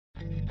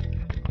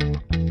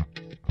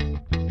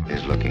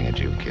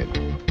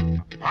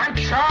kid. I'm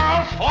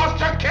Charles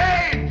Foster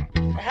Kane!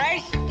 Hey,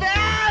 Stella!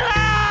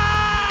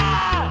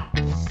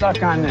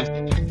 Suck on this.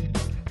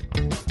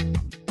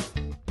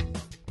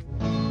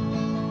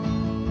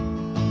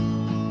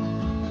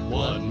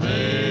 What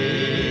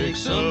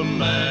makes a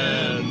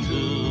man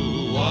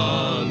to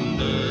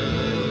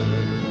wonder?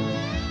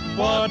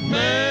 What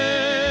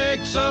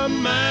makes a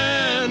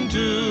man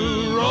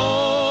to roam?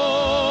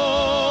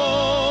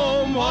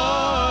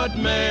 What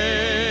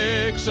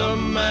makes a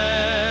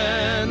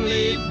man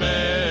leave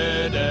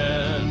bed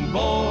and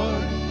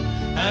board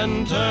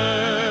and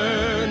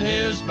turn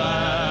his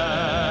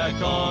back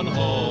on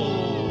home?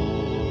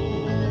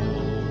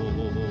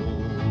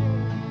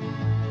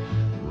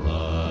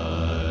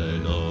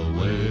 Right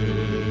away,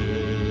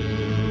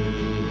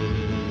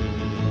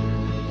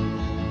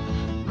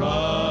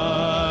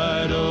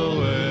 right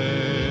away,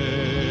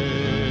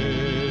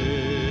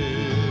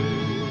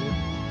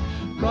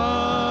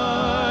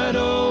 right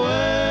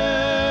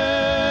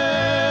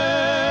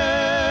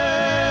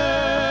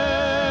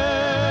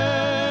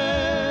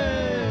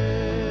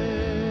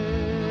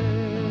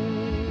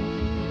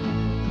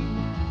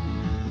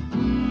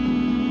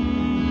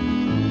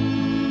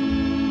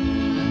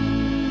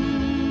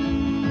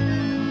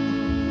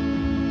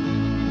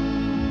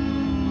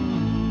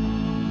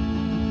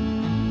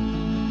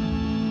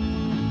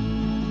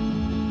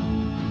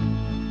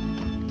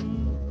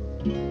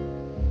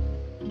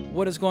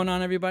What is going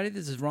on, everybody?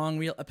 This is Wrong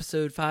Reel,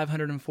 episode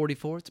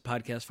 544. It's a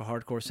podcast for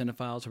hardcore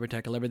cinephiles where we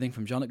tackle everything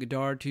from Jean-Luc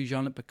Godard to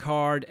Jean-Luc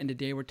Picard, and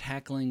today we're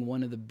tackling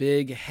one of the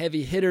big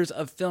heavy hitters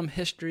of film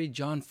history,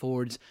 John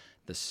Ford's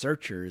The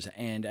Searchers.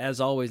 And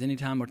as always,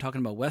 anytime we're talking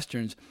about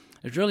Westerns,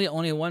 there's really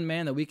only one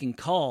man that we can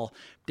call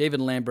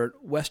David Lambert,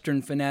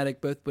 Western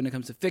fanatic, both when it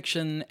comes to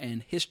fiction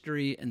and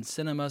history and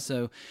cinema.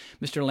 So,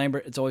 Mr.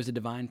 Lambert, it's always a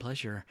divine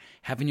pleasure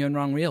having you on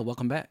Wrong Reel.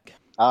 Welcome back.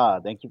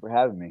 Thank you for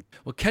having me.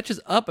 Well, catch us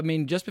up. I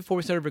mean, just before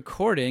we started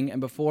recording and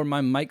before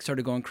my mic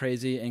started going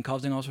crazy and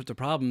causing all sorts of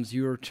problems,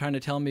 you were trying to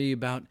tell me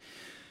about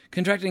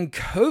contracting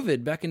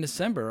COVID back in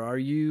December. Are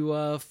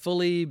you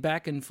fully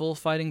back in full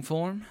fighting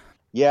form?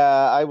 Yeah,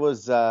 I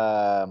was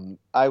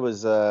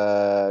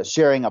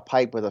sharing a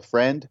pipe with a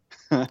friend.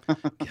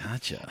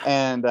 Gotcha.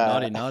 And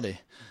naughty.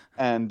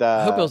 And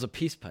I hope it was a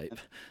peace pipe.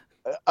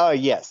 Oh,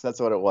 yes, that's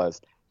what it was.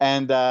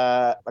 And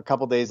a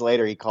couple days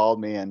later, he called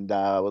me and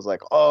was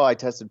like, "Oh, I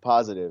tested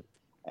positive."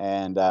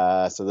 And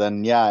so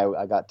then, yeah,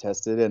 I got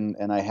tested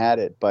and I had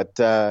it, but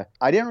I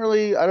didn't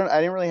really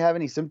have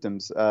any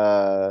symptoms.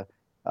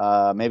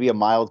 Maybe a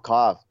mild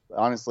cough.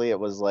 Honestly,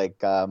 it was like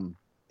the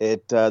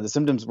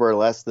symptoms were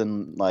less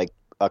than like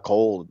a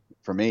cold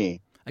for me.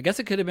 I guess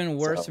it could have been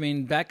worse. So. I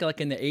mean, back like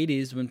in the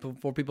 80s,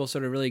 before people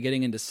started really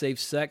getting into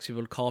safe sex,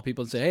 people would call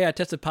people and say, "Hey, I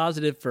tested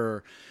positive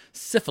for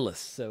syphilis."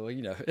 So,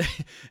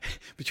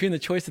 between the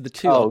choice of the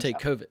two, I'll take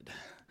COVID.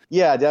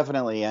 Yeah,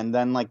 definitely. And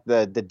then like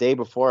the day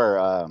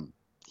before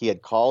he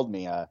had called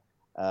me, an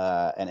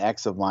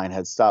ex of mine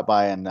had stopped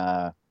by and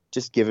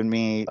just given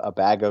me a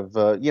bag of,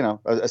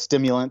 a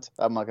stimulant.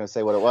 I'm not going to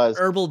say what it was.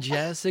 Herbal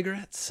jazz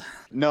cigarettes?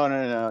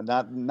 No,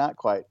 not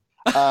quite.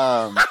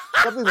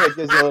 Something that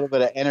gives you a little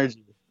bit of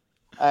energy.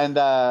 And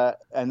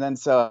then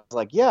so I was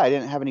like, yeah, I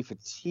didn't have any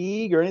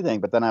fatigue or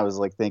anything. But then I was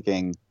like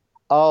thinking,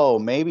 oh,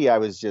 maybe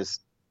you're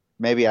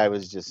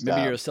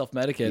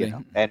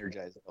self-medicating,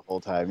 energized the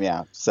whole time.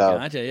 Yeah. So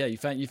gotcha.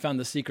 Yeah, you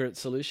found the secret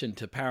solution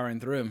to powering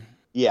through.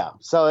 Yeah.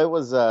 So it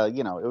was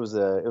it was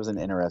an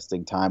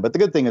interesting time. But the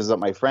good thing is that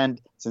my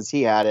friend, since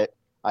he had it,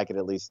 I could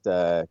at least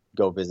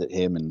go visit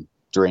him and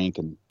drink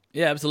and.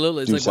 Yeah,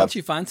 absolutely. It's like stuff. Once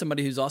you find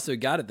somebody who's also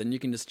got it, then you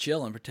can just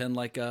chill and pretend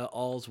like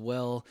all's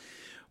well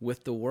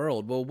with the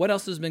world. Well, what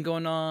else has been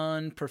going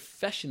on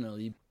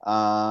professionally?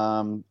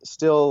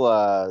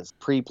 Still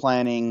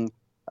pre-planning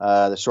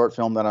the short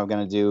film that I'm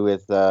going to do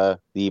with the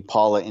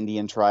Paula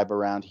Indian tribe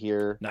around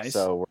here. Nice.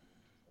 So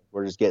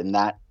we're just getting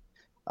that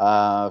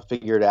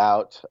figured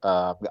out.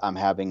 I'm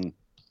having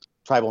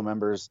tribal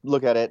members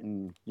look at it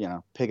and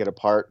pick it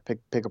apart,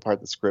 pick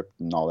apart the script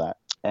and all that.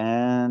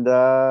 And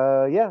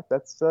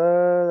that's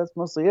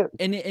mostly it.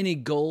 Any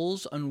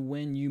goals on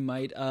when you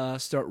might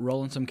start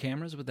rolling some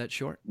cameras with that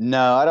short?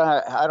 No,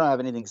 I don't have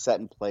anything set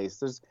in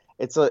place.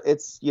 It's a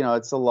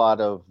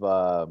lot of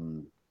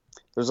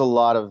there's a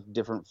lot of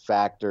different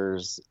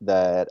factors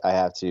that I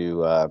have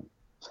to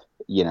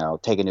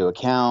take into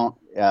account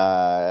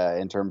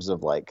in terms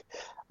of like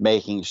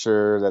making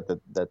sure that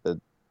the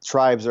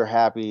tribes are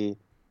happy,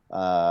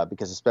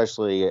 because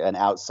especially an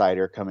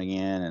outsider coming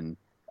in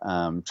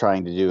and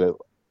trying to do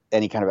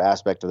any kind of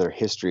aspect of their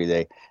history,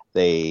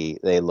 they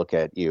look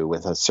at you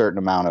with a certain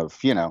amount of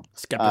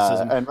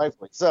skepticism, and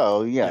rightfully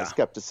so. Yeah,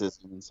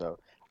 skepticism. And so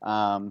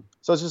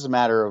it's just a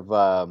matter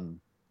of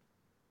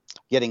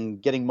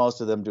getting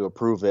most of them to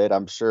approve it.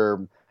 I'm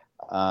sure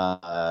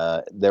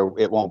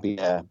it won't be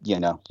a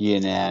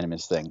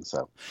unanimous thing.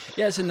 So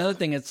yeah, it's another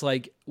thing. It's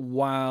like,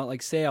 while,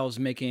 like, say I was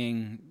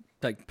making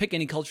like pick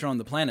any culture on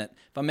the planet.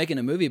 If I'm making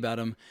a movie about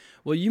them,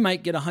 well, you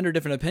might get 100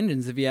 different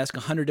opinions if you ask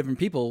 100 different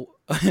people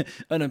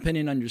an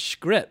opinion on your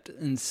script.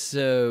 And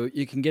so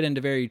you can get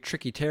into very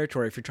tricky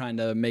territory if you're trying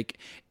to make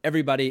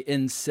everybody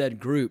in said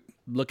group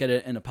look at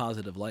it in a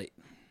positive light.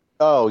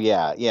 Oh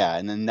yeah, yeah,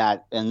 and then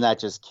that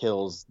just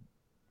kills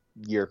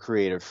your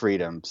creative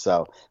freedom.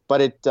 So,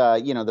 but it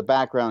the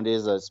background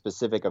is a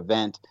specific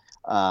event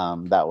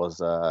that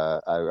was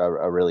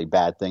a really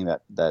bad thing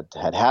that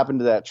had happened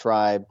to that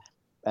tribe,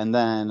 and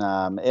then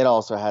it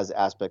also has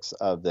aspects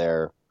of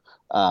their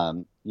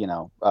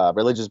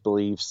religious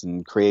beliefs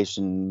and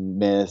creation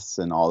myths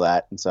and all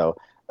that, and so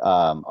a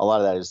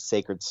lot of that is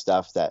sacred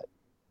stuff that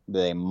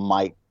they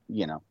might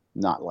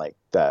not like.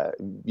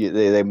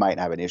 They might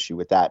have an issue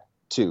with that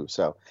too.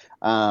 So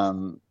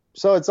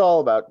so it's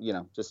all about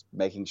just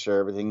making sure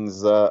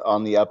everything's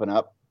on the up and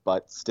up,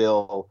 but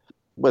still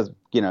with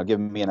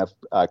giving me enough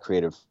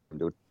creative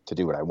to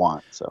do what I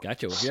want. So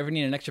gotcha. Well, if you ever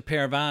need an extra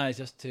pair of eyes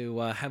just to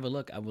have a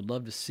look, I would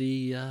love to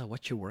see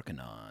what you're working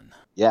on.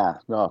 Yeah,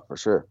 no, for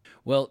sure.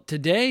 Well,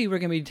 today we're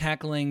going to be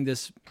tackling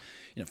this.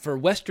 For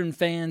Western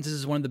fans, this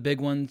is one of the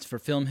big ones. For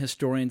film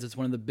historians, it's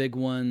one of the big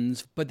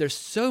ones. But there's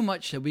so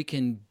much that we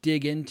can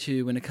dig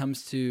into when it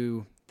comes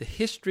to the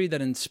history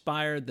that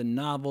inspired the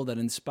novel, that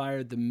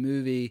inspired the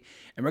movie.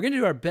 And we're going to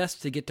do our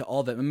best to get to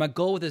all of it. And my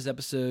goal with this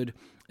episode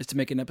is to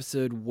make an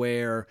episode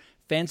where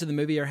fans of the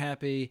movie are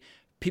happy,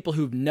 people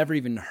who've never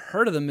even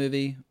heard of the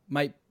movie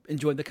might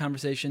enjoy the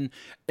conversation,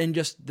 and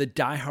just the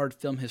diehard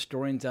film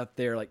historians out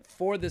there. Like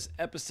for this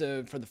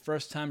episode, for the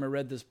first time I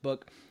read this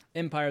book,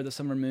 Empire of the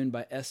Summer Moon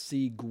by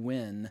S.C.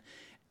 Gwynne,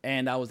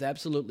 and I was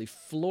absolutely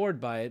floored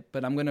by it,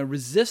 but I'm going to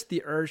resist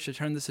the urge to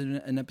turn this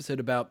into an episode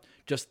about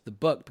just the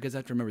book, because I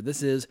have to remember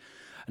this is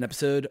an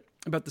episode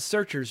about the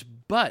searchers.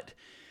 But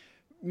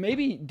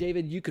maybe,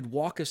 David, you could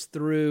walk us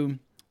through,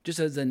 just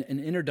as an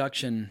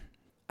introduction.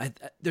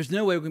 There's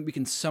no way we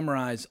can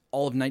summarize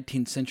all of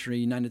 19th century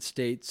United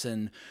States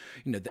and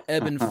the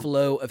ebb and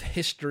flow of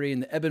history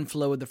and the ebb and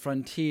flow of the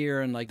frontier,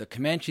 and like the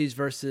Comanches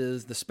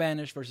versus the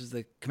Spanish versus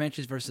the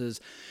Comanches versus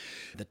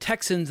the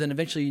Texans and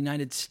eventually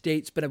United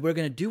States. But we're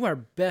going to do our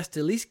best to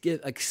at least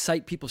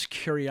excite people's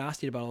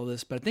curiosity about all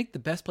this. But I think the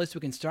best place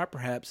we can start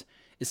perhaps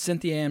is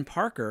Cynthia Ann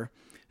Parker,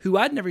 who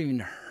I'd never even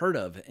heard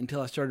of until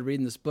I started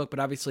reading this book.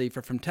 But obviously,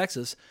 from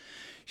Texas,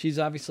 she's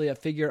obviously a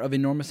figure of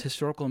enormous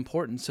historical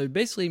importance. So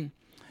basically,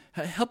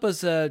 help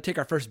us take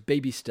our first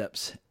baby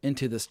steps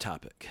into this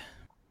topic.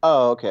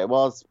 Oh, okay.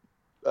 Well, it's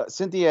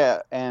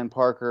Cynthia Ann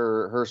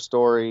Parker, her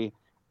story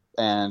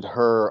and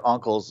her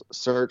uncle's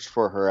search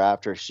for her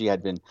after she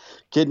had been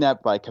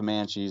kidnapped by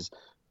Comanches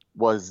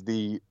was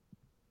the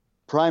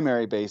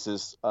primary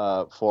basis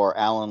for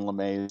Alan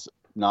LeMay's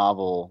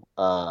novel,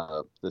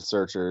 The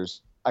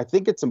Searchers. I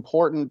think it's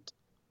important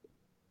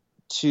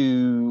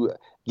to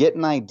get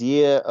an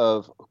idea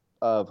of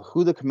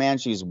who the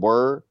Comanches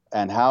were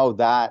and how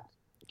that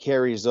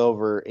carries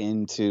over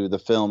into the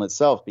film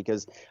itself,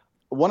 because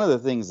one of the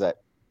things that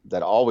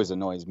always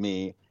annoys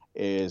me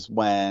is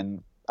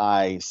when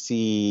I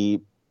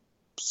see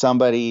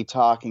somebody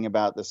talking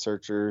about the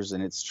Searchers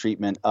and its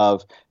treatment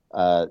of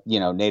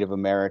Native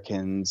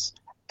Americans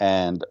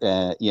and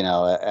they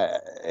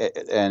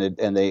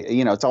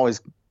it's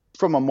always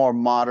from a more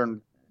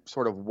modern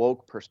sort of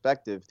woke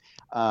perspective,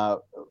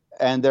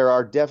 and there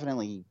are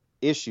definitely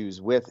issues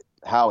with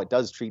how it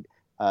does treat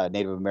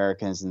Native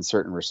Americans in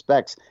certain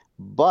respects.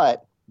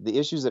 But the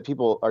issues that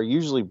people are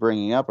usually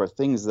bringing up are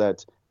things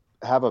that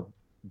have a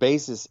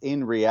basis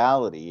in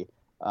reality.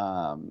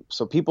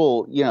 So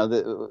people,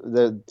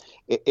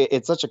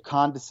 it's such a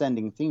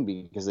condescending thing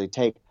because they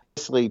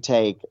basically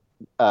take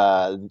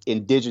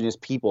indigenous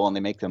people and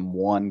they make them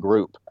one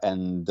group.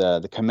 And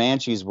the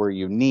Comanches were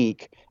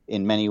unique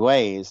in many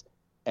ways,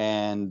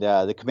 and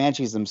the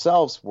Comanches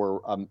themselves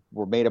were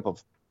made up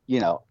of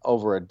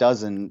over a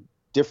dozen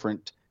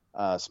different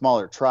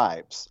smaller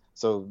tribes.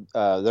 So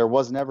there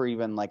was never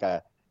even like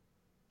a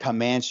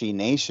Comanche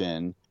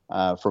nation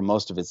for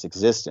most of its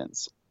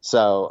existence.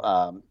 So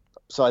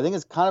I think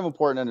it's kind of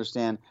important to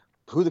understand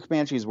who the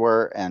Comanches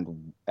were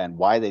and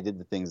why they did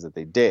the things that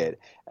they did.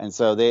 And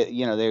so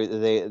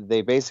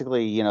they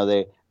basically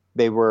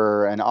they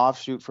were an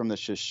offshoot from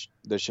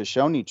the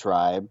Shoshone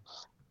tribe.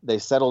 They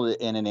settled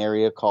in an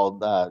area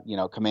called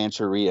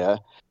Comancheria,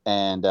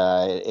 and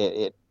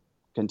it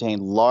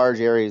contained large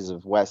areas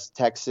of West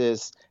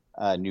Texas,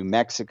 New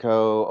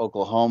Mexico,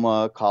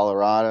 Oklahoma,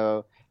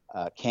 Colorado,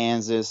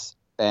 Kansas,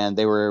 and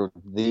they were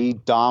the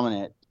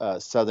dominant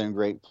Southern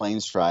Great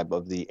Plains tribe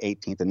of the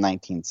 18th and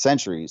 19th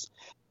centuries.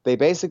 They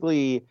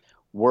basically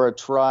were a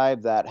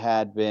tribe that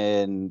had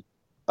been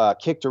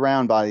kicked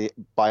around by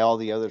all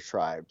the other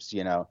tribes,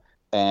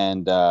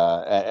 and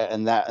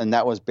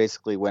that was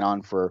basically went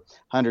on for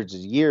hundreds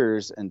of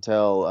years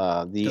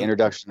until the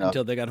introduction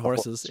until they got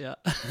horses,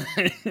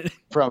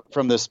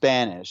 from the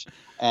Spanish,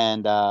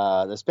 and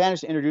the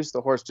Spanish introduced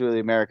the horse to the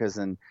Americas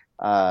in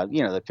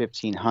the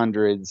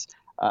 1500s.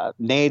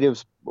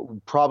 Natives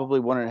probably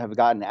wouldn't have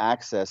gotten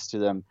access to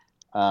them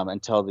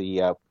until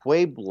the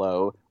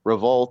Pueblo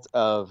Revolt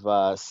of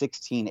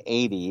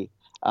 1680,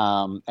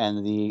 and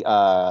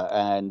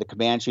the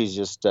Comanches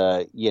just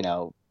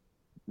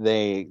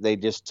they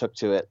just took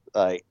to it.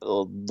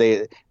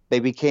 They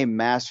became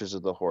masters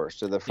of the horse.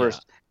 So the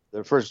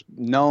first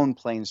known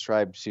Plains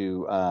tribe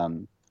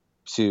to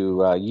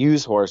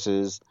use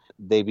horses.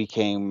 They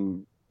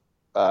became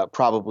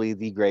probably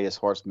the greatest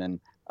horsemen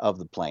of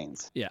the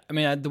Plains. Yeah, I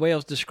mean, the way it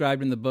was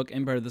described in the book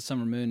Empire of the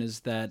Summer Moon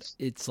is that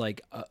it's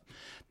like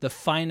the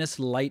finest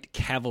light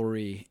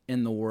cavalry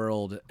in the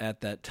world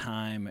at that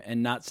time,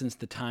 and not since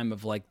the time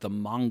of like the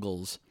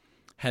Mongols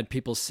had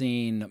people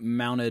seen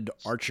mounted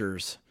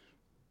archers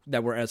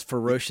that were as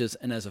ferocious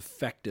and as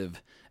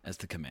effective as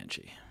the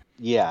Comanche.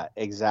 Yeah,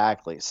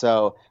 exactly.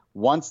 So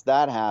once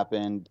that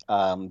happened,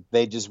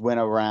 they just went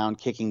around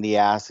kicking the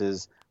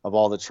asses of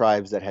all the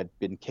tribes that had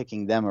been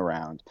kicking them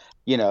around,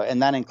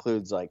 and that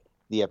includes like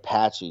the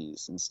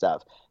Apaches and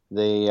stuff.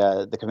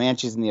 The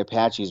Comanches and the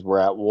Apaches were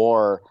at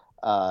war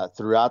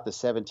throughout the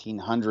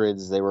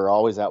 1700s. They were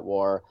always at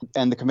war,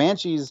 and the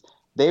Comanches,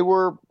 they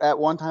were at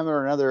one time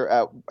or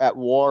another at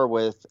war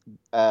with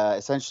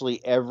essentially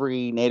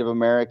every Native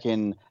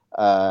American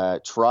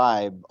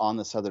tribe on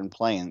the Southern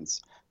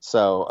Plains.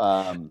 So,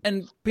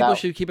 and people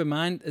should keep in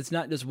mind, it's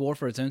not just war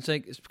for its own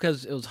sake. It's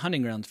because it was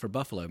hunting grounds for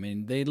buffalo. I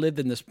mean, they lived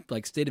in this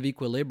like state of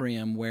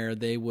equilibrium where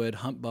they would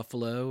hunt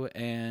buffalo,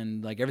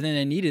 and like everything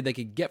they needed, they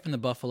could get from the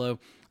buffalo.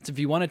 So if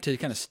you wanted to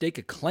kind of stake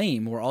a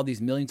claim where all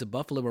these millions of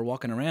buffalo were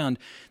walking around,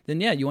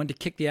 then yeah, you wanted to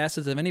kick the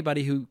asses of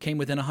anybody who came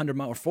within 100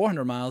 miles or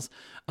 400 miles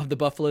of the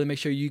buffalo to make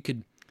sure you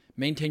could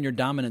maintain your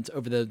dominance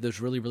over those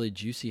really, really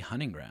juicy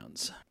hunting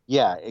grounds.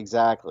 Yeah,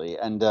 exactly.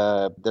 And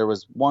there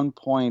was one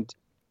point.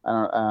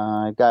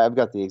 I've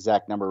got the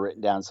exact number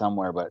written down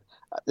somewhere, but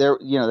there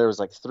was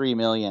like 3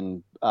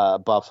 million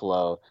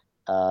buffalo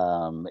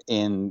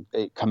in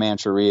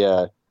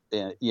Comancheria,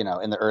 in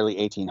the early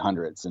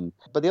 1800s.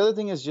 But the other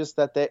thing is just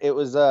that it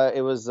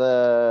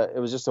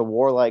was just a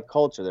warlike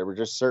culture. There were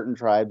just certain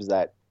tribes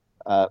that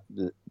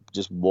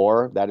just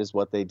war. That is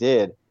what they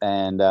did,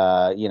 and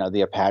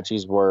the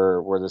Apaches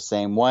were the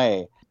same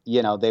way.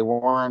 They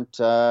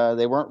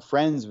weren't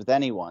friends with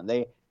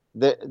anyone.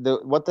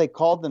 What they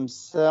called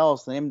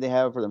themselves, the name they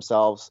have for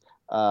themselves,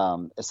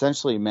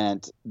 essentially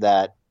meant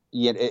that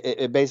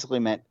it basically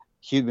meant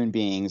human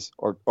beings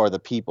or the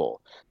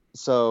people.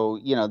 So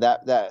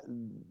that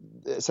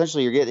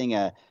essentially you're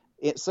getting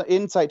it's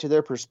insight to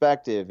their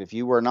perspective. If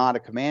you were not a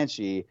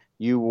Comanche,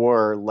 you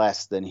were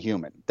less than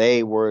human.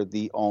 They were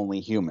the only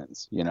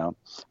humans,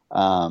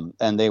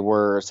 and they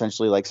were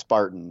essentially like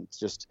Spartans,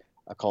 just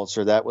a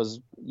culture that was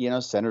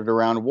centered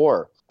around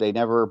war. They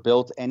never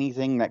built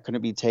anything that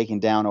couldn't be taken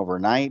down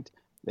overnight.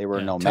 They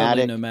were nomadic.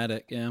 Totally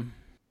nomadic, yeah.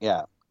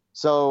 Yeah.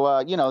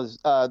 So,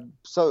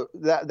 so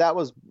that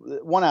was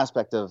one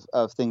aspect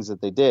of things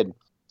that they did.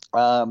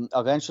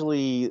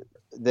 Eventually,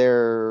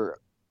 their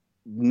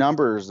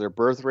numbers, their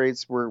birth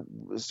rates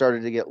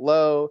started to get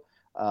low.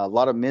 A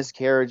lot of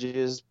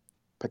miscarriages,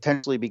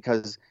 potentially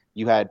because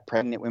you had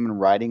pregnant women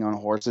riding on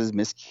horses,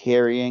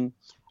 miscarrying,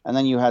 and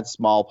then you had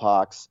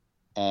smallpox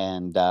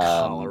and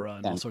cholera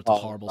and all sorts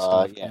of horrible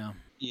stuff.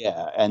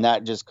 Yeah, and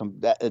that just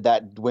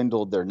that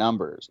dwindled their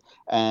numbers.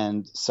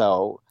 And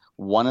so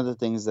one of the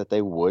things that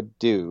they would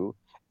do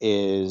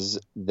is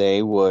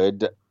they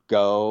would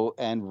go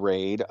and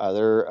raid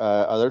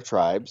other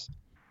tribes,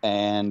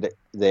 and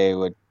they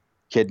would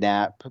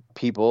kidnap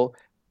people,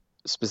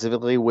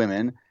 specifically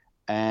women,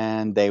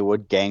 and they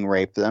would gang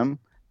rape them.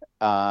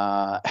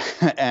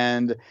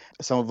 And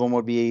some of them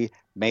would be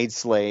made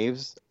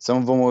slaves. Some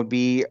of them would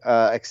be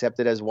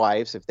accepted as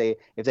wives. If they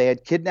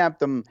had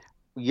kidnapped them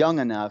young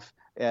enough,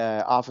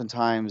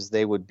 oftentimes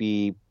they would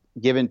be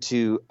given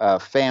to a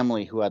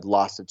family who had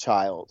lost a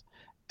child,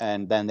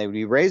 and then they would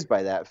be raised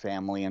by that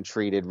family and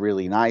treated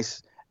really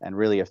nice and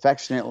really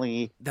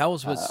affectionately. That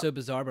was what's so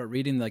bizarre about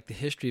reading like the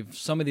history of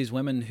some of these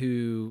women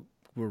who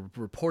were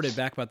reported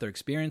back about their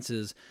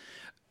experiences.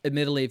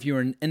 Admittedly, if you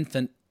were an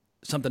infant,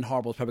 something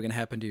horrible is probably going to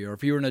happen to you. Or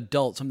if you were an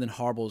adult, something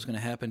horrible is going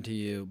to happen to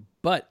you.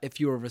 But if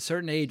you were of a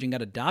certain age and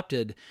got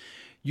adopted,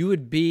 you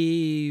would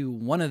be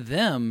one of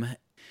them.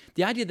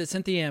 The idea that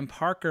Cynthia and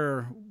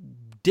Parker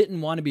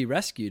didn't want to be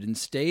rescued and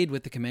stayed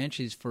with the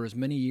Comanches for as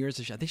many years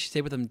as I think she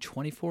stayed with them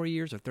 24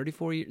 years or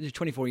 34 years,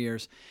 24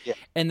 years. Yeah.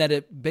 And that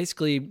it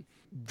basically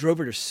drove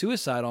her to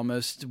suicide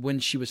almost when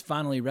she was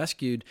finally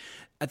rescued.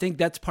 I think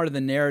that's part of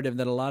the narrative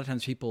that a lot of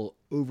times people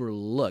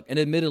overlook. And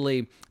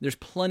admittedly, there's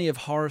plenty of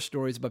horror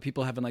stories about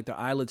people having like their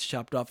eyelids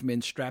chopped off and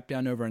being strapped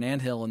down over an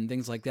anthill and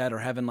things like that, or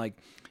having like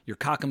your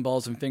cock and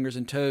balls and fingers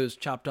and toes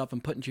chopped off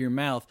and put into your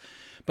mouth.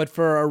 But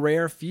for a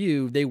rare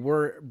few, they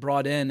were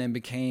brought in and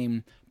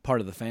became part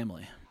of the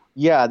family.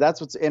 Yeah,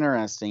 that's what's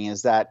interesting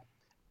is that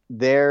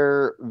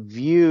their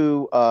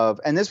view of,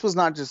 and this was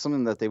not just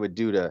something that they would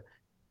do to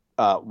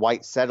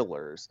white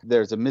settlers.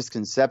 There's a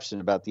misconception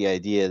about the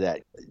idea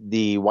that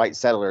the white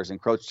settlers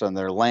encroached on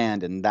their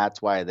land and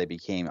that's why they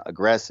became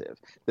aggressive.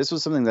 This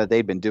was something that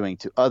they've been doing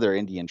to other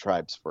Indian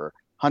tribes for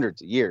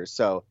hundreds of years.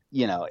 So,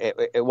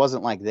 it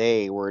wasn't like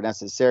they were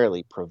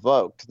necessarily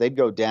provoked. They'd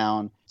go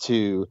down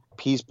to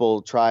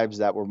peaceful tribes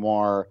that were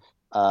more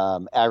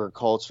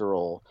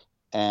agricultural,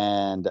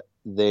 and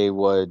they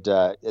would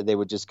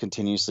just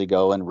continuously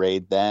go and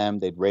raid them.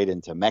 They'd raid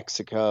into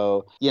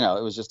Mexico.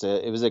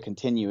 It was a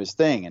continuous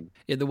thing. And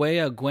yeah, the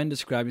way Gwen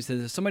described it,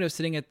 says if somebody was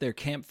sitting at their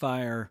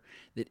campfire,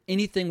 that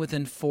anything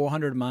within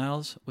 400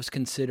 miles was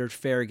considered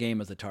fair game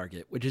as a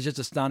target, which is just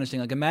astonishing.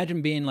 Like,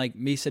 imagine being like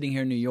me sitting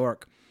here in New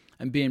York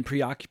and being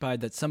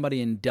preoccupied that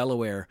somebody in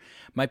Delaware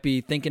might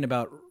be thinking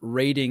about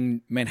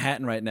raiding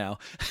Manhattan right now.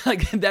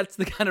 Like, that's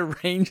the kind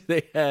of range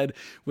they had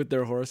with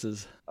their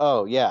horses.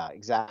 Oh yeah,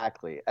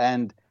 exactly.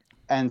 And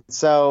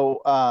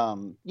so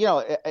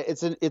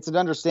it's an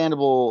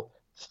understandable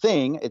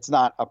thing. It's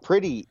not a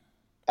pretty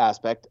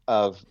aspect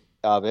of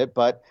it,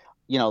 but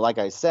like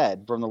I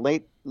said, from the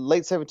late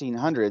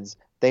 1700s,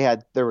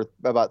 there were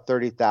about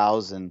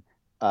 30,000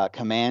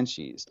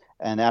 Comanches,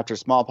 and after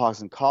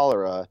smallpox and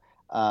cholera,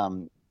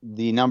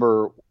 the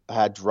number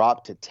had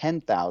dropped to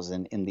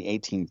 10,000 in the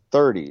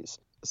 1830s.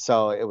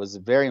 So it was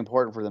very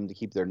important for them to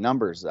keep their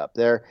numbers up.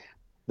 Their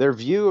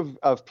view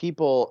of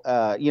people,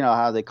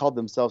 how they called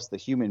themselves the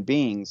human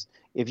beings.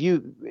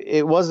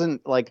 It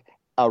wasn't like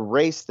a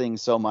race thing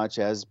so much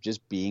as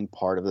just being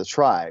part of the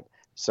tribe.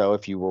 So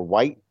if you were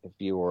white, if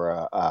you were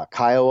a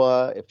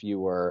Kiowa, if you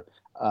were,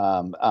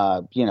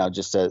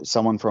 just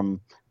someone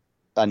from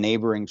a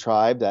neighboring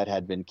tribe that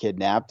had been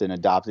kidnapped and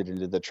adopted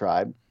into the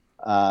tribe,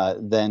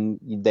 then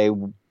they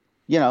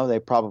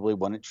probably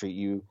wouldn't treat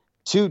you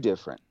too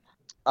different.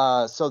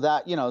 So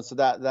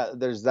that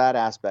there's that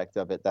aspect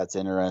of it that's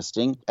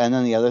interesting. And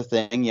then the other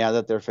thing,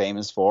 that they're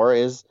famous for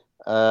is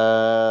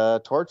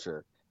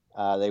torture.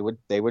 They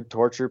would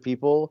torture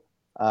people,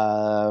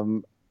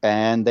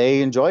 and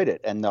they enjoyed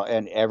it. And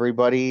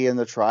everybody in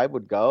the tribe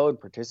would go and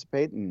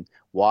participate and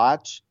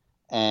watch.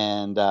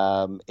 And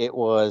it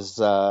was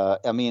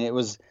sort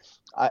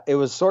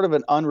of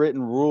an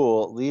unwritten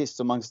rule, at least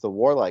amongst the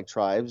warlike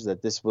tribes,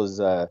 that this was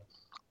a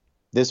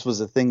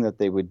thing that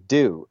they would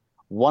do.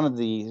 One of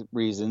the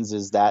reasons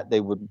is that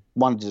they would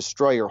want to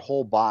destroy your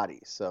whole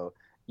body. So,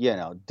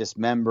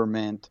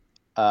 dismemberment,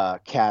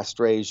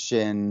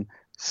 castration,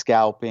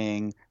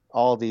 scalping,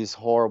 all these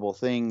horrible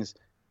things.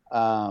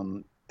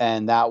 And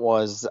that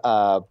was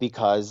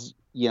because,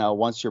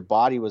 once your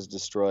body was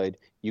destroyed,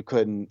 you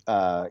couldn't,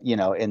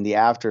 in the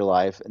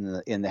afterlife,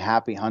 in the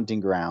happy hunting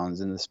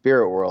grounds, in the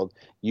spirit world,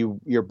 you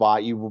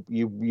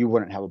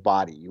wouldn't have a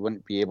body. You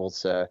wouldn't be able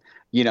to,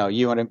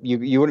 you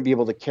wouldn't be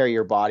able to carry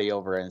your body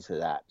over into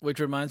that. Which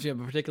reminds me of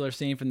a particular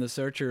scene from The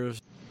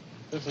Searchers.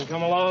 This has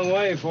come a long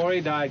way before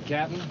he died,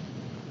 Captain.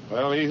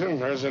 Well, Ethan,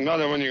 there's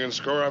another one you can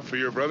score up for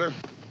your brother.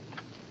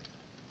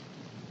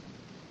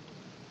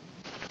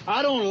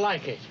 I don't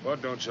like it.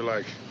 What don't you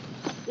like?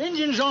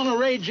 Indians on a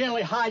raid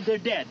generally hide their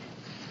dead.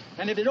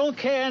 And if they don't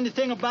care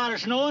anything about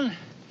us knowing,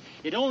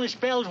 it only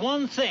spells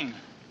one thing.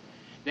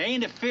 They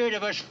ain't afeard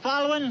of us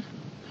following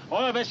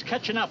or of us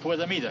catching up with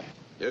them either.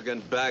 You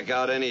can back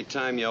out any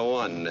time you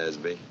want,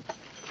 Nesby.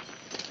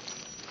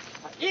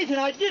 Ethan,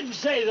 I didn't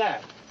say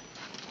that.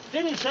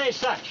 Didn't say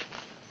such.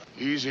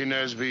 Easy,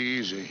 Nesby,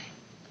 easy.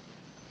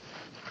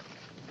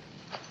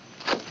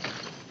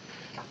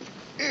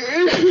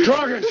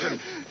 Jorgensen!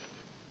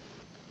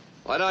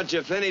 Why don't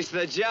you finish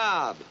the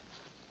job?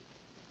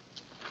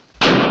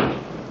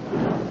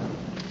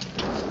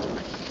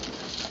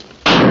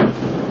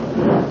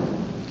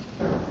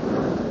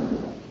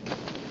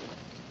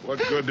 What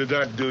good did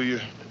that do you?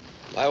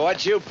 Why,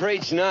 what you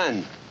preach,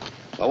 none.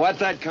 But what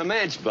that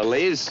Comanche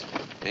believes,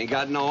 ain't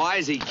got no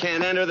eyes, he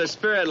can't enter the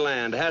spirit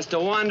land. Has to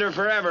wander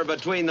forever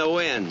between the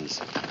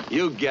winds.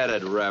 You get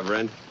it,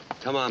 Reverend.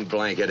 Come on,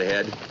 blanket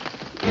head.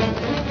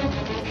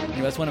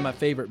 That's one of my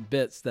favorite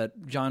bits,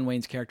 that John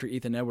Wayne's character,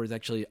 Ethan Edwards,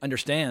 actually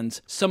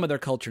understands some of their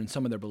culture and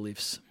some of their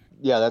beliefs.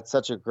 Yeah, that's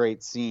such a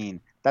great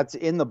scene. That's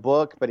in the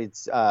book, but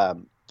it's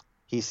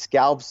he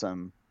scalps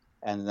him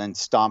and then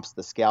stomps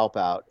the scalp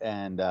out,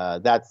 and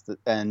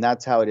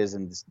that's how it is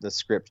in the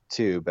script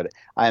too. But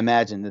I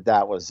imagine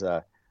that was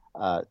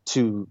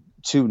too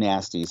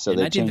nasty. So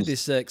they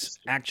 1956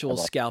 actual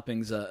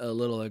scalping's a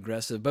little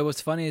aggressive. But what's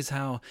funny is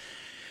how,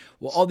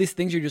 well, all these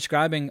things you're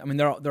describing, I mean,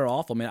 they're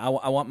awful, man.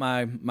 I want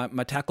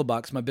my tackle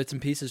box, my bits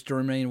and pieces to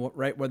remain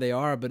right where they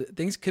are, but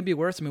things could be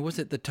worse. I mean, was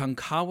it the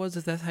Tonkawas?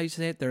 Is that how you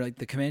say it? They're like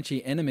the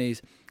Comanche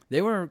enemies.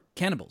 They were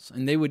cannibals,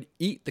 and they would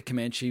eat the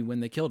Comanche when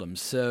they killed them.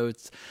 So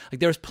it's like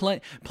there was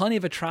plenty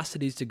of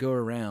atrocities to go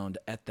around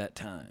at that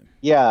time.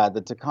 Yeah,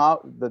 the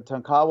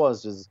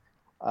Tonkawas is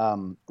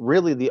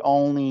really the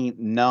only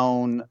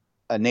known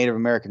Native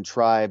American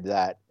tribe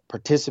that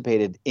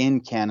participated in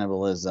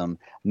cannibalism,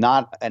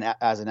 not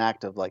as an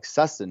act of like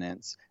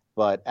sustenance,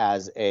 but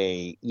as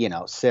a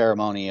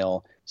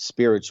ceremonial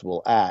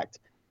spiritual act.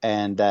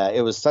 And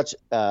it was such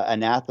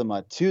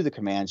anathema to the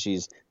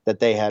Comanches that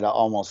they had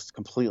almost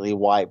completely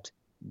wiped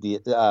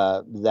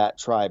that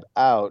tribe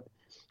out.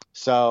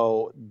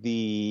 So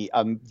the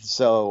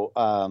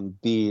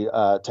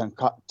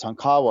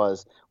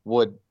Tonkawas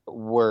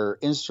were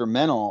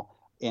instrumental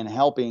in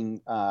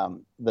helping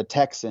the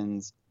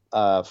Texans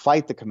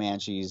fight the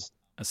Comanches.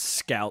 As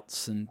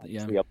scouts and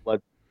yeah.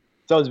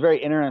 So it's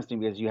very interesting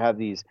because you have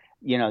these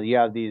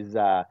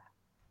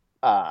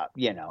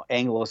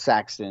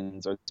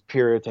Anglo-Saxons or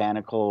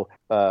puritanical,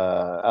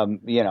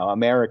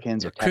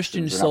 Americans or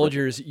Christian Texans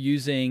soldiers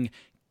using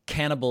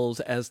cannibals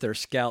as their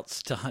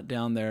scouts to hunt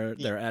down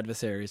their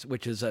adversaries,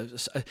 which is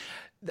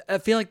I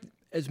feel like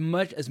as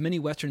many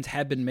Westerns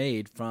have been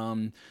made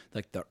from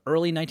like the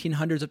early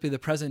 1900s up to the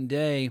present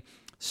day,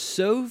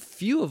 so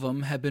few of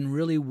them have been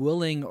really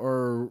willing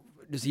or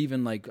just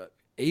even like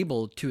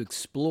able to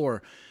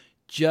explore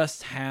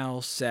just how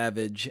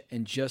savage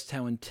and just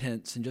how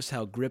intense and just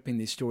how gripping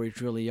these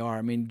stories really are.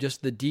 I mean,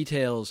 just the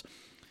details.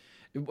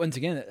 Once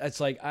again,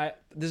 it's like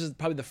this is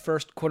probably the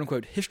first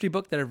quote-unquote history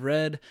book that I've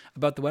read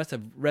about the West.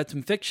 I've read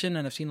some fiction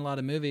and I've seen a lot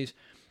of movies,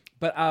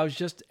 but I was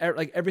just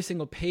like every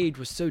single page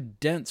was so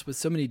dense with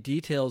so many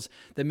details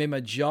that made my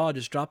jaw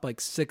just drop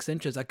like 6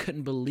 inches. I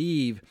couldn't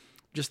believe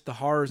just the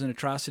horrors and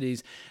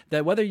atrocities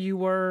that whether you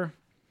were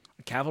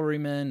a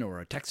cavalryman or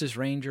a Texas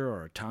Ranger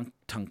or a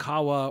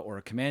Tonkawa or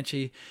a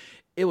Comanche,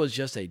 it was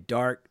just a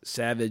dark,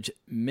 savage,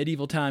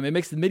 medieval time. It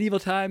makes the medieval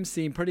time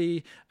seem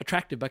pretty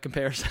attractive by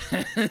comparison.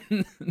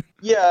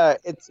 Yeah,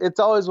 it's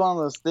always one of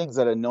those things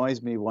that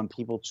annoys me when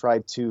people try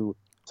to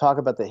talk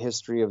about the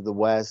history of the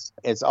West.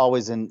 It's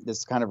always in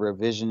this kind of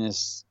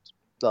revisionist,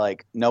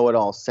 like,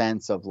 know-it-all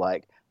sense of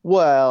like,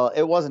 well,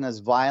 it wasn't as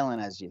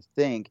violent as you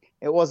think.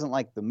 It wasn't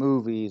like the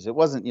movies. It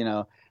wasn't,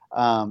 there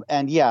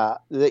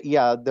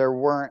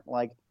weren't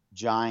like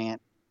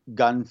giant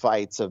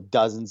gunfights of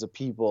dozens of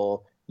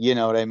people. You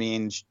know what I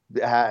mean?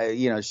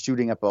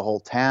 Shooting up a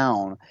whole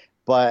town.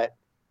 But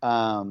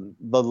the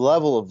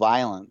level of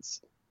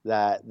violence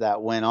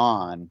that went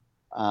on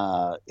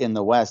in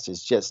the West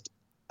is just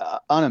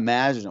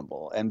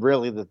unimaginable. And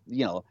really, the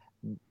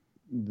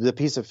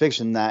piece of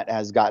fiction that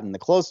has gotten the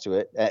close to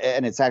it,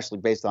 and it's actually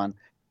based on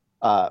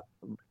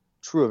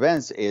true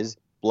events, is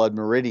Blood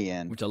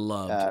Meridian, which I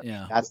loved.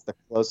 That's the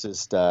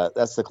closest.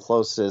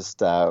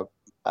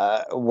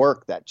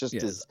 Work that just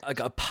is like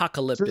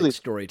apocalyptic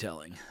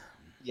storytelling.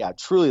 Yeah,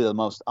 truly the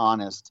most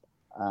honest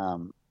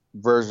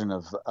version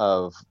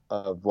of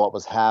what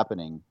was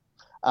happening.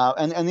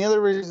 And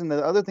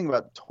the other thing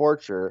about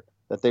torture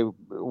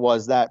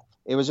was that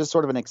it was just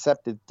sort of an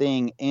accepted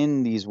thing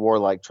in these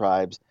warlike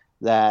tribes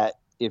that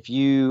if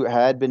you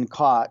had been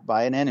caught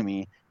by an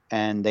enemy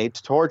and they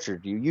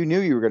tortured you, you knew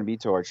you were going to be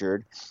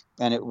tortured.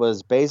 And it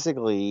was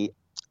basically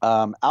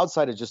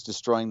outside of just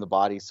destroying the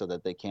body so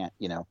that they can't,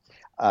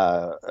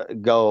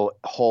 go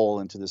whole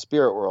into the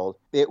spirit world.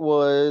 It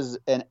was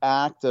an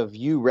act of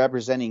you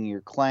representing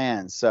your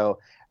clan. So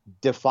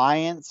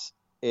defiance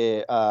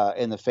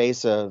in the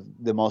face of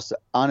the most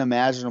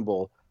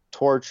unimaginable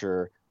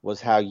torture was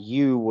how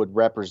you would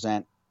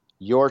represent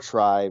your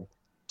tribe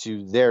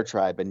to their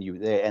tribe,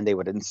 and they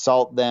would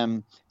insult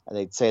them.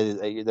 They'd say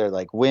that they're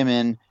like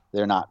women.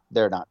 They're not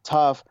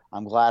tough.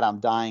 I'm glad I'm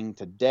dying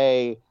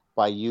today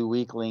by you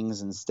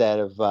weaklings instead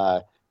of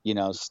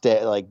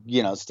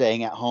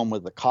staying at home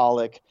with the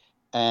colic,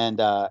 and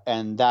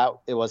that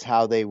it was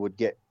how they would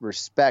get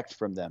respect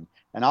from them.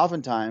 And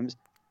oftentimes,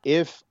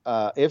 if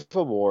a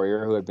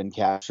warrior who had been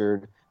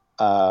captured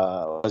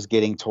was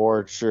getting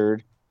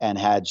tortured and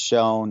had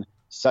shown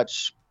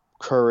such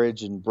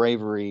courage and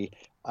bravery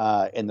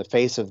in the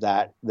face of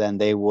that, then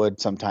they would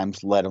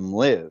sometimes let him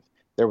live.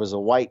 There was a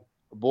white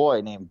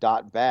boy named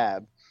Dot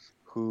Bab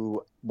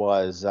who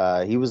was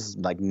he was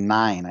like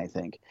 9, I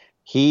think.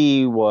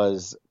 He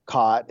was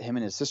caught. Him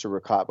and his sister were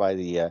caught by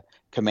the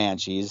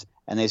Comanches,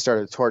 and they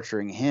started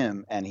torturing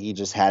him. And he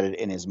just had it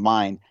in his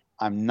mind,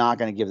 I'm not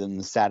going to give them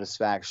the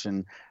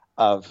satisfaction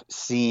of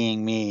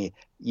seeing me,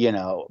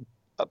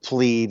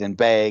 plead and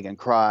beg and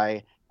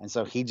cry. And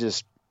so he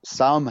just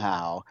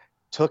somehow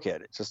took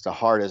it. It's just a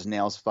hard as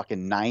nails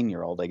fucking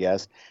 9-year-old, I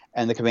guess.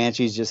 And the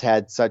Comanches just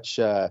had such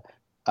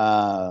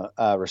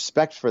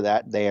respect for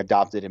that. They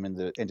adopted him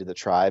into the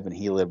tribe, and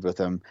he lived with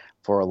them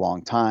for a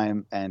long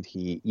time. And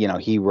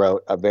he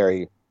wrote a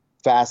very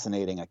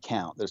fascinating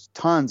account. There's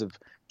tons of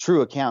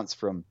true accounts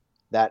from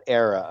that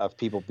era of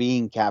people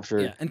being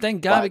captured. Yeah, and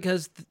thank God,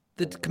 because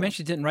the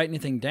Comanches didn't write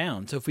anything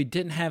down. So if we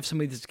didn't have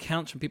some of these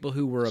accounts from people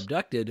who were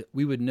abducted,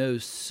 we would know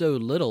so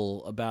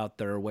little about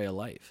their way of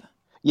life.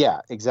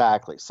 Yeah,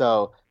 exactly.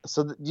 So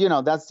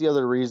that's the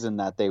other reason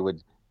that they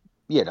would,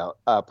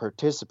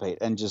 participate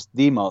in just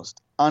the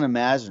most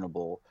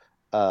unimaginable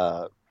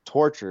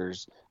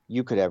tortures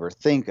you could ever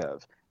think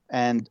of.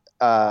 And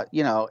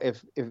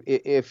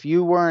if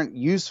you weren't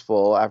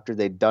useful after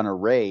they'd done a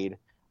raid,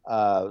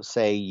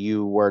 say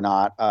you were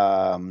not,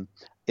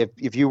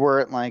 if you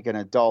weren't like an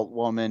adult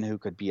woman who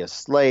could be a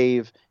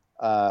slave,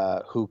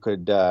 who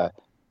could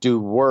do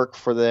work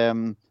for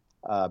them,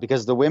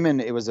 because the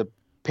women, it was a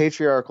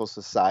patriarchal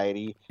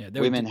society. Yeah, they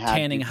were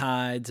tanning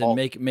hides and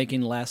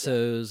making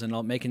lassos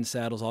and making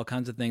saddles, all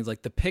kinds of things.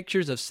 Like the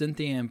pictures of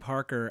Cynthia and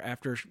Parker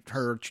after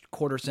her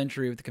quarter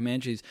century with the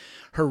Comanches,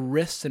 her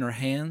wrists and her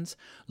hands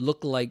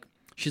look like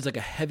she's like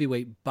a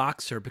heavyweight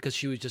boxer because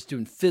she was just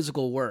doing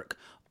physical work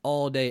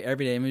all day,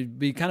 every day. I mean,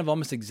 be kind of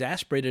almost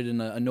exasperated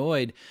and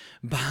annoyed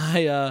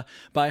by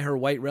her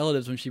white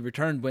relatives when she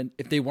returned,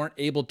 if they weren't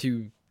able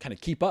to kind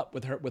of keep up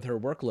with her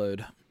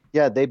workload.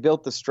 Yeah, they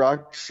built the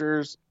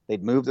structures.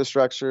 They'd move the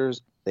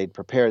structures. They'd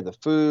prepare the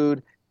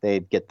food.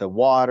 They'd get the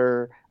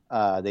water.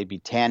 They'd be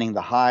tanning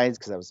the hides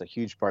because that was a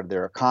huge part of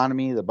their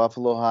economy. The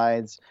buffalo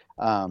hides.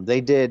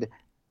 They did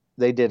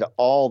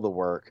all the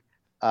work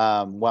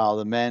while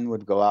the men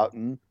would go out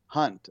and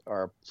hunt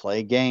or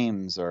play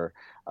games or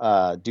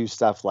do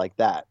stuff like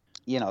that.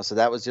 So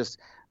that was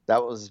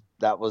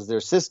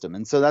their system,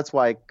 and so that's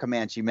why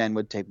Comanche men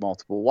would take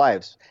multiple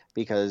wives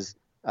because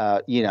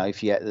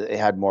if you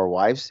had more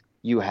wives,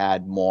 you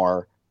had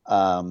more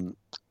women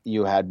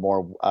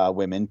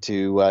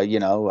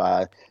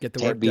to get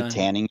the work be done.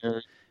 tanning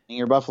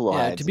your buffalo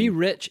hides. To be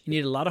rich, you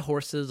needed a lot of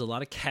horses, a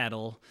lot of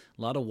cattle,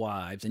 a lot of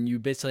wives, and you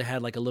basically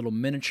had like a little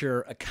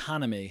miniature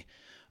economy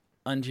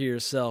unto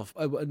yourself.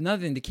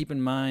 Another thing to keep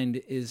in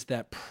mind is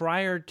that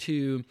prior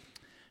to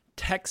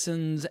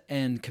Texans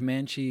and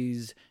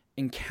Comanches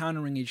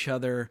encountering each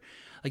other,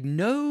 like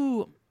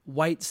no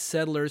white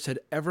settlers had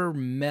ever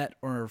met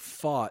or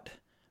fought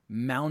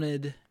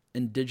mounted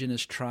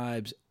indigenous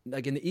tribes.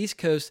 Like in the East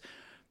Coast,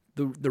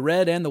 the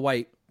red and the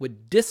white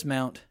would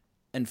dismount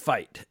and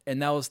fight,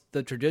 and that was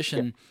the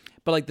tradition. Yeah.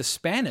 But like the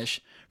Spanish,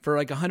 for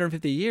like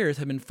 150 years,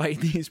 have been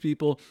fighting these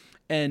people,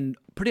 and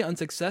pretty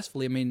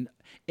unsuccessfully. I mean,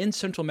 in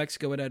central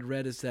Mexico, what I'd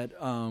read is that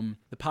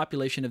the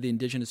population of the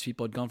indigenous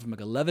people had gone from like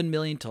 11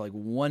 million to like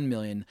 1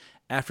 million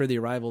after the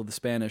arrival of the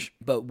Spanish.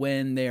 But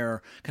when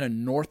their kind of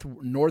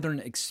northern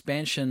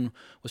expansion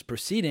was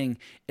proceeding,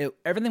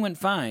 everything went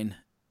fine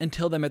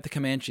until they met the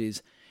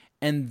Comanches.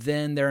 And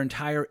then their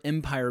entire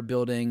empire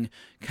building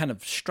kind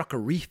of struck a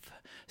reef,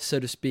 so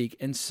to speak.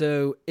 And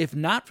so if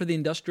not for the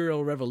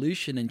Industrial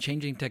Revolution and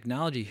changing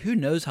technology, who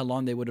knows how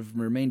long they would have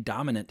remained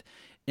dominant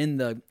in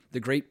the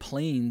Great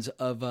Plains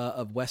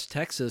of West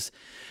Texas.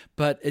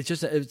 But it's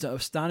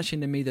astonishing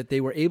to me that they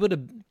were able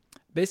to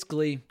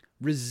basically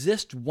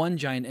resist one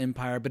giant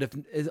empire, but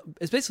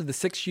it's basically the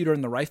six-shooter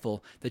and the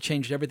rifle that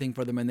changed everything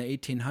for them in the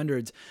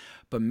 1800s.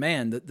 But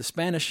man, the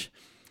Spanish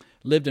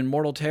lived in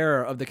mortal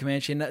terror of the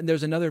Comanche. And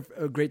there's another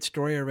great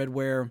story I read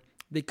where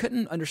they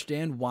couldn't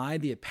understand why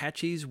the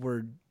Apaches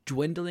were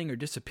dwindling or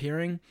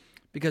disappearing,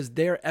 because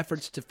their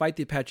efforts to fight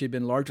the Apache had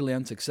been largely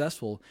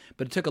unsuccessful.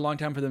 But it took a long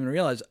time for them to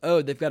realize,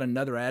 they've got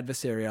another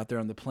adversary out there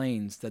on the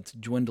plains that's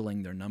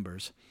dwindling their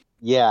numbers.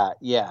 Yeah,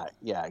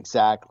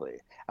 exactly.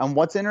 And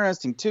what's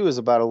interesting too is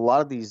about a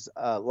lot of these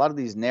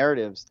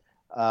narratives,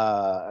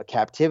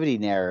 captivity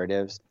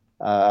narratives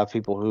of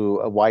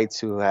people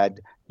whites who had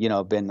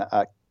been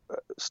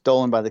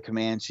stolen by the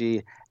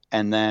Comanche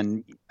and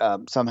then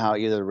somehow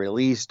either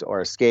released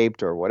or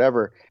escaped or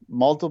whatever.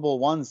 Multiple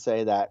ones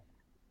say that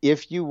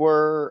if you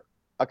were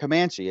a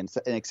Comanche and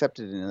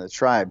accepted into the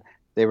tribe,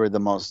 they were the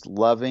most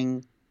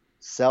loving,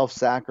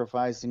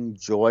 self-sacrificing,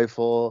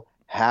 joyful,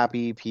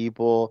 happy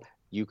people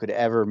you could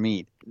ever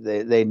meet.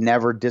 They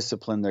never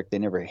disciplined they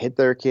never hit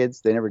their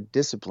kids. They never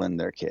disciplined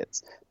their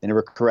kids. They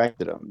never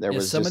corrected them.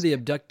 Some of the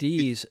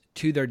abductees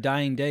to their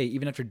dying day,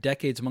 even after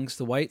decades amongst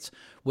the whites,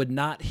 would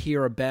not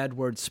hear a bad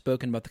word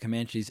spoken about the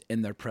Comanches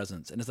in their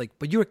presence. And it's like,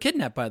 but you were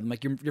kidnapped by them.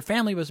 Like your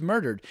family was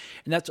murdered.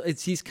 And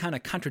it's these kind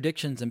of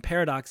contradictions and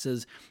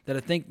paradoxes that I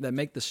think that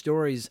make the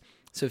stories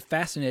so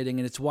fascinating.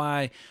 And it's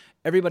why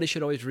everybody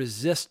should always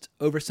resist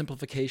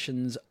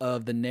oversimplifications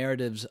of the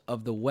narratives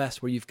of the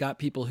West, where you've got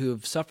people who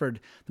have suffered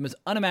the most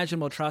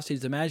unimaginable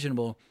atrocities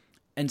imaginable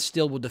and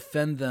still will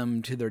defend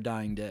them to their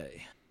dying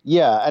day.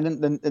 Yeah,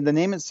 and the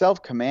name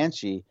itself,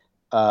 Comanche,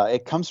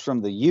 it comes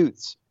from the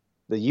Utes,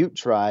 the Ute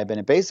tribe, and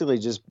it basically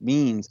just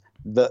means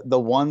the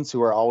ones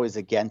who are always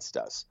against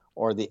us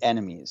or the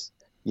enemies.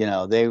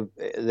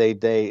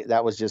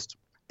 That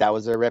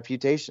was their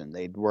reputation.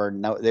 They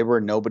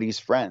were nobody's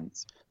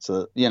friends.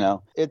 So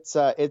it's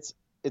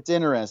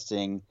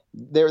interesting.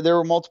 There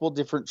were multiple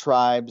different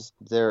tribes.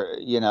 There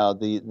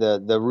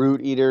the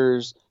root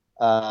eaters.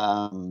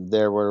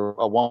 There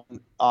were one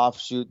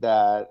offshoot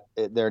that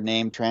their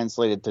name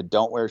translated to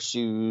 "don't wear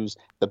shoes."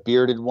 The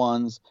bearded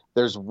ones.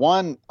 There's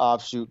one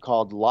offshoot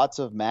called "lots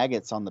of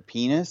maggots on the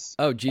penis."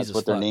 Oh, Jesus! That's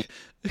what their name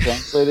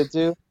translated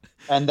to,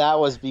 and that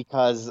was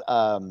because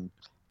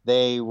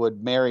they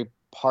would marry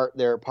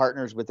their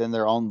partners within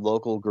their own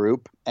local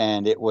group,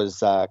 and it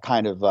was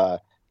kind of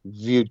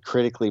viewed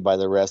critically by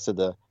the rest of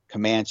the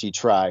Comanche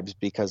tribes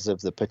because of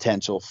the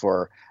potential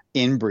for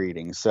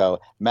inbreeding. So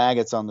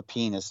maggots on the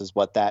penis is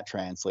what that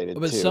translated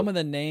to. But some of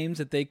the names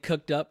that they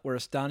cooked up were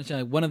astonishing.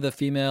 Like one of the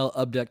female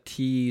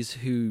abductees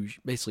who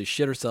basically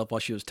shit herself while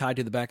she was tied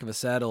to the back of a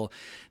saddle,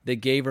 they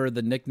gave her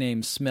the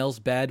nickname "smells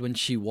bad when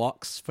she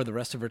walks" for the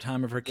rest of her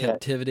time of her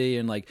captivity.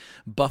 And like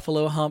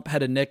Buffalo Hump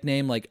had a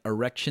nickname like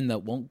 "erection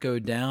that won't go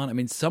down." I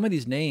mean, some of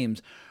these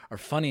names are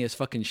funny as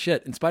fucking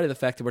shit, in spite of the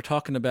fact that we're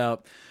talking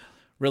about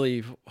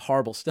really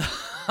horrible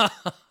stuff.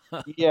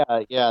 Yeah,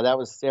 that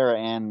was Sarah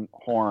Ann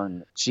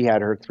Horn. She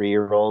had her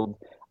 3-year-old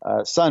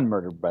son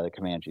murdered by the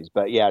Comanches.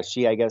 But yeah,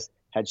 she, I guess,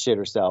 had shit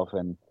herself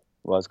and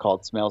was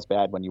called "smells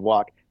bad when you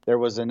walk." There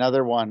was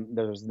another one.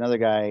 There was another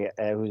guy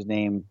whose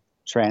name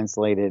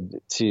translated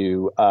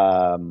to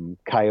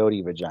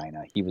Coyote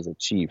Vagina. He was a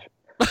chief.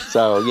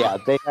 So yeah,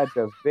 they had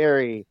the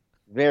very,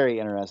 very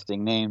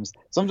interesting names.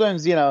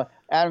 Sometimes,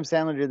 Adam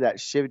Sandler did that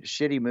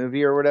shitty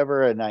movie or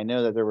whatever, and I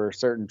know that there were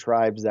certain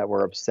tribes that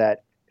were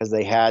upset because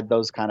they had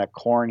those kind of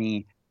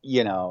corny,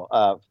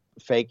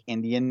 fake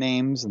Indian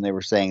names, and they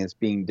were saying it's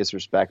being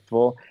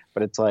disrespectful.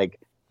 But it's like,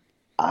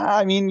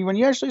 I mean, when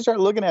you actually start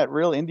looking at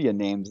real Indian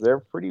names, they're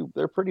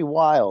pretty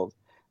wild.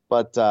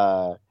 But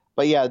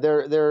yeah,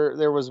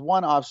 there was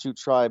one offshoot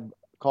tribe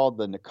called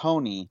the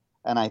Nakoni,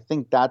 and I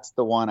think that's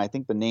the one. I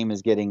think the name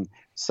is getting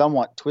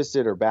somewhat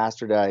twisted or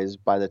bastardized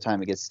by the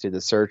time it gets to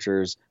the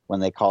searchers when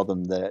they call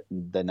them the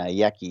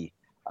Nayeki,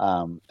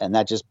 and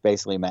that just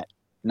basically meant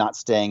not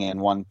staying in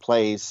one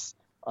place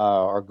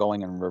or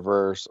going in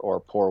reverse or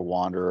poor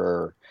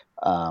wanderer.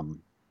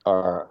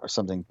 Or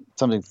something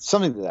to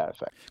that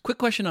effect. Quick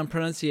question on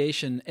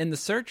pronunciation. In the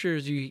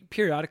searchers, you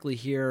periodically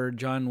hear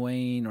John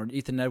Wayne or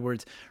Ethan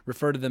Edwards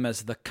refer to them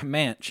as the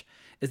Comanche.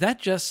 Is that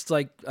just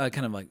like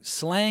kind of like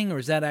slang, or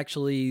is that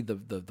actually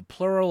the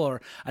plural?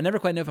 Or I never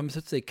quite know if I'm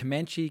supposed to say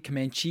Comanche,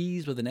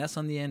 Comanches with an S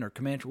on the end, or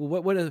Comanche.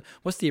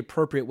 What's the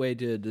appropriate way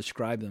to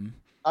describe them?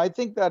 I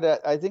think it's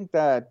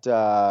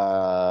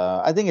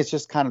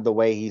just kind of the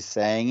way he's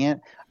saying it.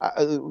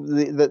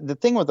 The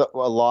thing with a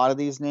lot of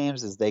these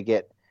names is they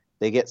get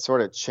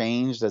sort of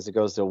changed as it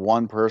goes to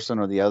one person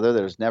or the other.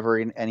 There's never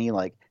any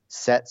like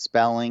set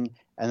spelling,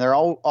 and they're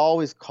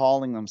always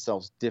calling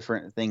themselves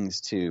different things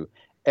too.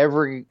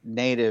 Every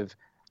native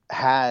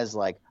has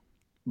like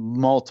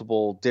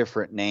multiple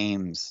different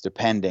names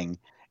depending.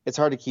 It's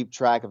hard to keep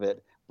track of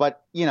it.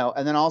 But,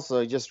 and then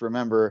also just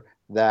remember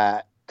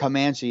that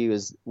Comanche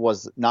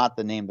was not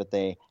the name that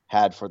they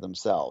had for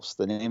themselves.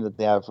 The name that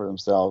they had for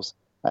themselves,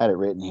 I had it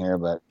written here,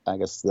 but I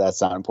guess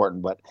that's not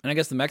important. And I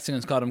guess the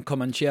Mexicans called them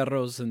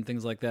Comancheros and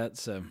things like that.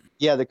 So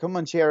yeah, the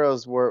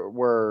Comancheros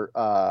were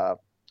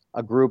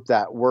a group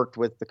that worked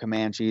with the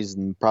Comanches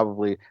and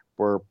probably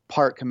were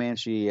part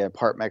Comanche and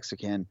part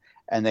Mexican,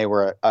 and they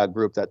were a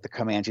group that the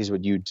Comanches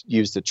would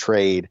use to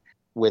trade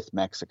with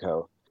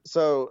Mexico.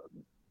 So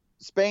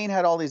Spain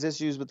had all these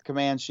issues with the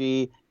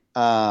Comanche,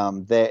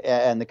 and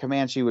the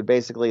Comanche would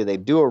basically,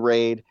 they'd do a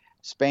raid,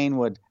 Spain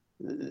would,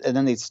 and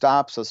then they'd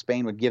stop, so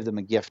Spain would give them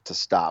a gift to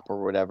stop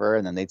or whatever,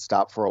 and then they'd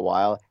stop for a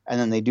while, and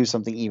then they'd do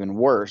something even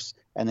worse,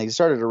 and they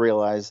started to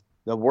realize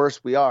the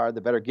worse we are, the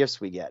better gifts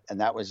we get,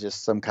 and that was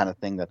just some kind of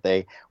thing that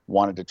they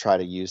wanted to try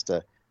to use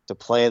to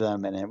play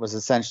them, and it was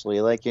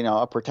essentially like,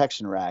 a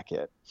protection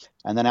racket.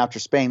 And then after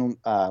Spain,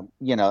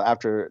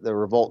 after the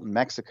revolt in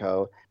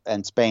Mexico,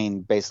 and Spain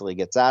basically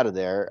gets out of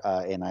there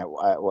in I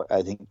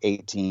think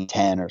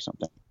 1810 or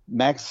something,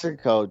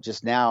 Mexico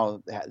just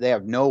now, they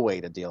have no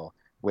way to deal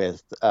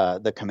with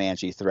the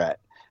Comanche threat.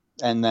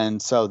 And then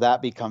so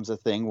that becomes a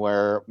thing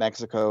where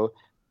Mexico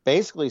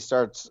basically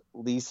starts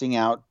leasing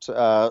out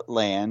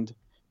land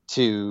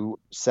to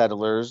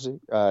settlers,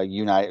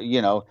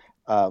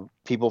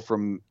 people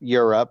from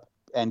Europe,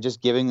 and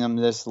just giving them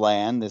this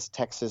land, this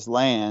Texas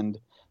land,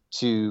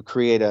 to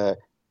create a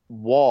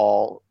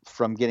wall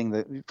from having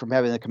the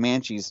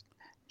Comanches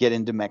get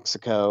into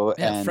Mexico.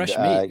 Yeah, and fresh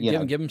meat.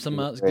 Give them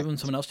someone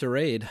else to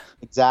raid.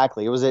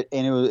 Exactly. It was in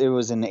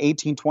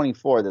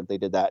 1824 that they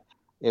did that.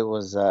 It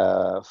was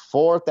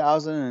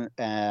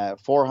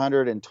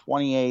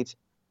 4,428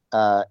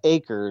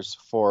 acres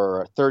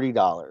for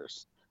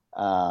 $30,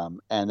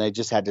 and they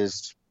just had to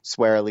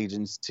swear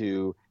allegiance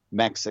to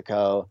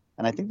Mexico,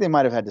 and I think they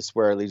might have had to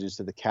swear allegiance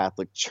to the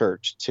Catholic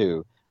Church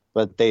too,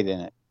 but they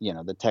didn't.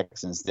 The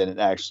Texans didn't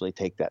actually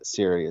take that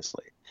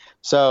seriously.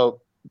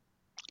 So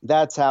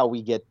that's how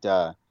we get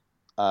the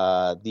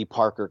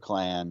Parker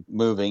clan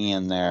moving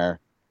in there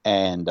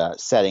and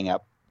setting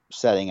up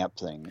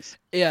things.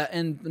 Yeah,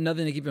 and another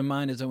thing to keep in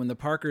mind is that when the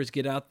Parkers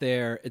get out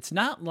there, it's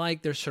not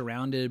like they're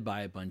surrounded by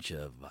a bunch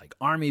of like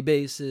army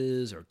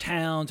bases or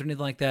towns or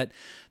anything like that.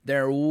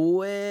 They're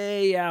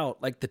way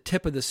out, like the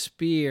tip of the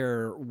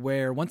spear,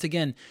 where once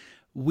again,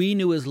 we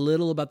knew as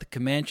little about the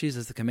Comanches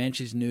as the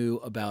Comanches knew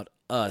about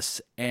us.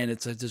 And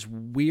it's this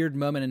weird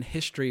moment in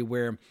history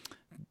where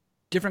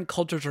different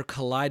cultures are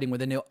colliding, where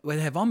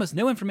they have almost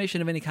no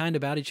information of any kind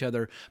about each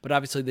other, but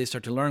obviously they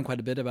start to learn quite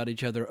a bit about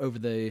each other over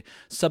the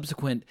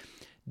subsequent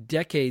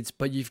decades.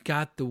 But you've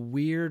got the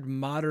weird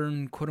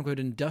modern quote-unquote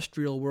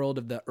industrial world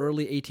of the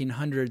early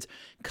 1800s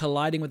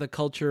colliding with a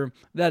culture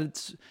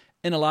that's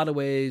in a lot of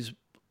ways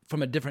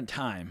from a different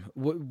time.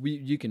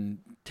 You can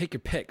take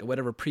your pick of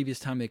whatever previous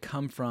time they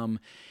come from,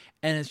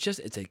 and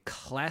it's a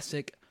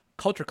classic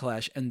culture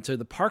clash. And so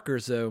the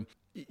Parkers, though,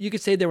 you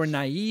could say they were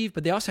naive,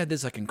 but they also had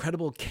this like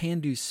incredible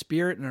can-do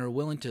spirit and are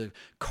willing to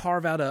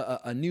carve out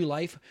a new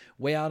life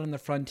way out on the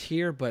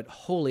frontier. But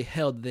holy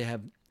hell, did they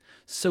have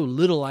so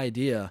little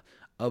idea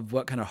of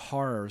what kind of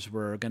horrors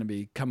were going to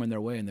be coming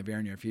their way in the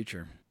very near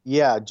future.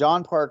 Yeah,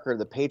 John Parker,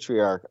 the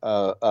patriarch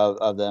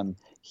of them,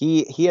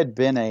 he had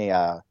been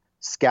a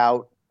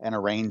scout and a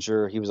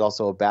ranger. He was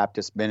also a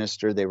Baptist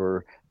minister. They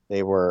were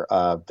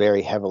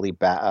very heavily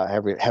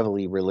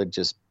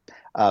religious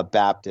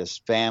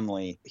Baptist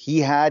family. He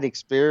had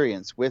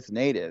experience with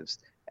natives,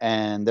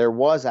 and there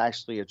was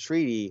actually a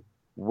treaty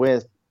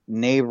with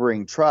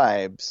neighboring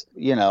tribes,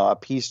 a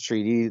peace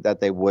treaty that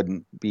they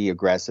wouldn't be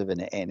aggressive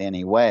in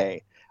any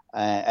way.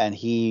 And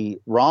he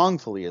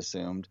wrongfully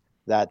assumed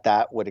that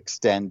that would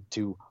extend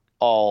to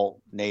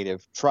all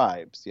native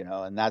tribes,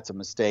 and that's a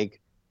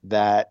mistake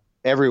that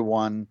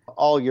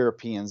all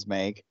Europeans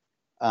make,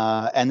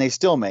 and they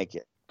still make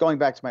it. Going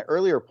back to my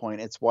earlier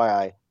point, it's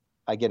why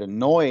I get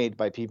annoyed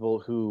by people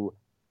who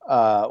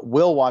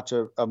will watch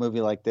a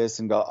movie like this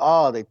and go,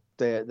 oh,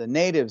 the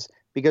natives,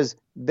 because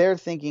they're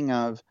thinking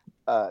of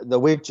the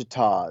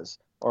Wichitas,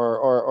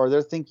 or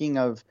they're thinking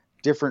of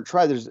different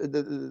tribes.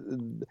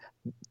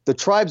 The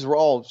tribes were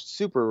all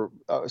super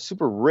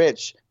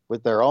rich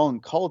with their own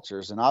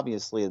cultures, and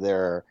obviously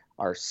there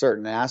are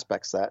certain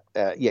aspects that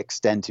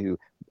extend to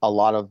a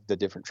lot of the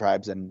different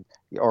tribes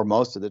or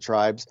most of the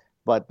tribes,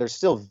 but they're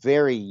still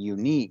very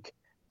unique,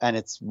 and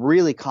it's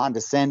really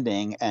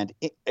condescending and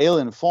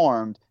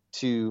ill-informed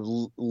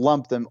to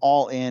lump them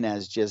all in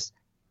as just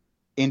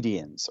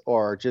Indians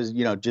or just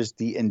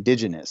the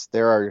indigenous.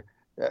 There are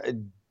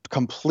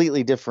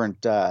completely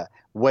different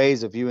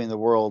ways of viewing the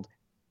world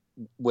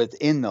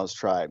within those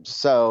tribes.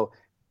 So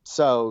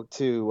to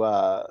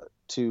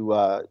do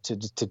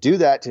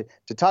that,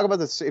 to talk about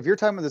this, if you're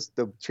talking about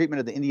the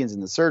treatment of the Indians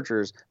and the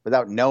Searchers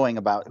without knowing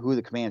about who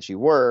the Comanche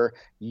were,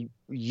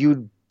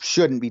 you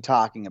shouldn't be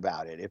talking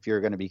about it. If you're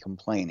going to be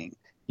complaining,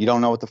 you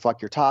don't know what the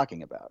fuck you're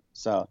talking about.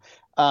 So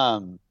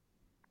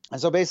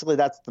basically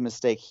that's the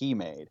mistake he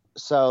made.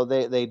 So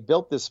they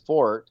built this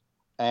fort,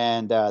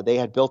 and they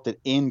had built it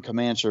in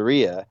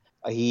Comancheria.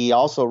 He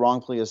also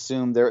wrongfully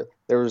assumed there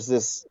was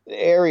this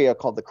area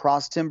called the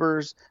Cross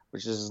Timbers,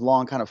 which is this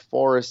long kind of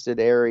forested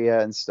area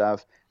and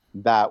stuff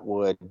that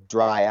would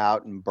dry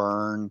out and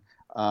burn,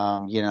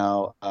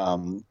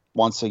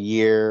 once a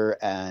year.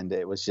 And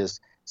it was just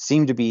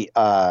seemed to be,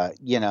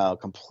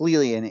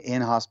 completely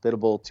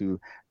inhospitable to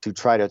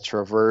try to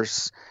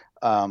traverse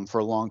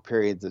for long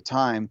periods of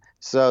time.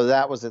 So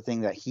that was the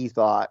thing that he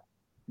thought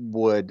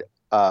would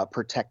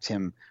protect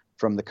him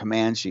from the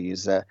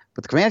Comanches, but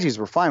the Comanches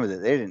were fine with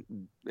it.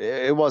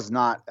 It was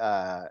not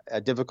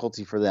a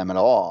difficulty for them at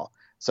all.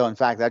 So in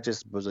fact, that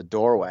just was a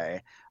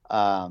doorway.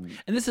 And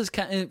this is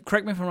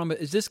correct me if I'm wrong, but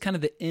is this kind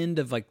of the end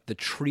of like the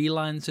tree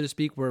line, so to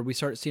speak, where we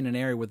start seeing an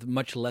area with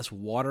much less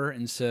water?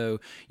 And so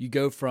you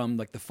go from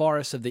like the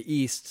forests of the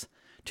east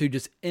to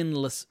just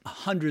endless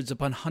hundreds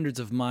upon hundreds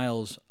of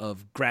miles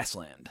of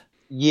grassland.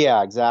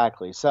 Yeah,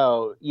 exactly.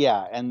 So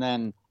yeah. And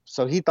then,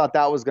 so he thought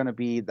that was going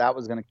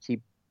to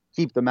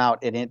keep them out,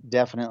 and it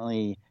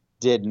definitely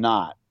did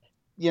not.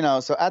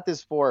 So at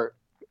this fort,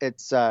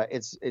 it's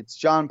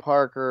John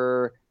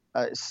Parker,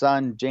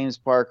 son James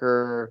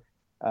Parker,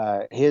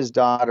 his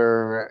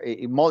daughter.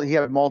 He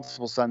had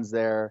multiple sons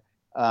there,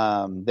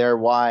 their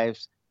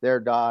wives, their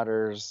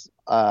daughters,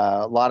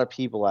 a lot of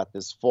people at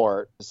this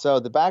fort. So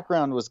the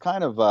background was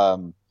kind of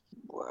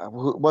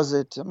was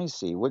it? Let me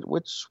see.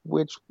 Which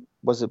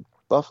was it?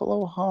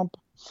 Buffalo Hump?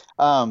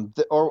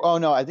 It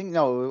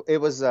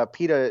was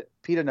Pita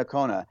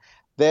Nakona.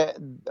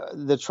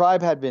 The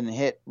tribe had been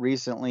hit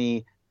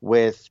recently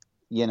with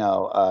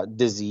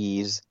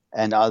disease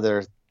and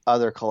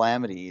other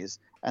calamities,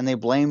 and they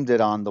blamed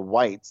it on the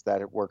whites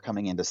that were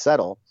coming in to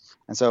settle.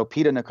 And so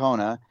Pita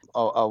Nakona,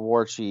 a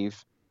war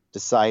chief,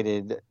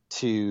 decided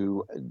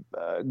to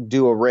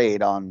do a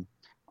raid on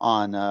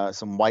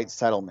some white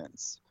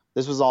settlements.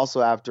 This was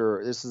also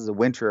this is the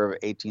winter of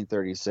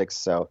 1836,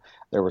 so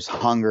there was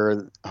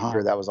hunger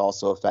that was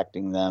also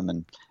affecting them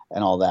and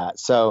all that.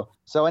 So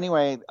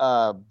anyway,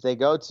 they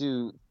go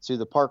to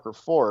the Parker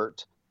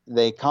Fort.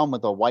 They come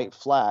with a white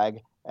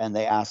flag, and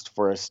they asked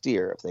for a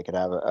steer, if they could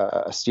have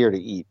a steer to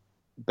eat.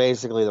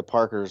 Basically, the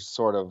Parkers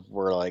sort of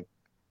were like,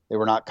 they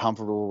were not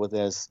comfortable with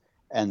this,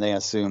 and they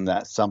assumed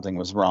that something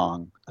was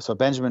wrong. So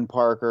Benjamin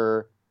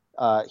Parker,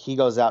 he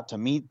goes out to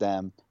meet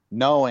them,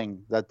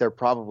 knowing that they're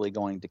probably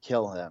going to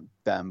kill them.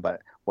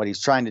 But what he's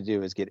trying to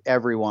do is get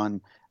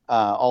everyone,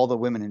 all the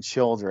women and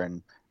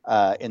children,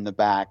 in the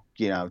back,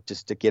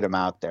 just to get them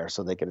out there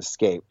so they could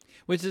escape.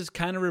 Which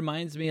kind of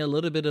reminds me a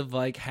little bit of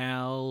like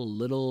how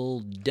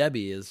little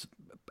Debbie is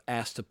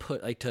asked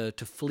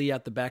to flee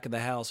out the back of the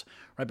house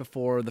right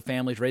before the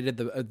family's raided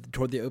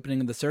toward the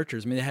opening of the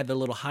Searchers. I mean, they had their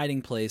little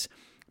hiding place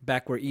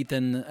back where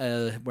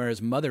where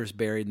his mother's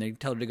buried, and they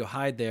tell her to go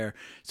hide there.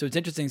 So it's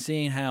interesting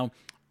seeing how,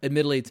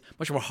 admittedly, it's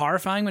much more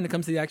horrifying when it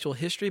comes to the actual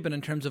history, but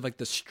in terms of like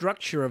the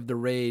structure of the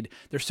raid,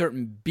 there's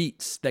certain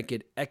beats that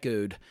get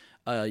echoed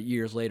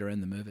years later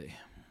in the movie.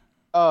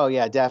 Oh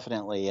yeah,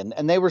 definitely.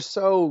 And they were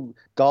so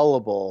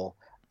gullible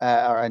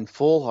and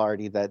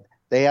foolhardy that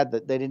they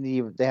didn't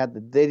even have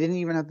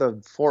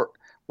the fort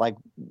like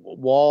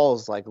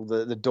walls, like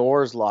the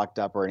doors locked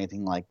up or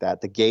anything like that.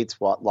 The gates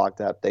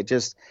locked up. They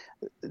just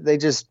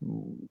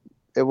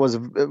it was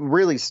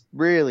really,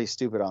 really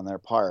stupid on their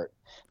part.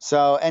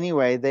 So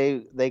anyway,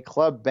 they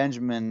club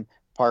Benjamin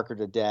Parker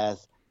to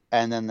death,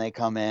 and then they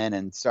come in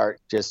and start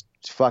just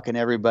fucking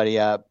everybody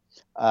up.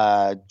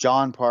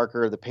 John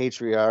Parker, the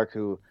patriarch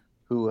who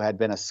who had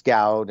been a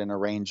scout and a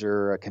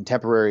ranger, a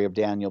contemporary of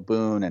Daniel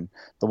Boone, and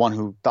the one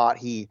who thought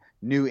he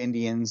knew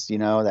Indians,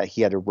 that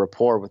he had a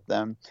rapport with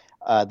them.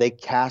 They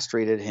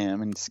castrated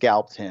him and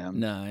scalped him.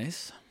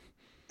 Nice.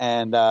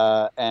 And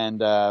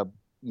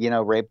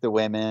raped the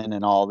women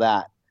and all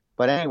that.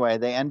 But anyway,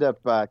 they end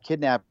up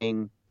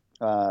kidnapping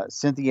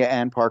Cynthia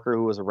Ann Parker,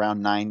 who was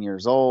around 9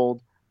 years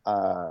old.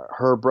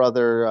 Her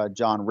brother,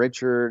 John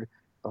Richard,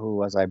 who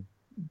was, I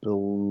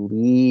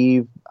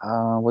believe,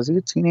 was he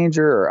a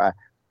teenager or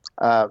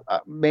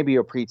maybe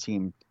a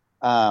preteen?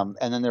 And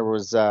then there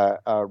was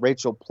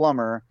Rachel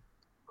Plummer,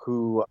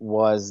 who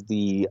was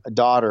the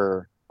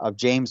daughter of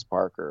James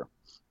Parker.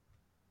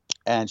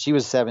 And she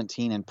was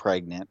 17 and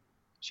pregnant.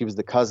 She was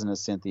the cousin of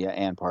Cynthia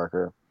Ann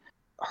Parker.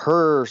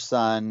 Her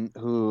son,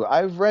 who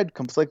I've read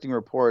conflicting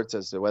reports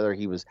as to whether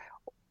he was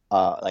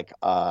a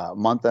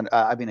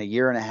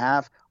year and a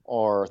half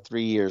or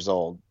 3 years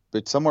old,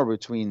 but somewhere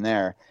between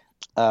there.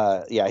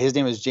 His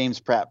name is James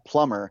Pratt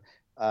Plummer.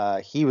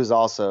 He was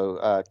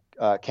also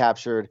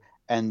captured.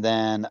 And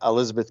then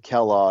Elizabeth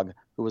Kellogg,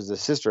 who was the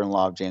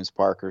sister-in-law of James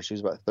Parker, she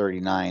was about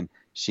 39.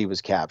 She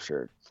was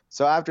captured.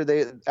 So after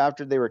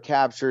they were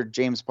captured,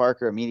 James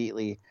Parker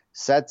immediately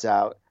sets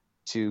out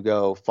to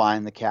go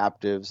find the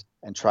captives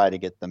and try to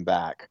get them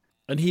back.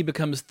 And he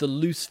becomes the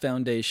loose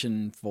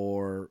foundation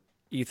for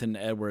Ethan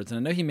Edwards. And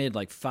I know he made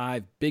like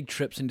 5 big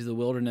trips into the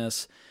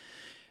wilderness,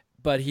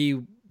 but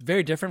he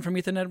very different from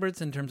Ethan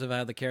Edwards in terms of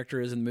how the character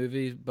is in the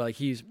movie. But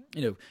he's,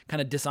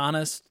 kind of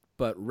dishonest,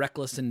 but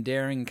reckless and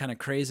daring, kind of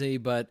crazy.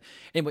 But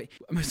anyway,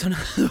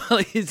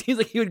 it seems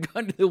like he would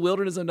go into the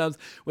wilderness sometimes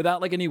without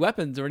like any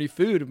weapons or any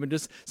food, but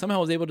just somehow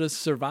was able to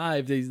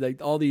survive these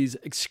all these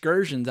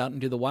excursions out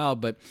into the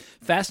wild. But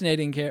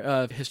fascinating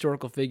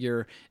historical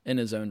figure in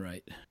his own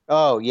right.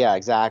 Oh yeah,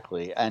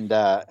 exactly. And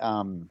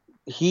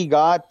he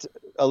got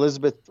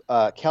Elizabeth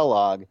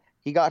Kellogg.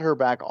 He got her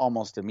back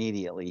almost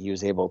immediately. He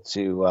was able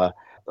to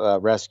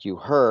rescue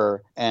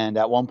her, and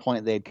at one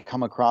point they'd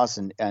come across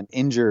an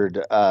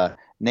injured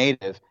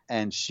native,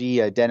 and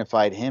she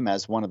identified him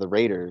as one of the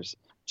raiders.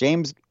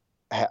 James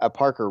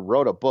Parker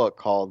wrote a book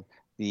called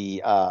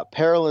The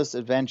Perilous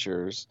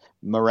Adventures,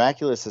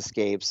 Miraculous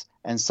Escapes,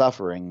 and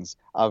Sufferings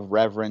of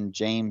Reverend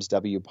James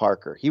W.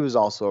 Parker. He was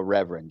also a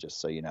reverend,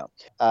 just so you know.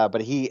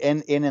 But he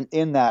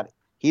in that,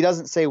 he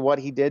doesn't say what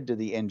he did to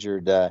the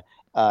injured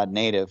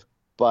native,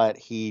 but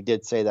he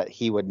did say that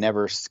he would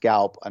never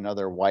scalp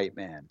another white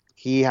man.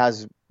 He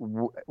has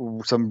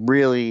some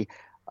really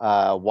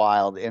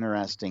wild,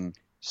 interesting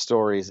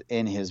stories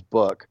in his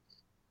book.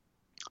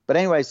 But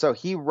anyway, so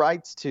he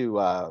writes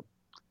to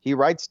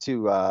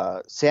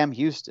Sam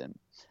Houston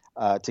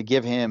to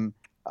give him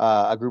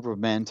a group of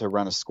men to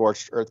run a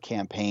scorched earth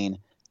campaign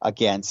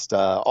against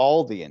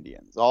all the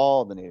Indians,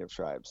 all the native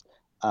tribes.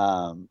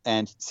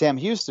 And Sam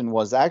Houston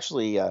was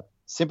actually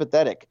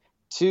sympathetic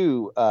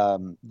to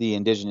the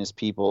indigenous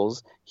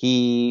peoples.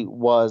 He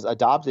was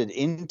adopted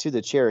into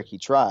the Cherokee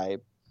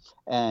tribe,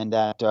 and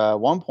at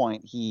one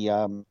point he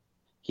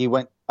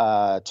went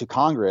to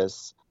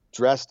Congress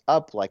dressed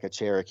up like a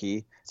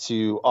Cherokee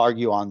to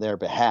argue on their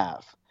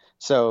behalf.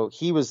 So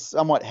he was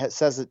somewhat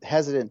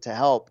hesitant to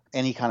help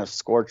any kind of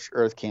scorched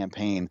earth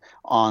campaign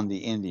on the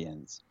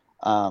Indians.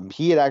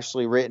 He had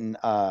actually written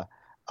to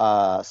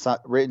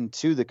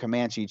the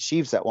Comanche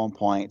chiefs at one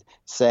point,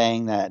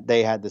 saying that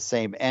they had the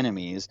same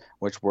enemies,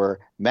 which were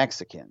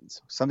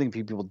Mexicans. Something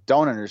people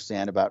don't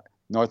understand about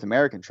North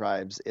American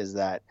tribes is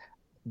that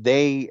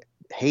they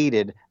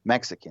hated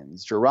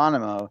Mexicans.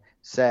 Geronimo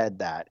said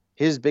that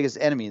his biggest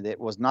enemy that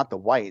was not the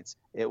whites,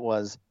 it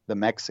was the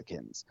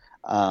Mexicans.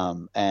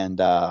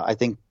 I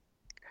think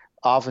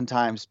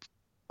oftentimes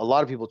a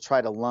lot of people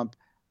try to lump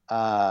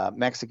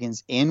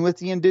Mexicans in with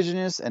the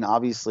indigenous, and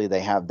obviously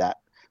they have that,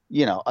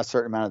 a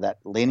certain amount of that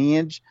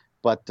lineage.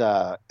 But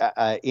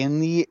in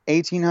the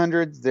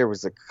 1800s, there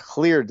was a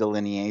clear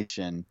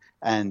delineation,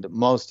 and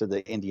most of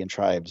the Indian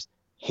tribes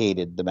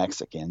hated the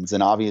Mexicans.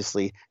 And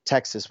obviously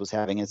Texas was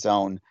having its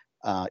own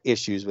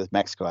issues with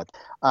Mexico.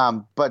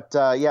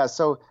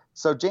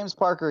 So James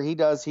Parker, he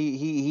does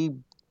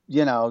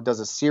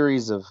a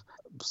series of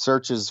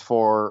searches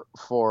for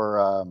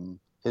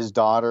his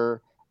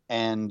daughter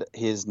and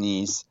his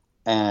niece,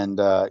 and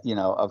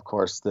of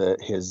course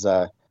his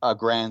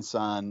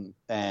grandson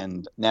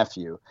and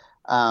nephew.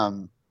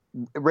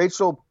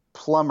 Rachel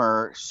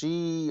Plummer,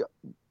 she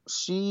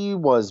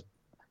was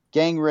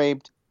gang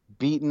raped,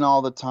 beaten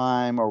all the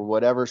time, or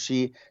whatever.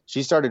 She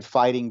started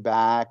fighting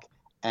back,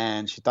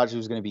 and she thought she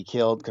was going to be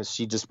killed because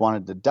she just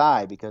wanted to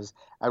die. Because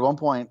at one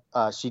point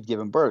she'd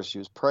given birth, she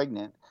was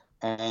pregnant,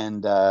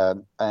 and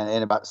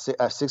about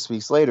 6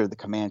 weeks later, the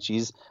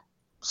Comanches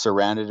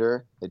surrounded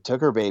her. They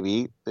took her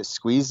baby, they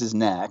squeezed his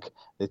neck,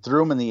 they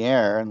threw him in the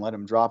air and let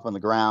him drop on the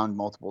ground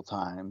multiple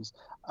times.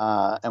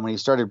 And when he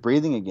started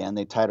breathing again,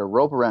 they tied a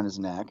rope around his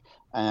neck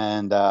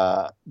and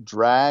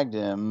dragged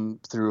him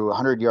through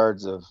 100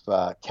 yards of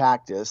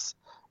cactus,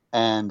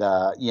 and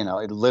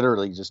it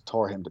literally just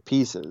tore him to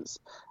pieces.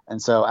 And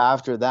so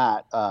after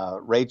that,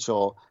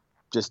 Rachel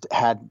just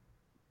had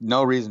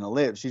no reason to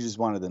live. She just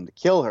wanted them to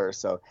kill her.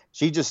 So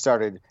she just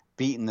started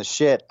beating the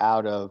shit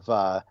out of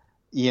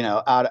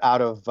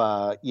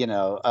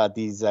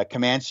these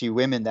Comanche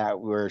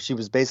women she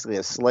was basically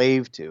a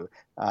slave to.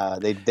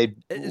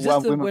 Is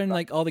this when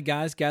like all the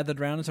guys gathered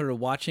around and started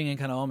watching and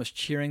kind of almost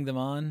cheering them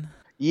on?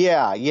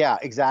 Yeah,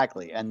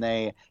 exactly.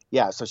 And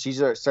so she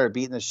started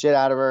beating the shit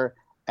out of her,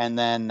 and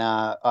then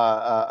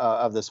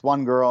of this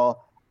one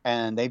girl,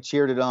 and they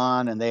cheered it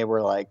on, and they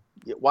were like,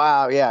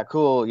 wow, yeah,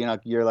 cool,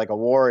 you're like a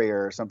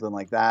warrior or something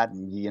like that.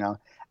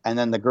 And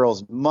then the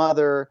girl's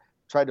mother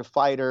tried to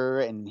fight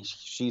her, and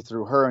she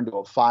threw her into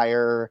a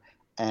fire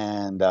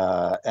and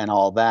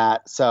all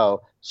that.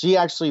 So she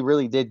actually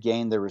really did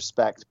gain their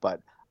respect,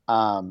 but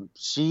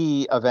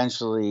she was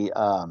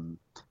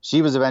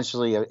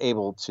eventually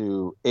able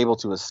to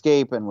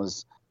escape, and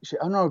I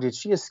don't know, did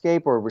she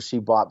escape or was she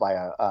bought by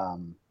a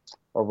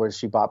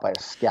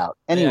scout?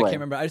 Anyway, I can't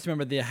remember. I just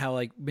remember how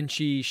like when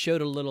she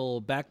showed a little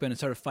backbone and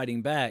started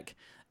fighting back,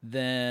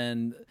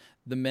 then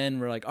the men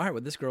were like, all right,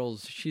 well,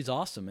 she's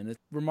awesome. And it's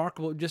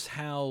remarkable just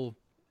how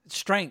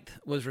strength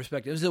was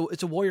respected.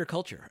 It's a warrior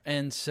culture.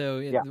 And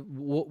so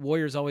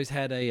warriors always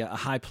had a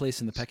high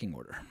place in the pecking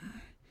order.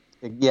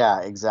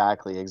 Yeah,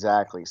 exactly.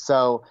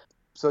 So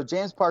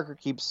James Parker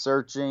keeps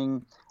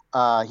searching.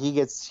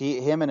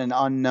 Him and an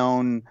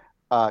unknown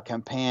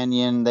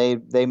companion.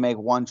 They make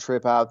one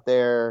trip out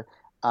there.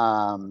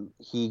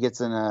 He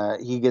gets in a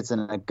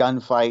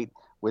gunfight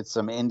with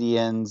some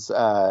Indians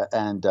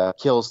and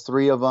kills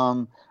 3 of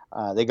them.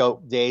 They go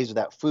days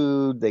without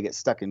food. They get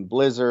stuck in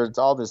blizzards.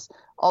 All this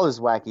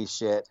wacky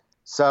shit.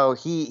 So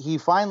he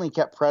finally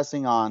kept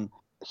pressing on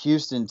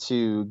Houston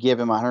to give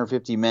him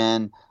 150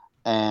 men.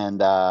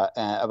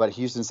 But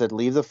Houston said,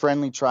 leave the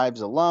friendly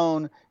tribes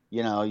alone.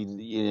 We don't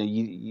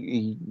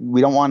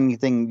want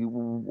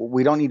anything.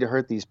 We don't need to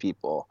hurt these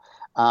people.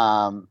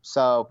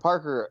 So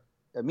Parker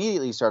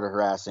immediately started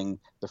harassing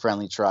the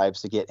friendly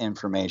tribes to get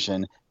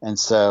information. And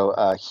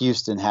so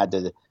Houston had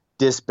to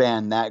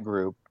disband that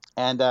group.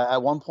 And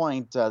at one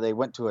point they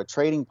went to a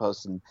trading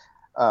post, and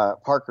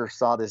Parker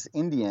saw this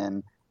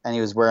Indian, and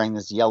he was wearing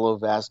this yellow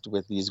vest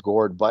with these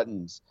gored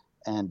buttons.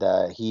 And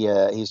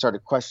he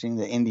started questioning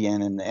the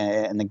Indian,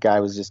 and the guy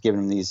was just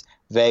giving him these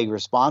vague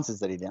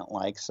responses that he didn't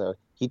like. So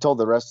he told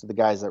the rest of the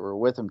guys that were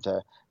with him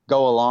to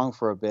go along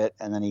for a bit,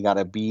 and then he got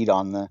a bead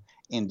on the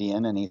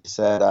Indian, and he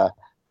said,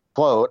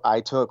 quote,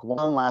 I took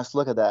one last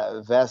look at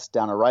that vest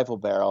down a rifle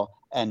barrel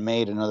and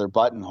made another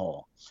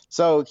buttonhole.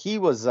 So he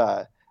was,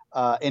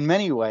 in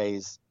many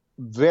ways,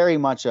 very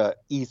much a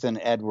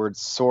Ethan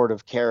Edwards sort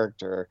of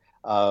character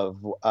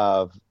of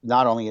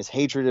not only his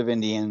hatred of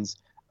Indians,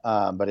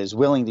 but his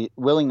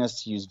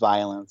willingness to use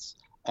violence,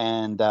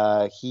 and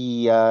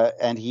he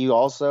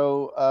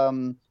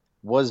also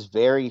was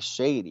very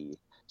shady.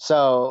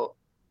 So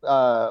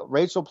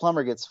Rachel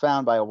Plummer gets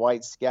found by a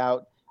white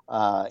scout.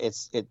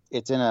 It's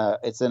in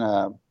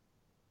a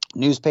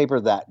newspaper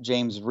that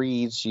James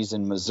reads. She's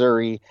in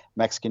Missouri.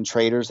 Mexican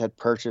traders had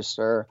purchased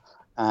her,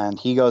 and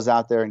he goes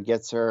out there and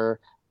gets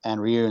her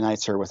and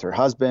reunites her with her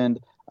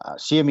husband.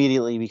 She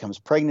immediately becomes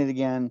pregnant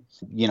again,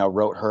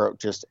 wrote her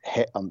just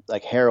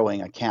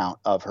harrowing account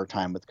of her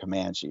time with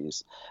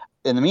Comanches.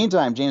 In the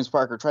meantime, James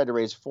Parker tried to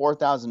raise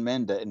 4,000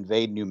 men to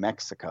invade New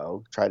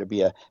Mexico, try to be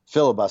a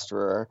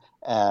filibusterer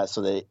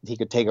so that he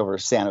could take over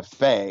Santa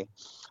Fe.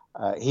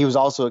 He was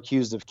also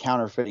accused of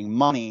counterfeiting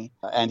money,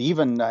 and he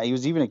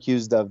was even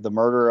accused of the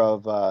murder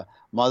of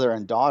mother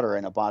and daughter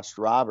in a botched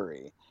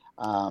robbery.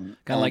 Kind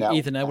of like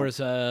Ethan Edwards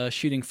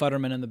shooting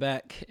Futterman in the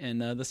back in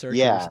The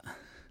Searchers.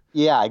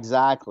 Yeah,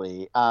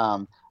 exactly.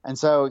 And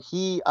so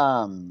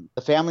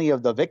the family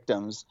of the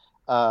victims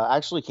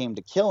actually came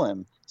to kill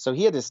him. So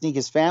he had to sneak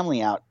his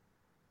family out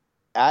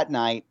at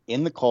night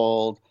in the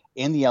cold,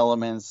 in the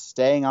elements,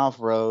 staying off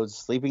roads,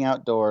 sleeping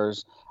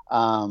outdoors.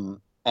 And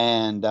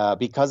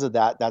because of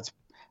that,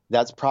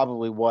 that's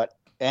probably what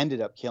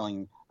ended up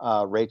killing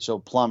Rachel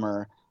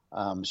Plummer.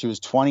 She was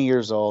 20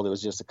 years old. It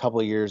was just a couple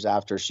of years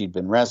after she'd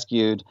been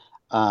rescued,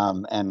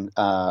 and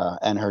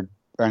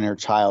her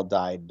child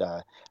died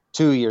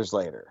 2 years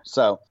later.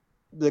 So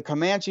the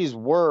Comanches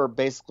were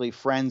basically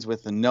friends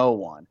with the no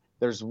one.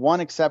 There's one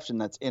exception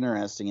that's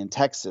interesting. In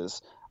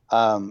Texas,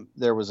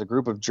 there was a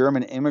group of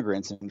German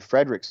immigrants in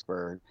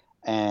Fredericksburg,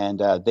 and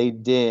they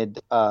did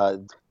a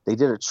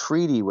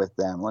treaty with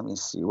them. Let me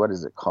see, what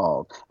is it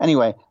called?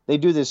 Anyway, they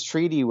do this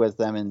treaty with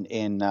them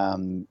in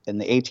the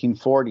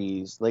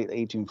 1840s, late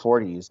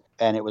 1840s,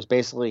 and it was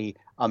basically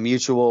a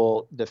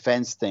mutual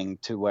defense thing,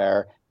 to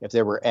where if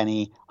there were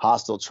any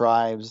hostile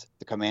tribes,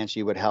 the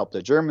Comanche would help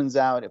the Germans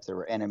out. If there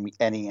were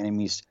any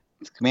enemies to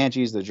the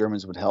Comanches, the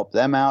Germans would help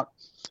them out.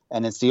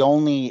 And it's the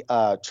only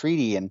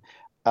treaty in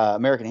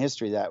American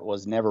history that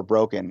was never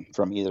broken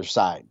from either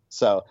side.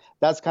 So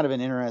that's kind of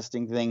an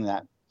interesting thing,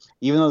 that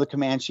even though the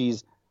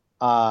Comanches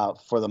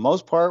for the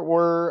most part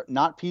were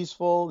not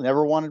peaceful,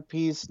 never wanted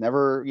peace, they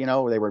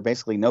were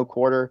basically no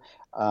quarter.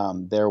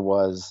 There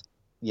was,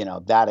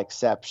 that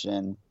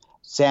exception.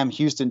 Sam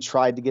Houston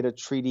tried to get a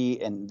treaty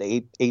in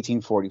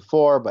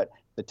 1844, but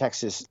the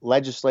Texas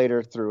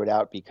legislature threw it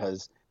out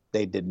because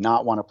They did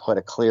not want to put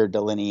a clear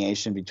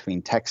delineation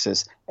between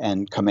Texas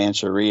and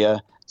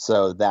Comancheria,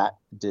 so that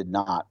did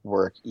not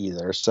work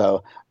either.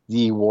 So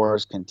the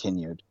wars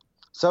continued.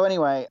 So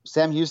anyway,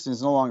 Sam Houston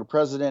is no longer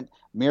president.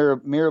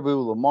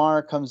 Mirabeau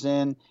Lamar comes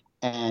in,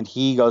 and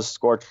he goes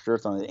scorched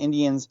earth on the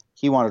Indians.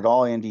 He wanted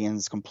all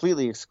Indians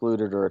completely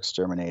excluded or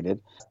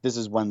exterminated. This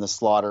is when the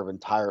slaughter of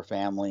entire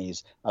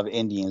families of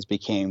Indians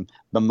became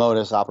the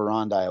modus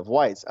operandi of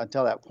whites.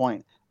 Until that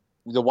point,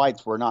 the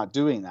whites were not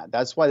doing that.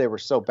 That's why they were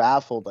so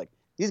baffled. Like,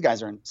 these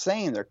guys are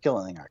insane. They're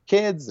killing our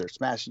kids. They're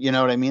smashing. You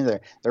know what I mean?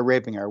 They're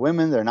raping our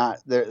women. They're not.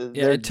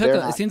 It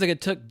seems like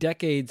it took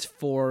decades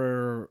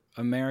for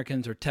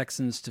Americans or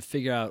Texans to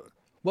figure out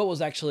what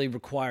was actually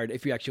required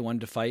if you actually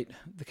wanted to fight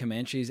the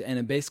Comanches, and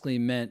it basically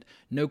meant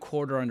no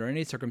quarter under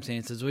any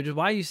circumstances, which is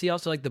why you see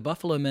also like the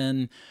Buffalo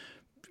Men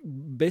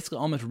basically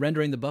almost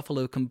rendering the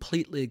buffalo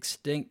completely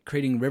extinct,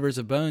 creating rivers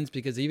of bones,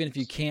 because even if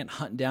you can't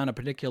hunt down a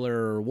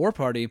particular war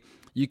party,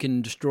 you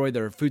can destroy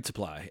their food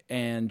supply,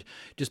 and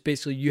just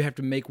basically you have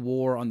to make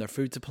war on their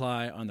food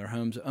supply, on their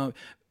homes,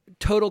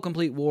 total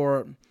complete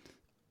war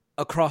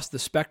across the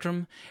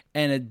spectrum,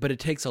 but it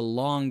takes a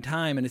long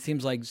time, and it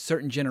seems like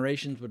certain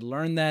generations would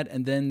learn that,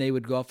 and then they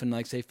would go off and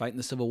like say fight in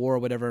the Civil War or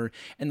whatever,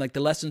 and like the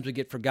lessons would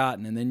get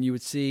forgotten, and then you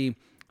would see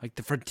like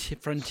the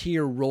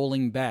frontier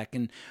rolling back,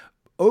 and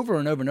over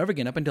and over and over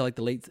again up until like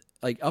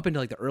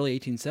the early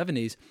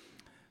 1870s.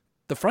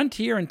 The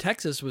frontier in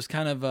Texas was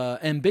kind of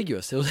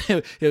ambiguous.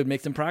 It would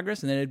make some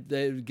progress, and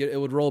then it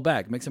would roll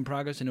back. Make some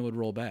progress, and it would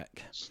roll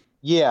back.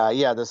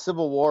 Yeah. The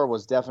Civil War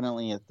was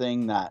definitely a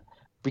thing that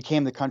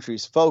became the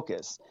country's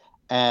focus.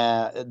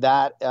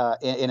 That,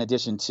 in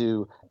addition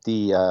to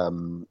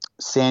the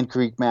Sand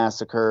Creek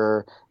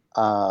Massacre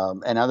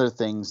and other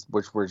things,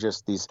 which were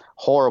just these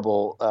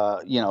horrible,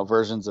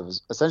 versions of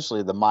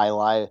essentially the My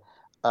Lai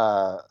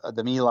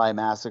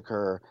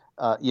Massacre,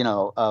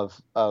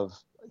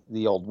 of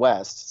the Old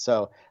West.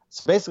 So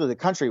basically, the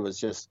country was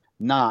just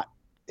not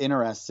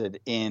interested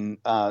in,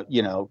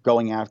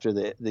 going after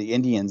the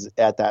Indians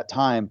at that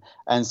time,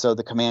 and so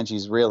the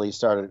Comanches really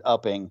started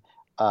upping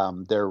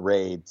their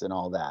raids and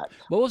all that.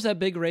 What was that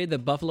big raid that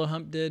Buffalo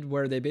Hump did,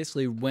 where they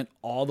basically went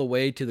all the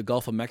way to the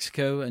Gulf of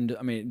Mexico? And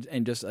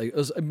it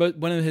was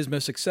one of his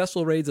most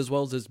successful raids, as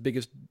well as his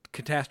biggest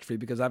catastrophe,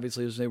 because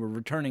obviously as they were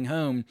returning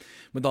home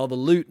with all the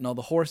loot and all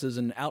the horses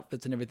and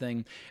outfits and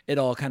everything, it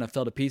all kind of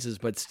fell to pieces.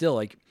 But still,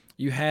 like,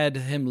 you had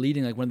him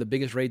leading like one of the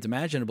biggest raids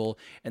imaginable,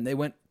 and they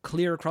went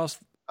clear across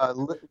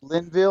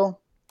Linville.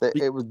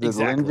 It was the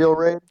exactly. Linville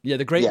raid. Yeah,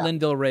 the Great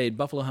Linville raid,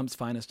 Buffalo Hump's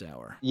finest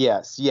hour.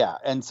 Yes, yeah.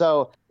 And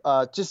so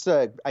just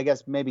to, I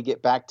guess, maybe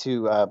get back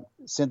to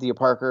Cynthia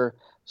Parker,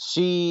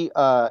 she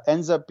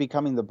ends up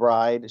becoming the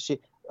bride. She,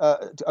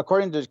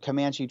 according to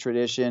Comanche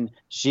tradition,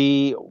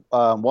 she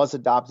was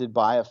adopted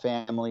by a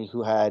family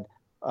who had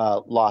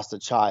lost a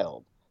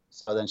child.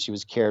 So then she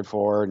was cared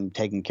for and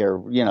taken care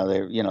of.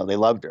 They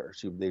loved her.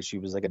 She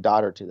was like a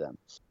daughter to them.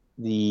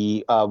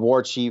 The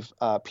war chief,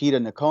 Peta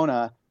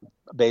Nakona,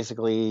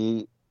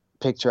 basically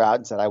picked her out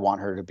and said, I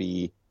want her to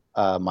be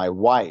my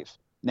wife.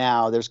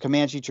 Now, there's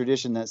Comanche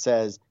tradition that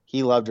says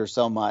he loved her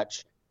so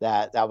much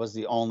that was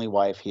the only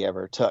wife he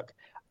ever took.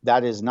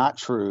 That is not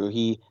true.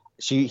 He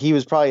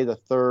was probably the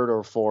third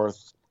or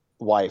fourth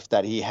wife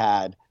that he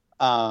had.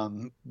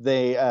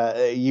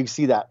 You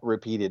see that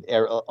repeated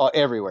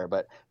everywhere,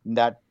 but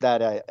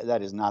that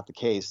is not the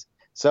case.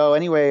 So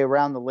anyway,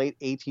 around the late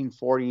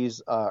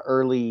 1840s,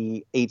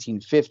 early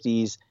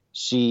 1850s,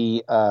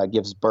 she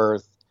gives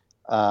birth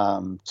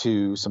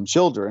to some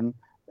children,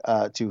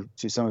 to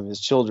some of his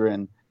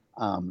children,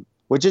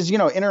 which is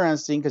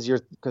interesting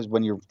because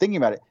when you're thinking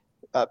about it,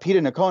 Peta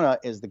Nakona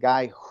is the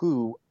guy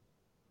who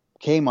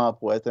came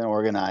up with and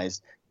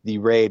organized the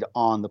raid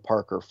on the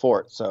Parker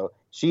Fort. So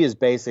she is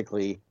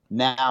basically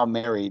now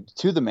married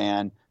to the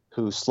man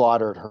who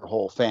slaughtered her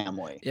whole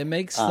family. It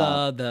makes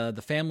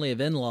the family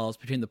of in-laws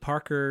between the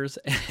Parkers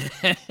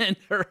and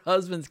her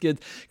husband's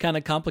kids kind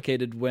of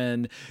complicated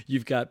when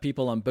you've got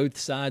people on both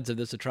sides of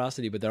this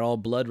atrocity, but they're all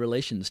blood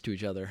relations to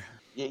each other.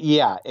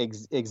 Yeah,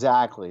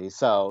 exactly.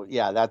 So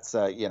yeah, that's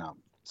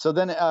So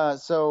then,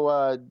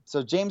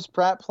 so James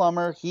Pratt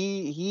Plummer,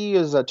 he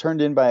is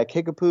turned in by a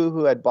Kickapoo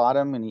who had bought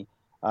him, and he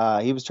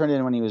was turned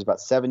in when he was about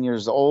 7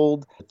 years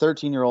old.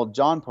 13-year-old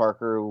John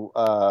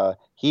Parker,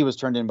 he was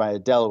turned in by a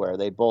Delaware.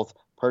 They both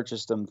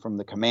purchased him from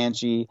the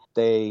Comanche.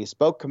 They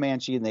spoke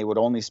Comanche, and they would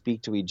only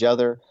speak to each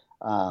other.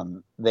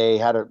 They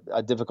had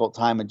a difficult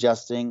time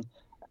adjusting,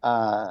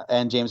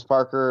 and James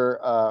Parker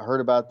heard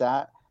about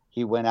that.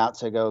 He went out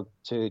to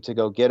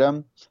go get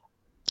him,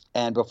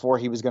 and before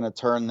he was going to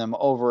turn them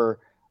over,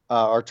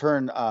 or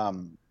turn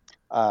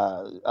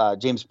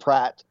James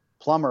Pratt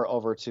Plummer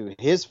over to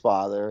his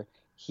father,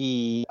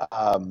 he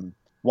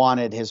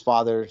wanted his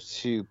father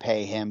to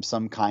pay him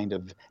some kind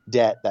of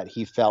debt that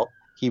he felt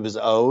he was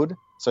owed.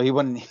 So he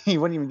wouldn't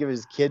even give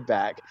his kid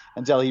back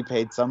until he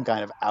paid some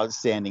kind of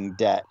outstanding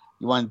debt.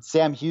 When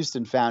Sam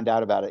Houston found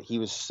out about it, he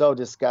was so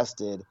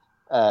disgusted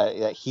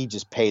that he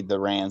just paid the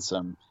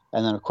ransom.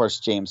 And then, of course,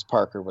 James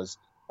Parker was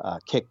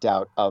kicked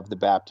out of the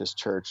Baptist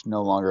church,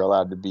 no longer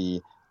allowed to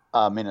be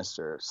a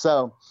minister.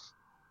 So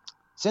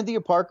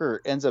Cynthia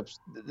Parker ends up,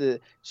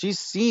 she's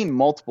seen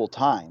multiple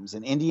times.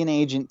 An Indian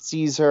agent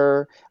sees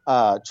her,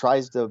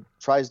 tries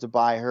to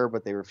buy her,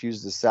 but they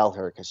refuse to sell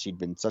her because she'd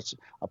been such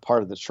a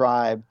part of the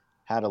tribe,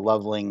 had a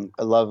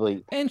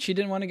lovely. And she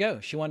didn't want to go.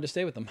 She wanted to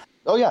stay with them.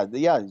 Oh yeah.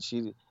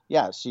 She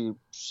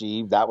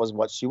that was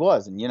what she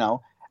was. And,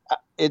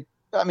 it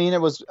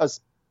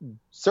was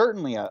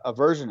certainly a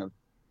version of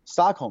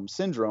Stockholm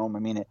syndrome. I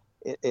mean,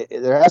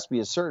 there has to be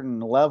a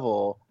certain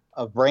level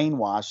of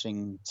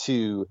brainwashing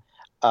to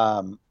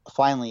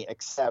finally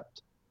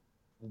accept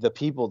the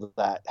people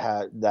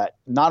that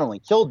not only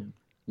killed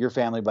your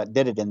family but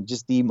did it in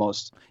just the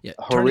most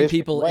horrific turning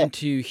people way.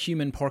 into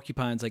human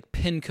porcupines, like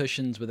pin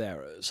cushions with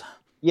arrows.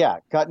 Yeah,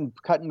 cutting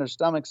their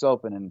stomachs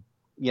open and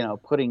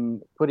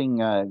putting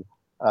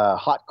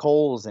hot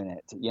coals in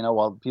it,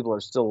 while people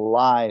are still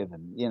alive,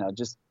 and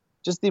just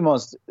the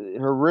most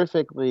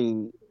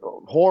horrifically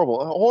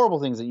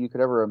horrible things that you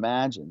could ever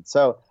imagine.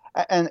 So.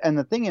 And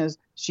the thing is,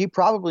 she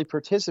probably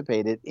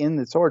participated in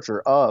the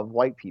torture of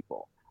white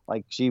people.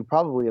 Like, she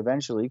probably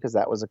eventually, because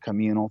that was a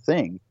communal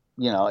thing.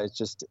 It's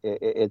just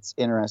it's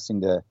interesting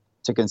to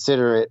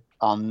consider it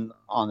on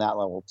that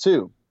level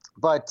too.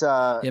 But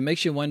it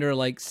makes you wonder.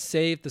 Like,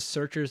 say if the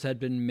Searchers had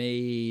been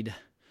made,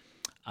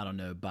 I don't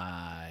know,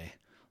 by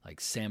like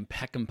Sam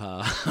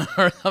Peckinpah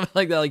or something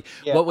like that. Like,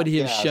 what would he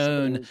have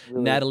shown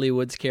really... Natalie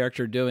Wood's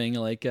character doing?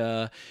 Like,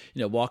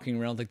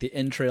 walking around like the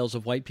entrails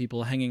of white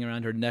people hanging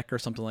around her neck or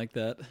something like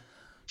that.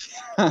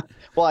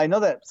 Well, I know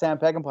that Sam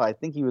Peckinpah, I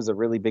think he was a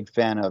really big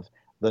fan of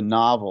the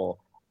novel,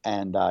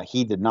 and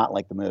he did not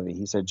like the movie.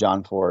 He said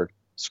John Ford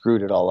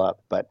screwed it all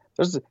up. But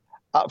there's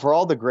for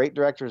all the great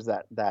directors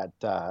that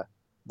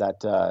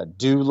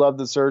do love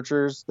the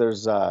Searchers,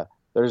 there's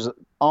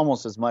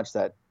almost as much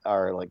that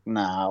are like,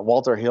 nah.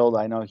 Walter Hill,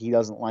 I know he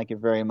doesn't like it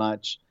very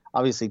much.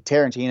 Obviously,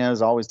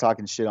 Tarantino's always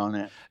talking shit on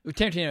it.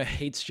 Tarantino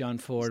hates John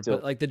Ford,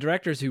 but like the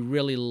directors who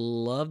really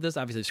love this,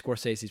 obviously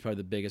Scorsese's probably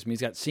the biggest. I mean,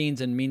 he's got scenes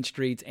in Mean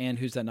Streets and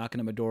Who's That Knocking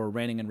on My Door,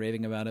 ranting and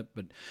raving about it.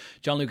 But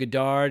Jean-Luc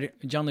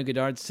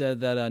Godard said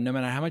that no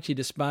matter how much he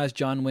despised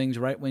John Wayne's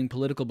right-wing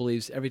political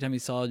beliefs, every time he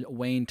saw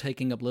Wayne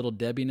taking up little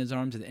Debbie in his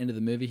arms at the end of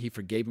the movie, he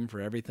forgave him for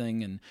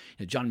everything. And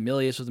John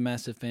Milius was a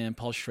massive fan,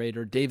 Paul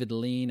Schrader, David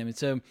Lean. I mean,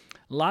 so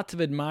lots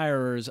of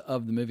admirers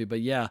of the movie.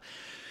 But yeah,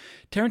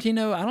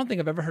 Tarantino, I don't think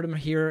I've ever heard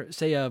him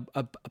say a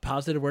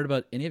positive word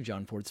about any of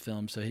John Ford's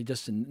films, so he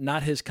just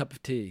not his cup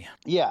of tea.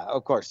 Yeah,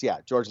 of course, yeah.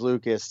 George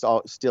Lucas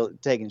still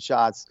taking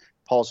shots.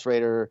 Paul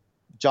Schrader,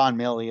 John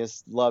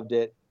Milius loved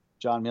it.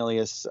 John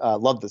Milius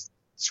loved the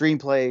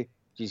screenplay.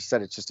 He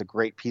said it's just a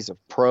great piece of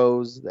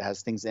prose that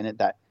has things in it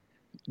that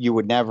you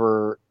would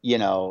never,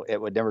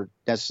 it would never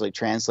necessarily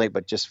translate,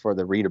 but just for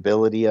the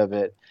readability of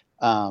it.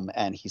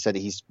 And he said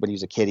when he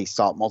was a kid, he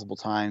saw it multiple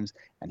times,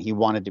 and he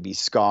wanted to be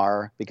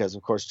Scar because,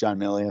 of course, John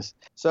Milius.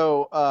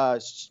 So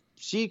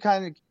she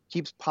kind of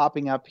keeps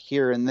popping up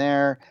here and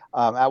there.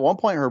 At one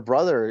point, her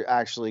brother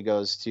actually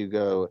goes to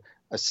go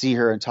see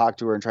her and talk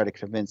to her and try to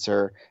convince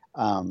her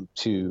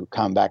to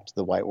come back to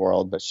the white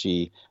world, but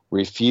she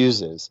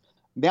refuses.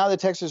 Now the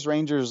Texas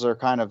Rangers are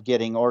kind of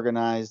getting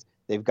organized.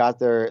 They've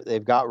got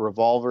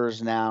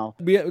revolvers now.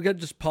 We got to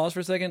just pause for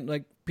a second.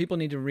 Like, people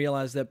need to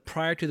realize that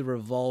prior to the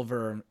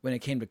revolver, when it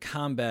came to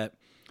combat,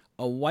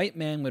 a white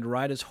man would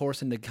ride his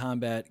horse into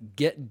combat,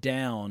 get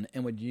down,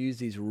 and would use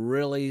these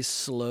really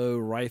slow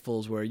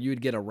rifles where you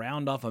would get a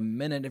round off a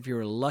minute if you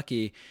were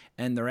lucky,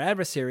 and their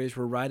adversaries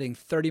were riding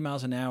 30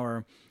 miles an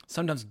hour,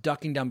 sometimes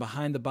ducking down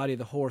behind the body of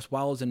the horse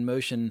while it was in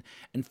motion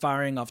and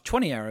firing off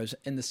 20 arrows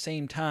in the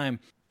same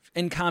time.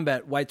 In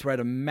combat, whites were at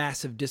a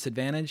massive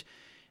disadvantage.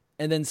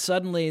 And then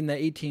suddenly in the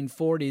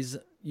 1840s,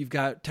 you've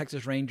got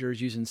Texas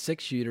Rangers using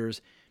six-shooters,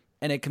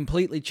 and it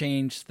completely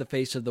changed the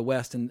face of the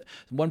West. And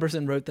one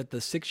person wrote that the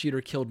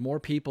six-shooter killed more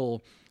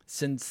people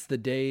since the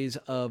days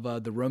of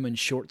the Roman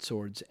short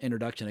swords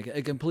introduction.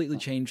 It completely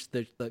changed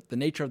the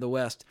nature of the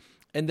West.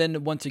 And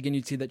then once again,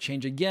 you'd see that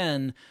change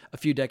again a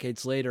few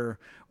decades later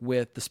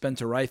with the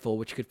Spencer rifle,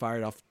 which could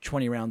fire off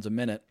 20 rounds a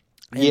minute.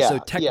 And so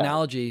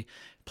technology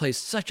plays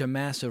such a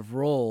massive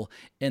role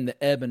in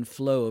the ebb and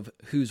flow of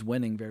who's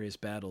winning various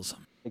battles.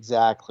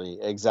 Exactly.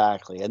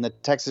 And the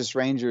Texas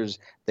Rangers,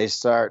 they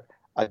start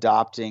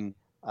adopting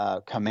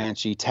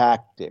Comanche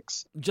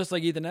tactics. Just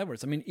like Ethan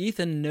Edwards. I mean,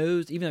 Ethan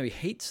knows, even though he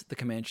hates the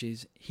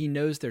Comanches, he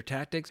knows their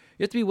tactics.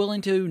 You have to be willing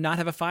to not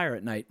have a fire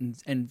at night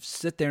and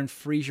sit there and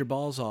freeze your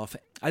balls off.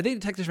 I think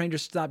the Texas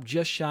Rangers stopped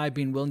just shy of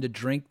being willing to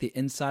drink the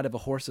inside of a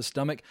horse's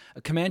stomach.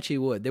 A Comanche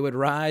would. They would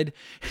ride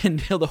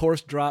until the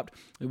horse dropped.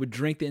 They would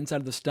drink the inside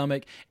of the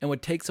stomach and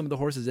would take some of the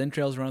horse's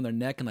entrails around their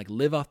neck and like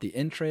live off the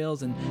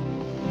entrails. And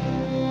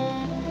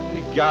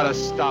you gotta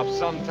stop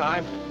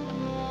sometime.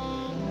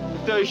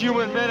 If they're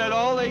human men at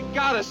all, they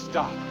gotta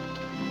stop.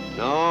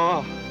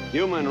 No,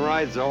 human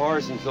rides a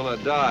horse until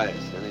it dies,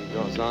 and he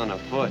goes on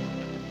afoot.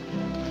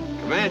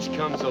 Comanche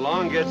comes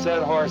along, gets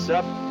that horse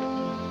up,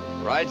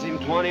 rides him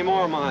 20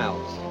 more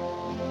miles,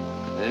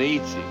 and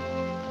eats him.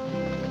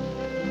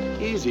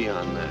 Easy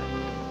on that.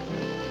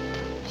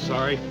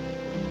 Sorry.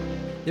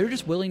 They were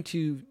just willing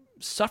to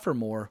suffer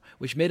more,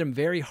 which made them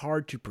very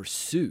hard to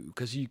pursue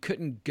because you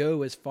couldn't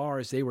go as far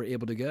as they were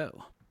able to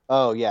go.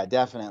 Oh yeah,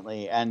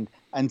 definitely. And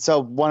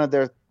so one of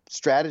their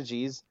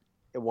strategies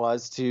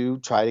was to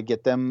try to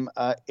get them,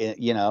 at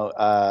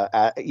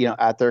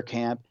their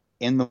camp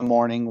in the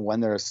morning when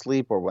they're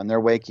asleep or when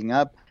they're waking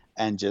up,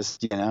 and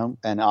just,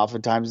 and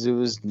oftentimes it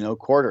was no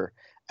quarter.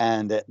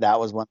 And that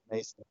was when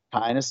they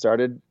kind of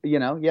started,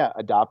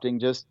 adopting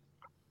just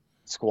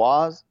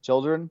squaws,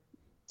 children.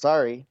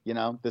 Sorry,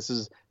 this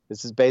is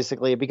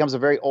basically, it becomes a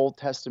very Old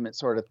Testament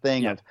sort of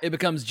thing. Yeah, it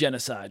becomes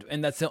genocide,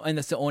 and that's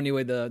the only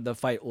way the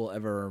fight will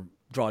ever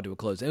draw to a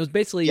close. It was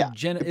basically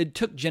it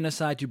took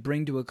genocide to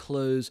bring to a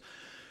close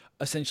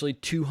essentially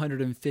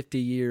 250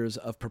 years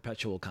of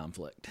perpetual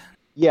conflict.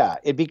 Yeah,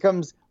 it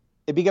becomes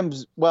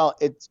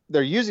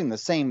they're using the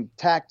same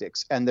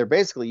tactics, and they're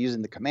basically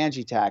using the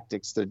Comanche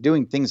tactics. They're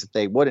doing things that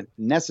they wouldn't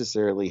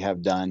necessarily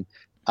have done,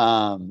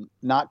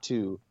 not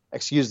to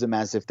excuse them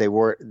as if they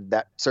were,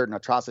 that certain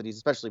atrocities,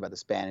 especially by the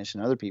Spanish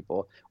and other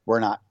people, were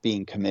not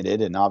being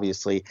committed. And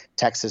obviously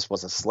Texas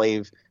was a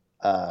slave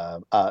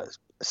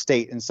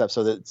state and stuff,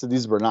 so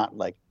these were not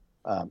like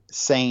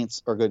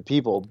saints or good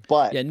people.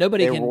 But yeah,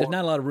 there's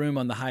not a lot of room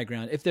on the high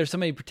ground. If there's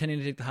somebody pretending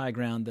to take the high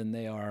ground, then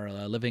they are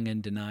living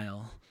in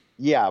denial.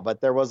 Yeah, but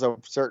there was a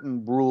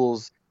certain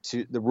rules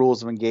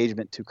of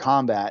engagement to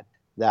combat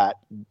that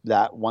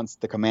once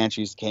the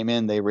Comanches came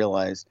in, they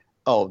realized,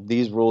 oh,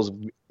 these rules,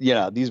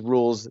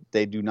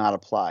 they do not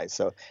apply.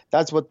 So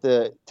that's what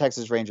the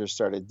Texas Rangers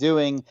started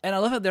doing. And I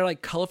love how they're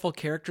like colorful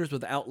characters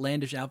with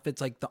outlandish outfits.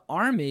 Like the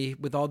Army,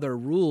 with all their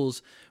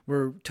rules,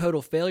 were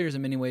total failures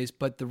in many ways,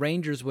 but the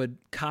Rangers would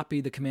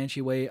copy the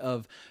Comanche way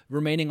of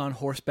remaining on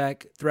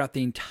horseback throughout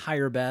the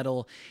entire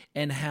battle,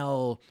 and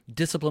how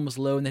discipline was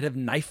low, and they'd have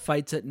knife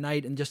fights at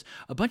night, and just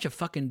a bunch of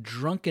fucking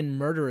drunken,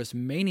 murderous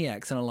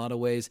maniacs in a lot of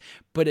ways.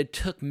 But it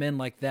took men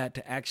like that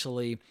to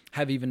actually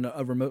have even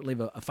a remotely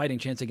a fighting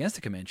chance against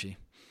the Comanche.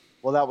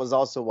 Well, that was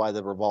also why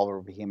the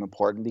revolver became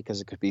important, because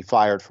it could be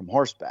fired from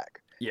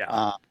horseback.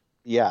 Yeah.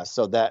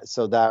 So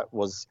that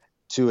was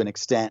to an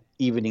extent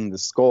evening the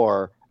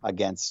score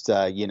against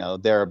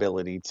their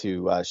ability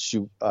to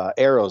shoot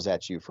arrows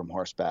at you from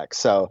horseback.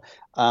 So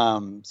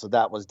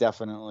that was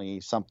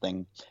definitely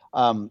something.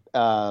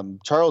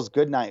 Charles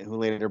Goodnight, who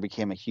later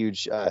became a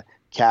huge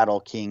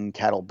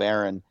cattle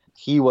baron,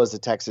 he was a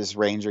Texas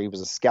Ranger. He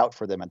was a scout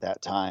for them at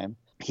that time.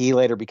 He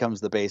later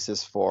becomes the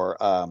basis for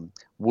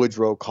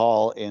Woodrow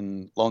Call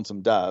in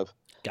Lonesome Dove.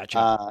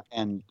 Gotcha.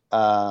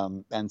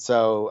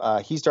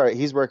 So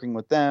he's working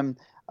with them.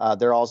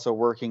 They're also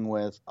working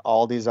with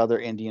all these other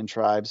Indian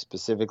tribes,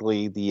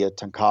 specifically the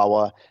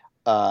Tonkawa,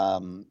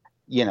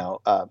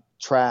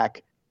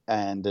 track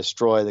and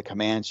destroy the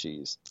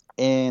Comanches.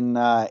 In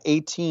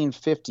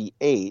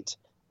 1858,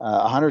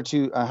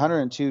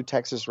 102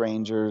 Texas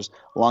Rangers,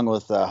 along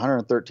with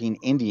 113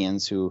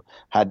 Indians who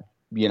had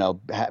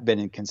been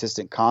in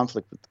consistent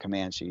conflict with the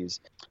Comanches,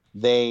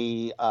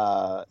 they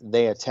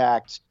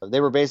attacked.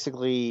 They were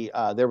basically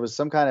there was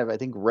some kind of, I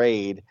think,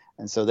 raid,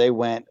 and so they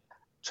went,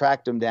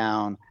 tracked them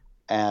down,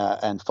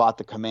 and fought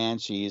the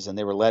Comanches, and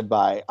they were led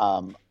by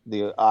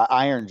the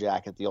Iron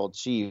Jacket, the old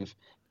chief.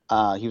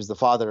 He was the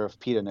father of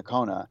Pita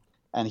Nocona,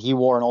 and he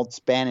wore an old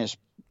Spanish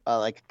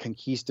like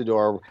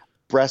conquistador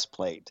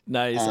breastplate.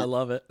 Nice, I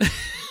love it.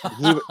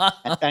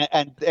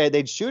 and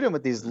they'd shoot him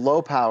with these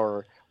low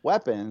power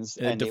weapons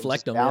and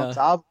deflect them. Bounce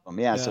off them.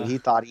 Yeah, so he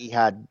thought he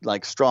had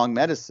like strong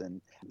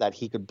medicine that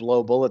he could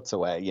blow bullets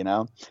away,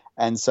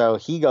 And so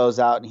he goes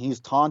out and he's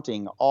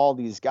taunting all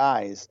these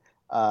guys,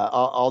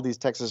 all these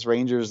Texas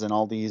Rangers and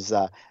all these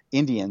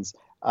Indians,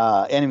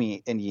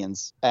 enemy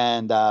Indians,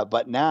 and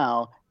but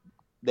now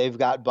they've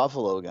got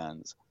buffalo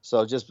guns.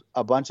 So just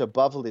a bunch of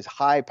these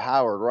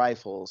high-powered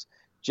rifles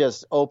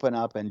just open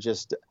up and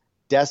just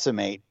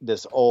decimate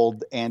this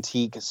old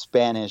antique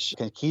Spanish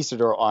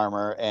conquistador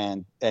armor,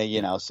 and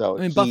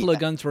buffalo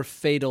guns were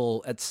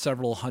fatal at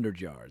several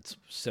hundred yards,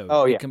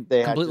 so it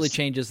completely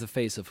changes the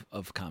face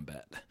of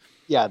combat.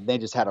 Yeah, they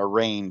just had a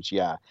range,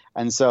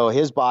 and so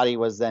his body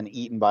was then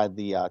eaten by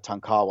the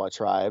Tonkawa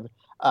tribe.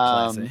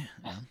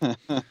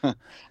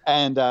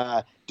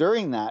 And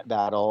during that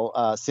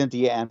battle,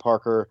 Cynthia Ann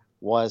Parker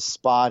was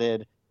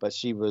spotted, but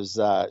she was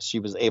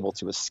able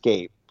to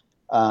escape.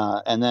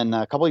 And then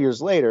a couple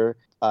years later,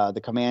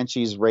 the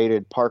Comanches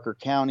raided Parker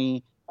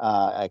County,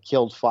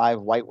 killed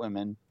 5 white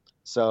women.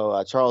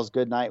 So Charles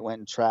Goodnight went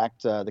and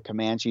tracked the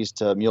Comanches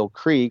to Mule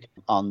Creek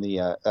on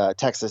the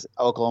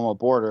Texas-Oklahoma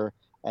border,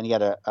 and he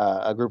had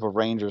a group of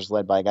Rangers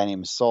led by a guy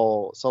named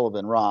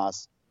Sullivan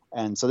Ross.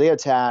 And so they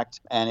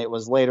attacked, and it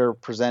was later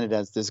presented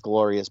as this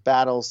glorious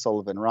battle.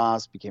 Sullivan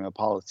Ross became a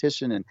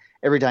politician, and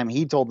every time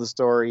he told the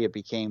story, it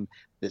became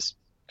this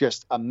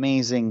just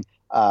amazing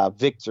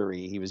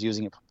victory. He was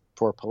using it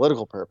for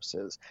political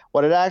purposes.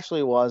 What it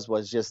actually was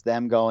just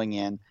them going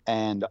in,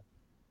 and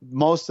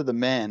most of the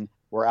men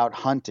were out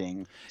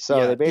hunting.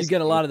 So they basically, you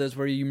get a lot of this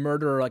where you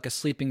murder like a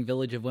sleeping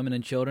village of women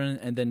and children,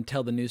 and then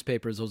tell the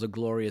newspapers it was a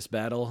glorious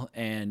battle.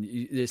 And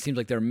it seems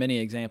like there are many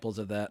examples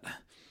of that.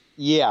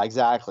 Yeah,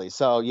 exactly.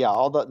 So yeah,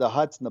 all the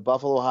huts and the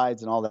buffalo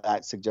hides and all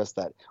that suggest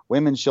that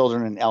women,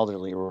 children, and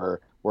elderly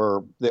were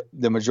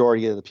the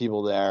majority of the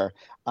people there.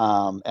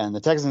 And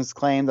the Texans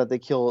claim that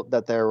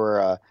that there were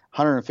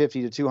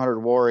 150 to 200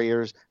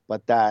 warriors,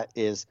 but that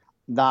is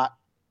not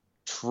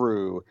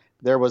true.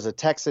 There was a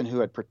Texan who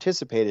had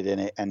participated in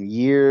it, and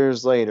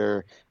years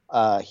later,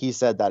 he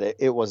said that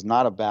it was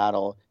not a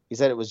battle. He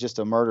said it was just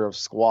a murder of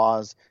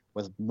squaws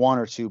with 1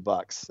 or 2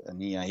 bucks, and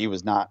he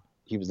was not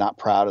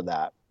proud of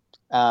that.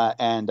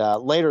 And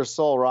later,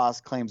 Sol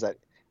Ross claims that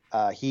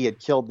he had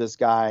killed this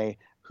guy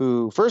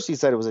who first he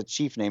said it was a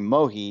chief named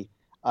Mohi,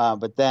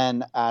 but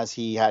then as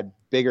he had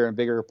bigger and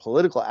bigger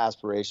political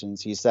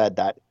aspirations, he said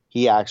that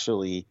he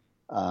actually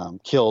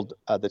killed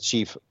the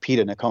chief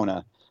Peta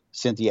Nakona,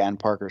 Cynthia Ann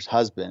Parker's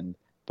husband.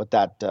 But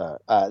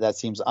that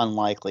seems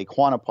unlikely.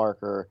 Quanah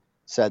Parker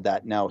said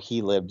that no,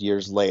 he lived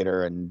years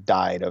later and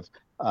died of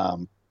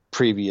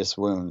previous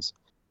wounds.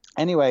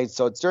 Anyway,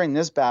 so it's during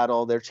this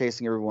battle, they're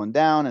chasing everyone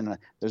down, and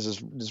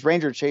there's this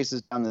ranger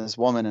chases down this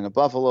woman in a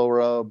buffalo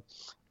robe.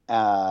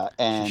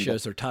 And she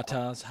shows her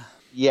tatas.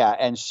 Yeah,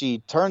 and she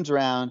turns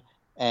around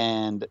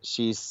and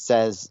she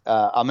says,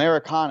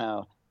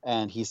 Americano,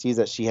 and he sees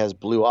that she has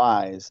blue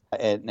eyes,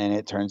 and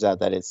it turns out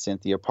that it's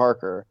Cynthia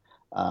Parker.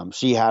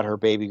 She had her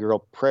baby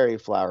girl Prairie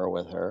Flower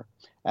with her,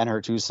 and her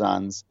 2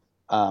 sons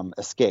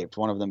escaped,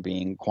 one of them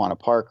being Quanah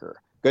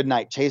Parker.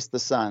 Goodnight chased the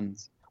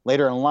sons.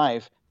 Later in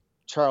life,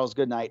 Charles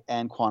Goodnight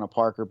and Quanah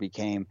Parker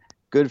became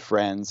good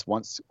friends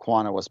once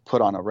Quanah was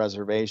put on a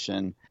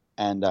reservation,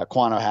 and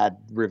Quanah had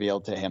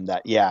revealed to him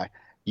that,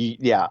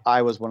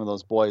 I was one of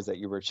those boys that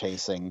you were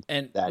chasing.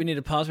 And we need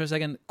to pause for a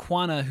second.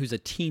 Quanah, who's a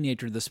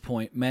teenager at this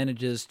point,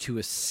 manages to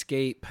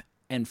escape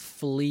and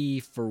flee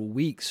for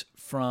weeks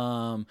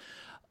from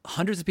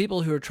hundreds of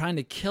people who are trying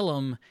to kill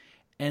him.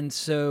 And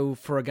so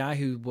for a guy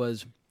who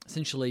was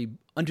essentially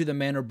unto the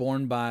manner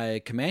born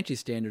by Comanche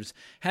standards,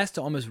 has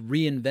to almost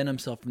reinvent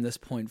himself from this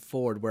point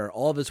forward, where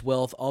all of his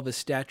wealth, all of his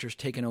stature is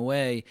taken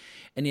away,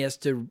 and he has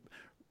to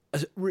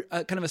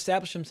kind of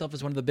establish himself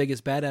as one of the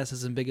biggest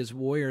badasses and biggest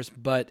warriors.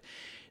 But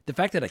the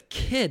fact that a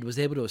kid was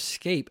able to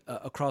escape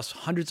across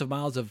hundreds of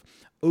miles of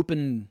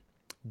open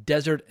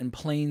desert and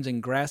plains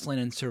and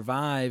grassland and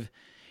survive,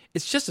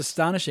 it's just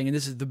astonishing. And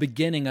this is the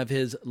beginning of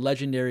his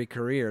legendary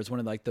career as one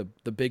of like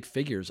the big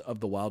figures of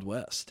the Wild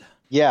West.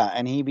 Yeah,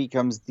 and he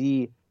becomes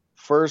the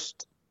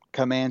first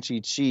Comanche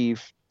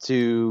chief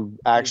to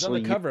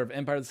actually... He's on the cover of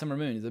Empire of the Summer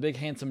Moon. He's a big,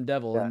 handsome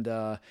devil, and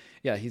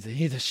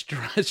he's a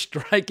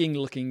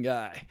striking-looking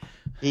guy.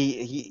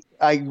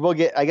 I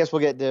guess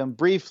we'll get to him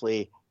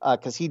briefly,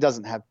 because he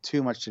doesn't have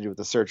too much to do with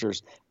the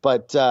Searchers.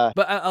 But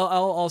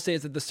I'll say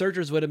is that the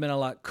Searchers would have been a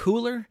lot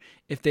cooler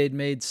if they'd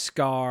made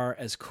Scar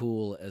as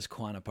cool as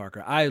Quanah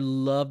Parker. I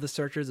love the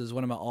Searchers. It's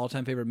one of my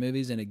all-time favorite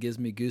movies, and it gives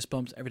me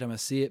goosebumps every time I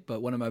see it.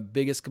 But one of my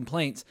biggest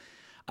complaints,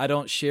 I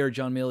don't share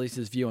John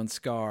Milius's view on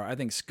Scar. I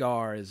think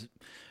Scar is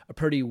a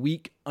pretty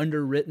weak,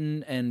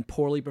 underwritten, and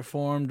poorly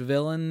performed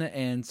villain,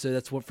 and so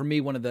that's what, for me,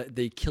 one of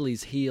the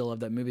Achilles heel of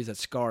that movie is that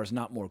Scar is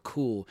not more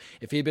cool.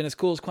 If he had been as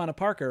cool as Quanah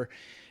Parker,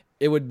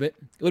 it would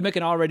make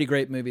an already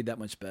great movie that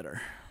much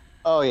better.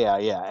 Oh yeah,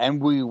 and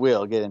we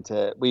will get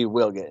into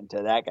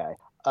that guy.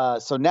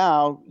 So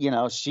now,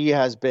 she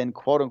has been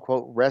quote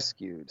unquote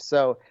rescued.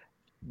 So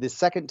the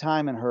second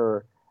time in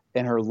her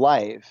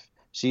life,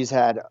 she's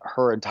had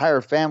her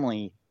entire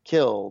family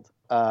killed,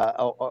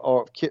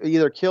 or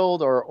either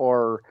killed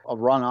or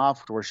run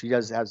off, where she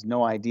has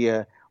no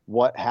idea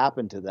what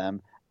happened to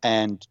them,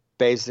 and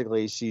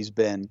basically she's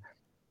been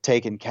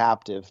taken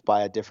captive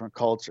by a different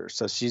culture.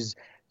 So she's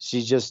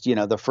just,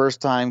 the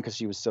first time, because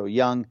she was so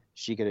young,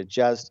 she could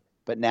adjust,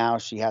 but now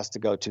she has to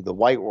go to the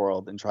white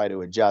world and try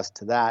to adjust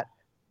to that,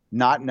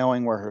 not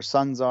knowing where her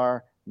sons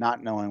are,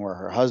 not knowing where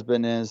her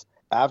husband is.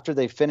 After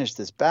they finish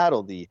this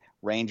battle, the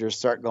Rangers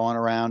start going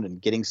around and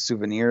getting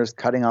souvenirs,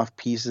 cutting off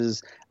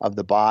pieces of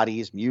the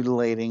bodies,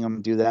 mutilating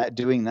them,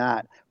 doing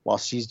that while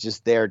she's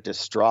just there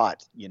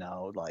distraught,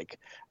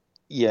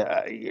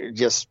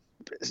 just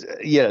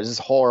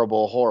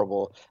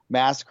horrible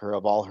massacre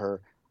of all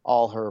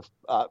her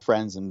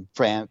friends and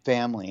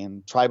family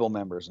and tribal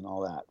members and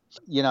all that.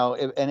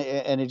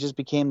 And it just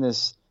became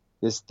this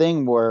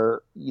thing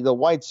where the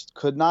whites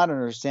could not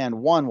understand,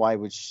 one, why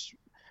would she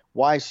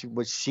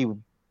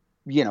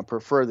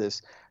prefer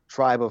this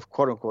tribe of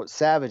quote unquote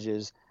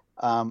savages,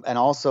 and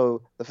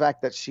also the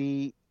fact that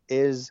she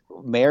is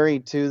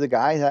married to the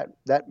guy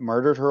that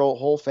murdered her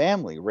whole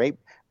family,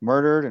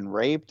 murdered and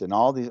raped and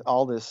all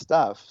this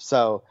stuff.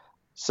 So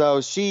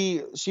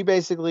she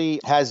basically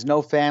has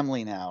no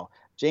family now.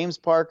 James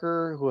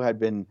Parker, who had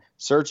been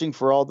searching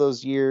for all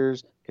those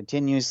years,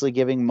 continuously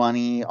giving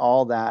money,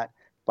 all that.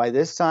 By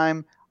this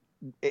time,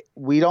 I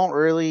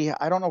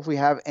don't know if we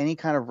have any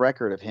kind of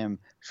record of him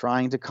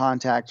trying to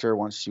contact her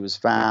once she was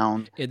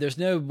found. Yeah, there's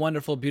no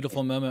wonderful,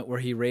 beautiful moment where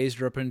he raised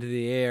her up into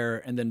the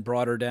air and then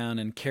brought her down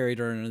and carried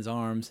her in his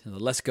arms.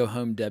 Let's go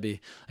home, Debbie.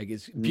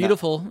 It's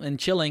beautiful and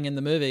chilling in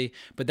the movie,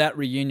 but that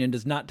reunion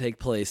does not take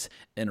place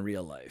in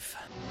real life.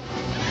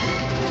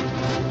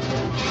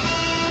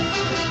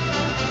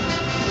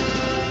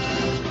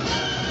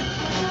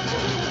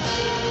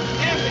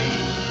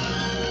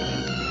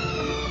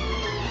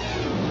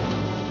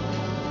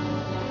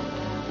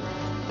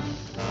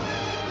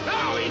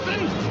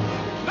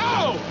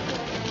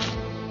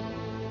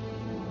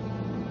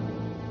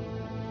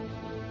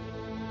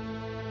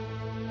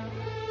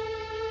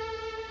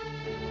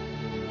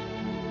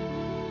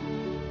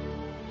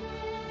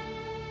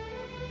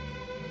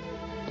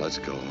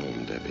 let's go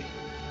home, Debbie.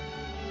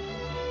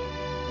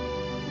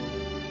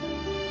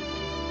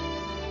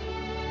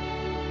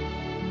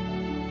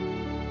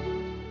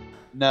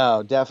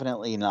 No,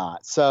 definitely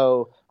not.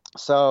 So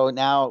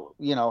now,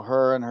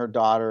 her and her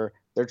daughter,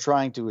 they're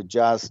trying to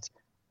adjust,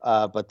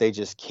 but they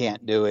just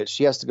can't do it.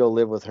 She has to go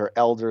live with her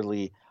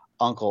elderly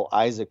uncle,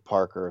 Isaac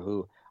Parker,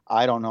 who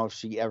I don't know if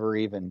she ever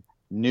even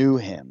knew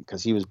him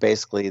because he was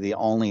basically the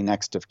only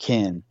next of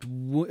kin. It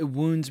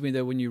wounds me,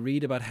 though, when you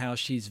read about how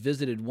she's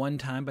visited one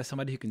time by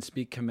somebody who can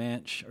speak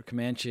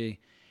Comanche,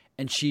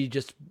 and she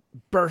just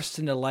bursts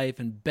into life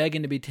and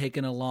begging to be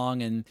taken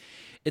along. And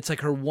it's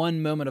like her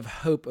one moment of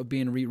hope of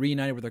being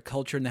reunited with her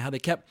culture, and how they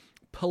kept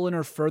pulling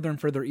her further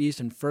and further east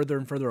and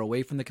further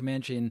away from the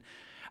Comanche. And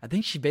I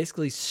think she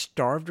basically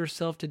starved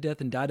herself to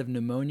death and died of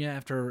pneumonia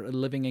after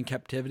living in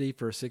captivity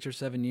for 6 or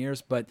 7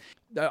 years. But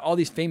all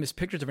these famous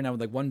pictures of her now with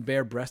like one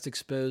bare breast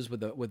exposed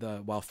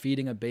while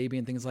feeding a baby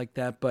and things like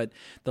that. But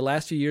the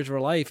last few years of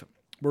her life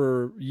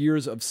were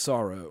years of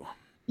sorrow.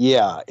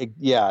 Yeah,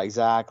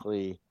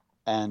 exactly.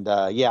 And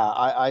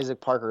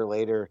Isaac Parker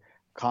later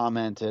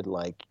commented,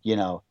 like,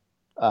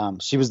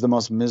 she was the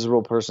most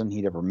miserable person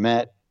he'd ever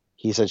met.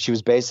 He said she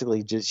was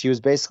basically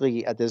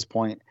at this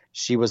point,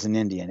 she was an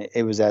Indian.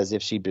 It was as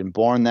if she'd been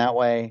born that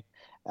way.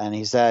 And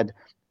he said,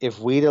 if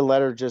we'd have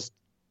let her just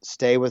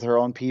stay with her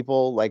own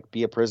people, like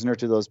be a prisoner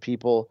to those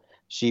people,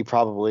 she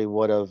probably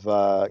would have,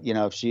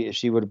 if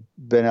she would have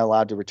been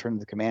allowed to return to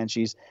the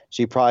Comanches,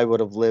 she probably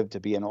would have lived to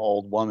be an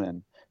old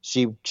woman.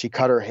 She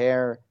cut her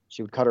hair.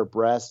 She would cut her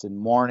breast in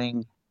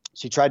mourning.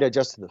 She tried to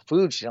adjust to the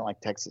food. She didn't like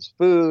Texas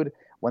food.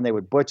 When they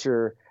would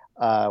butcher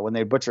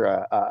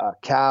a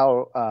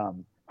cow,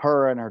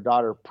 her and her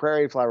daughter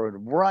Prairie Flower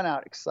would run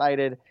out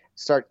excited,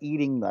 start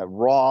eating the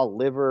raw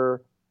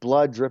liver,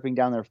 blood dripping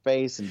down their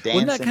face, and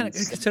dancing. Wouldn't that kind of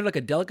considered like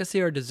a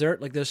delicacy or a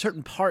dessert? Like there's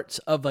certain parts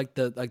of a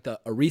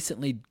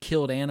recently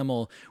killed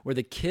animal where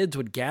the kids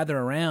would gather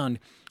around,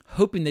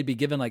 hoping they'd be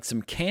given like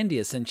some candy,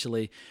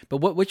 essentially. But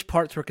which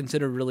parts were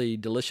considered really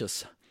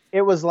delicious?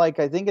 It was like,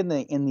 I think in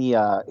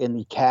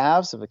the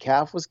calves, if a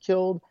calf was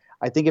killed,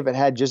 I think if it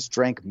had just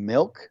drank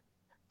milk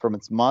from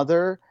its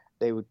mother,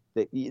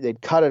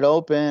 they'd cut it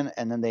open,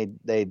 and then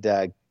they'd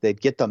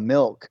get the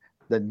milk,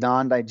 the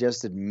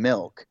non-digested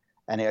milk,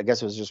 and I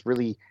guess it was just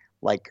really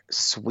like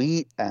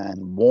sweet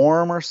and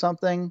warm or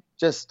something. It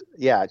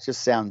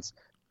just sounds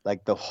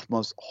like the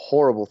most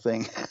horrible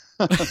thing.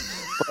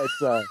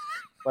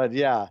 but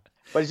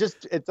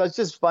it's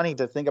just funny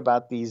to think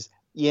about these,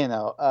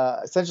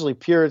 essentially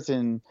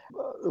Puritan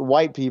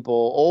white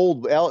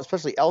people,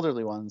 especially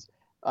elderly ones,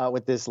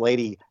 with this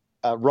lady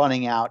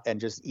running out and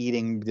just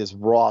eating this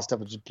raw stuff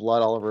with just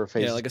blood all over her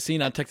face. Yeah, like a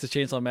scene on Texas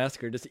Chainsaw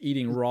Massacre, just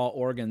eating raw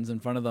organs in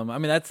front of them. I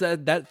mean,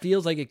 that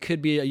feels like it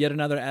could be yet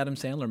another Adam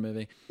Sandler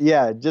movie.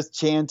 Yeah, just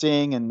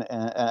chanting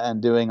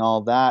and doing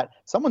all that.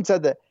 Someone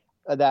said that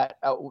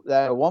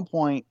at one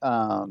point,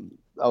 some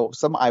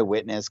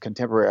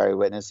contemporary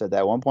eyewitness said that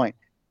at one point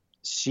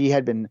she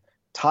had been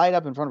tied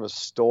up in front of a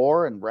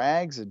store in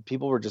rags, and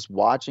people were just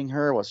watching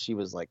her while she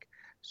was like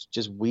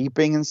just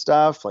weeping and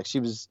stuff. Like she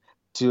was,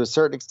 to a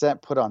certain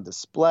extent, put on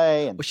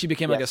display. And she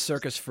became like a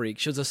circus freak.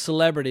 She was a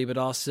celebrity, but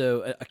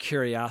also a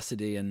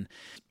curiosity. And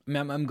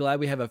I'm glad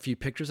we have a few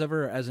pictures of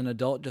her as an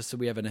adult, just so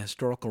we have an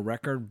historical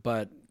record.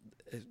 But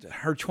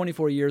her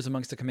 24 years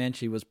amongst the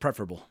Comanche was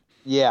preferable.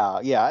 Yeah,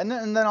 and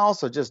then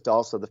also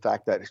the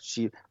fact that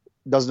she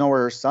doesn't know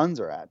where her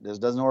sons are at,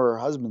 doesn't know where her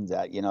husband's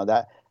at.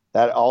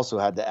 That also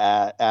had to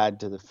add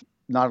to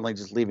not only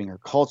just leaving her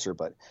culture,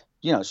 but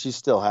she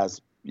still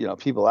has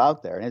people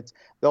out there. And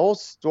the whole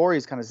story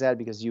is kind of sad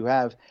because you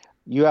have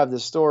the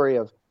story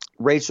of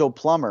Rachel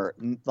Plummer,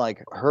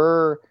 like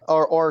her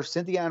or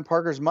Cynthia Ann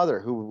Parker's mother,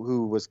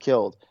 who was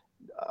killed,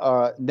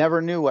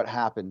 never knew what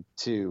happened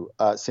to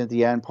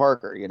Cynthia Ann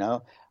Parker,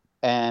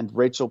 and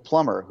Rachel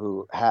Plummer,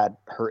 who had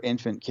her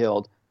infant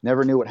killed,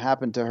 never knew what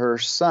happened to her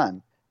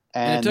son.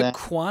 And it took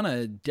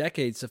Quanah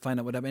decades to find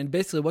out what happened. And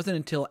basically, it wasn't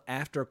until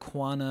after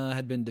Quanah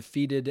had been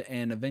defeated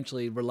and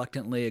eventually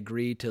reluctantly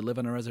agreed to live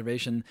on a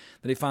reservation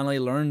that he finally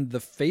learned the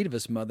fate of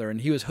his mother.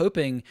 And he was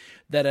hoping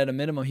that at a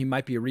minimum he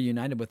might be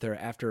reunited with her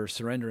after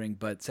surrendering.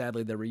 But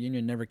sadly, the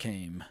reunion never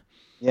came.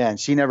 Yeah, and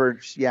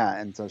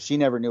so she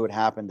never knew what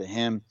happened to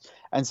him.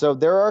 And so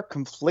there are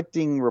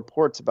conflicting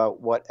reports about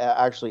what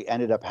actually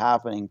ended up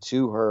happening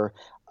to her.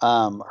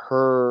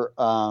 Her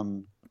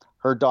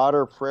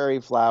daughter,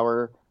 Prairie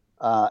Flower,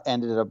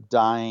 ended up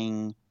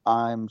dying.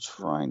 I'm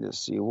trying to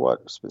see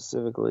what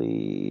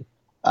specifically.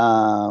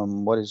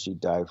 What did she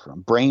die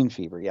from? Brain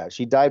fever. Yeah,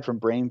 she died from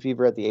brain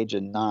fever at the age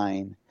of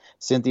 9.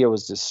 Cynthia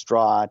was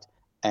distraught,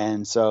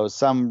 and so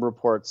some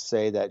reports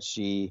say that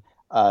she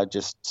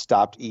just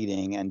stopped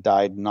eating and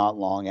died not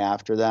long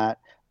after that.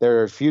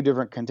 There are a few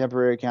different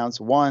contemporary accounts.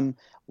 One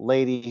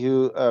lady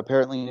who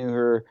apparently knew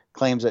her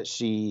claims that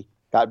she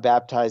got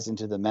baptized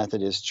into the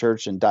Methodist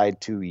Church and died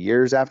 2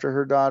 years after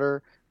her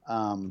daughter.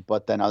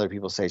 But then other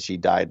people say she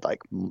died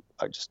like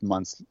just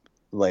months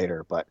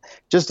later. But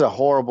just a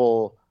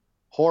horrible,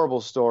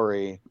 horrible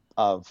story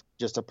of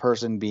just a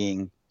person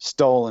being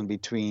stolen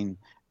between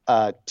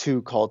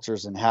two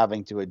cultures and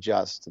having to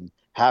adjust and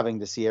having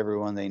to see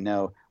everyone they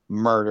know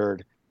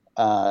murdered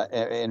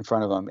in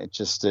front of them. It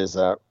just is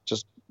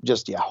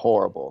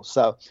horrible.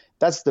 So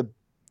that's the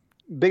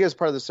biggest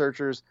part of the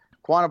Searchers.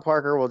 Quanah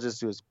Parker, we'll just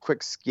do a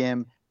quick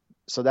skim.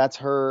 So that's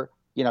her.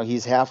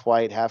 He's half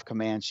white, half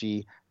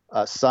Comanche,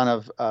 son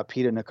of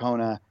Peta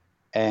Nakona,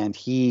 and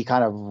he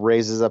kind of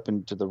raises up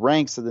into the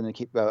ranks of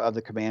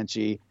the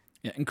Comanche.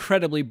 Yeah,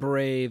 incredibly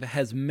brave,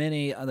 has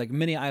many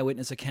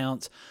eyewitness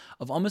accounts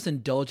of almost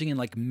indulging in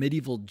like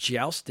medieval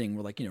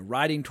jousting, where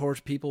riding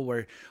towards people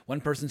where one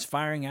person's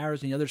firing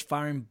arrows and the other's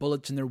firing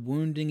bullets and they're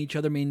wounding each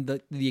other. I mean,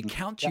 the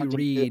accounts you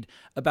read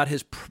about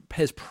his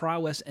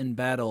prowess in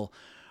battle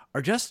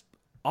are just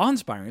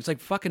awe-inspiring. It's like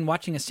fucking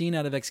watching a scene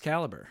out of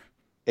Excalibur.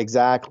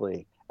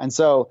 Exactly. And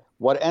so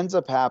what ends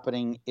up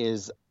happening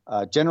is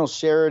General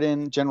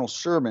Sherman,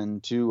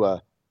 two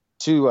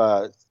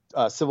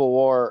Civil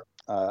War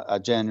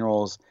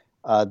generals,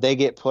 they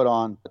get put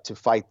on to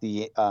fight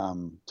the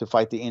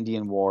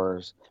Indian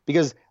Wars,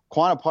 because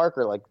Quanah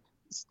Parker,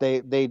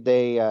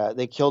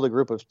 they killed a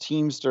group of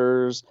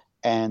Teamsters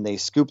and they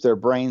scooped their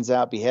brains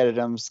out, beheaded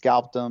them,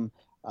 scalped them,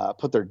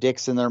 put their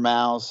dicks in their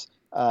mouths,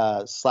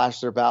 slashed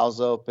their bowels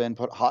open,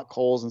 put hot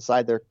coals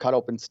inside their cut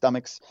open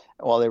stomachs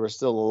while they were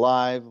still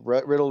alive,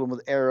 riddled them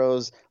with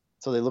arrows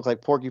so they look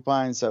like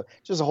porcupines. So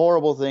just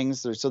horrible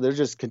things. So they're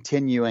just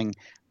continuing,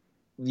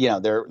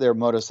 their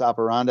modus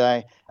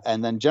operandi.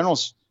 And then General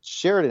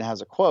Sheridan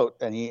has a quote,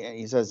 and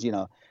he says,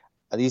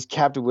 these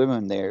captive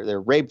women, they're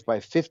raped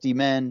by 50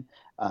 men.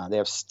 They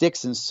have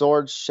sticks and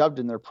swords shoved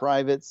in their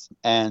privates,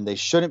 and they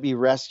shouldn't be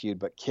rescued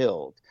but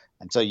killed.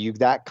 And so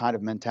that kind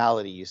of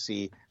mentality you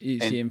see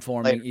him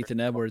forming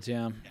Ethan Edwards,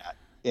 yeah.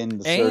 In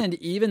the and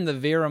even the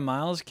Vera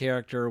Miles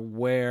character,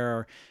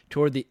 where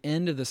toward the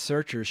end of the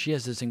Searchers, she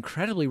has this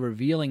incredibly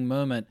revealing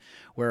moment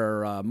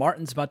where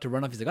Martin's about to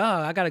run off. He's like,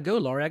 "Oh, I gotta go,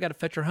 Laurie. I gotta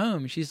fetch her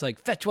home." She's like,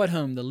 "Fetch what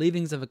home? The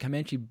leavings of a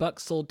Comanche buck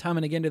sold time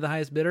and again to the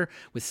highest bidder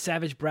with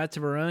savage brats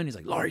of her own." He's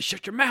like, "Laurie,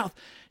 shut your mouth."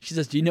 She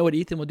says, "Do you know what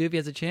Ethan will do if he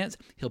has a chance?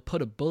 He'll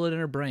put a bullet in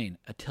her brain.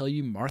 I tell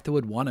you, Martha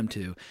would want him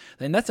to."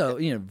 And that's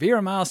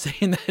Vera Miles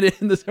saying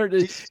that in the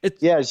Searchers.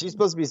 She's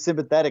supposed to be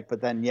sympathetic, but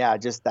then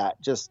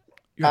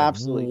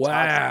absolutely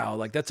wow,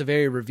 toxic. That's a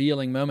very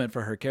revealing moment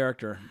for her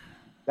character.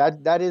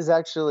 That is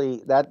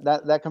actually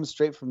that comes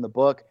straight from the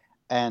book.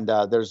 And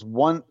there's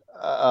one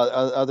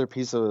other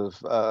piece of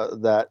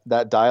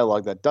that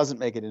dialogue that doesn't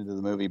make it into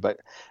the movie, but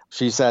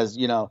she says,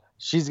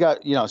 she's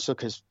got,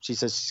 because she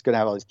says she's going to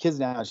have all these kids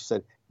now. She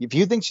said, if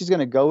you think she's going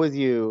to go with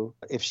you,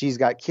 if she's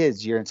got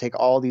kids, you're going to take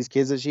all these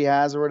kids that she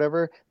has or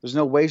whatever. There's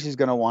no way she's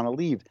going to want to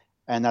leave.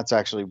 And that's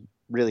actually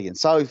really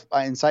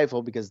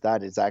insightful, because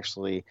that is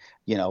actually,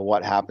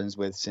 what happens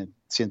with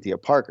Cynthia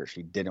Parker.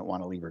 She didn't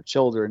want to leave her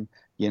children,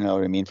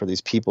 for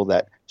these people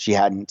that she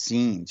hadn't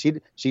seen.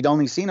 She'd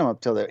only seen them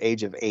up till the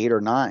age of 8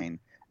 or 9.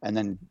 And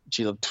then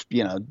she lived,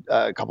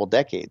 a couple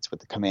decades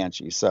with the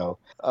Comanche. So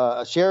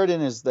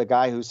Sheridan is the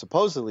guy who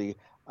supposedly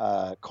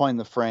coined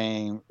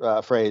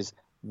the phrase,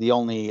 "The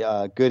only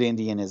good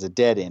Indian is a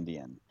dead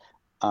Indian."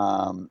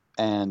 And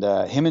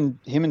him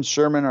and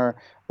Sherman are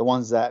the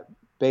ones that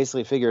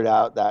basically figured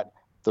out that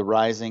the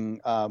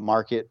rising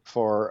market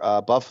for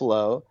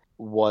buffalo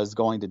was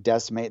going to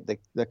decimate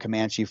the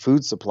Comanche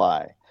food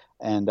supply.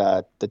 And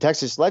the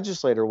Texas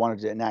legislature wanted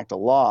to enact a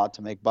law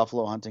to make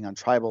buffalo hunting on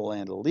tribal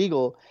land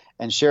illegal,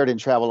 and Sheridan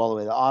traveled all the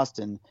way to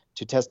Austin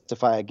to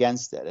testify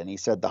against it. And he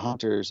said the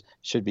hunters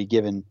should be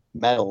given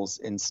medals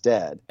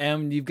instead.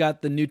 And you've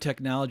got the new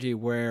technology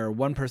where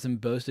one person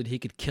boasted he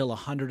could kill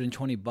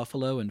 120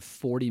 buffalo in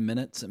 40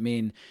 minutes. I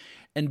mean,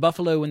 and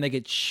buffalo, when they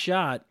get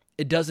shot,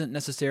 it doesn't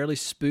necessarily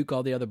spook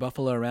all the other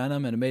buffalo around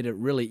them, and it made it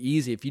really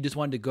easy. If you just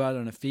wanted to go out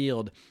on a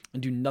field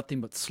and do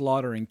nothing but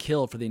slaughter and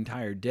kill for the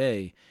entire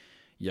day,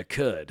 you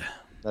could.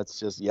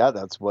 That's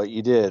what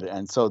you did.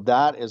 And so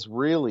that is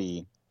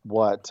really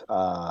what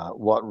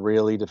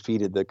really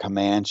defeated the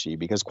Comanche,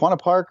 because Quanah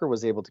Parker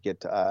was able to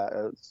get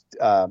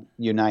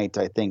unite,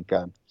 I think,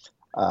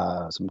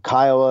 some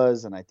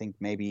Kiowas, and I think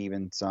maybe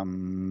even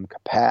some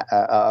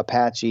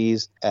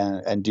Apaches,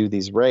 and do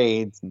these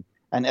raids,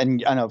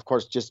 and of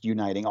course just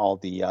uniting all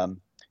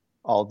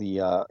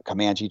the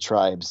Comanche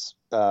tribes.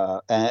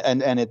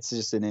 And it's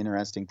just an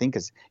interesting thing,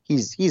 because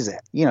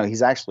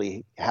he's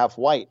actually half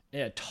white.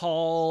 Yeah,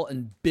 tall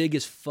and big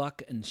as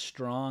fuck and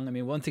strong. I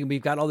mean, one thing,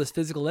 we've got all this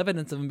physical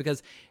evidence of him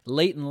because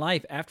late in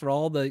life, after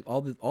all the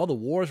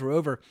wars were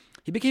over,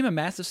 he became a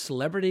massive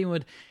celebrity and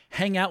would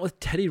hang out with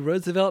Teddy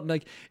Roosevelt.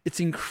 And it's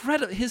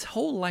incredible. His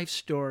whole life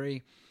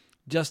story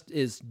just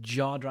is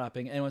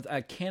jaw-dropping. And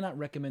I cannot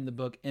recommend the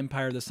book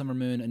Empire of the Summer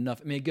Moon enough.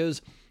 I mean,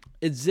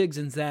 it zigs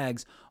and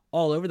zags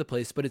all over the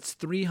place, but it's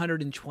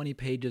 320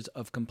 pages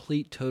of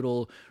complete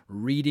total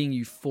reading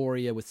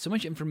euphoria with so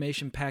much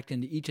information packed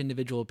into each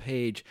individual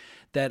page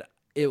that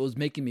it was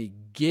making me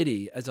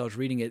giddy as I was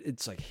reading it.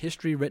 It's like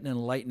history written in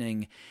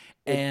lightning.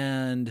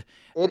 And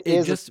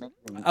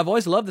I've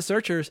always loved the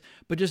Searchers,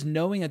 but just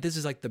knowing that this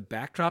is like the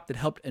backdrop that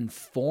helped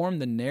inform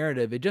the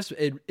narrative,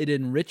 it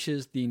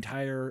enriches the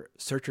entire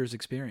Searchers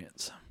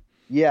experience.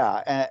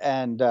 Yeah,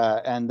 and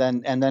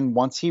then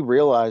once he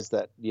realized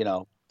that,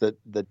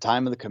 the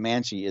time of the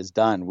Comanche is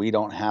done, we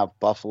don't have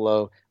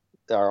buffalo,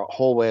 our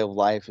whole way of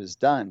life is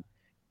done.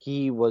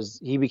 He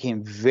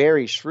became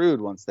very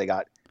shrewd once they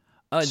got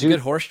Oh, he's a to good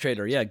horse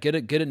trader. Yeah, good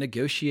at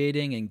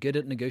negotiating and good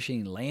at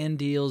negotiating land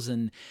deals.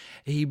 And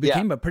he yeah.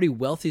 became a pretty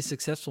wealthy,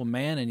 successful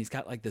man. And he's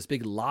got like this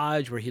big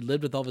lodge where he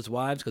lived with all of his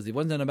wives because he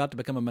wasn't about to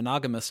become a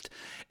monogamist.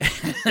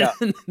 Yeah.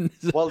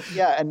 Well,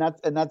 yeah,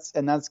 and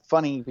that's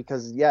funny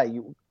because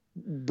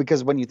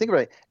because when you think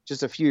about it,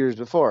 just a few years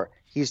before,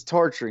 he's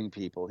torturing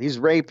people, he's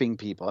raping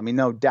people. I mean,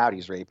 no doubt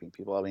he's raping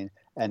people. I mean,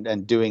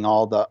 and doing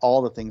all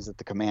the things that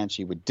the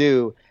Comanche would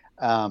do.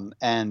 And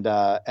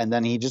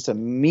then he just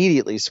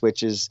immediately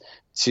switches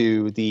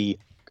to the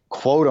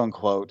quote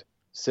unquote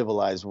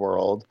civilized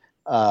world,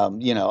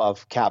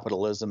 of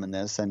capitalism and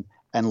this, and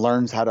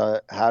learns how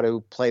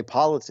to play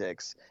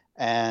politics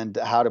and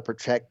how to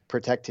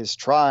protect his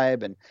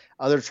tribe, and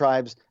other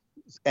tribes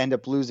end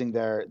up losing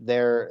their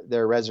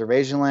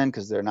reservation land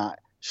because they're not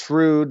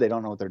shrewd, they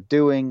don't know what they're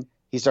doing.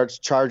 He starts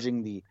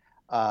charging the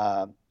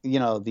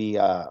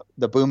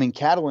booming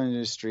cattle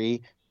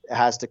industry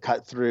has to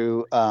cut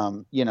through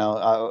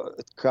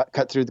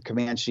cut through the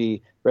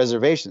Comanche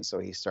reservation, so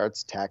he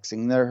starts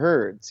taxing their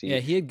herds. He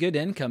had good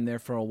income there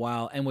for a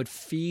while and would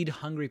feed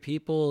hungry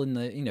people.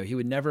 He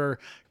would never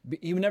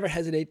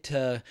hesitate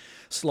to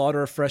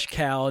slaughter a fresh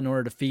cow in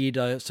order to feed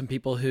some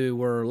people who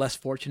were less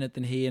fortunate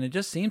than he. And it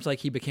just seems like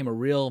he became a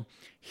real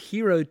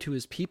hero to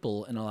his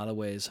people in a lot of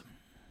ways.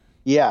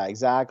 Yeah,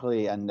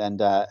 exactly. And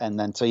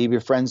then so he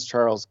befriends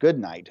Charles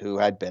Goodnight, who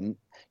had been,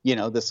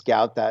 the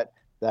scout that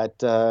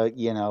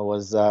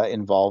was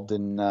involved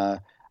in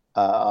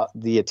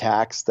the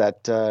attacks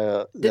that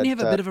didn't he have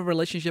a bit of a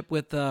relationship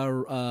with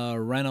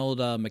Reynold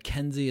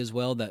Mackenzie as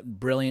well, that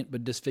brilliant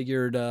but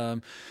disfigured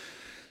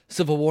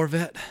Civil War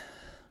vet?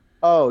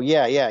 Oh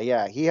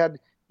yeah. He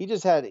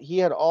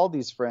had all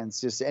these friends,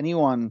 just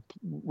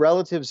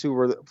relatives who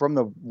were from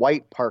the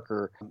white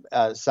Parker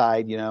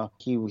side.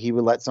 He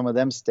would let some of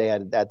them stay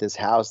at this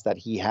house that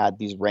he had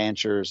these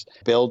ranchers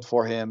build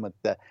for him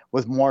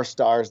with more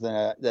stars than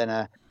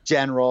a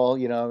general,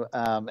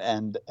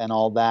 and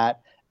all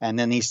that. And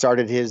then he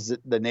started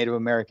the Native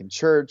American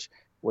Church,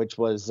 which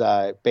was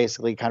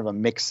basically kind of a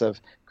mix of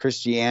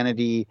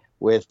Christianity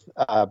with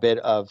a bit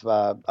of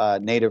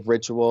Native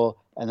ritual,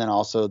 and then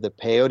also the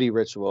peyote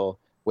ritual,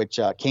 which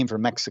came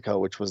from Mexico,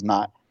 which was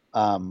not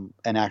an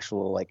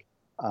actual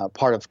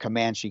part of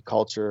Comanche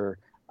culture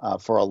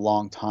for a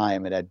long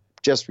time. It had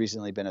just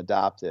recently been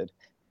adopted,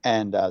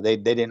 and they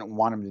didn't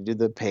want him to do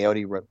the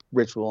peyote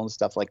ritual and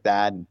stuff like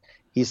that. And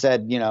he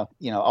said,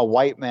 a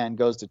white man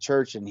goes to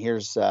church and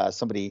hears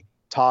somebody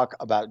talk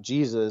about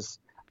Jesus.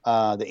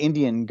 The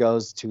Indian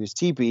goes to his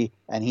teepee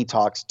and he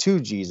talks to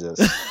Jesus.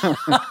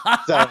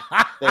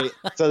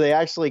 so they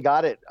actually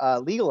got it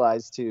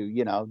legalized to,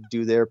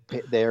 do their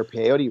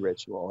peyote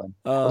ritual. And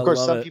of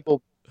course, some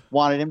people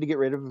wanted him to get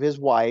rid of his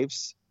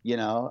wives,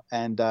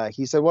 and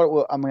he said,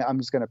 "What? I'm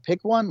just going to pick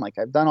one. Like,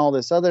 I've done all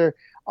this other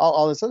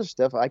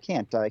stuff. I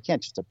can't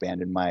just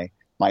abandon my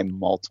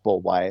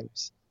multiple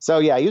wives." So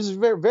yeah, he was a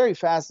very, very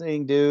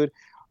fascinating dude.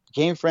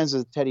 Became friends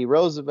with Teddy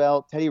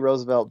Roosevelt. Teddy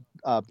Roosevelt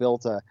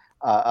built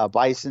a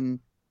bison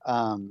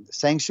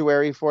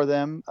sanctuary for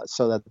them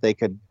so that they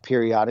could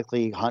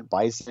periodically hunt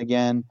bison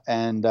again.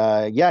 And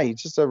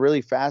he's just a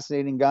really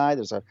fascinating guy.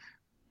 There's a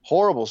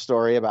horrible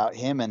story about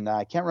him, and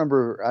I can't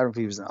remember. I don't know if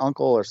he was an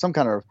uncle or some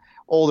kind of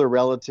older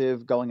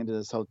relative going into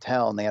this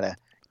hotel, and they had a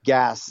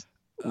gas.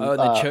 Oh,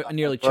 they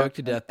nearly choked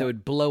to death. They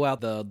would blow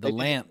out the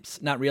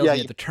lamps, not realizing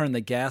you have to turn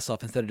the gas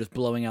off instead of just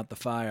blowing out the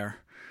fire.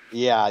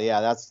 Yeah,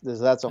 that's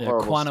a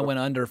horrible. Quanah went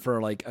under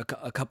for like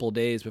a couple of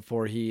days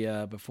before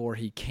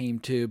he came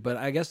to. But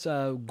I guess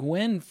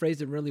Gwen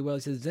phrased it really well.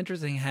 He says it's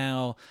interesting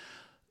how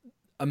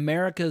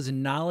America's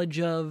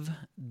knowledge of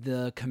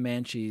the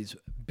Comanches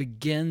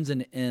begins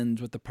and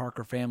ends with the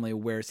Parker family,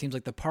 where it seems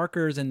like the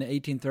Parkers in the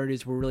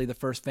 1830s were really the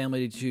first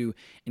family to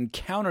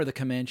encounter the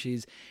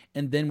Comanches,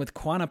 and then with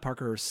Quanah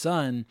Parker, her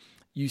son,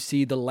 you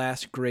see the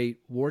last great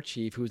war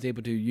chief who was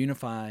able to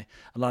unify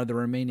a lot of the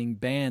remaining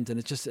bands. And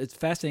it's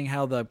fascinating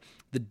how the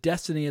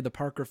destiny of the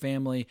Parker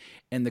family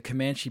and the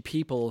Comanche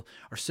people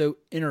are so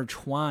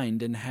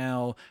intertwined, and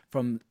how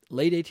from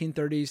late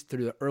 1830s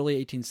through the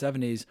early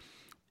 1870s,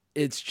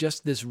 it's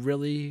just this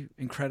really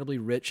incredibly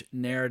rich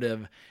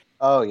narrative.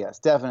 Oh yes,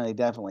 definitely.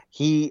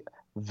 He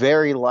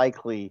very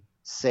likely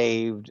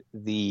saved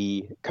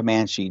the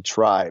Comanche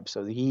tribe.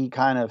 So he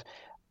kind of,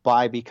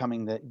 by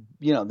becoming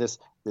this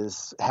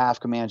half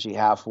Comanche,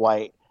 half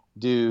white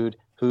dude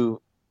who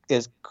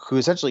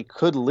essentially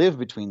could live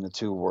between the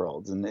two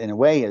worlds, and in a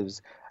way it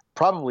was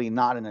probably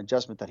not an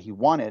adjustment that he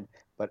wanted,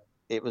 but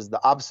it was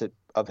the opposite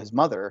of his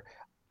mother,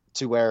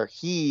 to where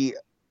he,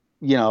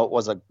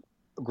 was a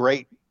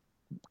great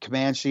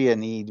Comanche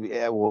and he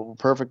was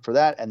perfect for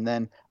that, and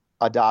then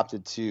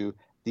adopted to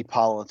the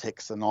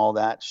politics and all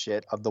that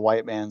shit of the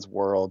white man's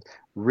world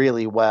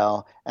really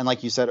well. And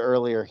like you said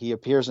earlier, he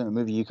appears in a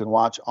movie you can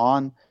watch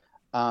on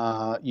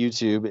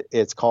YouTube.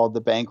 It's called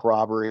The Bank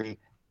Robbery.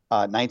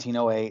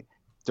 1908,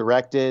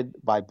 directed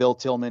by Bill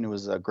Tillman, who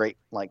was a great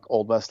like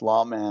Old West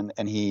lawman,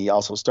 and he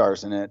also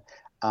stars in it.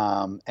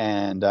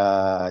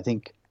 I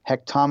think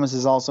Heck Thomas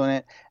is also in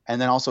it, and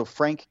then also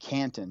Frank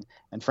Canton.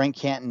 And Frank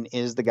Canton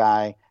is the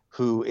guy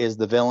who is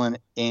the villain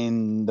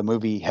in the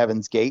movie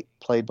Heaven's Gate,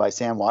 played by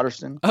Sam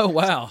Waterston. Oh,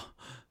 wow.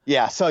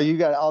 Yeah, so you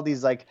got all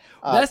these like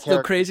that's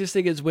the craziest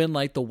thing is when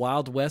like the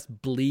Wild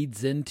West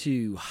bleeds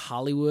into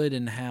Hollywood,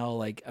 and how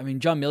like, I mean,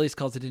 John Milius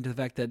calls it into the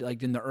fact that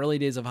like in the early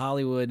days of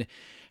Hollywood,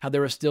 how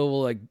there were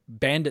still like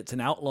bandits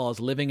and outlaws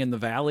living in the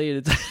valley.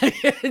 And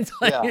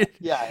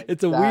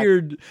it's a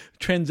weird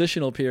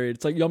transitional period.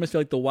 It's like you almost feel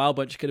like the Wild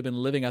Bunch could have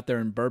been living out there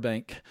in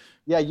Burbank.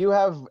 Yeah, you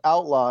have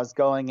outlaws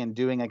going and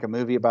doing like a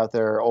movie about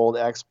their old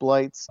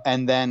exploits,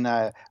 and then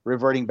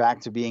reverting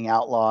back to being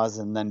outlaws,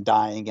 and then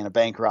dying in a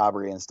bank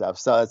robbery and stuff.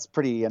 So it's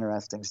pretty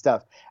interesting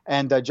stuff.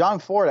 And John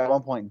Ford at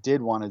one point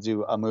did want to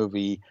do a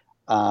movie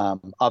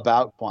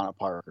about Quanah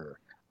Parker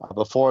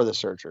before The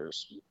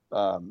Searchers.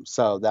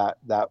 So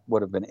that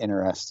would have been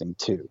interesting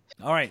too.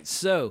 All right,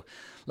 so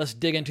let's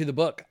dig into the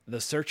book,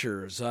 The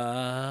Searchers.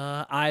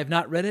 I have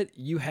not read it.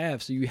 You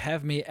have, so you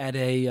have me at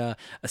a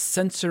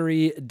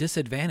sensory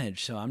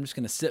disadvantage. So I'm just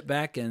going to sit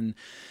back and,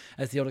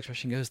 as the old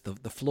expression goes,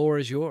 the floor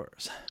is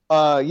yours.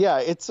 Yeah,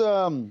 it's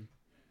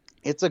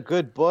a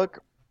good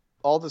book.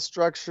 All the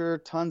structure,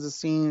 tons of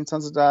scenes,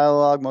 tons of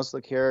dialogue. Most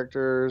of the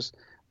characters,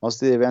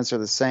 most of the events are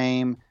the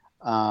same.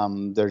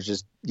 There's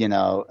just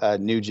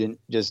Nugent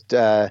just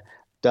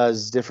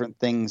does different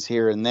things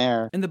here and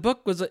there. And the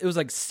book was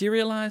like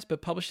serialized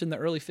but published in the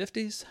early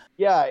 50s?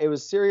 Yeah, it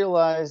was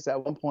serialized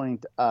at one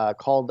point,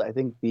 called, I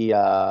think,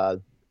 the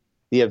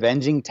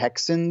Avenging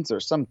Texans, or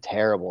some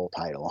terrible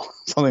title,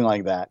 something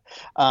like that.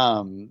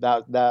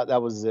 That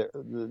was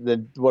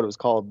what it was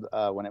called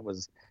when it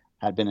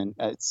had been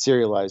in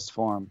serialized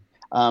form.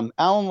 Alan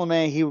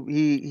LeMay,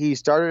 he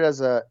started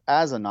as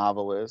a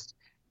novelist.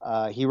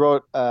 He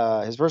wrote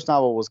his first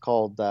novel was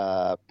called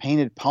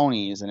Painted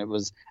Ponies, and it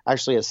was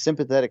actually a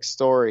sympathetic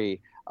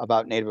story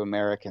about Native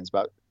Americans,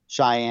 about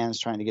Cheyennes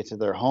trying to get to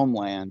their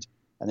homeland,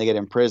 and they get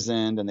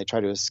imprisoned and they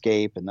try to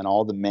escape, and then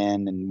all the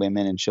men and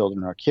women and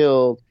children are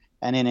killed.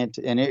 And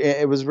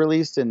it was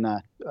released in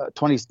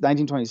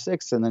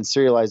 1926 and then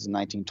serialized in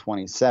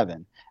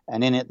 1927.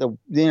 And in it,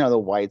 the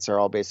whites are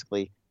all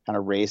basically kind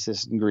of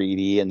racist and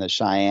greedy, and the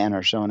Cheyenne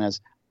are shown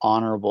as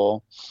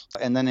honorable.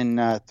 And then in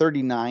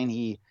 1939,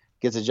 he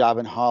gets a job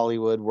in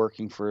Hollywood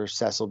working for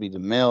Cecil B.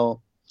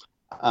 DeMille.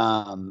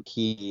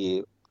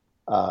 He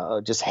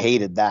just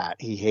hated that.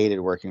 He hated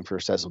working for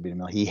Cecil B.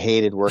 DeMille. He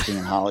hated working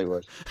in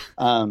Hollywood.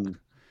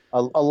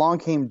 Along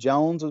Came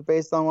Jones was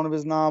based on one of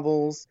his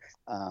novels.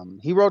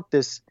 He wrote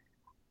this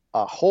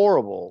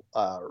horrible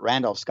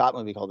Randolph Scott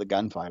movie called The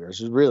Gunfighters.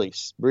 It was really,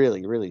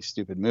 really, really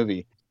stupid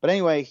movie. But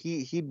anyway,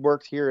 he'd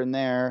worked here and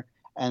there,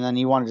 and then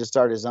he wanted to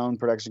start his own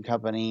production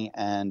company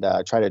and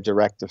try to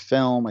direct a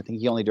film. I think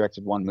he only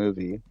directed one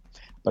movie.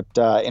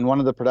 But in one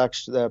of the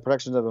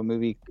productions of a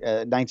movie,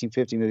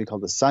 1950 movie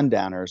called The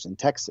Sundowners in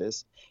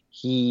Texas,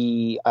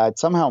 he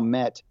somehow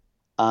met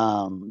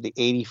the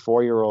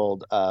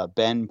 84-year-old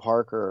Ben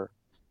Parker,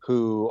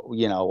 who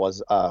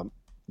was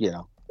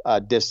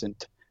a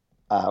distant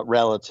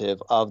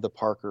relative of the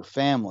Parker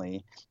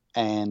family,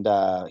 and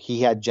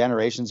he had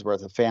generations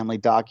worth of family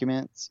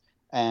documents,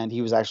 and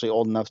he was actually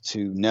old enough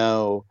to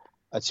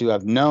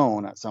have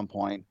known at some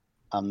point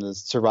the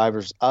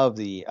survivors of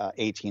the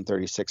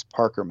 1836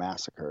 Parker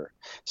massacre.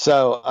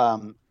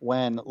 So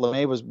when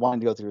LeMay was wanting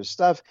to go through his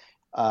stuff,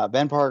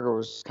 Ben Parker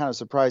was kind of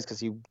surprised because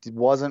he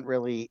wasn't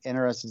really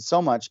interested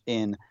so much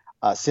in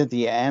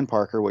Cynthia Ann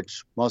Parker,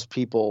 which most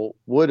people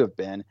would have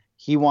been.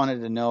 He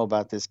wanted to know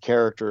about this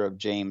character of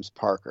James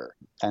Parker.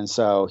 And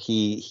so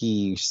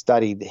he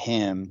studied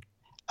him.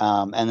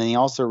 And then he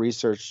also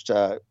researched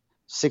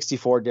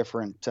 64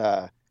 different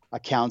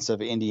accounts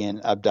of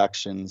Indian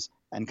abductions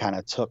and kind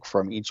of took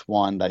from each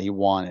one that he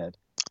wanted.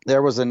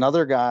 There was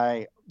another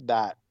guy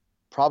that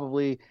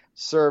probably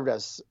served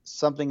as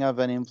something of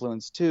an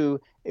influence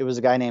too. It was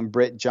a guy named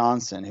Britt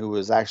Johnson, who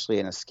was actually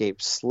an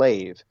escaped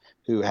slave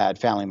who had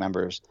family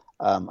members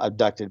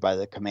abducted by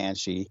the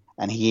Comanche,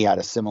 and he had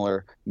a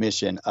similar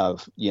mission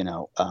of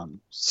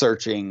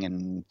searching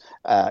and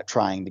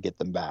trying to get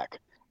them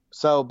back.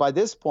 So by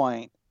this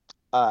point,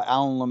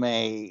 Alan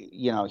LeMay,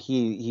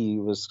 he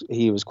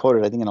was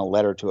quoted, I think, in a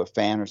letter to a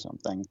fan or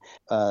something.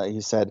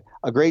 He said,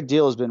 "A great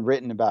deal has been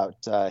written about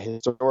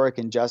historic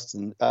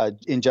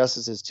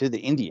injustices to the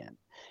Indian."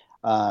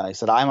 He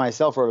said, "I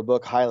myself wrote a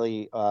book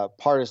highly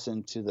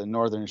partisan to the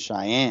Northern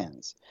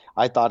Cheyennes.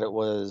 I thought it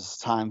was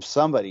time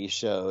somebody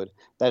showed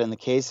that in the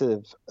case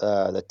of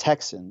the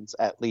Texans,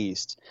 at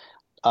least,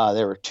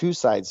 there were two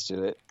sides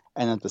to it,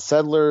 and that the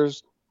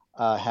settlers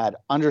had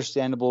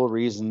understandable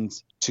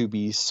reasons to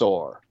be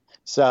sore."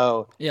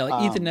 So yeah,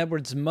 like Ethan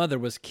Edwards' mother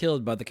was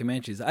killed by the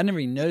Comanches. I never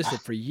even noticed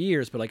it for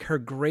years, but like her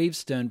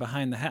gravestone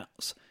behind the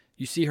house,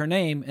 you see her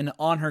name, and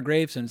on her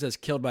gravestone it says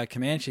 "killed by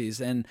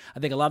Comanches," and I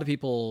think a lot of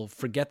people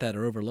forget that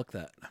or overlook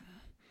that.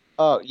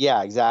 Oh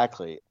yeah,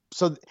 exactly.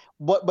 So,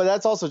 but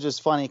that's also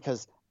just funny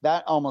because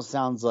that almost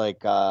sounds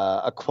like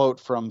a quote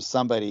from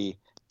somebody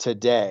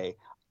today.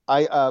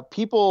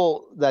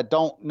 People that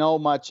don't know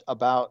much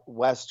about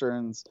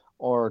Westerns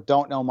or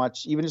don't know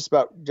much, even just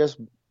about just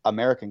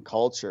American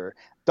culture,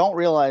 don't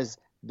realize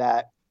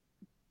that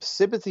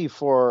sympathy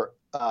for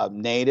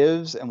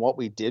natives and what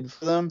we did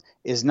for them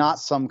is not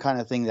some kind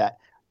of thing that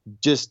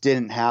just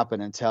didn't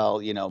happen until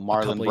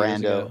Marlon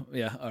Brando.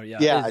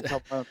 Until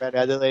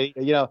Marlon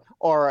Brando,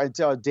 or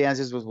until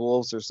Dances with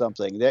Wolves or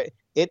something.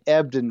 It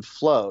ebbed and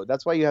flowed.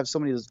 That's why you have so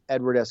many of those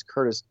Edward S.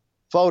 Curtis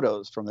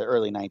photos from the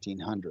early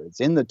 1900s.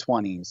 In the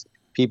 20s,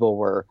 people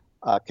were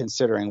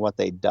considering what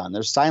they'd done.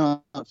 There's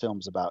silent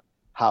films about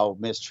how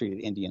mistreated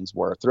Indians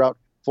were throughout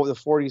for the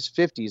 40s,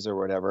 50s, or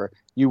whatever.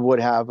 You would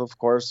have, of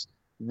course,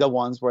 the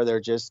ones where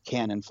they're just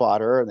cannon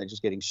fodder and they're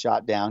just getting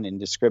shot down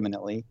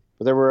indiscriminately.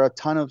 But there were a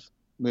ton of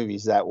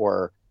movies that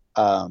were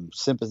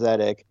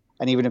sympathetic,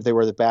 and even if they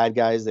were the bad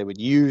guys, they would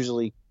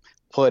usually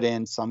put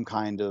in some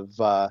kind of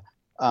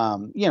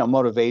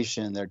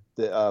motivation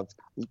of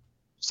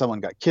someone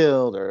got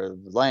killed or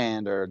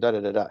land or da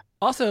da da da.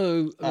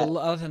 Also, a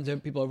lot of times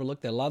people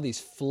overlook that a lot of these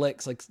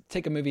flicks, like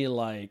take a movie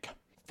like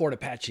Fort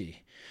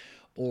Apache,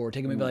 or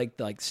take a movie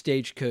like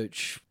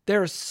Stagecoach.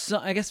 There's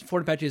some, I guess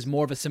Fort Apache is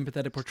more of a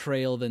sympathetic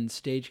portrayal than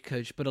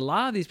Stagecoach, but a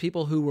lot of these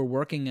people who were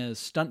working as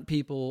stunt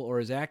people or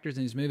as actors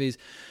in these movies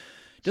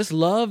just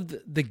loved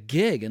the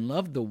gig and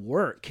loved the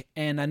work.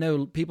 And I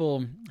know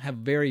people have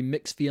very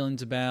mixed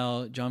feelings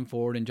about John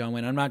Ford and John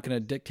Wayne. I'm not going to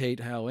dictate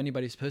how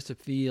anybody's supposed to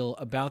feel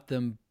about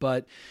them,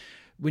 but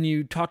when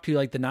you talk to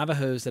like the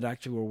Navajos that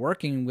actually were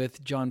working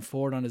with John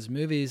Ford on his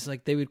movies,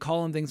 like they would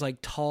call him things like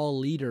tall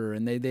leader,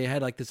 and they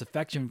had like this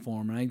affection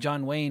for him. And like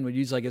John Wayne would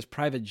use like his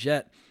private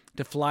jet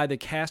to fly the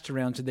cast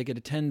around so they could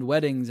attend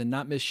weddings and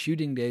not miss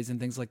shooting days and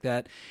things like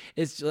that.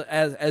 It's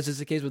as is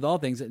the case with all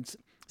things. It's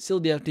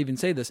silly to have to even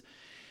say this.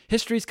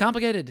 History's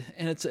complicated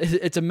and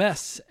it's a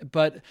mess,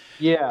 but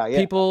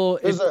people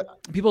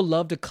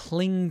love to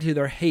cling to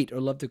their hate or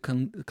love to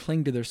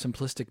cling to their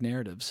simplistic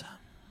narratives.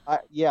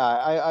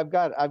 I've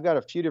got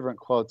a few different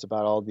quotes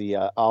about all the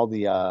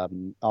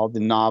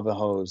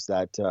Navajos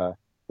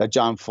that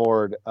John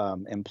Ford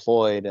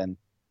employed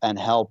and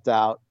helped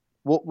out.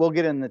 We'll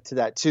get into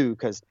that too,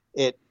 because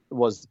it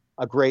was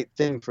a great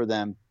thing for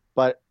them,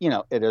 but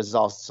it is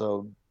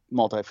also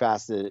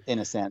multifaceted in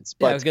a sense.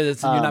 But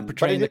because you're not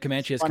portraying the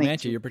Comanche as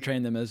Comanche, you're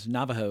portraying them as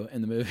Navajo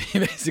in the movie,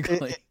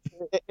 basically.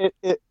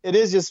 It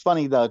is just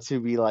funny though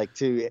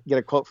to get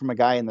a quote from a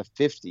guy in the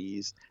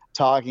 50s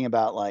talking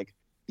about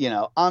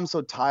I'm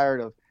so tired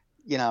of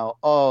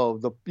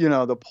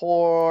the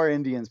poor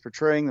Indians,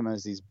 portraying them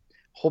as these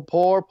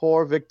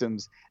poor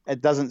victims.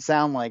 It doesn't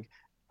sound like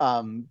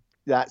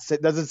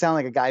it doesn't sound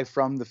like a guy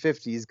from the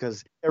 50s,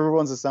 because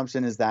everyone's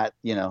assumption is that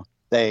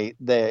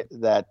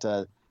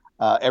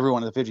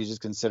everyone in the 50s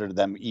just considered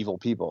them evil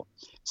people.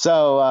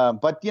 So,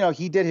 but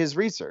he did his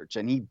research,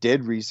 and he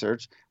did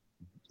research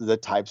the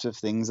types of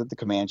things that the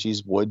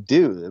Comanches would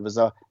do.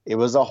 It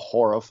was a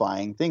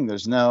horrifying thing.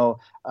 There's no,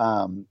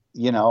 at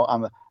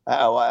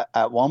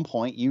one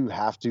point you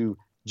have to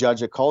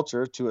judge a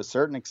culture to a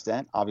certain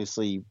extent.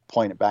 Obviously,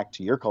 point it back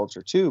to your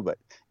culture too, but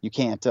you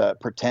can't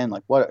pretend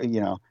like what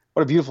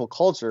a beautiful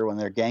culture when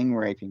they're gang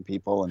raping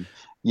people and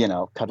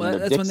cutting their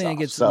dicks off. That's one thing that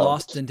gets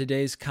lost in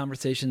today's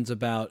conversations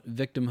about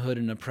victimhood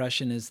and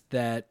oppression, is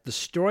that the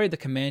story of the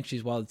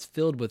Comanches, while it's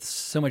filled with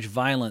so much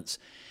violence,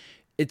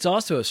 it's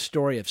also a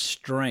story of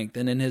strength.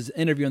 And in his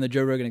interview on the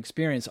Joe Rogan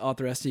Experience,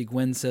 author S.C.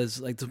 Gwynn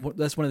says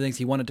that's one of the things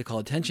he wanted to call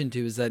attention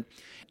to, is that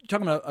you're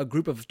talking about a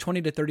group of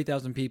 20 to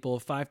 30,000 people,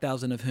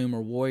 5,000 of whom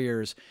are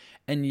warriors.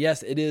 And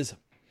yes, it is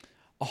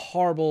a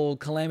horrible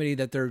calamity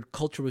that their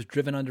culture was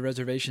driven onto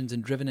reservations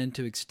and driven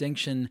into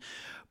extinction.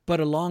 But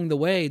along the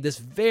way, this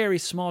very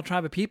small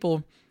tribe of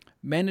people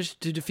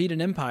managed to defeat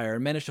an empire,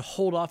 managed to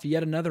hold off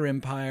yet another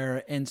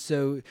empire. And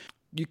so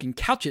you can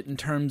couch it in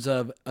terms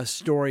of a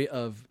story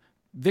of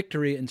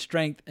victory and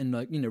strength and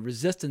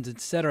resistance,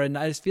 etc. And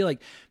I just feel like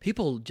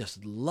people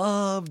just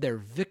love their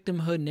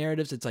victimhood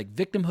narratives. It's like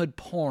victimhood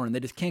porn.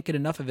 They just can't get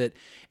enough of it.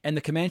 And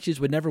the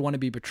Comanches would never want to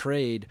be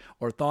portrayed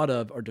or thought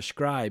of or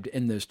described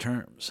in those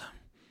terms.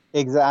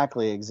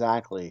 Exactly.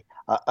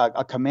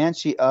 A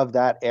Comanche of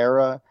that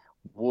era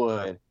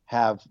would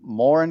have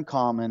more in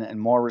common and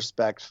more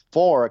respect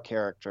for a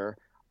character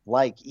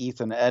like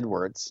Ethan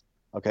Edwards,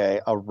 a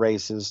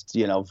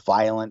racist,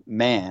 violent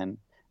man,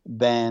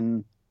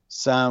 than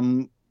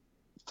some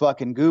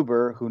fucking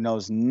goober who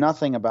knows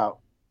nothing about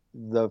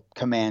the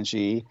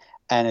Comanche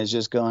and is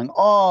just going,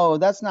 oh,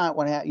 that's not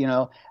what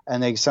happened,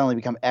 and they suddenly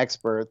become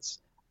experts.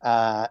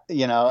 And we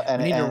need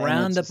to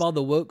round up all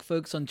the woke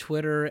folks on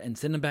Twitter and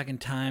send them back in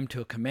time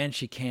to a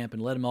Comanche camp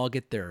and let them all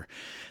get their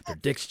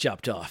dicks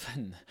chopped off.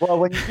 Well,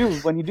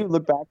 when you do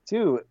look back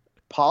too,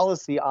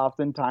 policy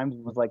oftentimes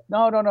was like,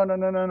 no,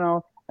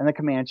 and the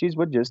Comanches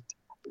would just,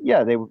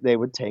 they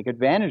would take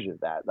advantage of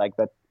that, like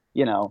that,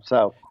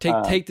 So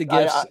take the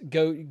gifts,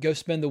 go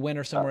spend the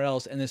winter somewhere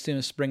else, and as soon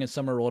as spring and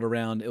summer rolled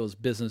around, it was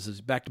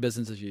back to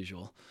business as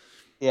usual.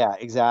 Yeah,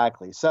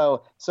 exactly.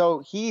 So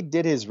he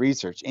did his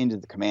research into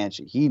the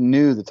Comanche. He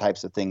knew the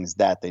types of things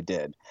that they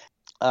did.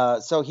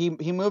 So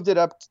he moved it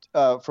up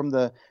from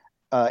the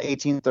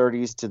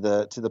 1830s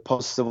to the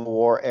post Civil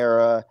War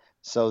era,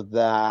 so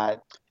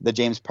that the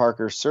James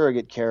Parker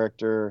surrogate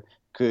character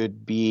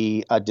could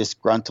be a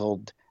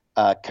disgruntled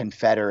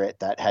Confederate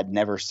that had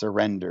never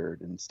surrendered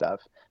and stuff.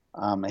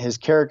 His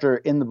character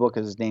in the book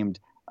is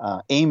named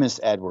Amos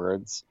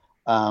Edwards.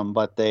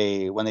 But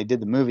when they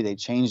did the movie, they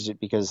changed it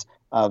because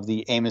of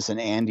the Amos and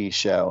Andy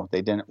show.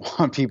 They didn't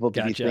want people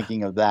to be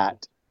thinking of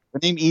that. The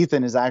name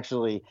Ethan is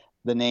actually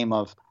the name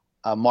of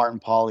Martin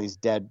Pauly's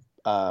dead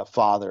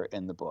father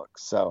in the book.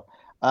 So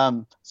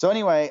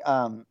anyway,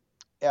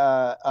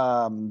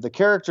 the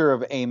character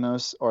of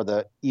Amos, or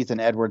the Ethan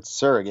Edwards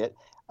surrogate,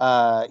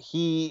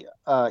 it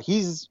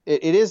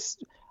is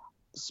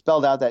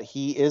spelled out that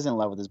he is in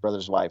love with his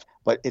brother's wife,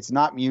 but it's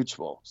not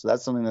mutual. So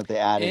that's something that they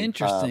added.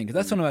 Interesting. 'Cause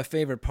that's one of my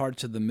favorite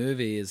parts of the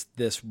movie, is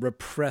this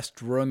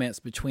repressed romance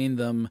between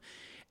them.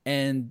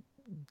 And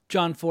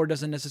John Ford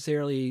doesn't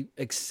necessarily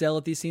excel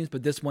at these scenes,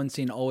 but this one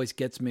scene always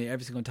gets me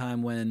every single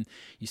time, when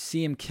you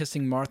see him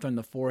kissing Martha on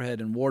the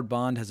forehead and Ward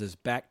Bond has his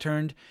back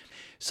turned.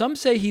 Some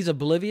say he's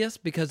oblivious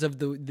because of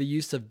the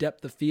use of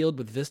depth of field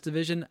with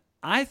VistaVision.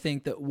 I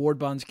think that Ward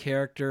Bond's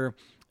character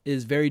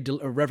is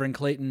Reverend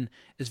Clayton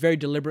is very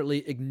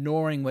deliberately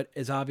ignoring what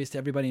is obvious to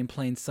everybody in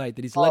plain sight,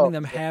 that he's letting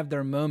them have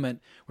their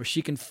moment where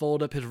she can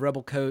fold up his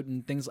rebel coat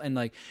and things, and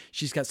like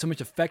she's got so much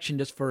affection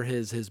just for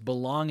his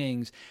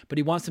belongings, but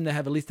he wants them to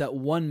have at least that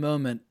one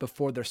moment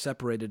before they're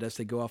separated as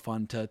they go off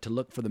on to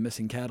look for the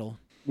missing cattle.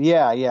 He's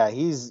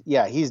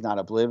not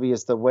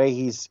oblivious. The way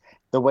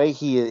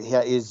he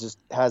is just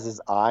has his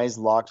eyes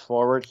locked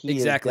forward.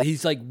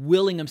 He's like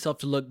willing himself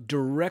to look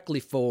directly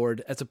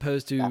forward as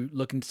opposed to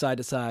looking side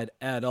to side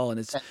at all.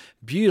 And it's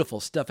beautiful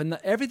stuff. And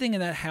everything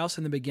in that house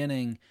in the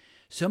beginning,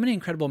 so many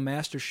incredible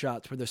master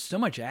shots where there's so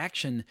much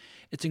action.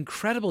 It's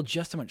incredible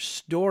just how much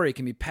story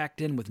can be packed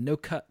in with no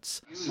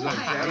cuts.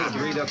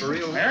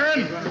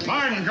 Aaron,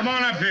 Martin, come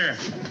on up here.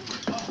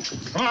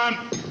 Come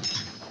on.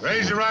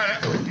 Raise your right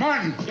hand.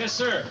 Martin. Yes,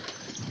 sir.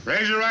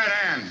 Raise your right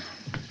hand.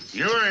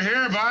 You are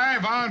hereby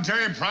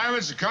voluntary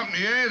privates of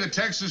Company A of the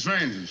Texas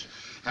Rangers,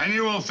 and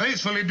you will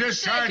faithfully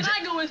discharge... Hey,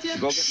 can I go with you?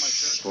 Go get my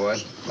shirt, boy.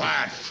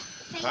 Quiet.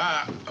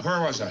 Where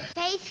was I?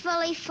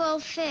 Faithfully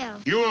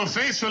fulfilled. You will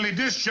faithfully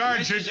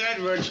discharge... Mrs.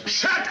 Edwards.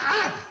 Shut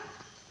up!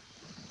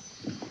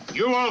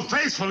 You will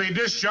faithfully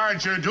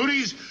discharge your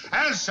duties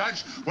as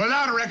such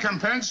without a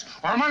recompense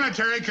or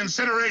monetary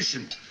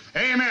consideration.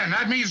 Amen.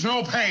 That means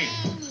no pay.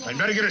 I'd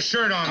better get a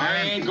shirt on, man.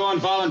 I ain't going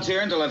volunteer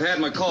until I've had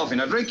my coffee.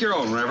 Now drink your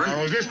own, Reverend.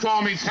 Well, just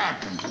call me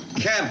Captain.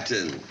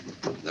 Captain,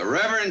 the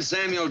Reverend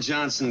Samuel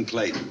Johnson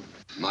Clayton.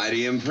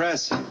 Mighty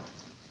impressive.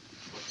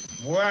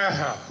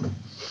 Well,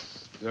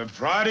 the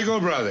prodigal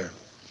brother.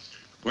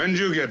 When'd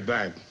you get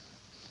back?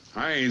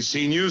 I ain't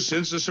seen you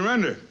since the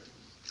surrender.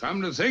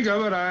 Come to think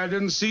of it, I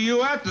didn't see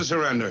you at the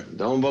surrender.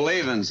 Don't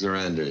believe in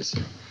surrenders.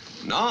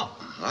 No,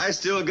 I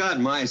still got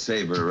my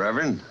saber,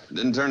 Reverend.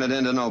 Didn't turn it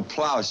into no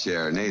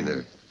plowshare,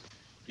 neither.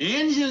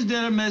 Injuns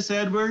did it, Miss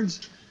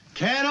Edwards.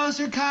 Cados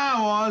or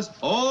Kiowas,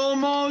 old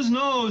Mose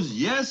knows.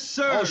 Yes,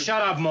 sir. Oh,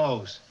 shut up,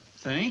 Mose.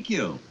 Thank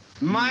you.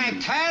 My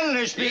cattle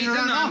is being Ethan,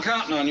 run I'm off.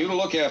 counting on you to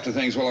look after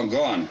things while I'm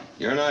gone.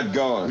 You're not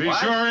going. He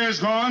sure is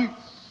gone.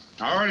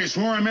 I already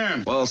swore him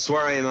in. Well,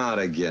 swear him out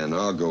again.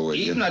 I'll go with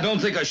Ethan, you. I don't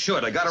think I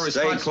should. I got a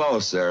Stay response.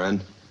 close,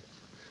 Aaron.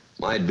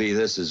 Might be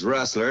this is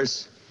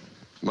rustlers.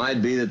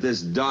 Might be that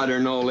this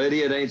doddering old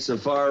idiot ain't so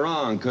far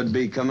wrong. Could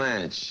be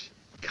Comanche.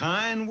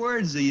 Kind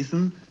words,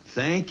 Ethan.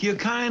 Thank you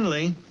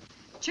kindly.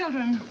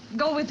 Children,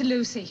 go with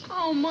Lucy.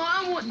 Oh,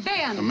 Mom, what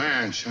Ben?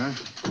 Comanche, huh?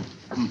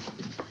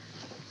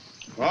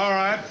 All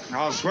right,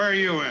 I'll swear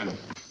you in.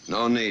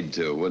 No need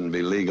to. Wouldn't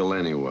be legal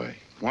anyway.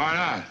 Why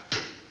not?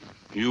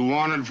 You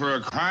wanted for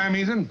a crime,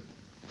 Ethan?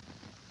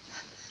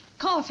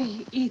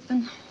 Coffee,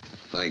 Ethan.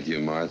 Thank you,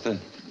 Martha.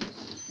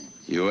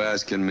 You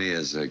asking me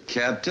as a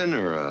captain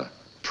or a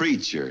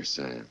preacher,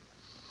 Sam?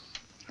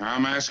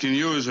 I'm asking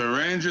you as a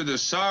ranger of the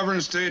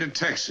sovereign state of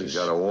Texas. You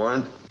got a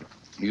warrant?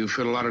 You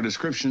fit a lot of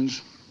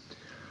descriptions.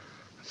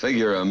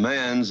 Figure a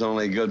man's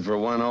only good for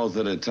one oath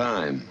at a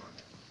time.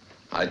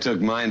 I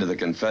took mine to the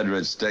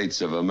Confederate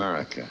States of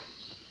America.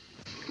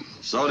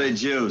 So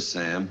did you,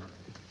 Sam.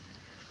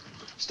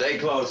 Stay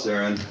close,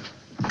 Aaron.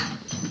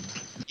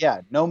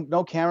 Yeah,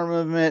 no camera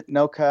movement,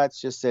 no cuts,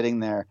 just sitting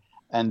there.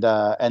 And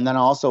then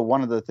also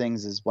one of the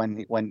things is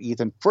when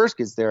Ethan first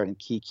gets there and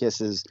he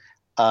kisses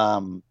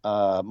Martha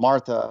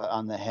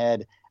on the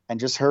head, and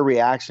just her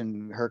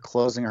reaction, her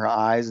closing her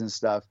eyes and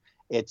stuff.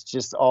 It's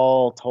just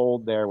all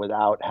told there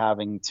without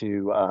having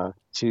to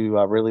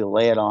really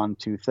lay it on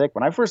too thick.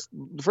 The first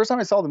time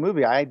I saw the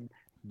movie, I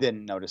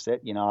didn't notice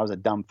it. I was a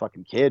dumb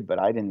fucking kid, but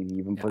I didn't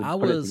even put it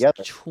together. I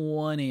was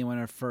 20 when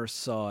I first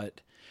saw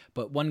it.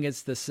 but one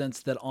gets the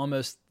sense that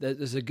almost that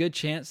there's a good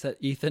chance that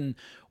Ethan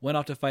went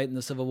off to fight in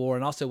the Civil War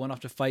and also went off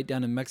to fight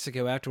down in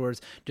Mexico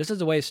afterwards, just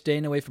as a way of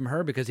staying away from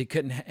her because he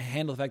couldn't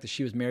handle the fact that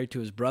she was married to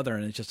his brother,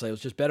 and it's just like it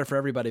was just better for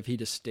everybody if he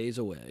just stays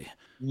away.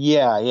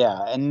 Yeah,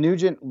 yeah, and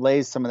Nugent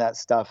lays some of that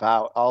stuff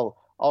out.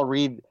 I'll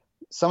read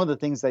some of the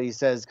things that he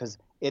says because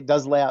it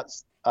does lay out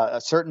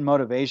certain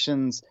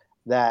motivations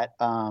that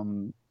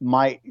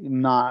might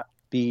not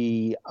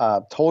be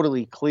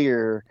totally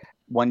clear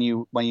when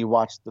you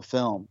watch the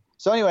film.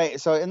 So anyway,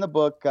 so in the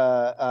book,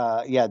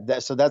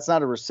 so that's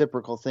not a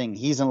reciprocal thing.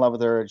 He's in love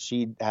with her.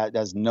 She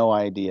has no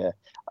idea.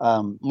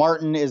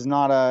 Martin is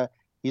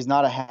he's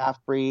not a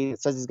half breed.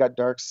 It says he's got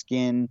dark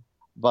skin,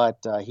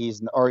 but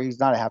he's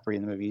not a half breed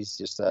in the movie. He's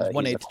just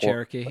 1/8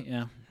 Cherokee.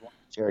 Yeah.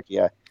 Cherokee.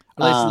 Yeah.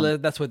 At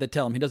least that's what they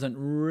tell him. He doesn't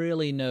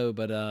really know,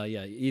 but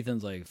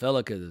Ethan's like,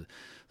 fella could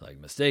like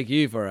mistake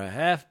you for a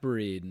half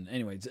breed. And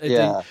anyways,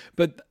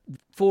 but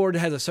Ford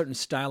has a certain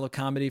style of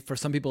comedy. For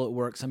some people it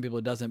works, some people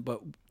it doesn't.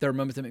 But there are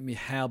moments that make me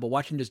howl. But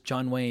watching just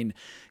John Wayne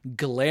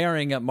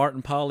glaring at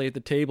Martin Polly at the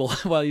table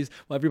while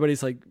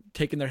everybody's like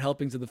taking their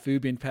helpings of the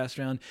food being passed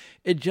around,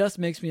 it just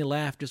makes me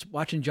laugh. Just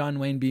watching John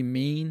Wayne be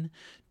mean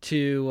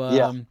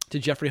to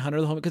Jeffrey Hunter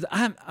the whole, because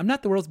I'm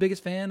not the world's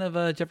biggest fan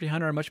of Jeffrey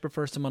Hunter. I much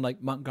prefer someone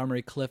like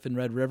Montgomery Clift and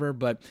Red River,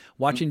 but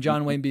watching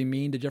John Wayne be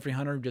mean to Jeffrey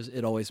Hunter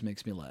it always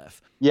makes me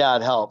laugh. Yeah,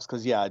 it helps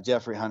because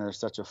Jeffrey Hunter is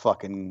such a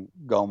fucking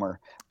gomer.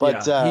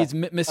 But he's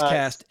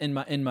miscast in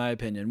my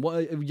opinion.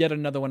 Well, yet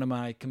another one of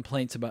my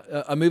complaints about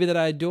a movie that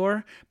I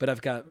adore, but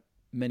I've got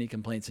many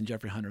complaints, and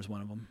Jeffrey Hunter is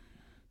one of them.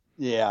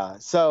 Yeah.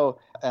 So,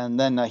 and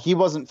then he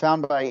wasn't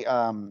found by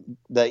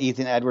the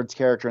Ethan Edwards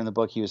character in the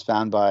book. He was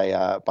found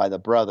by the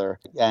brother.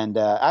 And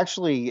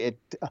actually,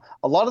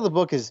 a lot of the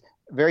book is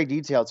very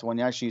detailed. So when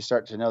you actually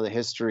start to know the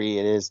history,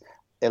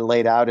 it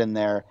laid out in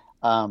there.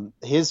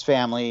 His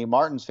family,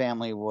 Martin's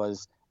family,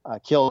 was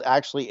killed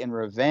actually in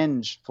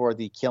revenge for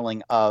the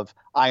killing of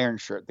Iron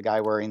Shirt, the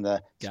guy wearing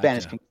the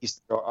Spanish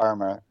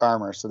conquistador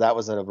armor. So that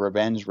was a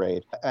revenge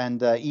raid.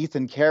 And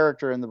Ethan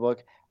character in the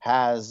book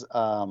has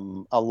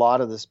a lot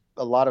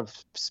of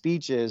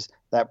speeches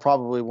that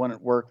probably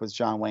wouldn't work with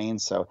John Wayne.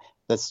 So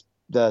that's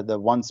the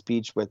one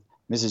speech with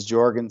Mrs.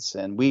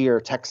 Jorgensen, "We are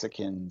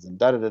Texicans," and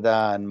da da da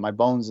da, and "My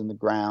bones in the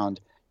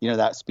ground." You know,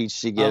 that speech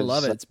she gives. I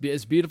love it.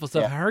 It's beautiful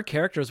stuff. Yeah. Her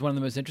character is one of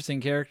the most interesting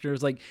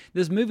characters. Like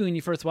this movie, when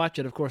you first watch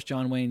it, of course,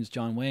 John Wayne's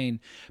John Wayne.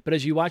 But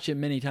as you watch it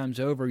many times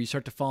over, you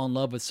start to fall in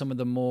love with some of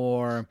the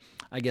more,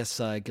 I guess,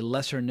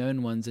 lesser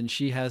known ones. And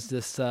she has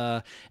this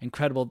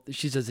incredible,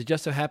 she says, "It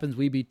just so happens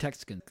we be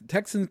Texican.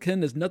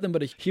 Texican is nothing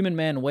but a human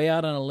man way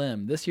out on a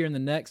limb. This year and the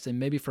next, and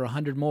maybe for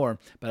 100 more.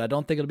 But I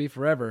don't think it'll be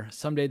forever.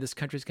 Someday this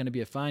country's going to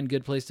be a fine,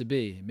 good place to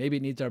be. Maybe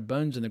it needs our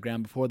bones in the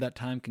ground before that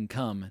time can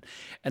come."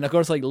 And of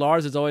course, like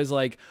Lars is always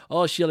like,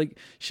 "Oh, she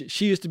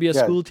used to be a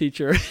school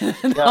teacher."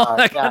 Exactly.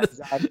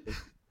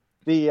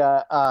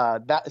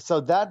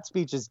 That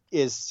speech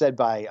is said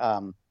by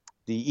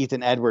the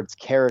Ethan Edwards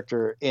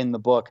character in the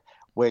book,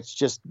 which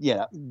just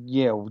does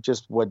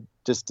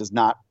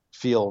not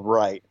feel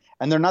right.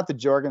 And they're not the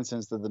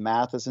Jorgensens, they're the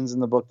Mathesons in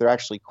the book. They're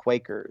actually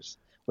Quakers.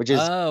 Which is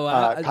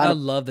I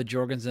love the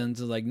Jorgensens.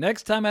 It's like,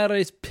 next time I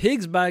race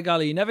pigs, by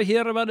golly, you never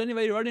hear about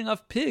anybody running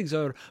off pigs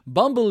or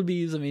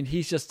bumblebees. I mean,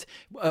 he's just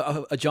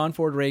a John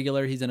Ford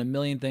regular. He's in a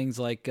million things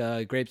like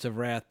Grapes of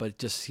Wrath, but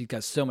just he's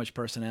got so much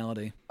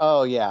personality.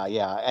 Oh yeah.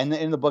 And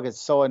in the book, it's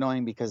so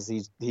annoying because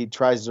he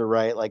tries to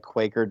write like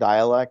Quaker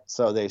dialect,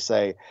 so they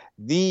say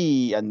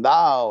thee and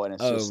thou, and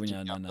it's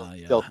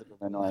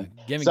annoying.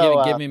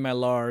 Give me my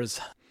Lars.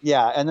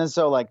 Yeah, and then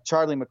so like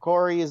Charlie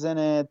McCory is in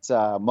it,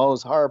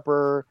 Mose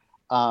Harper.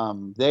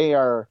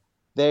 Charlie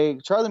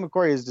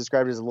McCory is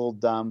described as a little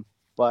dumb,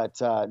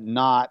 but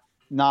not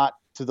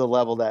to the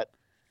level that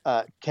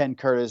Ken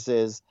Curtis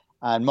is.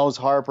 And Mose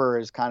Harper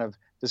is kind of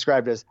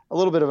described as a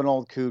little bit of an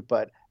old coot,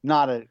 but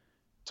not a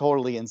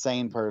totally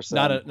insane person.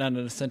 Not an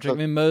eccentric. I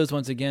mean, Mose,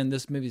 once again,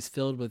 this movie's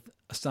filled with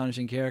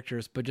astonishing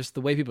characters, but just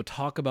the way people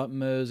talk about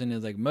Mose, and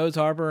it's like, Mose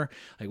Harper,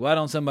 like, why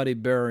don't somebody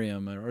bury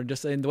him? Or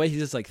just in the way he's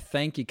just like,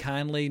 thank you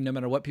kindly, no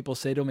matter what people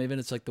say to him, even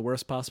if it's like the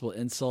worst possible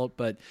insult.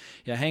 But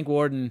yeah, Hank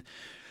Warden,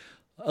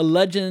 a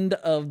legend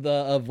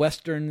of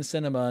Western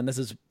cinema, and this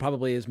is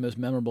probably his most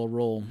memorable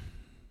role.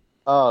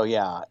 Oh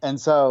yeah, and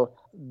so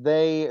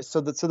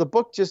the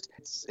book just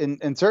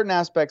in certain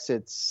aspects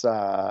it's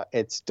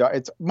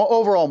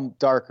overall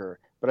darker,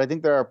 but I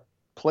think there are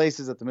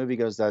places that the movie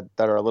goes that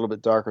are a little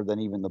bit darker than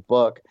even the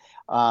book.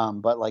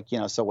 But like,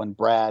 so when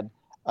Brad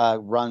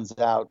runs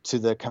out to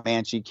the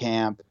Comanche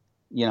camp,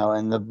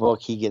 in the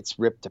book he gets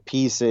ripped to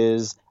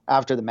pieces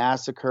after the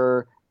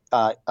massacre.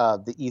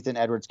 The Ethan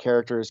Edwards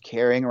character is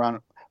carrying around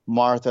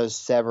Martha's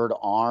severed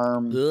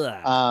arm.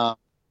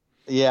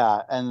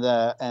 Yeah, and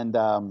there's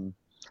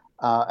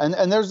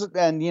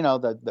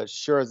the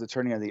sure as the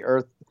turning of the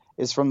earth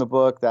is from the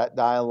book, that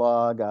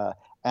dialogue,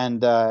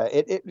 and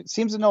it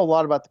seems to know a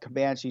lot about the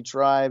Comanche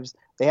tribes.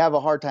 They have a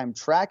hard time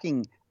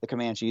tracking the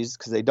Comanches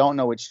because they don't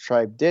know which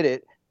tribe did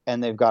it,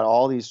 and they've got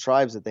all these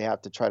tribes that they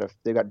have to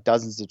they've got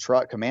dozens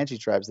of Comanche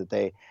tribes that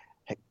they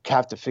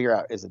have to figure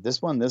out, is it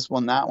this one,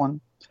 that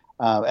one?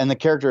 And the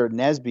character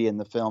Nesby in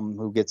the film,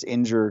 who gets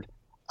injured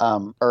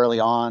early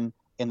on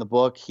in the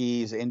book,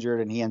 he's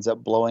injured and he ends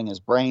up blowing his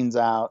brains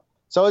out.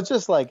 So it's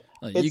just like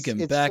you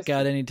can back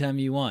out anytime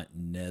you want,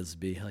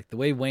 Nesby. Like the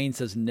way Wayne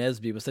says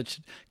Nesby with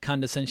such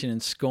condescension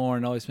and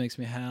scorn always makes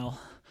me howl.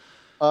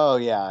 Oh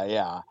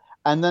yeah.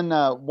 And then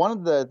one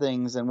of the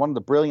things, and one of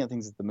the brilliant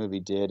things that the movie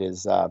did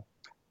is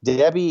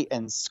Debbie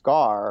and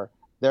Scar.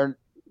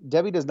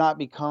 Debbie does not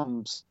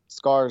become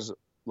Scar's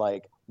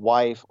like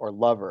wife or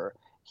lover.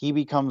 He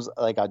becomes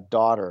like a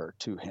daughter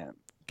to him.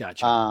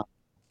 Gotcha.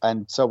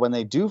 And so when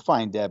they do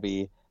find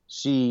Debbie,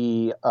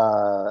 she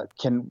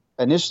can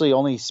initially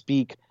only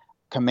speak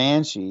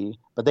Comanche,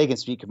 but they can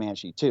speak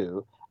Comanche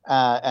too.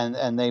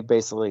 And they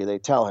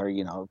tell her,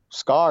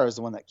 Scar is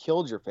the one that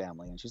killed your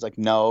family. And she's like,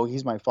 no,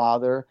 he's my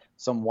father.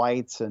 Some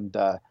whites and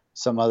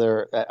some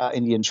other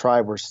Indian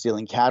tribe were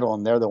stealing cattle,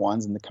 and they're the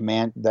ones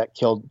that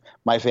killed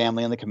my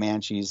family, and the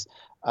Comanches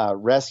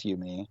rescue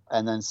me.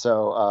 And then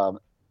so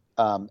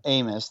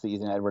Amos, the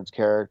Ethan Edwards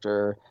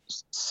character,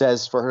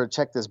 says for her to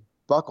check this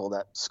buckle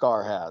that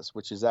Scar has,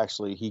 which is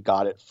actually, he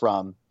got it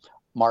from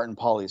Martin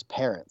Pauly's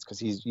parents, because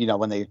he's,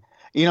 when they,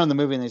 in the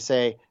movie, and they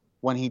say,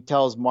 when he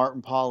tells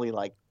Martin Pauly,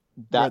 like,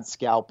 that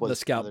scalp was the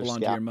scalp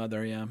belonged to your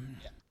mother. Yeah.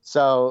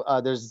 So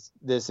there's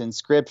this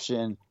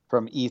inscription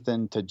from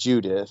Ethan to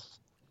Judith,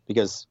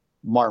 because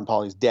Martin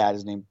Pauly's dad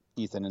is named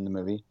Ethan in the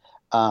movie,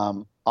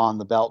 on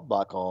the belt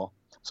buckle.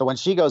 So when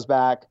she goes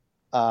back,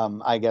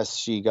 I guess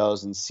she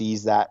goes and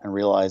sees that and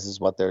realizes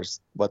what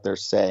they're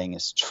saying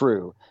is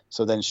true.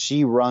 So then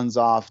she runs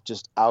off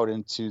just out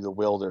into the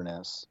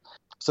wilderness.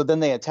 So then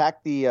they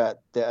attack the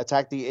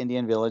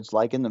Indian village,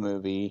 like in the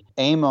movie.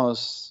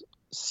 Amos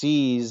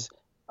sees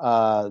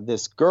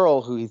this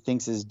girl who he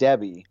thinks is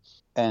Debbie,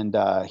 and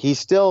he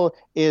still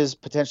is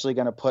potentially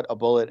going to put a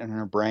bullet in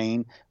her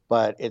brain,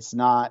 but it's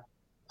not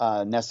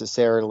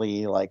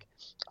necessarily like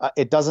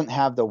it doesn't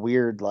have the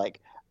weird like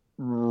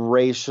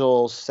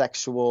racial,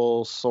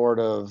 sexual sort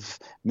of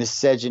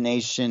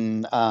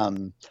miscegenation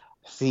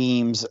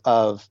themes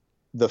of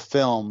the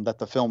film that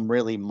the film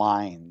really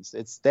minds.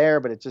 It's there,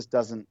 but it just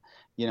doesn't,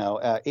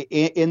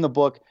 in the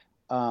book,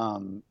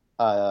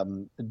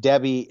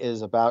 Debbie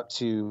is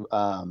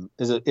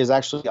is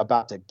actually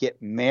about to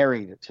get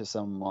married to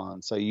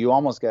someone. So you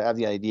almost have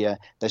the idea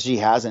that she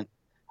hasn't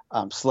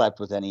slept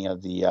with any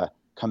of the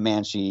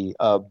Comanche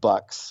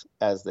bucks,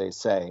 as they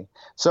say.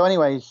 So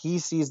anyway, he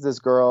sees this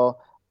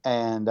girl,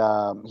 and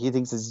he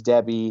thinks it's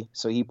Debbie,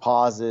 so he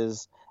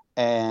pauses,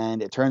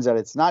 and it turns out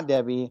it's not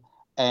Debbie,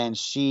 and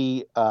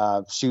she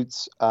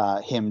shoots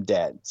him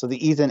dead. So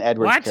the Ethan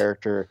Edwards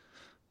character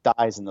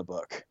dies in the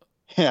book.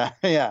 Yeah.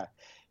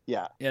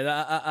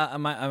 I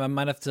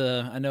might have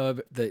to. I know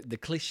the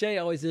cliche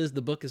always is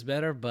the book is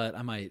better, but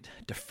I might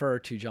defer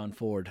to John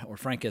Ford or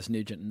Frank S.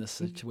 Nugent in this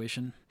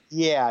situation.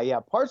 Yeah.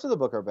 Parts of the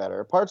book are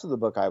better. Parts of the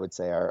book, I would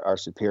say, are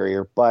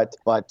superior. But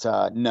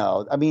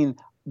no, I mean,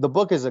 the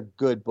book is a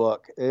good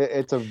book.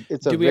 It's a very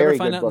good book. Do we ever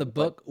find out in the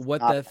book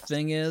what that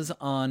thing is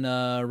on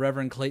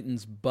Reverend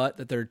Clayton's butt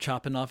that they're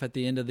chopping off at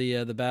the end of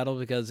the battle?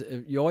 Because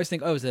you always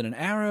think, oh, is it an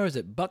arrow? Is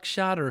it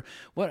buckshot or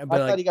what?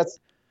 But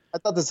I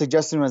thought the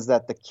suggestion was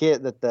that the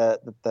kid,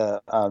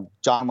 that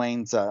John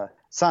Wayne's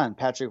son,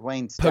 Patrick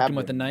Wayne, poke him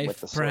with a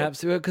knife,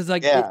 perhaps, because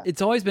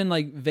it's always been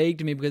like vague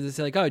to me, because it's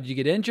like, oh, did you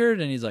get injured?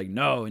 And he's like,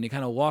 no, and he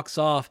kind of walks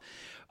off.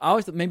 I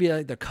always thought maybe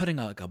like they're cutting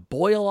like a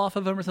boil off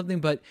of him or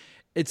something, but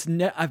it's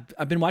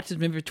I've been watching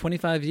this movie for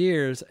 25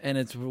 years, and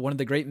it's one of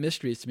the great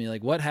mysteries to me.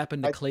 Like, what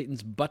happened to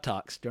Clayton's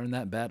buttocks during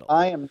that battle?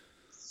 I am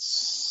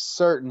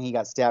certain he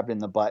got stabbed in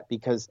the butt,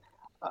 because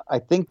I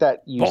think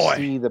that you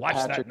see the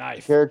Patrick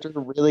character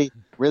really,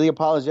 really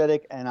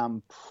apologetic, and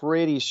I'm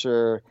pretty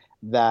sure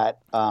that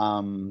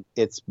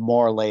it's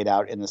more laid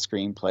out in the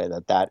screenplay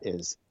that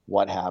is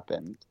what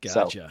happened.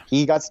 Gotcha. So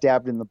he got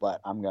stabbed in the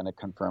butt. I'm going to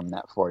confirm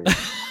that for you.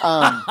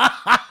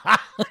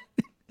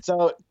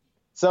 So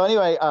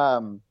anyway,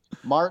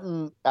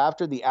 Martin,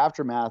 after the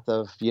aftermath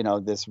of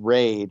this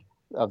raid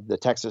of the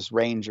Texas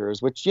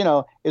Rangers, which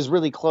is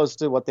really close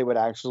to what they would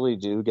actually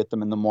do, get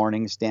them in the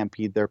morning,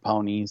 stampede their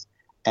ponies,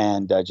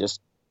 and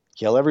just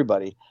kill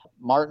everybody.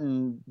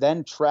 Martin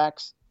then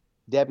tracks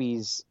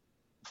Debbie's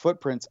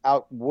footprints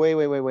out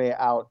way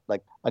out.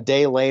 Like a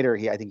day later,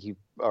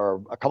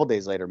 or a couple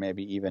days later,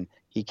 maybe even,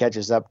 he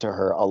catches up to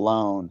her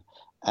alone,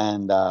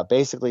 and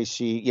basically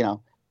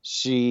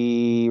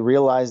she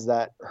realized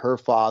that her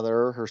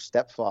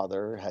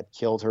stepfather, had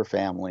killed her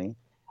family,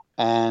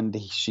 and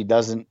she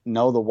doesn't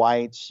know the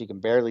whites. She can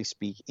barely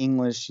speak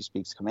English. She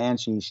speaks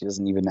Comanche. She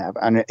doesn't even have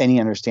any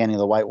understanding of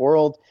the white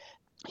world.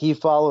 He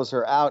follows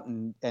her out,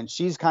 and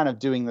she's kind of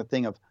doing the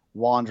thing of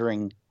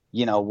wandering,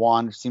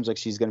 seems like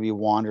she's going to be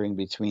wandering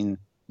between,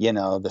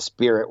 the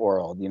spirit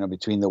world,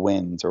 between the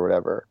winds or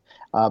whatever.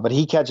 But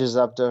he catches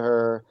up to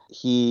her.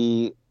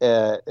 He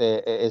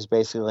is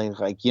basically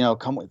like,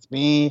 come with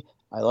me.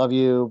 I love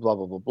you, blah,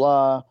 blah, blah,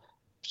 blah.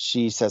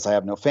 She says, I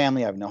have no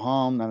family. I have no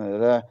home. Blah,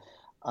 blah,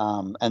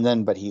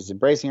 blah. But he's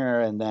embracing her.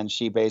 And then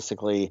she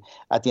basically,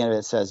 at the end of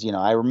it, says,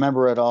 I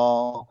remember it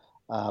all.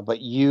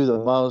 but you the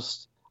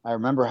most. I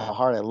remember how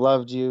hard I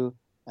loved you.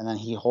 And then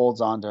he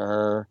holds on to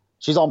her.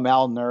 She's all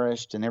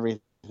malnourished and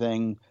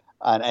everything.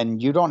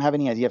 And you don't have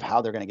any idea of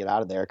how they're going to get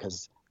out of there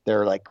because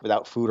they're like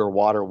without food or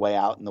water way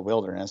out in the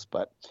wilderness.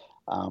 But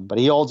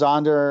he holds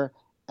on to her.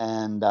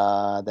 And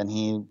then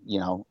he,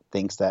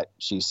 thinks that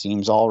she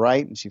seems all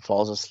right, and she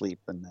falls asleep,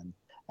 and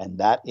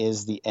that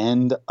is the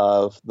end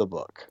of the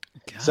book.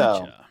 Gotcha.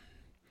 So,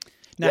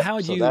 now, how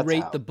would you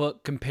rate the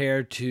book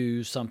compared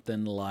to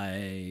something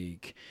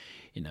like,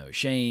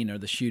 Shane or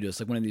The Shootist,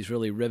 like one of these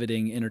really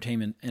riveting,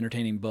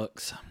 entertaining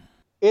books?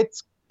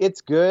 It's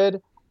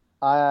good.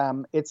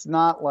 It's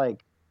not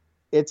like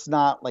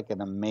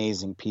an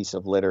amazing piece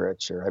of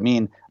literature. I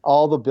mean,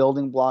 all the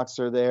building blocks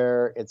are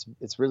there.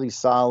 It's really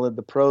solid.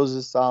 The prose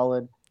is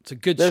solid. It's a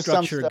good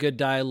structure, good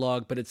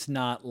dialogue, but it's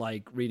not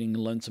like reading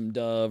Lonesome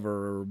Dove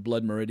or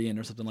Blood Meridian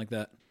or something like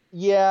that.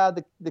 Yeah,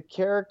 the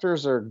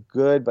characters are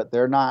good, but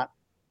they're not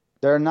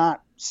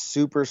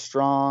super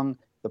strong.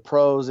 The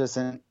prose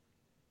isn't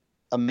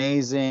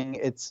amazing.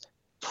 It's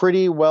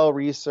pretty well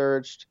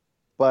researched,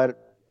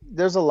 but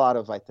there's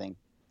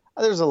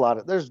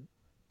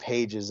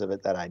pages of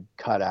it that I'd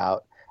cut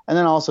out. And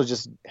then also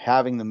just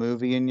having the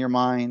movie in your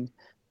mind,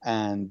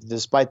 and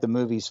despite the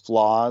movie's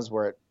flaws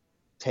where it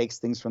takes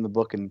things from the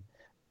book and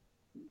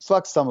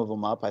fucks some of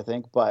them up, I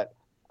think, but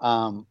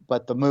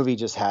the movie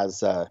just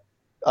has a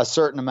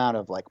certain amount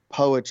of like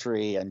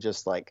poetry and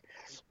just like,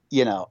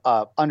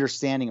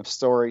 understanding of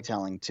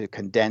storytelling to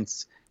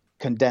condense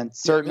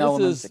certain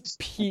elements. This is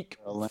peak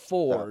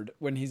Ford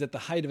when he's at the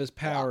height of his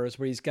powers,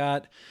 where he's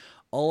got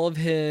all of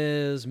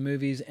his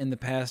movies in the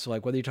past,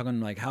 like whether you're talking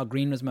like How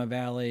Green Was My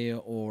Valley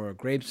or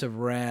Grapes of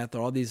Wrath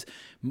or all these,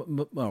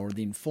 or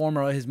The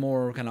Informer, his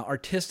more kind of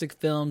artistic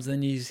films.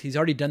 Then he's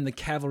already done the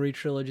Cavalry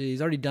trilogy.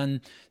 He's already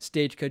done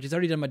Stagecoach. He's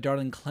already done My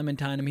Darling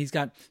Clementine. I mean, he's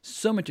got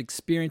so much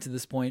experience at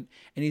this point,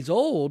 and he's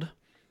old,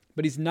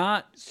 but he's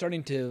not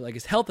starting to, like,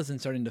 his health isn't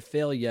starting to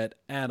fail yet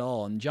at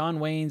all. And John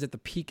Wayne's at the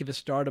peak of his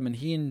stardom, and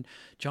he and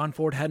John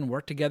Ford hadn't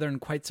worked together in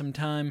quite some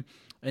time.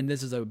 And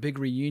this is a big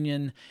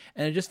reunion,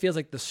 and it just feels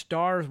like the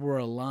stars were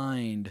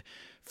aligned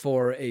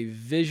for a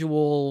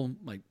visual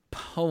like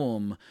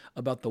poem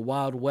about the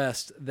Wild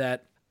West.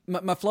 That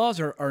my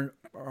flaws are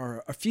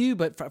a few,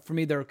 but for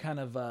me they're kind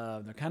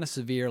of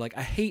severe. Like,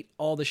 I hate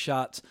all the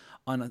shots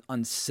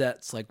on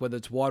sets, like whether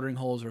it's watering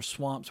holes or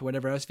swamps or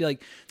whatever. I just feel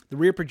like the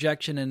rear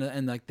projection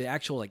and like the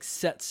actual like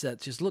sets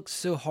just look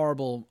so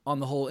horrible on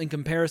the whole in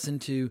comparison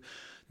to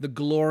the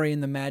glory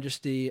and the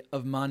majesty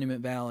of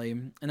Monument Valley.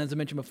 And as I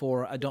mentioned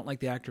before, I don't like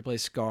the actor who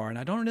plays Scar, and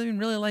I don't even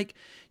really like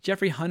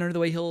Jeffrey Hunter, the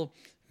way he'll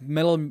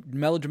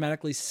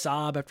melodramatically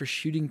sob after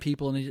shooting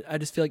people, and I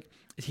just feel like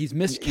he's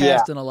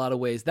miscast in a lot of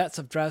ways. That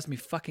stuff drives me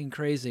fucking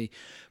crazy.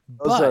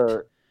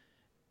 But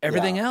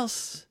everything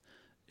else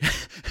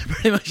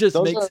pretty much just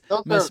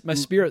makes my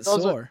spirit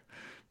soar.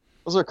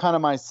 Those are kind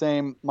of my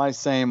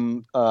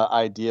same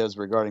ideas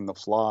regarding the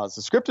flaws.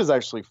 The script is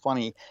actually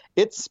funny.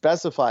 It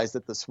specifies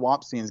that the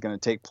swamp scene is going to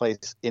take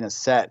place in a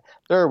set.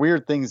 There are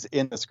weird things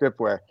in the script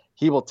where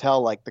he will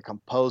tell like the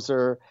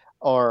composer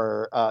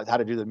or how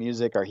to do the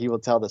music, or he will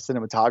tell the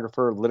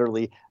cinematographer,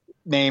 literally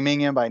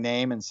naming him by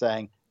name and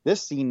saying,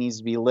 this scene needs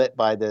to be lit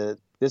by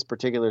this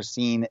particular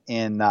scene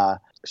in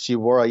She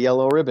Wore a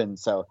Yellow Ribbon.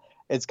 So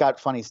it's got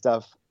funny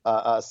stuff,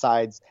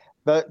 sides.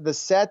 The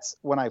sets,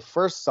 when I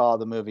first saw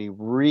the movie,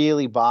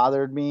 really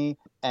bothered me,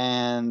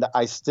 and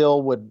I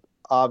still would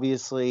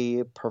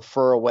obviously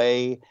prefer a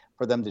way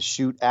for them to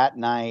shoot at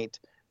night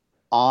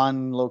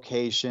on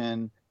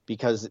location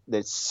because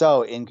it's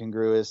so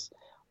incongruous.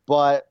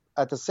 But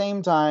at the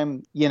same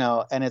time,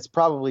 and it's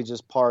probably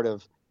just part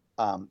of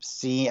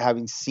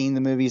having seen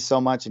the movie so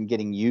much and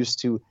getting used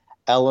to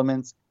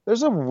elements.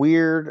 There's a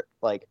weird,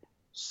 like,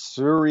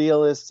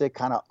 surrealistic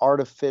kind of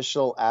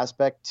artificial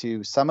aspect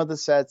to some of the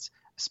sets,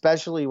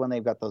 especially when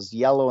they've got those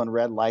yellow and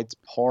red lights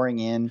pouring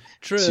in.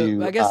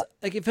 True. I guess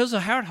like if it was a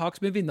Howard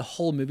Hawks movie and the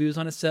whole movie was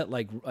on a set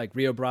like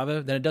Rio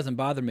Bravo, then it doesn't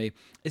bother me.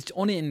 It's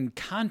only in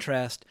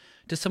contrast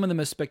to some of the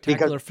most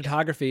spectacular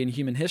photography in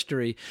human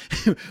history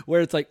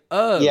where it's like,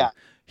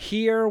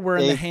 here we're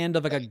in the hand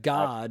of like a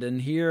god,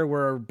 and here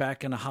we're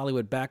back in a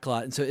Hollywood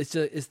backlot. And so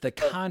it's the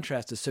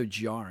contrast is so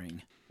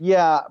jarring.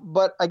 Yeah,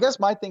 but I guess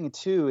my thing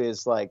too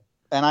is like,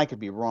 and I could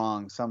be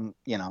wrong. Some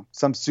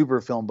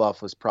super film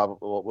buff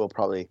will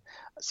probably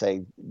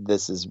say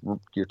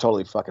you're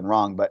totally fucking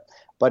wrong.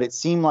 But it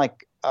seemed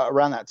like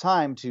around that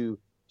time to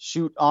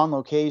shoot on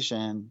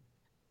location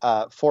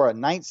for a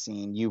night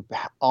scene, you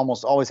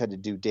almost always had to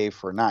do day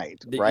for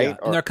night, right? Yeah.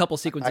 And there are a couple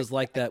sequences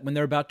like that when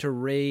they're about to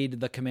raid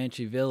the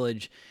Comanche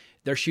village.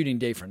 They're shooting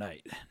day for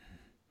night.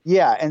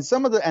 Yeah,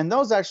 and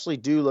those actually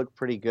do look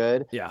pretty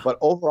good. Yeah. But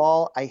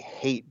overall, I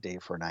hate day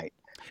for night.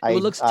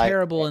 It looks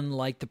terrible in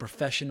like the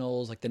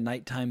professionals, like the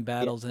nighttime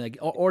battles, and like,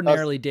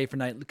 ordinarily day for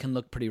night can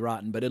look pretty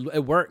rotten, but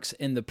it works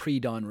in the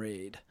pre-dawn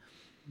raid.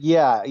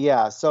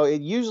 Yeah. So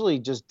it usually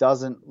just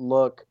doesn't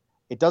look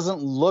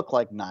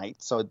like night.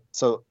 So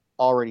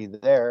already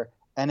there,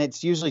 and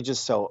it's usually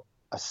just so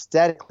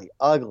aesthetically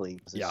ugly.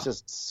 It's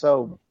just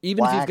so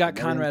even if you've black got and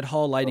everything. Conrad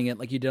Hall lighting it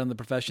like you did on The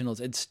Professionals,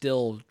 it's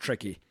still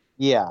tricky.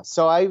 Yeah.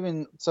 So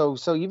even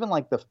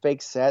like the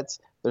fake sets,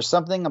 there's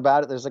something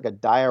about it. There's like a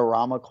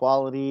diorama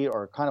quality,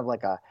 or kind of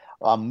like a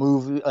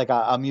movie, like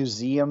a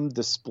museum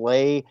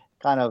display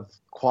kind of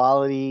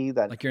quality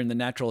that, like you're in the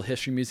Natural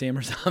History Museum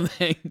or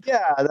something.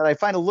 yeah, that I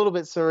find a little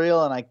bit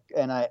surreal, and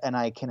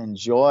I can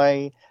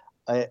enjoy.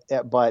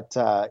 But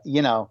like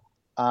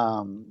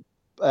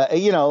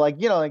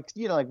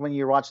when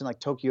you're watching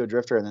like Tokyo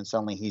Drifter, and then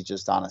suddenly he's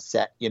just on a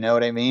set. You know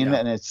what I mean? Yeah.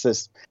 And it's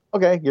just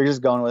okay. You're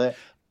just going with it.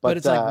 But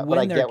it's like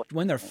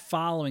when they're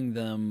following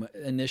them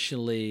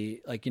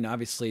initially, like, you know,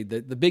 obviously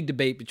the big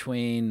debate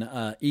between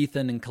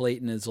Ethan and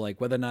Clayton is like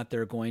whether or not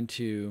they're going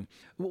to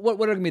what are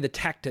going to be the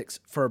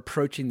tactics for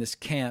approaching this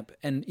camp.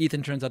 And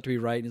Ethan turns out to be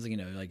right. And he's like, you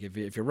know, like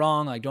if you're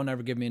wrong, like don't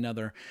ever give me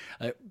another.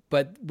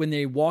 But when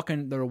they're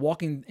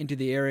walking into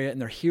the area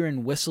and they're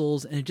hearing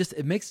whistles, and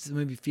it makes the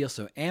movie feel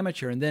so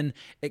amateur. And then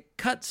it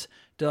cuts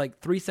to like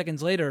 3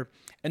 seconds later,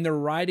 and they're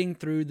riding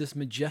through this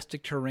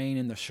majestic terrain,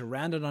 and they're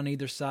surrounded on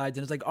either side.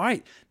 And it's like, all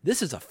right,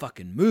 this is a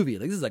fucking movie.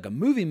 Like, this is like a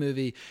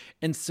movie.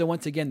 And so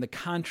once again, the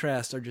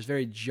contrasts are just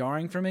very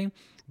jarring for me.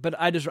 But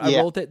I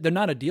rolled it. They're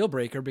not a deal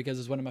breaker because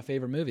it's one of my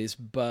favorite movies,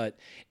 but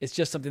it's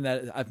just something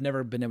that I've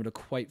never been able to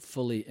quite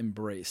fully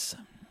embrace.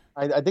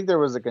 I think there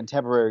was a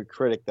contemporary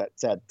critic that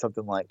said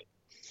something like,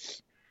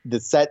 the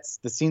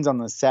scenes on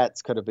the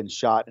sets could have been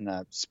shot in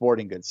a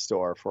sporting goods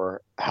store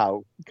for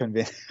how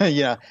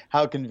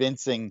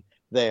convincing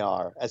they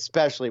are,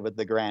 especially with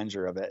the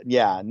grandeur of it.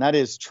 Yeah, and that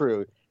is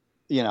true.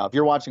 You know, if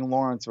you're watching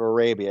Lawrence of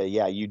Arabia,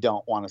 yeah, you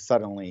don't want to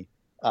suddenly,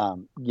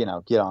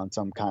 get on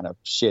some kind of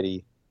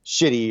shitty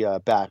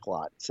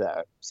backlot.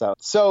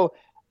 So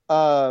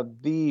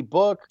the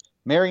book,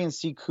 Marion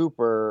C.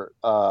 Cooper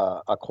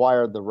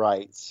acquired the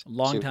rights.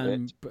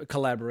 Longtime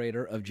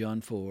collaborator of John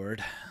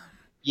Ford.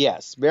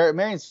 Yes,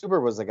 Marion Cooper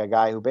was like a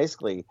guy who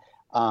basically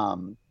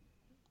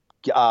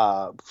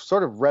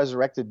sort of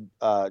resurrected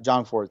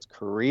John Ford's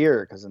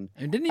career, and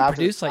didn't he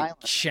produce like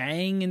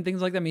Chang and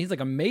things like that? I mean, he's like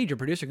a major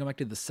producer going back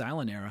to the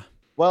silent era.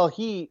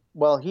 He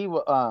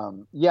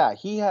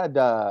had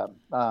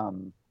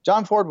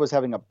John Ford was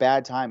having a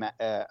bad time in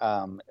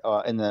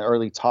the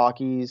early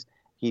talkies.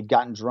 He'd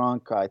gotten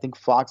drunk. I think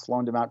Fox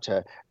loaned him out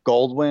to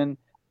Goldwyn,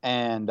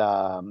 and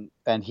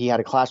he had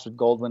a clash with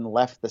Goldwyn.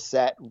 Left the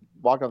set,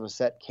 walked off the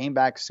set, came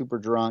back super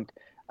drunk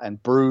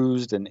and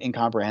bruised and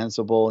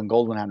incomprehensible, and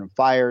Goldwyn had him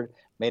fired,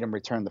 made him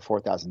return the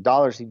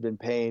 $4,000 he'd been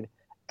paid,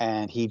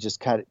 and he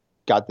just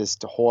got this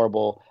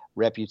horrible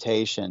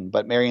reputation.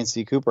 But Marion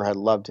C. Cooper had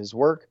loved his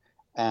work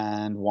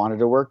and wanted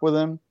to work with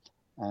him.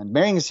 And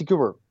Marion C.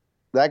 Cooper,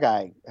 that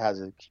guy has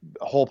a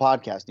whole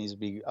podcast needs to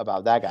be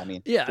about that guy. I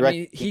mean,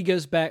 he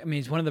goes back. I mean,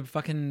 he's one of the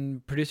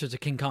fucking producers of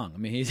King Kong. I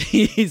mean,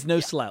 he's no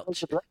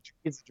slouch.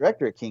 He's the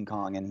director of King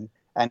Kong,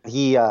 and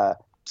he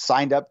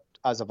signed up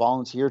as a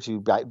volunteer to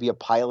be a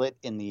pilot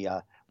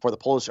for the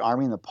Polish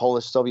Army in the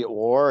Polish-Soviet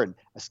War, and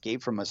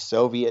escaped from a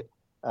Soviet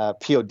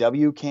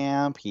POW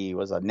camp. He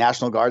was a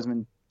National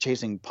Guardsman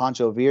chasing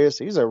Pancho Villa.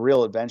 So he's a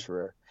real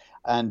adventurer.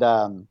 And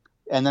then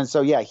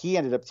he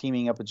ended up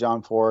teaming up with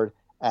John Ford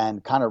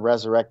and kind of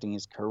resurrecting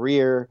his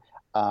career.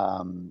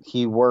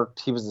 He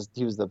was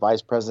the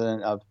vice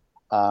president of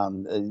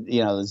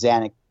the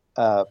Zanuck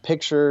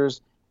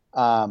Pictures,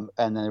 and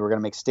then they were going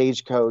to make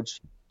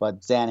Stagecoach,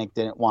 but Zanuck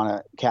didn't want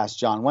to cast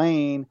John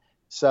Wayne,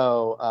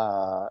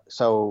 so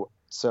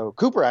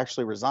Cooper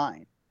actually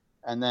resigned,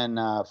 and then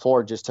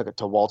Ford just took it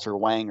to Walter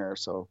Wanger.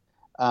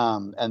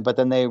 But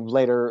then they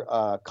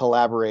later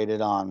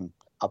collaborated on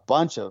a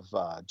bunch of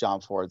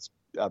John Ford's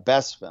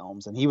best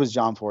films, and he was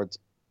John Ford's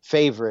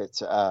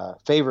favorite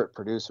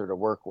producer to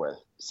work with.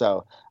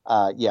 So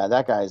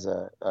that guy's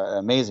an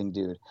amazing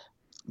dude.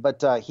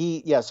 But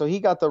he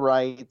got the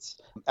rights.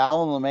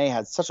 Alan LeMay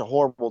had such a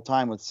horrible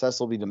time with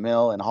Cecil B.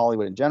 DeMille and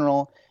Hollywood in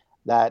general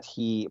that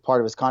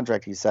part of his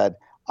contract, he said,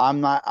 I'm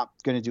not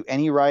going to do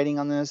any writing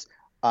on this.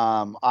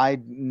 I'm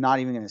not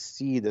even going to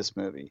see this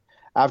movie.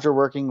 After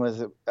working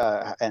with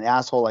an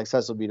asshole like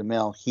Cecil B.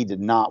 DeMille, he did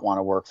not want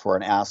to work for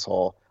an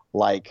asshole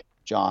like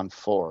John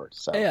Ford.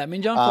 So yeah, I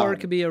mean, John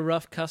Ford could be a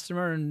rough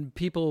customer, and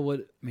people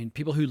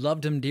who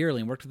loved him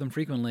dearly and worked with him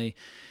frequently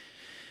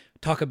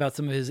talk about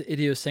some of his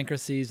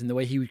idiosyncrasies and the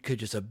way he could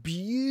just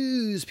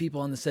abuse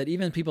people on the set,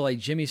 even people like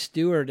Jimmy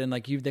Stewart, and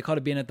they called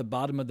it being at the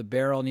bottom of the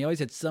barrel. And he always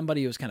had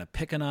somebody who was kind of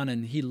picking on,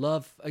 and he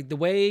loved the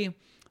way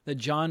that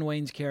John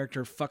Wayne's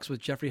character fucks with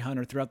Jeffrey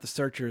Hunter throughout The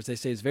Searchers. They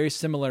say is very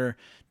similar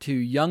to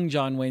young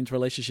John Wayne's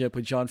relationship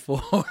with John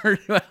Ford.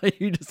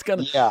 You just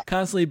kind of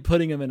constantly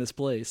putting him in his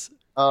place.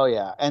 Oh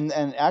yeah, and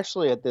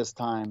actually at this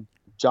time,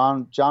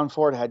 John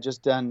Ford had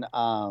just done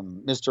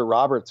Mr.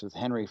 Roberts with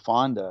Henry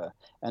Fonda,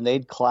 and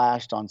they'd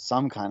clashed on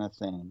some kind of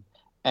thing.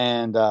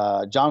 And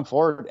John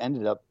Ford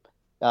ended up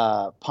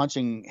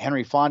punching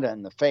Henry Fonda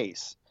in the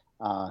face.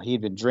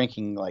 He'd been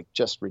drinking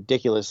just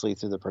ridiculously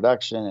through the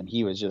production, and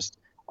he was just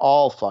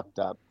all fucked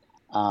up.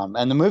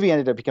 And the movie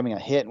ended up becoming a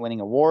hit and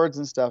winning awards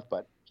and stuff,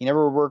 but he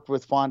never worked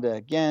with Fonda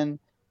again.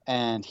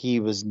 And he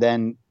was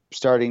then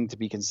starting to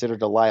be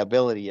considered a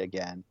liability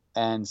again.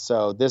 And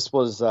so this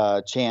was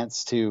a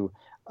chance to,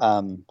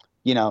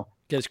 you know,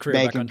 get his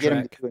career back on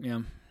track.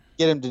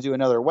 Get him to do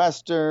another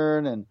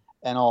Western and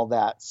all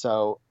that.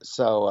 So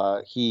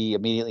he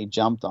immediately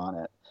jumped on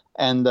it.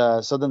 And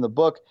so then the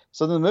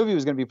movie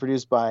was going to be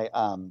produced by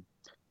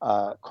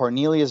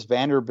Cornelius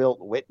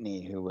Vanderbilt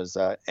Whitney, who was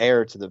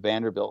heir to the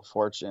Vanderbilt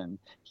fortune.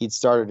 He'd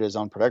started his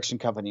own production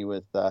company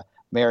with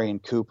Marion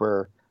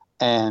Cooper,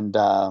 and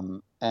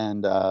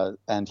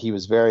he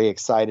was very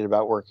excited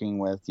about working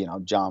with, you know,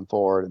 John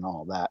Ford and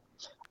all that.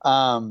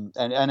 And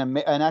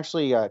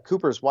actually,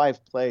 Cooper's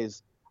wife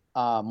plays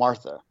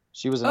Martha.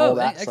 She was an old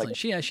actress.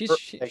 Excellent.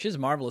 She's a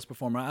marvelous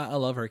performer. I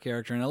love her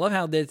character, and I love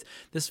how this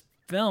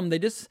film, they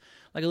just,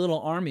 like a little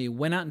army,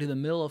 went out into the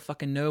middle of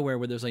fucking nowhere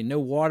where there's like no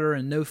water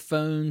and no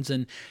phones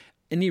and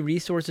any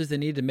resources they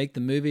needed to make the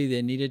movie.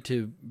 They needed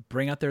to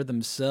bring out there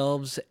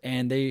themselves,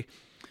 and they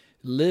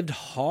lived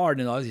hard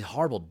in all these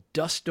horrible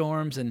dust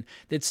storms, and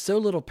they had so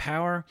little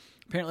power.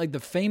 Apparently, like the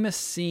famous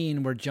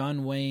scene where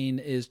John Wayne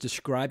is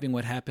describing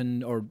what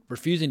happened, or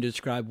refusing to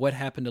describe what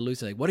happened to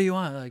Lucy. Like, what do you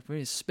want? Like,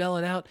 really spell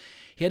it out.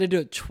 He had to do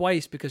it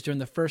twice because during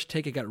the first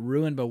take, it got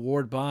ruined by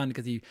Ward Bond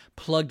because he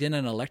plugged in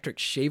an electric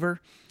shaver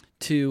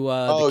to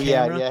the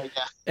camera. Yeah.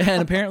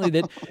 And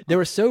apparently they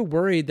were so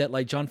worried that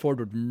like John Ford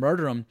would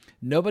murder him.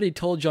 Nobody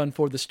told John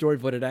Ford the story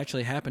of what had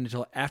actually happened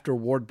until after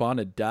Ward Bond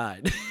had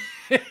died.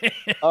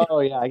 Oh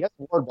yeah, I guess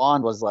Ward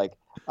Bond was like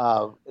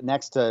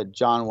next to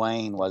John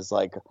Wayne was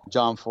like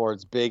John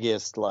Ford's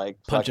biggest like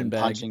punching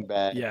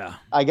bag. Yeah.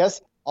 I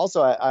guess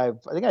also I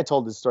think I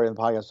told this story in the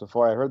podcast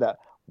before. I heard that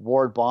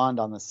Ward Bond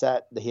on the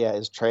set,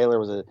 his trailer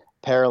was a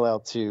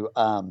parallel to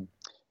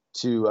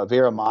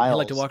Vera Miles. He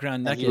liked to walk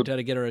around naked to try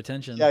to get her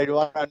attention. Yeah, he'd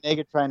walk around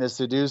naked trying to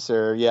seduce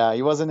her. Yeah,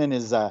 he wasn't in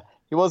his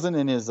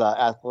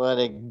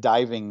athletic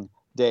diving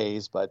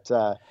days, but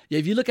yeah,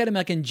 if you look at him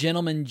like in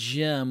Gentleman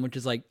Jim, which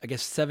is like I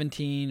guess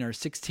 17 or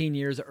 16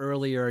 years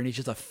earlier, and he's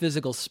just a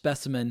physical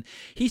specimen.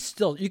 You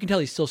can tell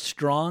he's still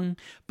strong,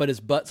 but his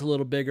butt's a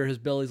little bigger, his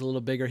belly's a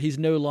little bigger. He's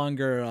no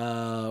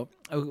longer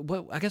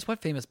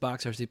what famous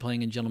boxer is he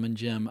playing in Gentleman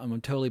Jim?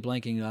 I'm totally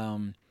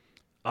blanking.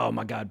 Oh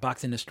my God,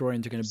 boxing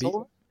historians are going to be.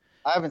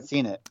 I haven't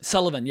seen it.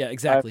 Sullivan, yeah,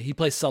 exactly. He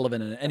plays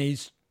Sullivan in it, and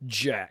he's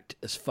jacked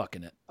as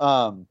fucking it.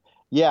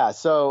 Yeah.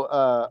 So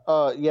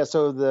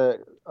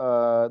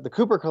the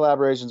Cooper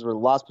collaborations were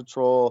Lost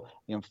Patrol,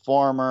 The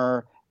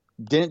Informer,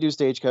 didn't do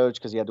Stagecoach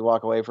because he had to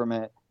walk away from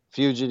it.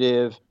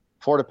 Fugitive,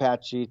 Fort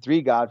Apache,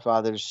 Three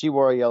Godfathers, She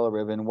Wore a Yellow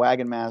Ribbon,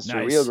 Wagon Master,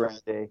 nice. Rio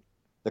Grande,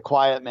 The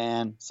Quiet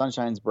Man,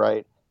 Sunshine's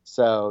Bright.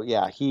 So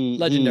yeah,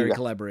 legendary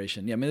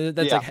collaboration. Yeah, I mean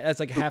that's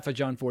like half of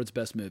John Ford's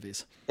best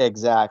movies.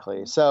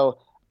 Exactly. So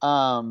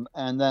and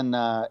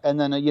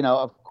then you know,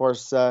 of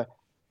course, Ford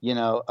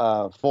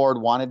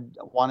wanted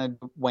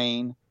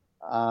Wayne,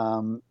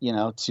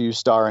 to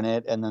star in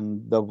it, and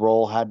then the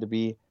role had to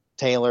be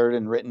tailored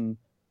and written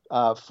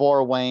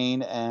for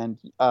Wayne. And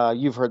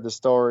you've heard the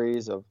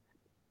stories of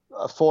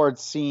Ford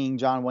seeing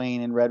John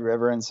Wayne in Red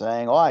River and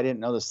saying, "Oh, I didn't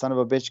know the son of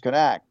a bitch could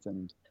act."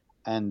 And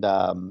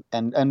one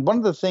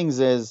of the things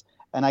is,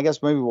 and I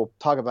guess maybe we'll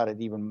talk about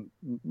it even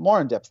more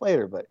in depth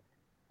later, but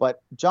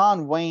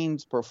John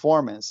Wayne's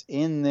performance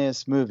in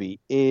this movie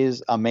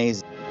is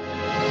amazing.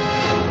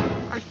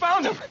 I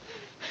found him.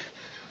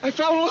 I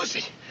found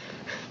Lucy.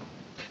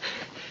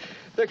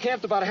 They're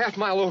camped about a half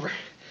mile over.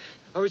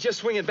 I was just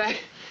swinging back,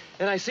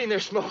 and I seen their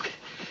smoke.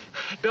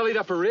 I bellied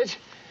up a ridge,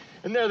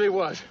 and there they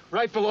was,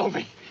 right below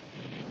me.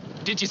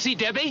 Did you see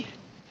Debbie?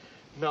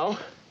 No,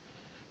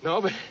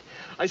 but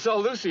I saw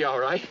Lucy all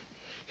right.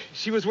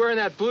 She was wearing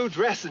that blue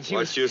dress, and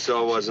What you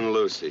saw wasn't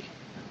Lucy.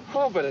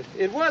 Oh, but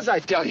it was, I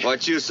tell you.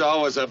 What you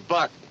saw was a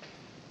buck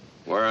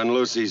wearing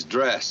Lucy's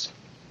dress.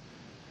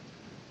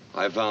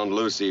 I found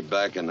Lucy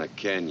back in the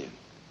canyon.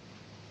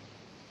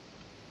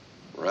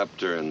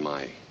 Wrapped her in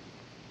my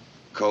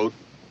coat.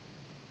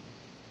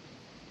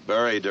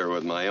 Buried her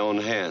with my own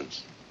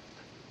hands.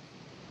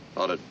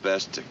 Thought it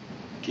best to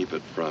keep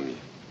it from you.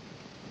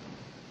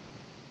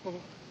 Oh.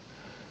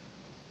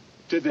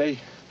 Did they...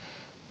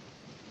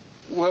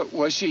 What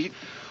was she...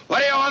 What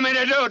do you want me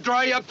to do?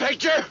 Draw you a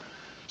picture?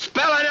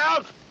 Spell it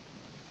out?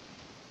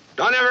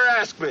 Don't ever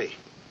ask me.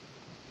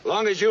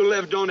 Long as you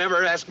live, don't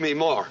ever ask me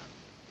more.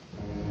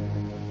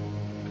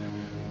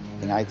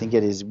 And I think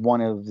it is one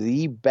of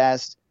the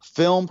best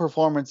film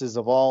performances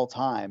of all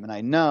time. And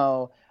I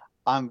know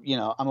I'm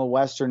a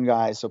Western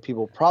guy, so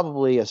people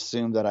probably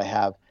assume that I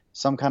have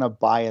some kind of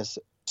bias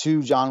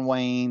to John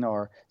Wayne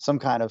or some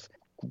kind of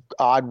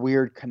odd,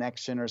 weird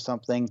connection or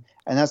something.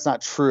 And that's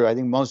not true. I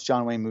think most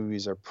John Wayne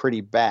movies are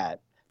pretty bad.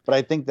 But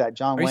I think that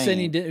John Wayne... Are you saying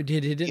he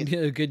didn't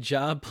do a good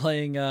job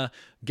playing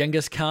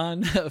Genghis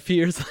Khan a few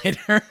years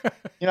later?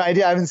 I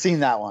haven't seen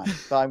that one,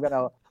 so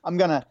I'm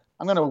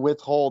gonna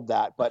withhold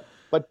that. But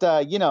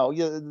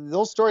the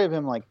whole story of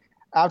him, like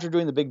after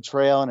doing the big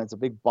trail and it's a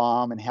big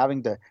bomb and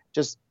having to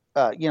just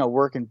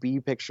work in B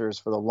pictures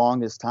for the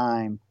longest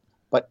time.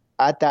 But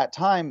at that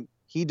time,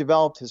 he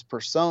developed his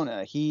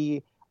persona.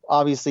 He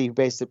obviously he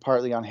based it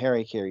partly on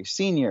Harry Carey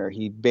Sr.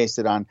 He based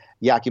it on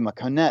Yakima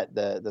Canet,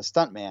 the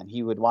stuntman.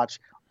 He would watch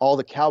all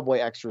the cowboy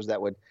extras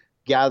that would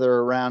gather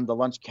around the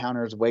lunch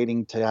counters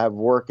waiting to have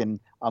work in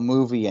a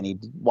movie, and he'd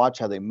watch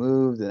how they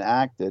moved and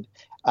acted.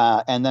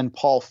 And then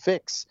Paul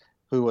Fix,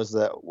 who was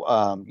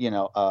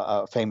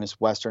a famous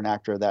Western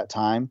actor of that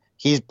time.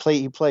 He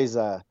plays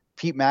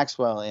Pete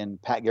Maxwell in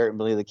Pat Garrett and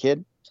Billy the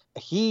Kid.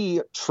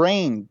 He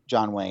trained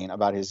John Wayne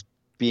about his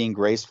being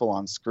graceful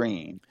on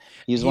screen.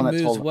 He's the one that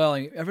moves told him. well.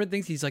 Everyone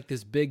thinks he's like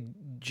this big,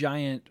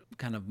 giant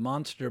kind of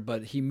monster,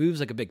 but he moves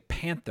like a big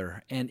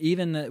panther. And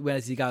even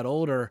as he got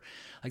older,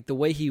 like the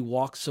way he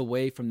walks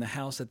away from the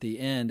house at the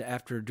end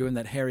after doing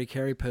that Harry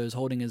Carey pose,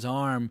 holding his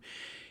arm,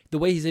 the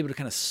way he's able to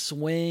kind of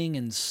swing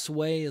and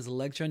sway his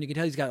legs around, you can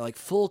tell he's got like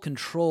full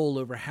control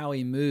over how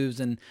he moves.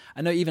 And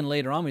I know even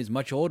later on when he's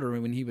much older,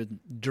 when he would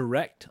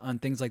direct on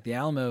things like The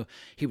Alamo,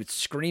 he would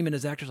scream at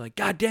his actors like,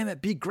 "God damn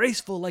it, be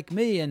graceful like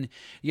me." And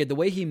yeah, the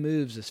way he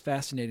moves is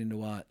fascinating to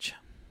watch.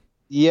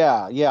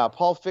 Yeah.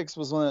 Paul Fix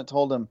was the one that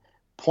told him,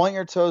 point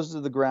your toes to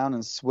the ground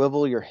and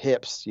swivel your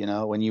hips,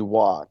 when you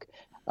walk.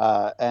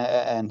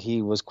 And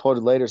he was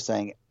quoted later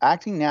saying,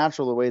 acting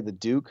natural the way the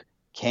Duke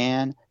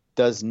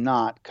does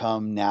not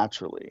come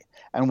naturally.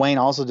 And Wayne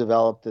also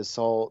developed his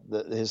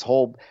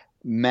whole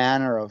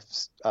manner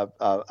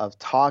of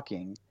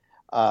talking,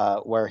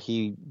 where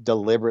he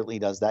deliberately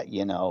does that,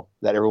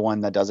 that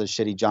everyone that does a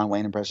shitty John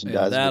Wayne impression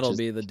does. That'll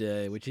be the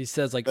day, which he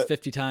says like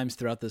 50 times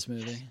throughout this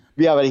movie.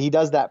 Yeah, but he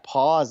does that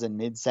pause in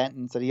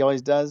mid-sentence that he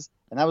always does.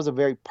 And that was a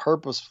very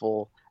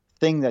purposeful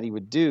thing that he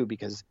would do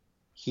because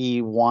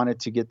he wanted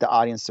to get the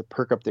audience to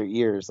perk up their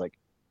ears. Like,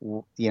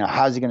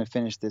 how's he going to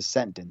finish this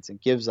sentence? It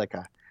gives like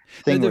a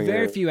thing. There are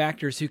very few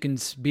actors who can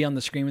be on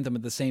the screen with them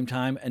at the same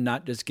time and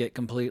not just get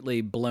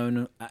completely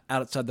blown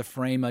outside the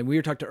frame. Like we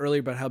were talking earlier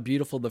about how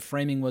beautiful the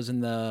framing was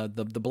and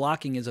the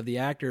blocking is of the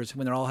actors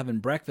when they're all having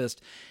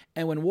breakfast.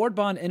 And when Ward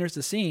Bond enters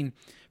the scene,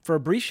 for a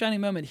brief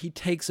shining moment, he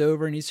takes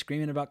over and he's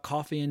screaming about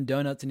coffee and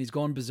donuts and he's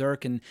going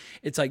berserk. And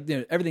it's like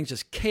everything's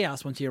just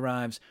chaos once he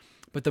arrives.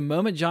 But the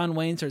moment John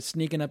Wayne starts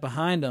sneaking up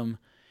behind him,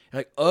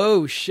 you're like,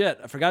 oh shit,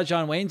 I forgot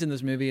John Wayne's in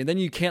this movie. And then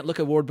you can't look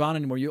at Ward Bond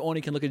anymore. You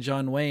only can look at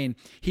John Wayne.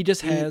 He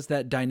just has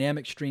that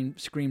dynamic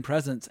screen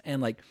presence.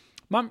 And like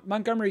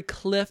Montgomery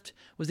Clift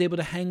was able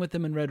to hang with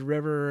him in Red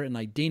River, and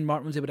like Dean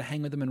Martin was able to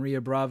hang with him in Rio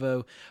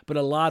Bravo. But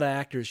a lot of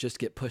actors just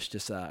get pushed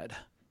aside.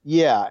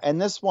 Yeah,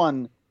 and this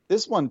one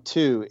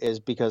too is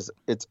because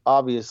it's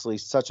obviously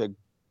such a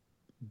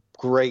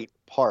great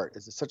part.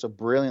 It's such a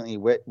brilliantly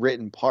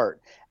written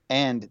part.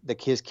 And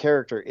his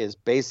character is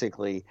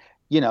basically,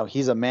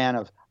 he's a man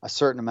of a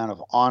certain amount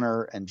of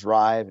honor and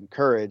drive and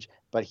courage,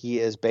 but he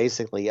is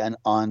basically an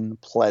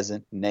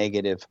unpleasant,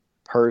 negative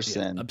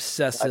person. Yeah,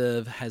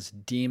 obsessive, has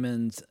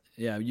demons.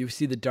 Yeah, you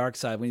see the dark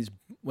side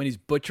when he's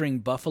butchering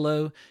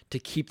buffalo to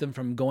keep them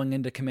from going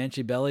into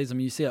Comanche bellies. I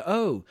mean, you see,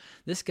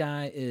 this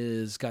guy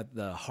is got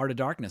the heart of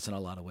darkness in a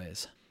lot of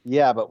ways.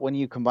 Yeah, but when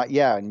you combine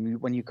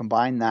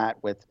that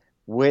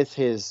with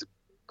his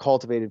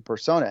cultivated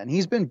persona, and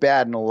he's been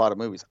bad in a lot of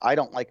movies. I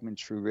don't like him in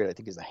True Grit. I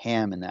think he's a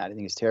ham in that. I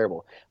think he's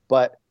terrible.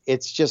 But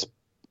it's just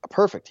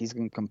perfect. He's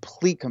in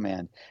complete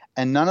command.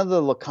 And none of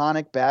the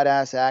laconic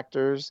badass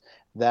actors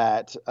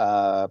that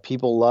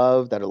people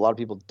love, that a lot of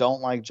people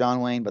don't like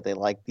John Wayne, but they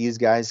like these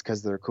guys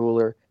because they're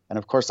cooler. And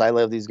of course I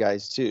love these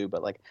guys too,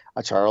 but like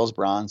a Charles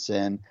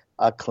Bronson,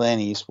 a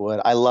Clint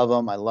Eastwood, I love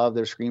them. I love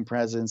their screen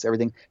presence,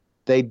 everything.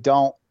 They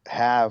don't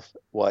have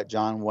what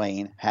John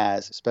Wayne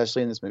has,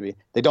 especially in this movie.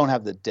 They don't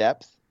have the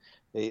depth.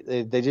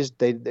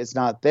 It's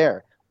not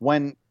there.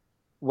 When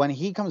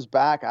he comes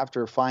back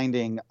after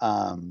finding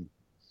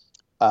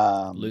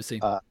Lucy,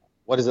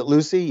 what is it,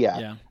 Lucy? Yeah.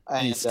 Yeah.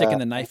 And he's sticking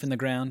the knife in the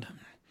ground.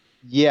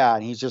 Yeah,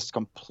 and he's just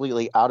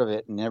completely out of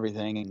it and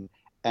everything.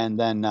 And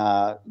then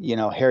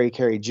Harry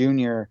Carey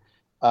Jr.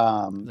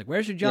 Like,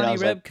 where's your Johnny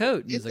Reb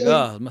coat? And he's like,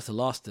 I must have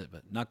lost it,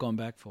 but not going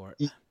back for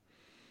it.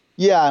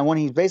 Yeah, and when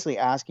he's basically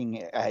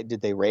asking, did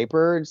they rape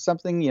her or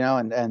something?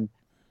 And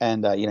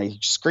he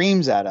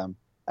screams at him.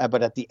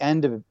 But at the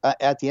end of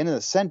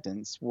the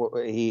sentence,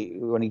 when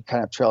he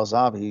kind of trails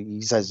off,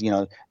 he says,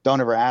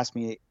 don't ever ask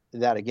me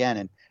that again.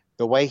 And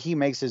the way he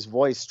makes his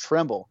voice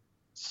tremble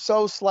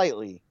so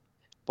slightly,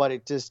 but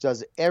it just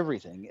does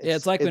everything.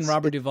 It's like when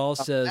Robert Duvall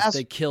says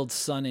they killed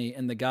Sonny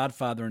in The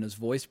Godfather and his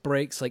voice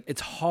breaks. Like,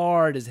 it's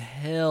hard as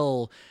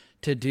hell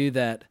to do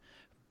that,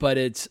 but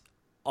it's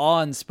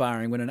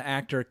awe-inspiring when an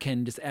actor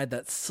can just add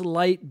that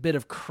slight bit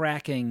of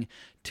cracking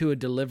to a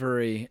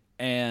delivery.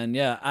 And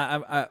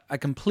yeah, I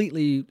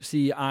completely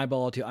see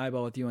eyeball to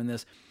eyeball with you on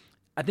this.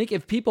 I think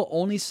if people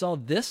only saw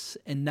this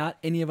and not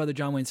any of other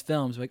John Wayne's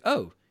films, like,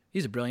 oh,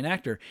 he's a brilliant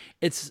actor.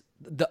 It's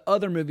the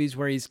other movies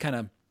where he's kind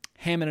of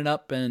hamming it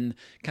up and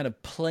kind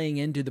of playing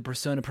into the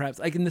persona, perhaps.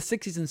 Like in the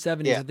 60s and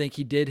 70s, yeah. I think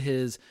he did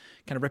his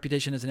kind of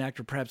reputation as an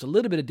actor perhaps a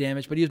little bit of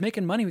damage, but he was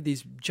making money with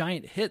these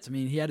giant hits. I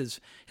mean, he had his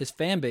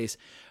fan base.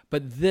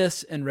 But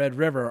this and Red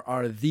River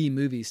are the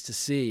movies to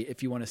see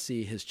if you want to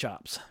see his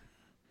chops.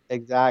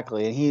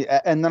 exactly.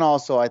 And then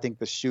also I think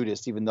The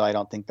Shootist, even though I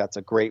don't think that's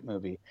a great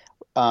movie.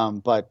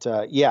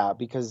 Yeah,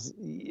 because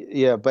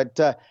yeah, but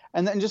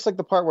and then just like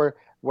the part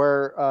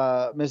where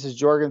Mrs.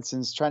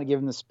 Jorgensen's trying to give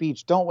him the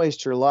speech, don't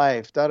waste your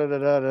life, da da da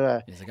da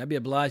da. He's like, I'd be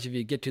obliged if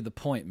you get to the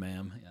point,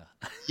 ma'am. Yeah.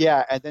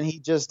 Yeah, and then he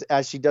just,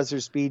 as she does her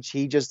speech,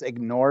 he just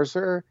ignores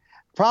her.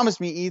 Promise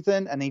me,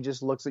 Ethan, and he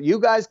just looks at you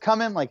guys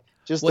coming, like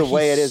just the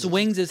way it is. He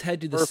swings his head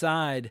to the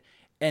side,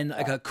 and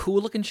like a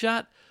cool looking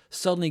shot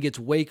suddenly gets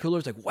way cooler.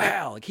 It's like,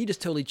 wow, like he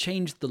just totally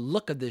changed the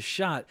look of this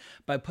shot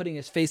by putting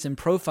his face in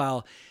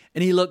profile,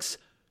 and he looks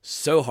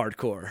so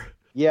hardcore.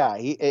 Yeah,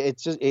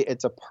 it's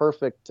a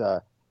perfect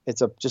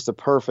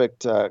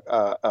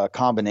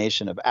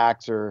combination of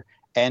actor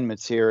and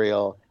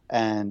material.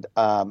 And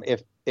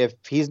if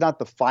he's not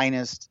the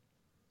finest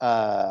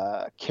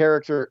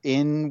character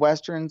in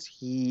westerns,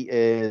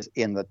 he's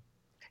in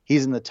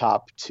the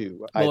top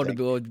two. What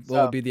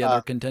would be the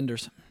other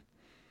contenders?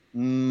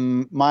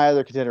 My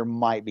other contender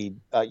might be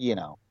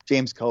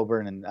James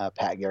Coburn and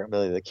Pat Garrett,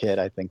 Billy the Kid.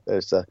 I think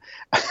there's a.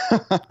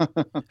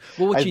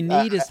 Well, what you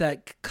need is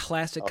that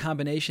classic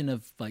combination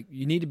of, like,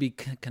 you need to be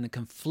kind of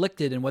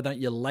conflicted in whether or not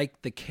you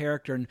like the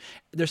character. And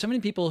there's so many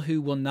people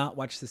who will not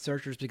watch The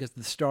Searchers because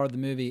the star of the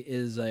movie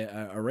is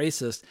a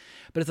racist.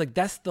 But it's like,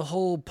 that's the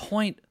whole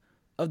point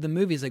of the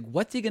movie. Is like,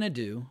 what's he going to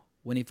do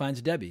when he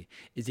finds Debbie?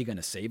 Is he going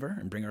to save her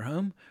and bring her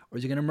home, or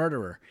is he going to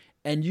murder her?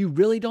 And you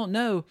really don't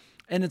know.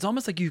 And it's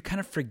almost like you kind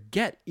of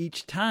forget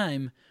each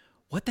time,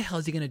 what the hell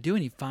is he going to do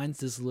when he finds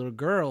this little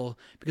girl?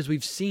 Because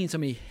we've seen so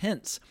many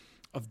hints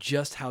of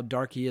just how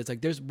dark he is.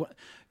 Like,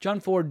 John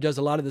Ford does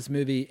a lot of this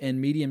movie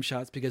in medium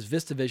shots because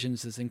VistaVision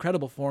is this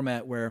incredible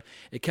format where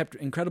it kept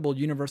incredible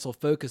universal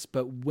focus.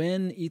 But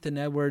when Ethan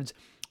Edwards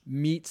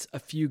meets a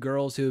few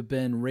girls who have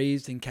been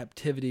raised in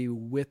captivity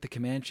with the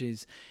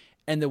Comanches,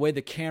 and the way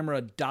the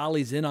camera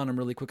dollies in on him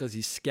really quick as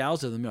he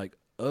scowls at them, you're like,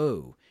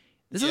 oh,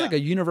 this is like a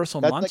universal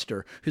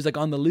monster who's like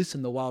on the loose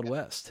in the Wild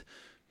West.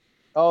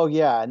 Oh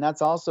yeah, and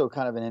that's also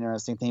kind of an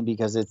interesting thing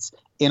because it's,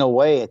 in a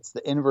way, it's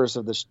the inverse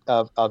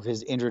of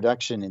his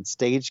introduction in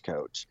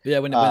Stagecoach. Yeah,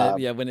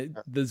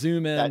 the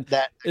zoom in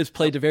is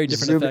played a very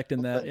different effect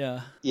in that.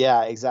 Yeah.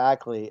 Yeah,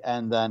 exactly,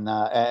 and then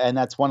and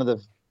that's one of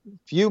the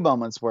few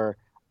moments where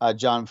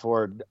John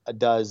Ford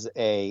does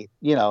a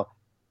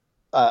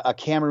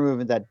camera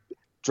movement that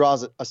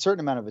draws a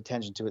certain amount of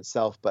attention to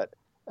itself, but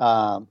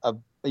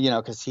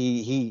because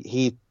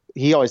he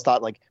always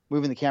thought like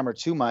moving the camera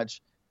too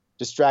much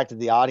distracted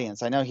the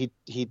audience. I know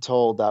he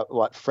told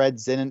Fred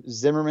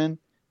Zimmerman,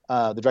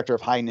 the director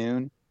of High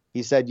Noon,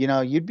 he said,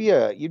 you'd be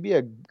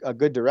a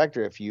good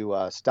director if you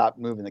stopped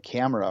moving the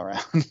camera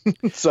around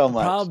so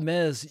much. The problem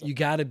is you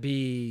got to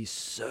be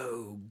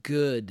so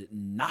good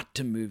not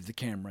to move the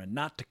camera,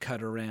 not to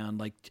cut around,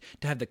 like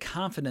to have the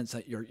confidence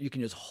that you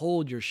can just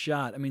hold your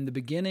shot. I mean, the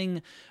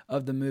beginning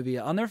of the movie,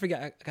 I'll never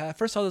forget. I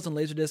first saw this on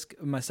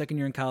Laserdisc my second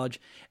year in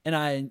college,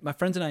 and my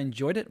friends and I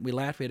enjoyed it. We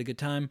laughed, we had a good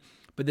time.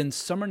 But then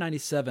summer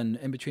 97,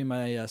 in between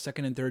my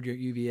second and third year at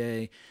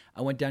UVA,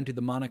 I went down to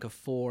the Monica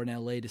 4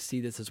 in LA to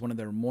see this as one of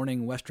their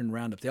morning Western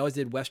roundups. They always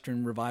did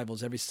Western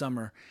revivals every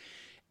summer.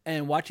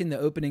 And watching the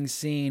opening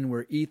scene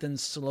where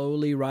Ethan's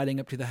slowly riding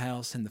up to the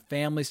house and the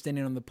family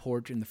standing on the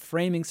porch and the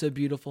framing so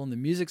beautiful and the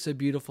music so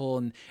beautiful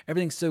and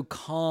everything's so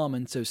calm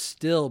and so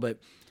still, but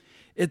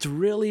it's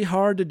really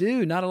hard to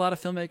do. Not a lot of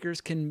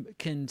filmmakers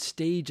can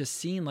stage a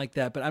scene like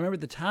that. But I remember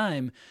at the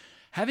time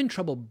having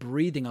trouble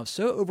breathing. I was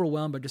so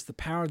overwhelmed by just the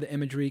power of the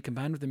imagery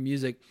combined with the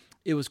music.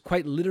 It was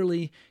quite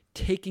literally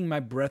taking my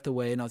breath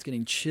away, and I was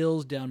getting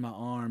chills down my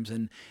arms.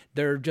 And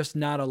there are just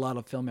not a lot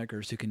of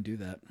filmmakers who can do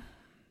that.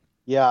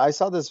 Yeah, I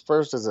saw this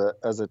first as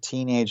a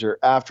teenager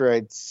after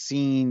I'd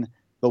seen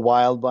The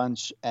Wild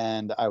Bunch,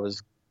 and I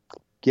was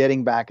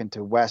getting back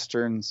into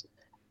westerns,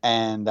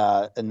 and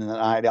then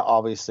I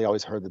obviously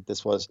always heard that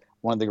this was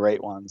one of the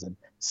great ones. And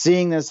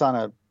seeing this on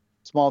a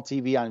small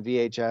TV on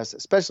VHS,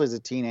 especially as a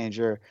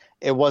teenager,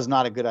 it was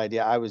not a good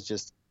idea. I was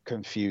just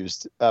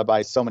confused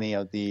by so many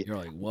of the. You're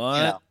like,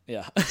 what?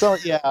 Yeah. So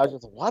yeah, I was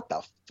just, what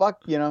the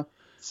fuck,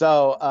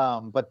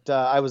 So, but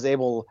I was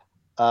able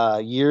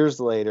years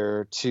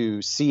later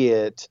to see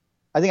it.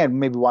 I think I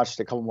maybe watched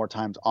it a couple more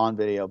times on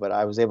video, but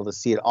I was able to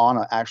see it on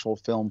an actual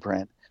film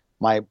print.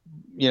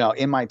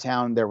 In my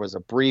town, there was a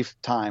brief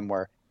time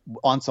where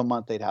once a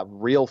month they'd have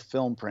real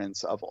film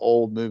prints of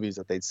old movies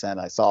that they'd send.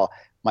 I saw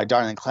My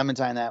Darling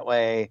Clementine that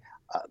way,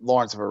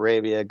 Lawrence of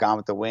Arabia, Gone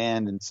with the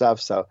Wind, and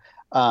stuff. So,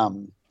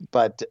 and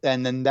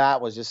then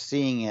that was just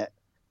seeing it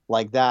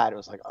like that. It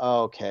was like,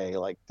 oh, okay,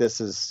 like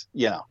this is,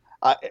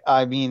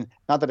 I mean,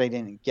 not that I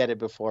didn't get it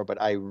before,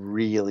 but I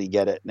really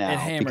get it now. It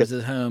hammers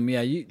it home.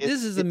 Yeah,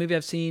 this is a movie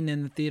I've seen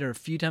in the theater a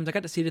few times. I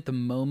got to see it at the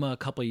MoMA a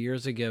couple of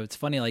years ago. It's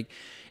funny, like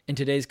in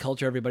today's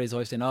culture, everybody's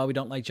always saying, oh, we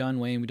don't like John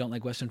Wayne, we don't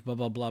like Westerns, blah,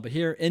 blah, blah. But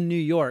here in New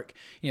York,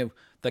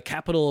 the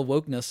capital of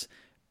wokeness,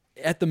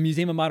 at the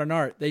Museum of Modern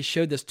Art, they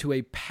showed this to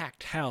a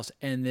packed house,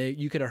 and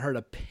you could have heard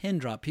a pin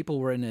drop. People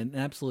were in an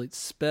absolute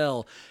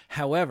spell.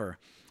 However,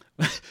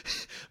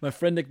 my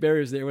friend Nick Berry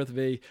was there with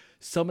me.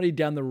 Somebody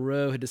down the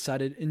row had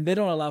decided, and they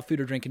don't allow food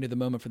or drink into the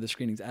moment for the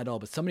screenings at all,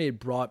 but somebody had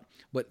brought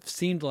what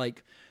seemed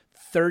like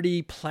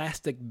 30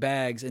 plastic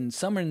bags, and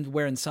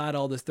somewhere inside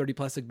all this 30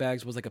 plastic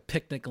bags was like a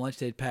picnic lunch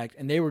they'd packed,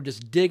 and they were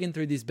just digging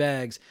through these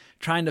bags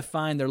trying to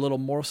find their little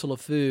morsel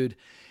of food,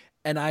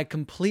 and I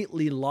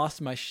completely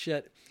lost my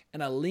shit,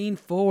 and I leaned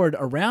forward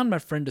around my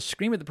friend to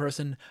scream at the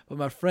person, but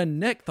my friend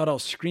Nick thought I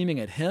was screaming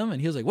at him,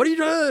 and he was like, "What are you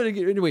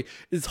doing?" Anyway,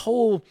 this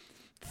whole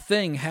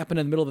thing happened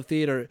in the middle of the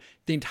theater.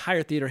 The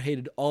entire theater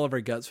hated all of our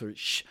guts for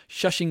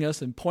shushing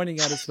us and pointing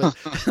at us.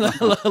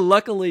 But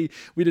luckily,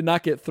 we did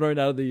not get thrown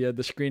out of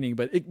the screening.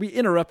 But we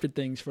interrupted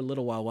things for a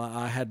little while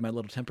I had my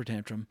little temper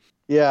tantrum.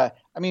 Yeah,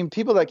 I mean,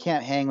 people that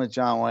can't hang with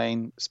John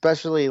Wayne,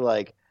 especially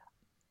like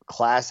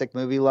classic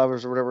movie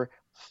lovers or whatever,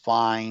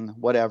 fine,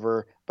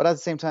 whatever. But at the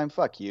same time,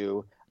 fuck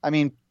you. I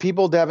mean,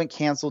 people haven't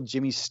canceled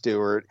Jimmy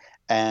Stewart,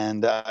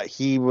 and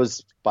he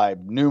was, by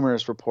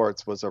numerous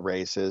reports, was a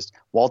racist.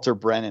 Walter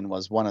Brennan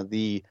was one of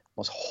the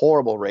most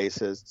horrible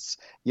racists.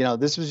 You know,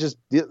 this was just,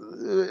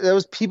 there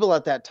was people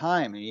at that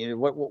time. You know,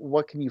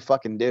 what can you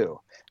fucking do?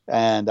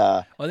 And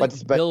I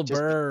think Bill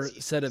Burr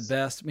said it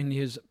best. I mean,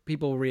 he was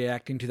people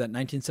reacting to that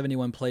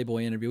 1971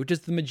 Playboy interview, which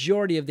is the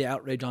majority of the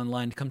outrage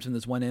online comes from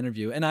this one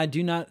interview. And I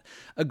do not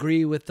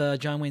agree with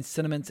John Wayne's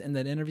sentiments in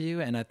that interview,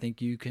 and I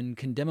think you can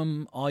condemn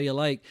him all you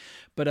like.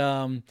 But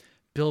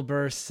Bill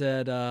Burr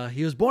said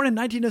he was born in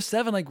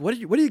 1907. Like, what do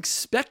you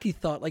expect? He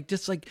thought, like,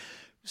 just like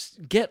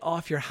get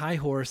off your high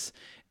horse.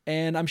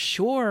 And I'm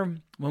sure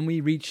when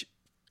we reach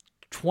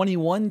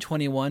 21,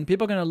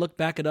 people are going to look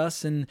back at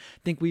us and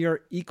think we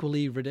are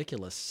equally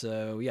ridiculous.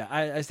 So yeah,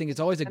 I think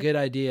it's always a good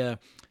idea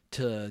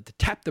to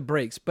tap the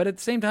brakes. But at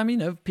the same time, you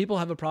know, people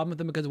have a problem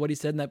with him because of what he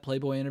said in that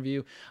Playboy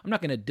interview. I'm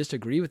not going to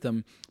disagree with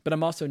him, but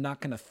I'm also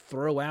not going to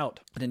throw out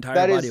an entire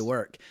body of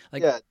work.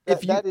 Like, yeah,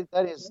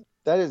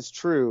 that is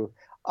true.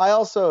 I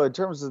also, in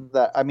terms of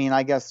that, I mean,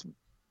 I guess,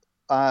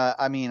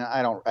 I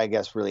don't,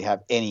 really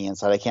have any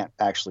insight. I can't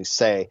actually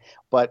say,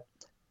 but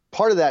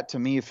part of that to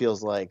me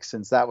feels like,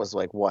 since that was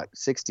like what,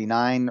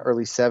 69,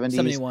 early 70s,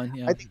 71.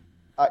 Yeah.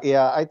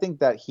 I think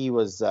that he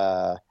was,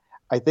 I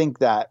think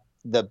that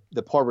the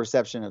poor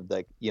reception of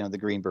the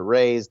Green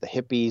Berets, the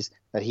hippies,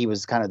 that he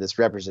was kind of this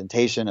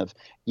representation of,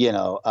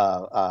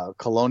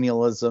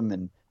 colonialism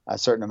and a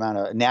certain amount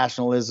of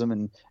nationalism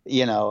and,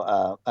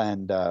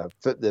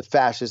 the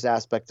fascist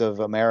aspect of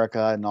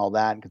America and all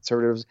that, and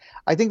conservatives.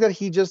 I think that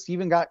he just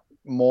even got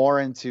more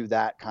into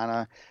that kind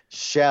of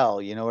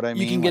shell, you know what I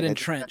mean? You can get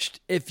entrenched.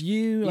 If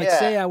you,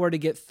 say I were to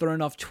get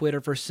thrown off Twitter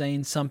for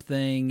saying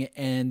something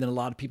and then a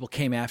lot of people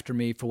came after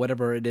me for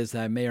whatever it is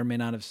that I may or may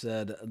not have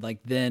said, like,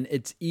 then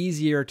it's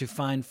easier to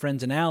find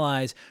friends and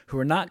allies who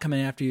are not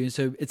coming after you.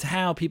 So it's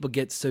how people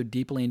get so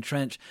deeply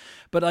entrenched.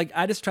 But like,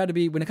 I just try to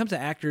be, when it comes to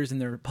actors and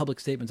their public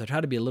statements, I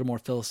try to be a little more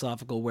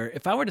philosophical, where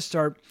if I were to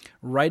start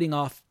writing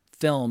off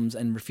films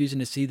and refusing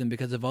to see them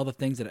because of all the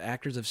things that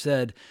actors have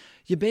said,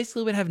 you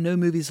basically would have no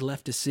movies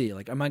left to see.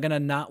 Like, am I going to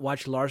not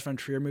watch Lars von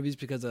Trier movies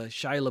because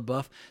Shia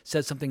LaBeouf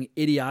said something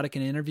idiotic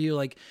in an interview?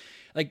 Like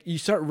you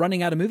start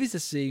running out of movies to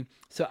see.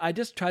 So I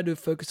just try to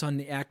focus on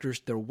the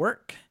actors, their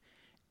work,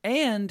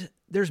 and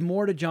there's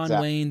more to John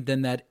Wayne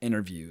than that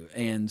interview.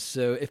 And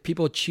so if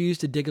people choose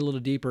to dig a little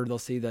deeper, they'll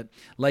see that,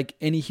 like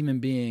any human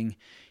being,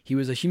 he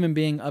was a human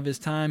being of his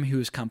time who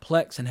was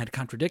complex and had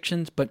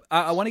contradictions. But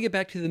I want to get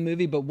back to the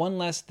movie, but one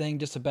last thing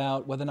just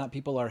about whether or not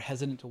people are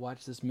hesitant to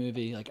watch this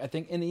movie. Like, I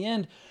think in the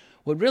end,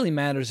 what really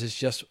matters is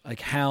just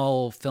like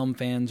how film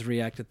fans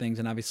react to things.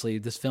 And obviously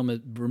this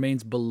film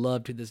remains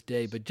beloved to this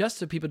day, but just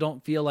so people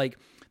don't feel like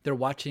they're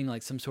watching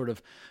like some sort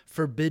of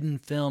forbidden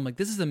film. Like,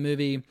 this is a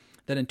movie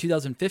that in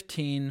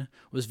 2015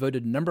 was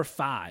voted number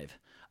 5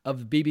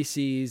 of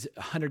BBC's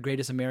 100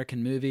 Greatest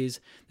American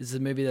Movies. This is a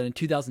movie that in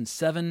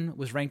 2007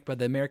 was ranked by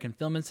the American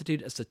Film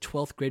Institute as the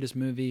 12th greatest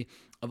movie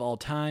of all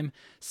time.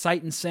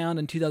 Sight and Sound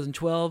in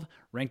 2012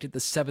 ranked it the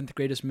 7th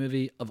greatest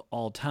movie of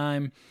all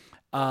time.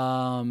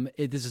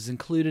 This is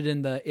included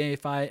in the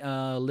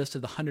AFI list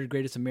of the 100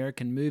 Greatest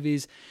American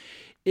Movies.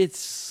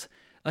 It's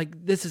like,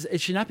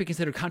 it should not be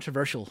considered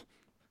controversial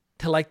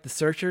to like The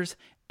Searchers,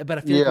 but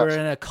I feel like we're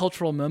in a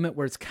cultural moment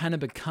where it's kind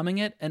of becoming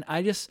it, and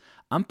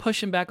I'm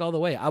pushing back all the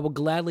way. I will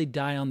gladly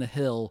die on the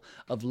hill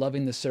of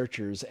loving The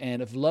Searchers, and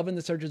if loving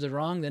The Searchers is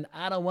wrong, then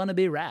I don't want to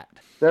be right.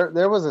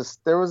 There was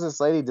this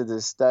lady did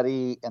this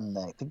study in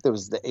I think there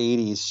was the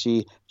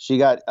 80s. She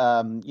got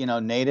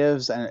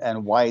natives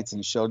and whites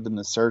and showed them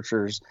The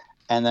Searchers,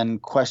 and then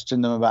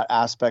questioned them about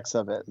aspects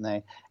of it,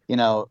 and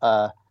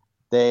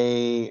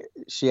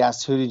she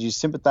asked, who did you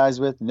sympathize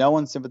with? No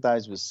one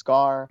sympathized with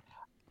Scar.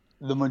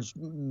 A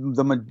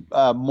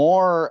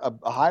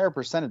higher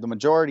percentage, the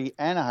majority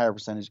and a higher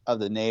percentage of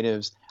the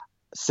natives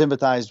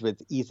sympathized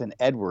with Ethan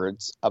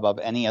Edwards above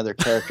any other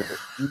character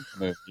in the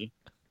movie.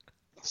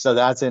 So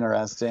that's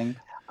interesting.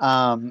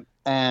 And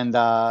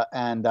the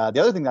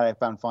other thing that I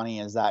found funny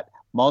is that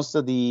most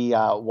of the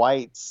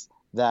whites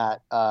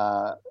that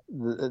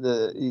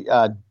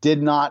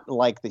did not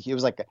like it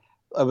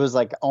was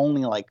like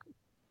only like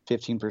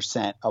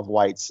 15% of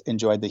whites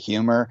enjoyed the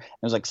humor.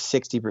 It was like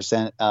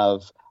 60%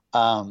 of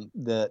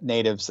the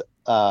natives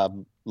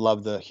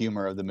love the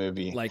humor of the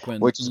movie. Like when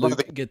which is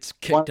Luke gets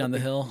kicked down the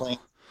hill.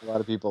 A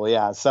lot of people,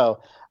 yeah. So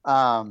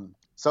I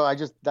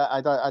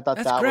thought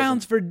that's that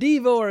grounds for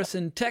divorce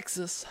in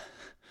Texas.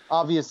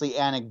 Obviously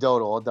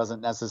anecdotal. It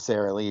doesn't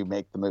necessarily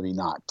make the movie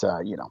not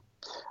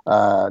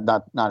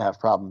not have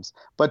problems.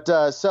 But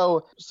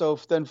so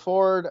then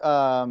Ford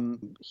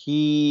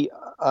he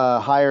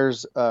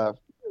hires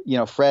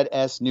Fred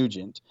S.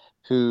 Nugent,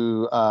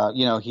 who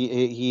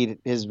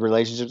his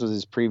relationships with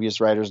his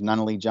previous writers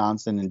Nunnally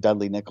Johnson and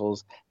Dudley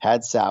Nichols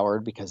had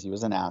soured because he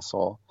was an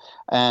asshole.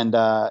 And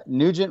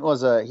Nugent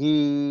was a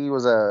New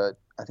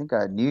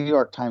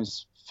York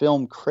Times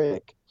film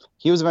critic.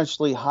 He was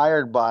eventually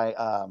hired by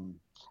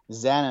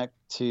Zanuck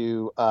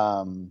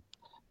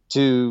to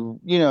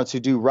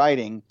do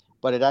writing,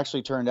 but it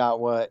actually turned out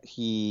what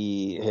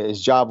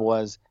his job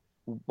was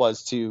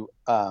to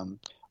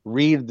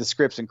read the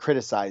scripts and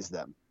criticize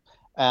them.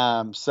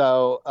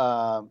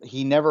 So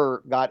he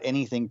never got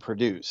anything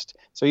produced.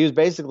 So he was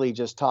basically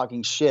just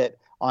talking shit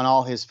on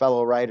all his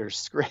fellow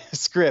writers'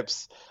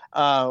 scripts,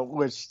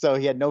 so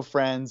he had no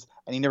friends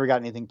and he never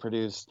got anything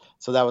produced.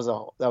 So that was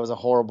a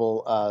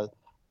horrible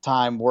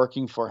time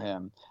working for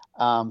him.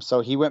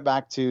 So he went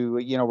back to,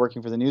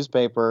 working for the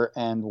newspaper.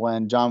 And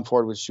when John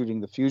Ford was shooting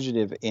The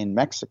Fugitive in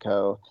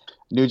Mexico,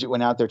 Nugent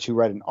went out there to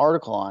write an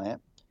article on it.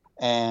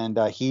 And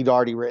he'd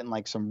already written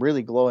like some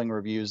really glowing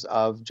reviews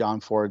of John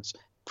Ford's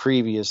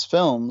previous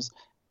films.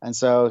 And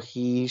so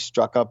he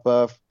struck up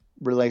a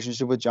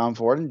relationship with John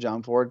Ford, and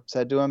John Ford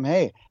said to him,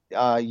 "Hey,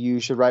 you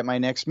should write my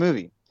next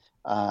movie."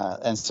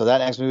 And so that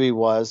next movie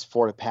was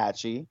Fort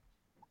Apache.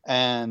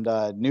 And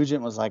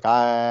Nugent was like,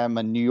 "I'm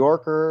a New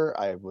Yorker.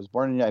 I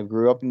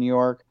grew up in New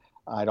York.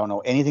 I don't know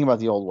anything about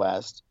the Old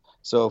West."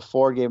 So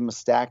Ford gave him a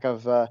stack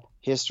of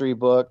history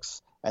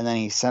books, and then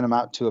he sent him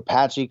out to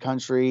Apache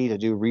country to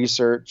do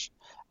research.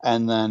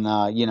 And then,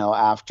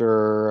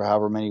 after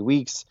however many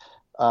weeks,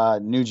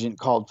 Nugent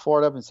called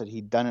Ford up and said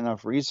he'd done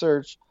enough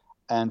research.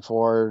 And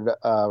Ford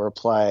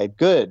replied,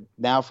 "Good.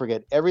 Now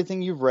forget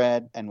everything you've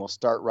read, and we'll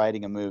start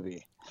writing a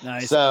movie."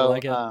 Nice. So, I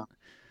like it. Well,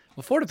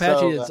 Fort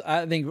Apache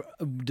I think,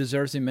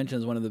 deserves to be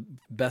mentioned as one of the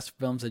best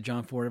films that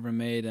John Ford ever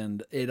made.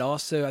 And it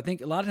also, I think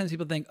a lot of times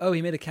people think, oh,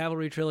 he made a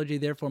cavalry trilogy,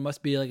 therefore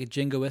must be like a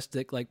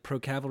jingoistic, like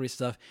pro-cavalry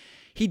stuff.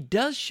 He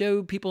does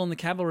show people in the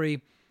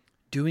cavalry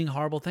doing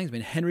horrible things. I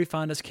mean, Henry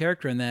Fonda's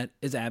character in that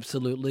is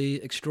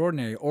absolutely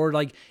extraordinary. Or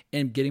like,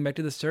 and getting back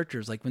to the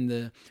Searchers, like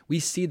when we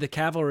see the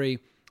cavalry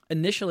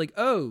initially, like,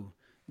 oh,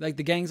 like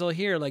the gang's all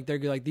here, like they're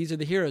like, these are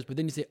the heroes. But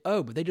then you say,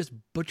 oh, but they just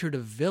butchered a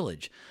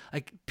village.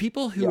 Like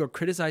people who are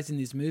criticizing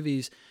these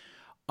movies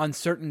on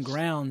certain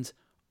grounds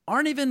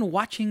aren't even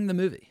watching the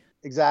movie.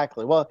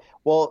 Exactly. Well,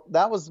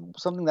 that was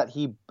something that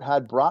he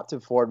had brought to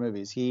Ford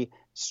movies. He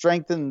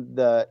strengthened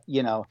the,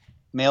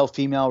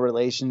 male-female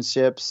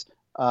relationships.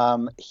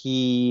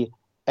 He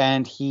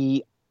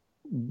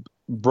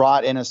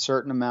brought in a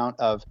certain amount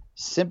of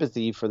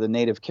sympathy for the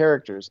native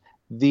characters.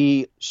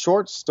 The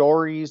short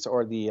stories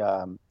or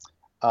the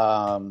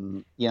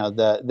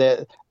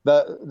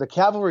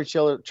cavalry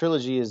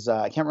trilogy is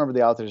I can't remember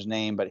the author's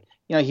name, but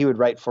he would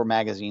write for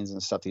magazines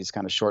and stuff, these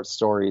kind of short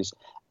stories,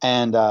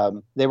 and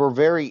they were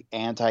very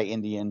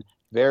anti-Indian,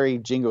 very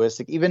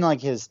jingoistic.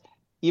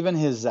 Even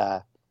his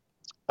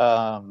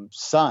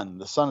son,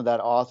 the son of that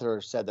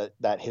author, said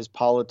that his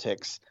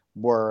politics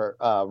were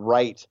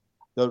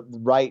the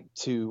right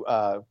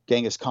to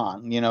Genghis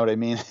Khan. You know what I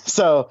mean?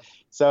 So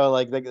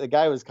like the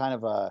guy was kind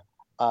of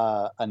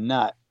a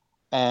nut.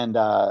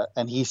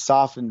 And he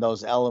softened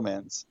those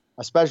elements,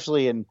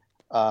 especially in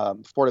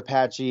Fort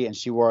Apache and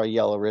She Wore a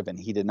Yellow Ribbon.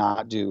 He did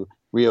not do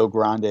Rio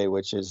Grande,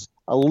 which is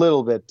a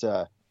little bit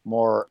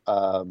more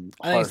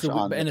harsh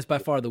on. And it's by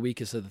far the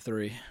weakest of the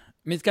three.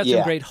 I mean, it's got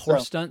some great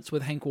horse stunts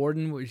with Hank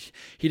Worden, which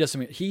he does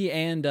some. He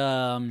and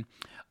I'm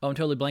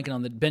totally blanking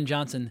on Ben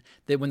Johnson.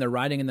 That when they're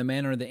riding in the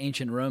manner of the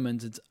ancient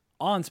Romans, it's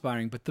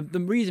awe-inspiring. But the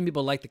reason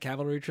people like the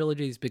cavalry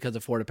trilogy is because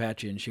of Fort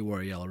Apache and She Wore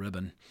a Yellow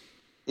Ribbon.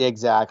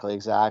 Exactly.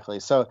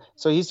 So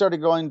he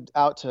started going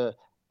out to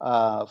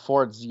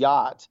Ford's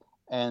yacht,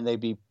 and they'd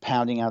be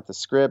pounding out the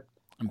script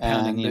and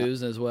pounding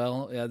booze as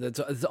well. Yeah,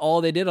 that's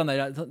all they did on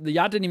that yacht. The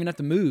yacht didn't even have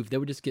to move; they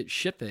would just get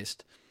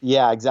shit-faced.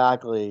 Yeah,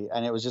 exactly.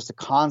 And it was just a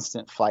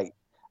constant fight.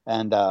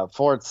 And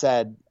Ford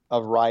said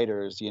of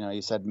writers,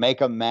 he said, "Make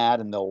them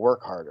mad, and they'll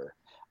work harder."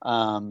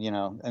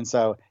 And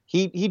so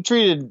he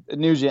treated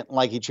Nugent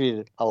like he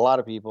treated a lot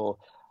of people.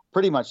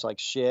 Pretty much like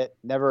shit.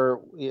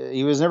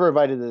 He was never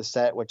invited to the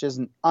set, which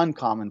isn't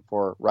uncommon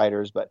for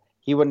writers, but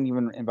he wouldn't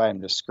even invite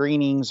him to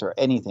screenings or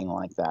anything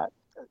like that.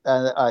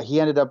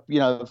 He ended up,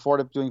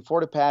 doing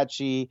Fort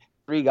Apache,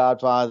 Three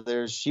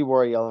Godfathers, She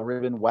Wore a Yellow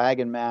Ribbon,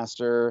 Wagon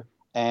Master,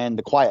 and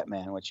The Quiet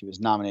Man, which he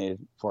was nominated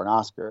for an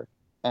Oscar.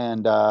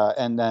 And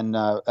then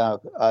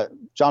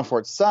John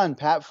Ford's son,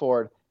 Pat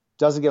Ford,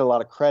 doesn't get a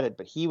lot of credit,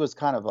 but he was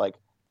kind of like,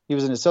 he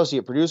was an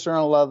associate producer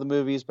on a lot of the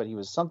movies, but he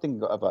was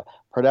something of a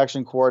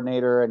production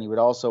coordinator, and he would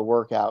also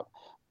work out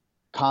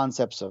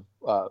concepts of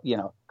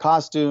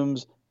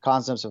costumes,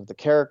 concepts of the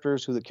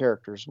characters, who the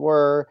characters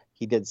were.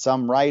 He did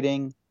some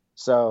writing.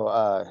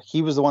 So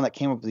he was the one that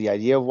came up with the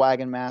idea of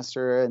Wagon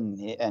Master, and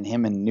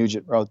him and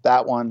Nugent wrote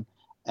that one.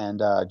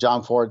 And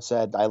John Ford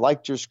said, "I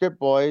liked your script,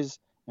 boys.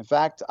 In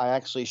fact, I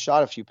actually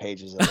shot a few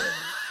pages of it."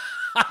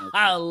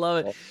 I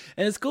love it.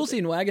 And it's cool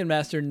seeing Wagon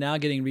Master now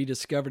getting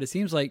rediscovered. It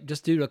seems like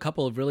just due to a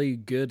couple of really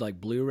good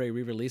like Blu-ray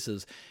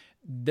re-releases.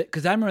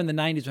 Because I remember in the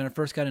 90s when I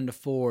first got into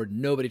Ford,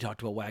 nobody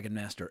talked about Wagon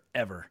Master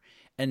ever.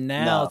 And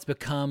now it's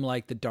become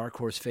like the dark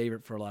horse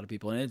favorite for a lot of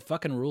people. And it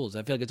fucking rules.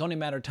 I feel like it's only a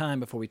matter of time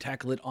before we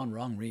tackle it on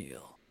Wrong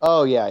Reel.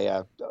 Oh,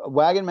 yeah.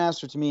 Wagon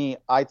Master, to me,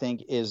 I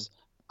think is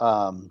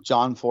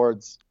John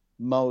Ford's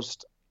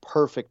most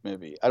perfect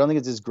movie. I don't think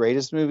it's his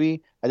greatest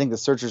movie. I think The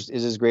Searchers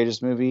is his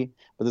greatest movie.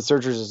 But The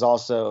Searchers is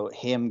also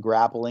him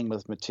grappling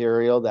with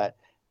material that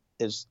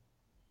is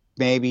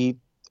maybe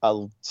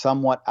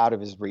somewhat out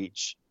of his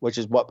reach, which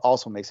is what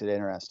also makes it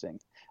interesting.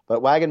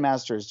 But Wagon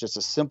Master is just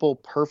a simple,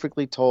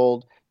 perfectly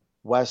told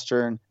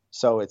Western,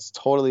 so it's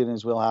totally in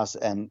his wheelhouse,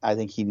 and I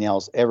think he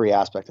nails every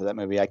aspect of that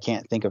movie. I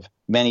can't think of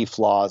many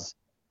flaws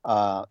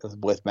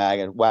with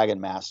Wagon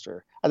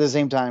Master. At the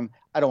same time,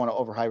 I don't want to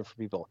overhype it for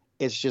people.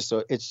 It's just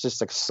a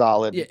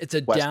solid. Yeah, it's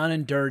a Western. down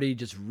and dirty,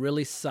 just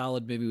really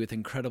solid movie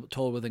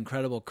told with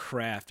incredible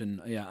craft,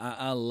 and yeah,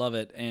 I love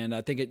it. And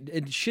I think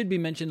it should be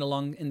mentioned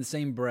along in the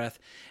same breath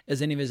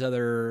as any of his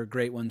other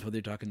great ones, whether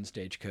you're talking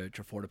Stagecoach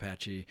or Fort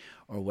Apache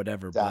or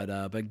whatever.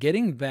 Exactly. But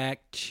getting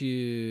back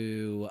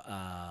to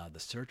The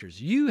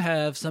Searchers, you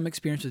have some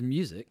experience with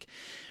music,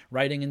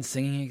 writing and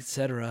singing,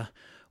 etc.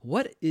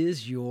 What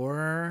is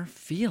your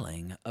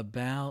feeling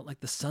about like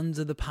the Sons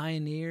of the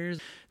Pioneers,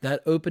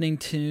 that opening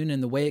tune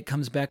and the way it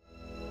comes back?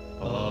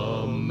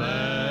 A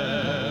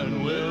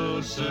man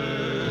will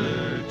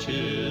search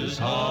his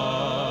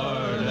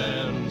heart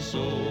and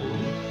soul,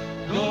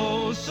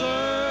 go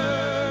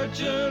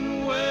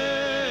searching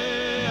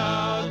way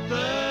out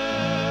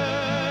there.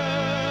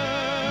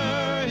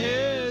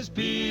 His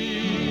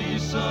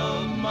peace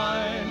of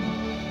mind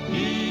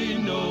he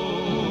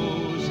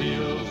knows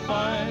he'll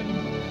find.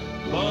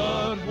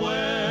 But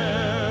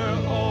where,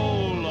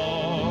 oh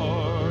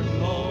Lord,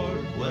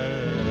 Lord,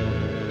 where?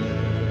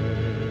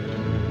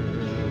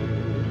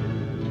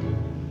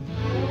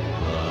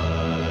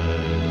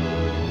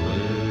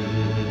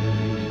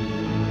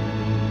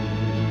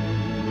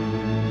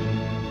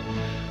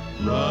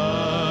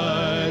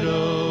 Right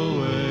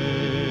away,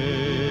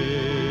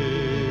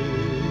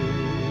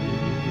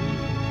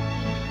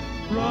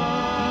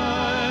 right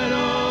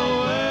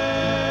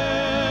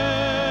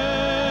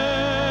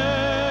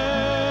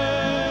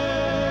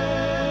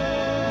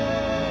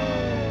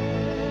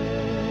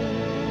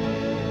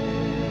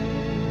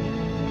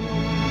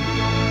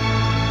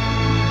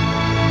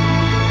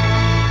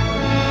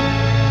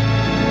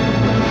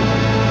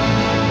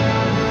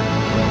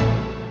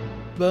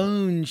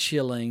bone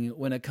chilling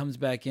when it comes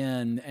back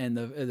in, and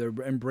they're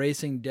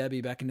embracing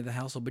Debbie back into the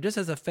household. But just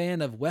as a fan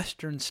of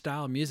Western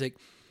style music,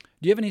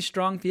 do you have any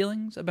strong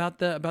feelings about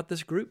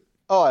this group?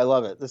 Oh, I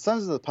love it. The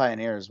Sons of the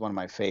Pioneers is one of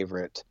my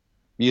favorite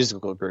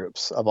musical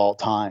groups of all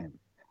time.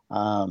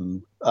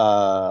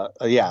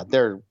 Yeah,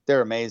 they're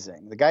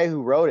amazing. The guy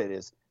who wrote it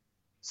is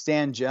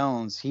Stan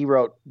Jones. He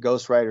wrote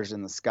Ghost Riders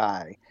in the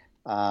Sky.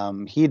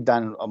 He'd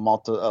done a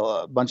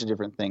bunch of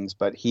different things,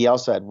 but he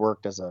also had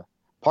worked as a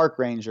park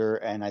ranger,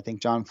 and I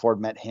think John Ford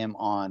met him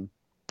on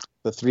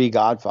The Three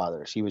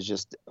Godfathers. He was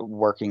just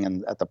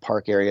working at the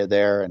park area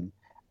there, and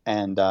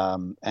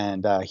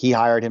he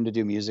hired him to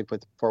do music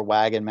for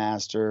Wagon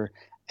Master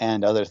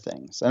and other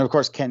things. And of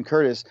course, Ken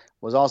Curtis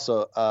was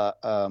also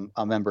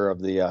a member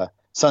of the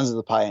Sons of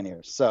the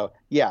Pioneers. So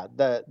yeah,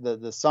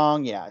 the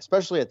song, yeah,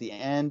 especially at the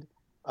end,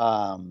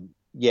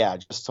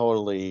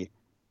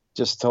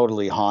 just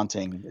totally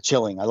haunting,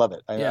 chilling. I love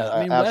it.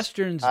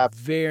 Westerns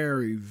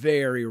very,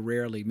 very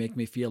rarely make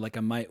me feel like I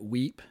might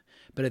weep.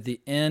 But at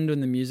the end, when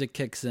the music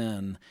kicks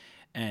in,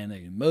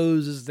 and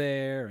Mose is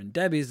there, and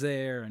Debbie's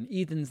there, and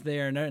Ethan's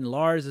there, and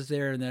Lars is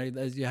there,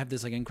 and you have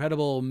this like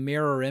incredible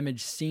mirror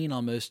image scene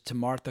almost to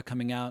Martha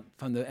coming out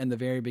from the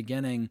very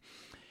beginning.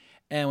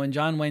 And when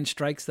John Wayne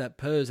strikes that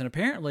pose, and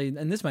apparently,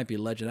 and this might be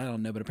legend, I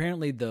don't know, but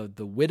apparently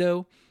the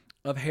widow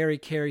of Harry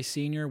Carey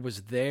Sr.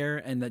 was there,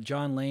 and that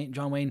John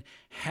Wayne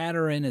had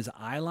her in his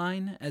eye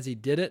line as he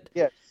did it.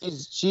 Yeah,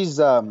 she's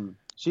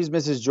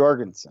Mrs.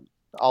 Jorgensen,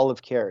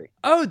 Olive Carey.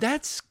 Oh,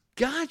 that's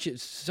gotcha.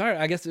 Sorry,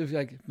 I guess it was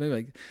maybe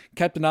like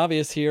Captain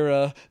Obvious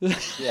here.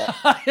 Yeah.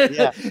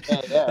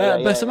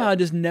 But somehow I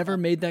just never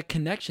made that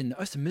connection.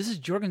 Oh, so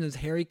Mrs. Jorgensen's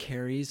Harry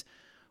Carey's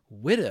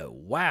widow.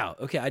 Wow.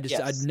 Okay, I'd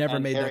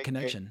never made that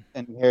connection.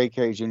 And Harry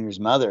Carey Jr.'s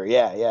mother.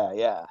 Yeah.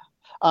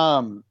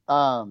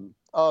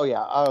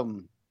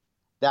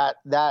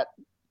 That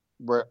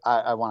where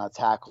I want to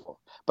tackle,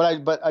 but I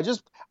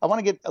want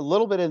to get a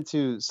little bit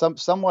into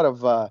somewhat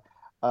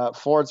of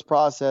Ford's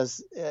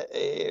process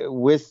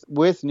with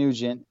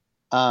Nugent.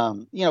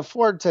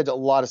 Ford said a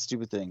lot of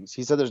stupid things.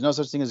 He said there's no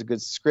such thing as a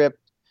good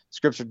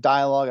scripts or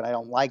dialogue, and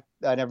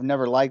I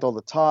never liked all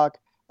the talk.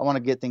 I want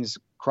to get things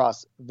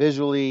across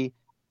visually.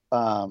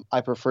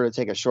 I prefer to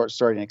take a short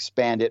story and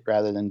expand it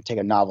rather than take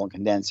a novel and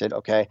condense it.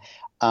 Okay.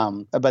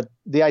 But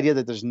the idea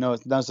that there's no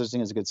such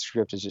thing as a good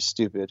script is just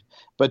stupid.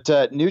 But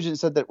Nugent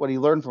said that what he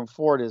learned from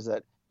Ford is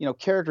that,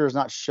 character is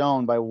not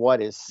shown by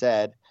what is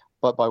said,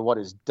 but by what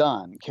is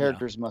done.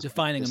 Characters must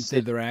defining them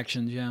through their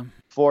actions. Yeah.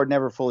 Ford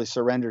never fully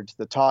surrendered to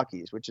the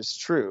talkies, which is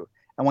true.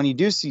 And when you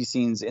do see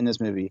scenes in this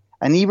movie,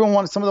 and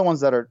even some of the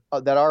ones that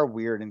are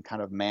weird and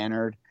kind of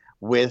mannered,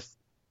 with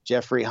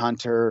Jeffrey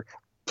Hunter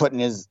putting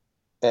his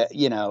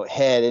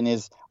head in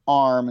his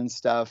arm and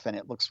stuff, and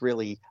it looks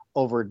really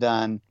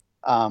overdone.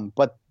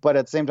 But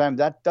at the same time,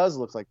 that does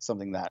look like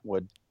something that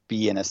would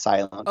be in a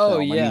silent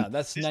film. Yeah,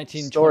 that's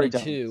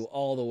 1922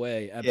 all the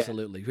way.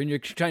 Absolutely. Yeah. When you're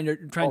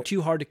trying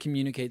too hard to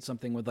communicate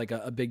something with like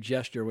a big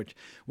gesture, which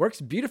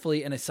works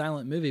beautifully in a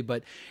silent movie,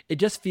 but it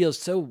just feels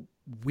so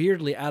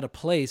weirdly out of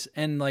place.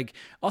 And like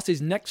also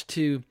he's next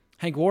to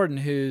Hank Warden,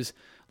 who's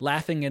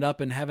laughing it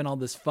up and having all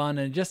this fun,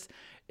 and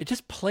it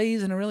just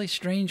plays in a really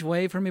strange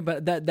way for me.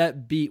 But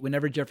that beat,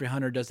 whenever Jeffrey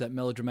Hunter does that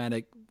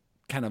melodramatic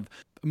kind of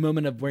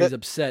moment of where he's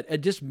upset, it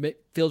just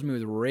fills me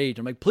with rage.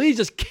 I'm like, please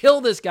just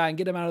kill this guy and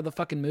get him out of the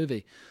fucking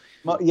movie.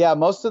 Yeah,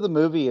 most of the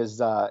movie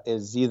is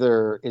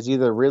either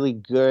really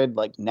good,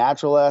 like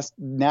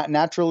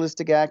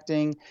naturalistic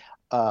acting,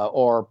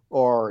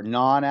 or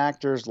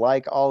non-actors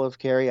like Olive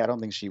Carey. I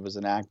don't think she was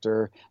an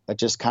actor, that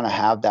just kind of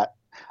have that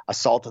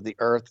assault of the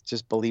earth,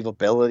 just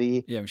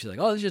believability. Yeah, and she's like,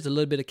 oh, there's just a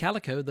little bit of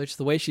calico. That's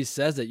the way she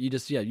says it.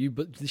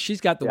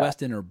 She's got the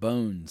West in her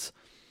bones.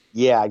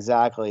 Yeah,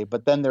 exactly.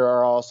 But then there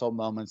are also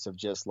moments of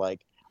just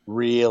like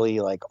really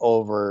like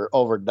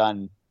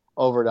overdone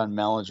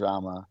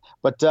melodrama.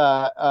 But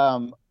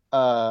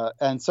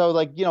and so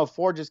like,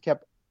 Ford just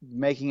kept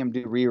making him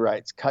do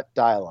rewrites, cut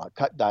dialogue.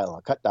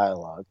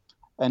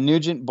 And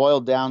Nugent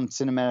boiled down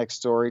cinematic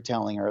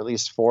storytelling, or at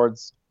least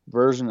Ford's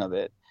version of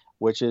it,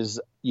 which is,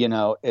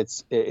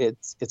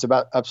 it's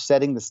about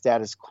upsetting the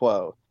status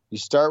quo. You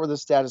start with the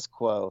status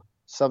quo,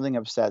 something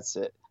upsets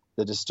it.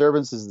 The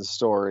disturbance is the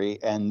story,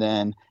 and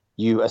then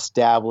you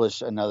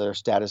establish another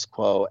status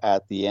quo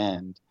at the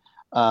end.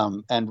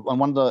 And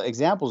one of the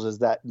examples is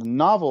that the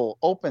novel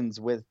opens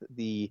with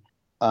the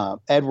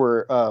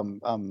Edward, they're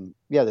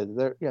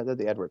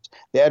the Edwards.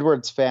 The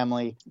Edwards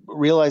family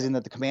realizing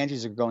that the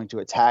Comanches are going to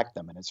attack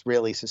them, and it's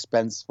really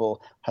suspenseful.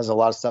 Has a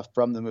lot of stuff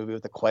from the movie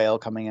with the quail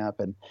coming up,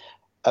 and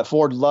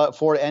Ford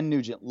and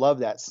Nugent love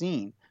that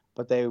scene,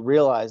 but they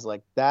realize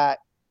like that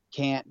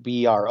can't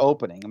be our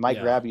opening. It might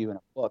grab you in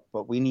a book,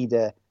 but we need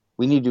to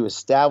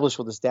establish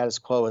what the status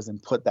quo is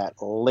and put that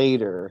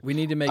later. We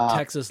need to make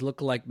Texas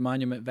look like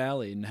Monument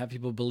Valley and have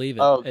people believe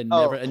it and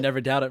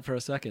never doubt it for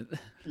a second.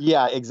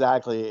 Yeah,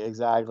 exactly.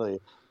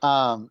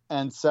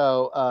 And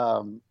so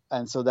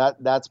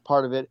that's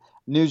part of it.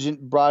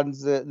 Nugent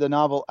broadens the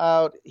novel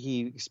out.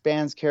 He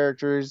expands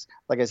characters.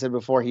 Like I said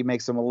before, he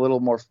makes them a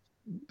little more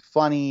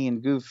funny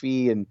and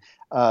goofy, and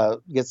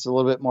gets a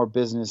little bit more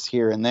business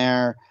here and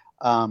there.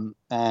 He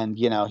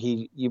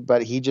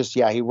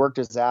worked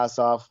his ass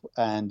off,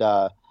 and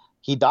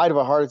he died of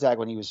a heart attack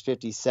when he was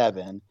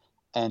 57.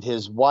 And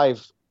his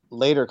wife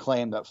later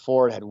claimed that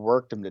Ford had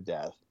worked him to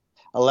death.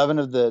 11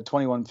 of the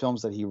 21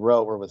 films that he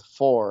wrote were with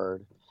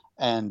Ford.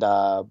 And,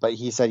 but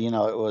he said, it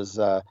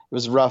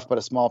was rough, but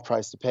a small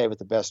price to pay with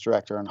the best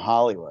director in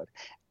Hollywood.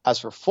 As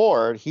for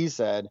Ford, he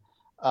said,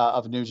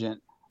 of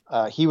Nugent,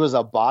 he was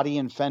a body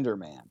and fender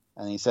man.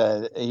 And he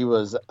said he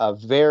was a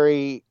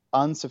very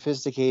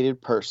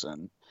unsophisticated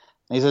person.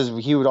 And he says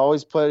he would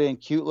always put in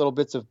cute little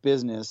bits of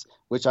business,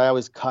 which I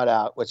always cut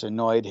out, which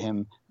annoyed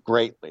him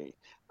greatly.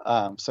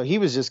 So he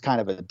was just kind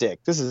of a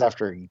dick. This is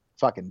after he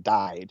fucking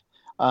died.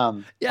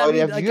 I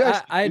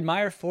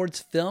admire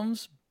Ford's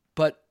films,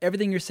 but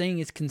everything you're saying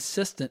is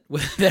consistent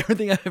with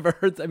everything I've ever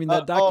heard. I mean,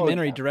 that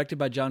documentary directed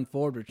by John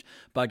Ford, which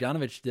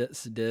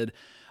Bogdanovich did,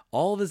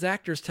 all of his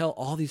actors tell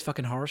all these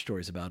fucking horror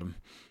stories about him.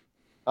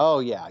 Oh,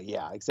 yeah,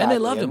 exactly. And they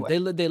loved him.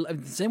 They the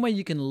same way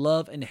you can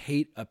love and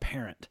hate a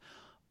parent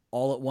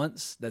all at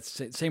once. That's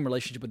the same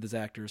relationship with his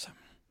actors.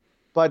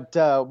 But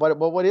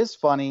what is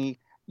funny,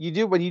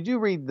 when you do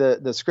read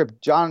the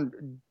script, John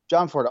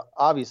Ford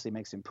obviously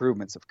makes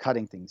improvements of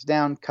cutting things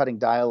down, cutting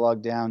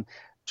dialogue down,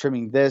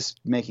 trimming this,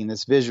 making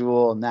this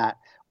visual and that.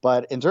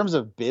 But in terms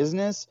of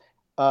business,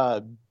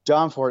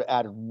 John Ford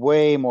added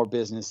way more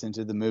business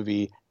into the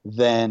movie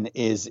than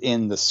is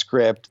in the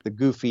script. The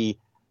goofy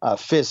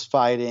fist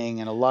fighting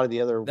and a lot of the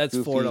other That's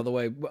goofy... Ford all the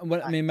way.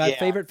 My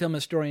favorite film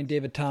historian,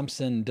 David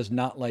Thompson, does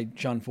not like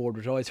John Ford,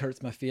 which always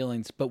hurts my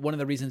feelings. But one of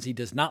the reasons he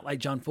does not like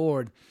John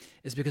Ford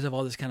is because of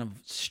all this kind of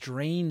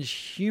strange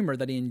humor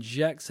that he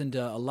injects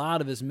into a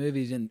lot of his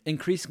movies, and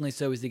increasingly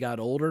so as he got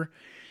older.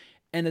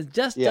 And it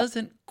just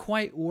doesn't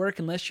quite work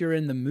unless you're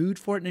in the mood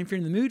for it. And if you're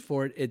in the mood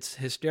for it, it's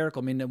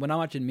hysterical. I mean, when I'm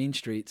watching Mean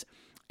Streets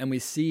and we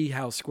see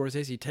how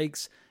Scorsese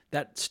takes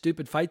that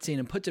stupid fight scene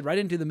and puts it right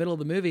into the middle of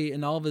the movie,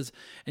 and all of his,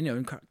 and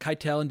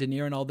Keitel and De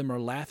Niro and all of them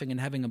are laughing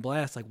and having a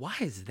blast. Like, why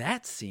is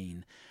that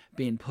scene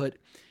being put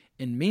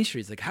in Mean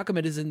Streets. Like, how come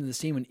it isn't in the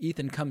scene when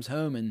Ethan comes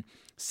home and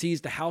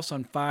sees the house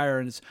on fire,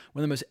 and it's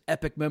one of the most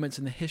epic moments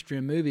in the history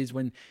of movies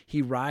when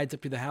he rides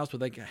up to the house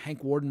with like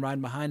Hank Warden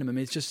riding behind him. I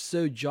mean, it's just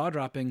so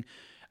jaw-dropping.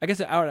 I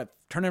guess I would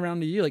turn it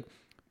around to you. Like,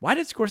 why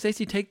did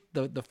Scorsese take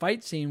the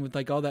fight scene with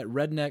like all that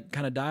redneck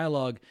kind of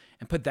dialogue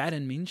and put that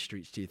in Mean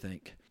Streets, do you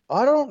think?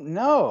 I don't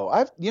know.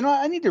 I need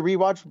to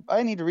rewatch.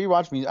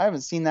 I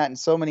haven't seen that in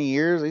so many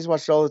years. I used to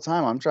watch it all the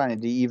time. I'm trying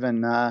to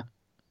even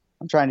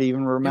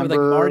remember. With like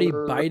Marty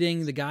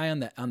biting the guy on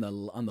the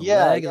leg.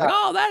 Yeah. Like,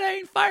 oh, that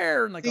ain't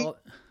fire. And like,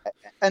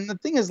 and the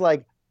thing is,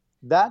 like,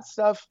 that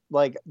stuff.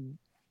 Like,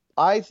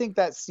 I think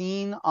that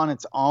scene on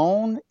its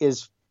own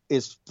is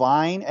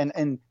fine.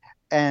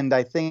 And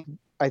I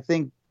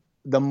think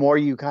the more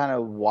you kind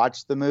of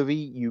watch the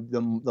movie,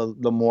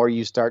 the more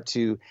you start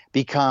to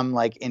become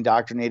like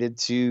indoctrinated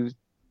to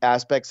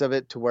aspects of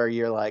it, to where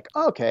you're like,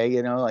 okay,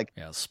 like,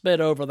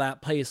 spit over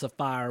that piece of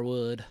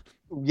firewood.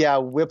 Yeah,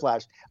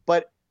 whiplash.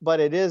 But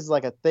it is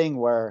like a thing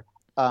where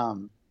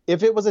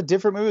if it was a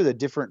different movie with a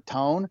different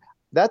tone,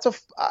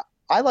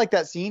 I like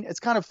that scene. It's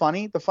kind of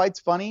funny. The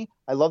fight's funny.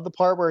 I love the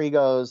part where he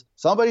goes,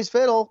 somebody's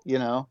fiddle,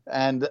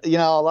 and a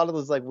lot of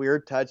those like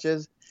weird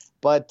touches.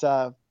 But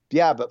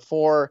but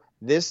for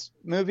this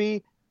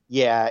movie,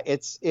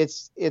 it's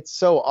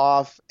so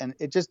off, and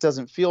it just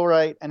doesn't feel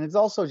right. And it's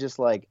also just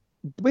like,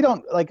 we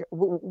don't like,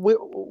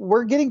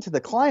 we're getting to the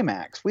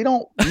climax. We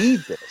don't need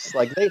this.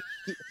 Like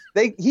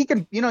he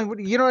can, you know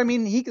what I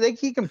mean? He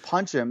can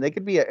punch him. They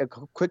could be a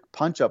quick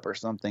punch up or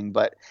something,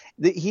 but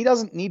he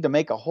doesn't need to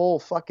make a whole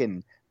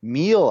fucking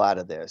meal out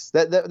of this.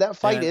 That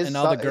fight is, and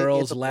all the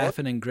girls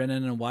laughing and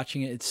grinning and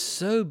watching it. It's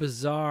so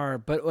bizarre.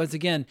 But once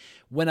again,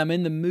 when I'm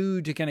in the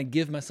mood to kind of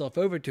give myself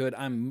over to it,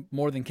 I'm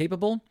more than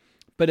capable.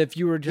 But if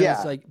you were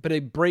just but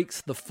it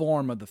breaks the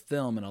form of the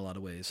film in a lot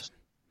of ways.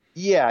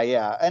 Yeah,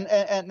 and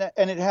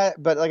it had.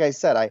 But like I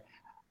said,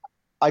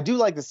 I do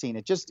like the scene.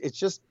 It's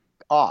just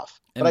off.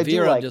 And but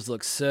Vera I do just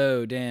looks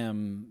so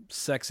damn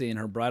sexy in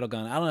her bridal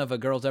gown. I don't know if a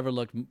girl's ever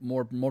looked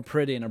more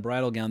pretty in a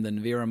bridal gown than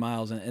Vera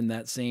Miles in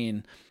that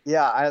scene.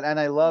 Yeah,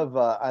 I love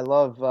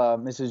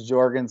Mrs.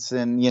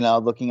 Jorgensen,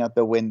 looking out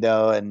the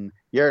window, and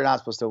you're not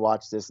supposed to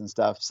watch this and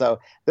stuff. So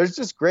there's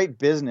just great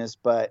business,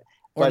 but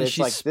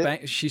it's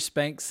like she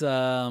spanks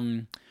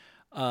Ward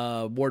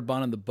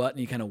Bond in the butt, and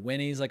he kind of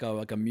whinnies like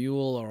a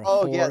mule or a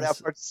horse. Oh yeah,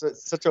 that part's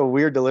such a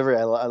weird delivery.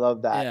 I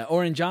love that. Yeah, or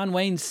when John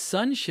Wayne's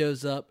son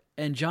shows up,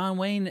 and John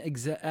Wayne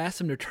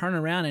asks him to turn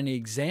around, and he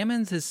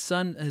examines his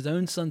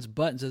own son's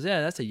butt, and says,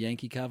 "Yeah, that's a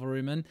Yankee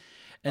cavalryman."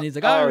 And he's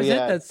like, "Oh, I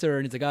resent that, sir."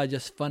 And he's like, "Oh,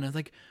 just fun." I was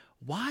like,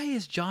 why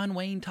is John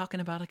Wayne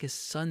talking about like his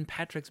son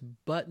Patrick's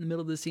butt in the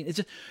middle of the scene?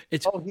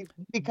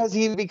 Because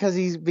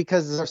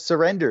they're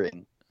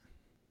surrendering.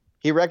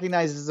 He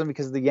recognizes them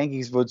because the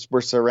Yankees would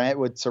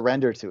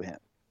surrender to him,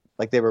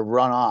 like they would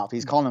run off.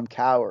 He's calling them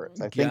cowards.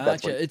 I think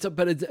that's what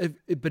but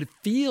it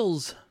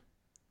feels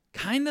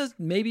kind of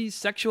maybe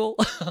sexual.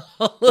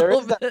 There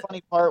is that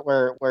funny part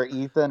where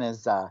Ethan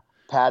is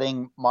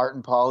patting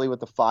Martin Pauly with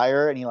the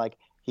fire, and he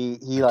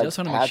just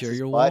want to make sure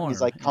you're warm.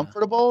 He's like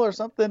comfortable or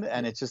something,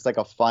 and it's just like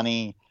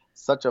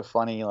such a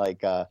funny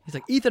like. He's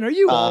like, Ethan, are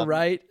you all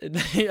right?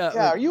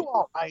 Are you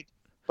all right?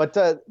 But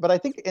I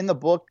think in the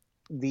book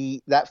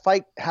that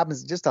fight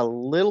happens just a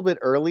little bit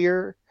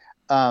earlier,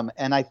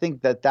 and I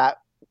think that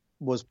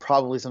was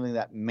probably something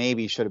that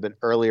maybe should have been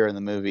earlier in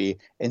the movie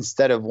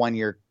instead of when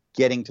you're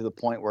getting to the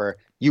point where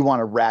you want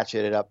to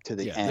ratchet it up to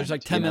the end. There's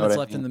like 10 minutes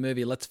left in the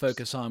movie. Let's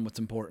focus on what's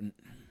important.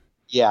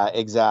 Yeah,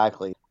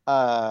 exactly.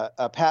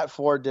 Pat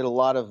Ford did a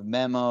lot of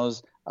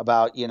memos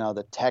about,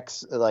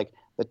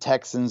 the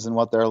Texans and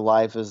what their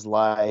life is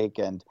like,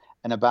 and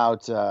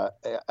about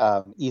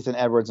Ethan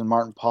Edwards and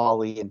Martin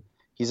Pauly. And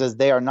he says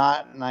they are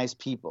not nice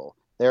people.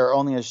 They are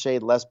only a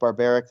shade less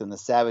barbaric than the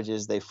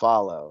savages they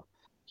follow.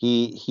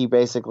 He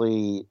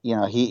basically,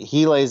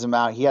 he lays them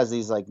out. He has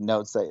these like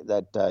notes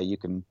that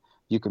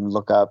you can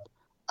look up.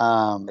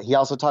 He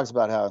also talks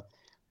about how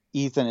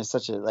Ethan is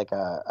such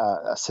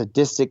a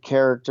sadistic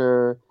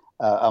character.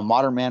 A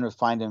modern man would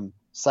find him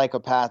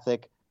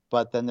psychopathic,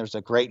 but then there's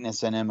a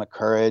greatness in him, a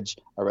courage,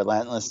 a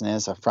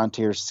relentlessness, a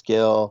frontier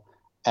skill.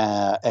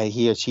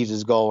 He achieves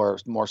his goal where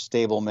more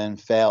stable men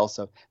fail.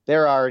 So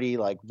they're already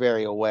like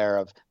very aware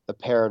of the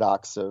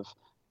paradox of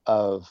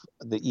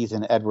the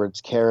Ethan Edwards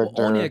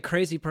character. Only a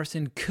crazy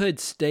person could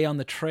stay on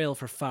the trail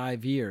for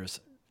 5 years.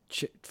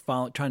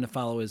 Trying to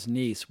follow his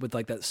niece with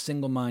like that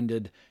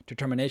single-minded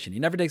determination. He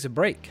never takes a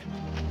break.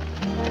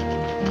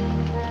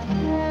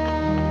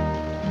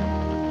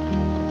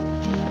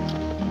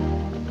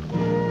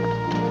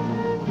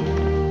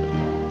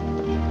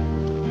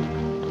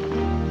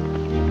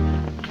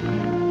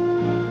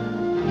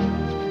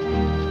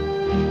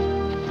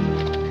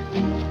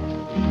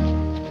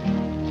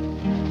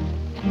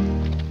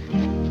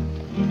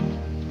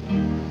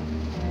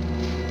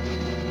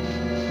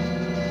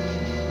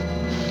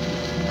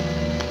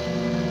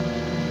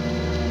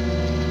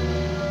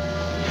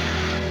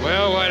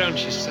 Well, why don't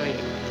you say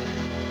it?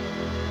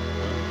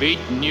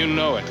 Beaten, you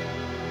know it.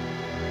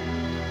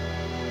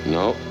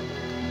 No.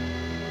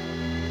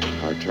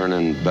 Our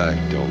turning back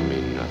don't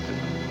mean nothing.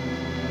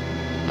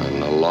 Not in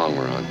the long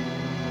run.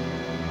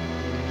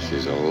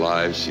 She's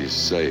alive, she's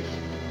safe.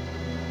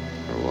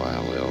 For a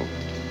while, they'll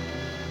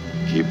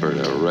keep her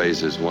to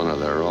raise as one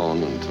of their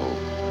own until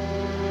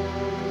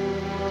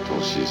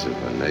she's of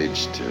an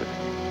age to...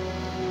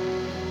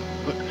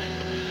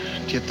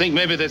 Do you think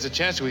maybe there's a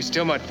chance we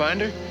still might find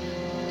her?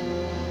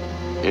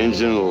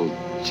 Injun will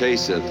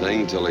chase a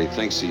thing till he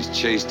thinks he's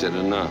chased it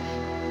enough.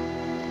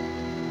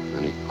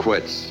 Then he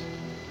quits.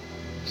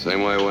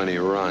 Same way when he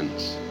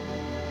runs.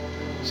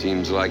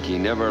 Seems like he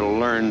never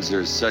learns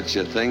there's such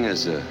a thing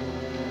as a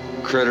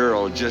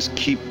critter'll just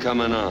keep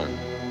coming on.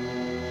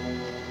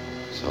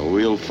 So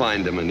we'll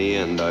find him in the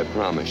end, I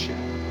promise you.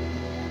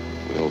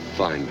 We'll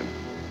find him.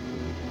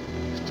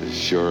 Just as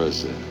sure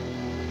as the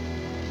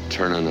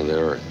turning of the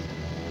earth.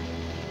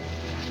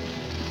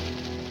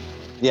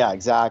 Yeah,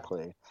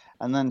 exactly.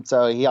 And then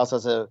so he also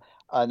says,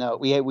 no,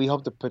 we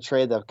hope to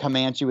portray the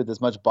Comanche with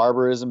as much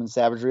barbarism and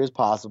savagery as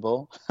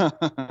possible.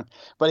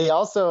 But he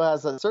also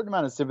has a certain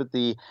amount of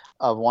sympathy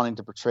of wanting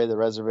to portray the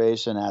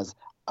reservation as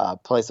a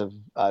place of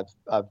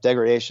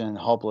degradation and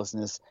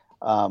hopelessness,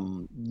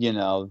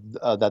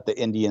 that the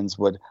Indians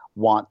would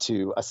want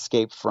to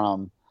escape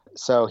from.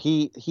 So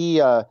he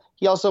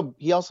also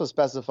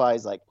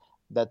specifies like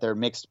that they're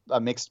a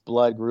mixed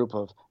blood group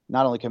of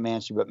not only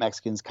Comanche but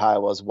Mexicans,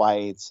 Kiowas,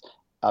 whites,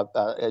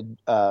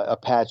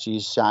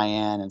 Apaches,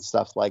 Cheyenne, and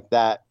stuff like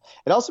that.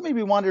 It also made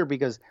me wonder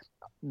because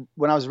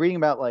when I was reading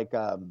about like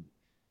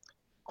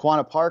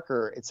Quanah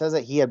Parker, it says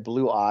that he had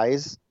blue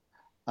eyes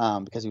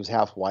because he was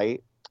half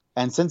white.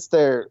 And since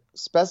they're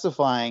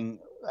specifying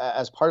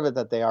as part of it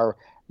that they are,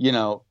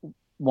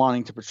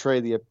 wanting to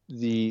portray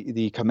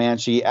the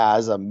Comanche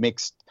as a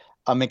mixed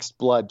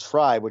blood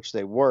tribe, which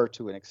they were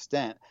to an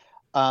extent,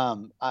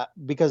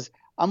 because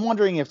I'm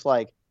wondering if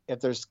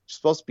there's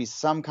supposed to be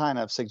some kind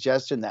of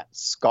suggestion that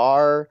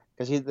Scar,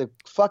 because he's the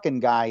fucking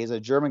guy, he's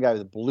a German guy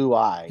with blue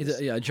eyes. He's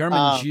a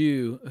German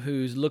Jew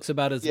who looks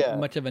about as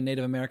much of a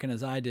Native American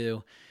as I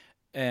do.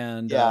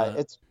 And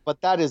that's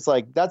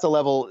a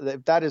level,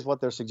 if that is what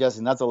they're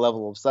suggesting, that's a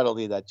level of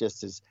subtlety that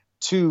just is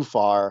too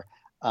far.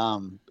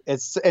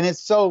 It's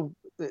so,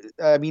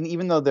 I mean,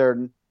 even though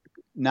they're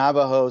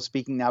Navajo,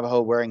 speaking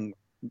Navajo, wearing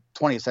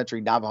 20th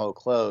century Navajo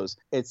clothes,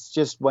 it's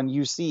just when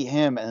you see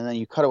him and then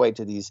you cut away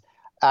to these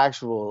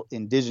actual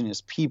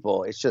indigenous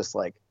people, it's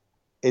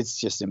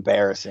just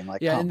embarrassing.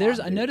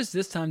 I noticed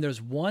this time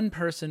there's one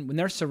person when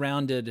they're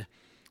surrounded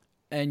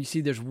and you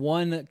see there's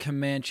one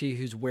Comanche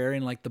who's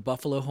wearing like the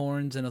buffalo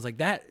horns, and I was like,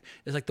 that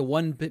is like the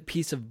one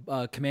piece of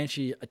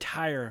Comanche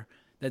attire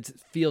that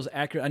feels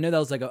accurate. I know that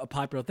was like a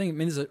popular thing. I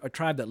mean, this is a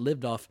tribe that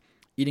lived off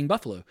eating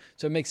buffalo,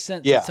 so it makes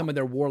sense that some of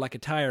their warlike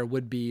attire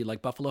would be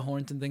like buffalo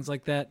horns and things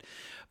like that.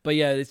 But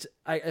yeah,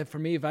 for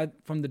me,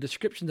 from the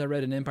descriptions I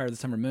read in Empire of the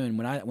Summer Moon,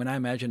 when I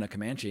imagine a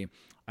Comanche,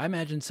 I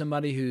imagine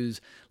somebody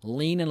who's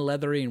lean and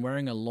leathery and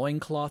wearing a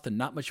loincloth and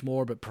not much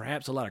more, but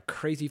perhaps a lot of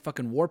crazy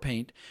fucking war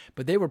paint.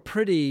 But they were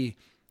pretty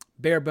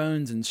bare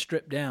bones and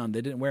stripped down.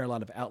 They didn't wear a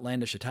lot of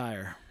outlandish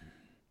attire.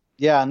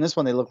 Yeah, and this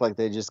one they look like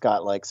they just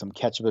got like some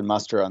ketchup and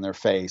mustard on their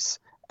face.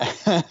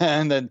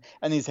 and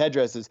these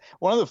headdresses.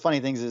 One of the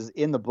funny things is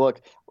in the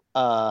book,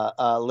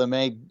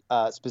 LeMay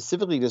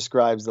specifically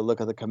describes the look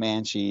of the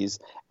Comanches,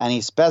 and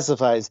he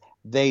specifies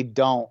they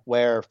don't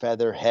wear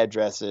feather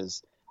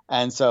headdresses.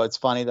 And so it's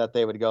funny that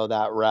they would go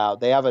that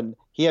route.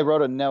 He had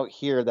wrote a note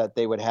here that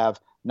they would have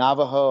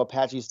Navajo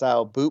Apache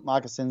style boot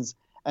moccasins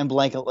and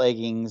blanket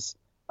leggings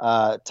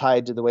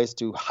tied to the waist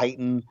to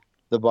heighten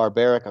the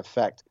barbaric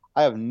effect.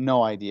 I have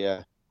no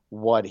idea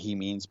what he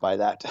means by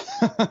that,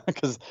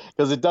 because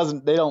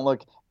they don't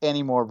look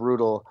any more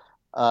brutal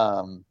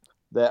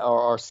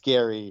or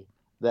scary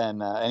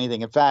than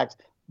anything. In fact,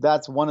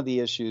 that's one of the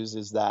issues,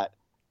 is that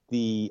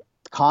the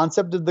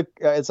concept of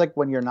it's like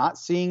when you're not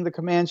seeing the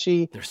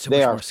Comanche, they're so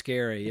much more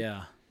scary.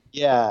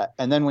 Yeah.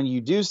 And then when you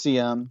do see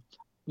them,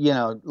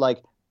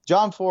 like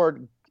John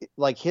Ford,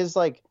 like his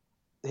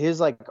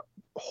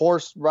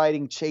horse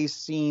riding chase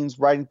scenes,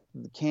 riding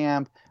through the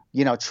camp,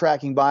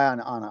 tracking by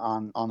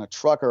on a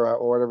truck or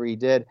whatever he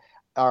did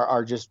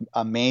are just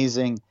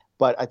amazing.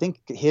 But I think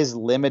his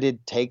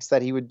limited takes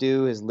that he would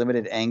do, his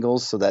limited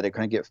angles, so that it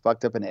couldn't get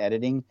fucked up in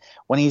editing,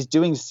 when he's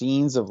doing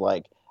scenes of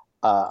like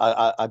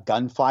a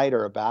gunfight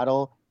or a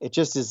battle, it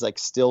just is like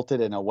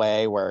stilted in a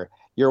way where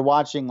you're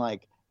watching a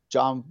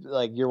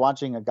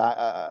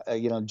guy,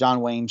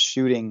 John Wayne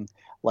shooting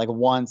like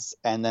once,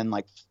 and then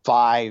like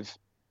 5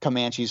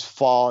 Comanches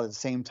fall at the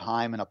same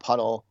time in a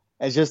puddle.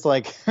 It's just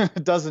like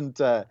it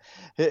doesn't.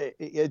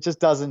 It just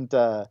doesn't.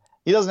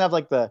 He doesn't have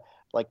like the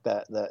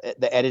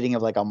editing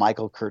of like a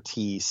Michael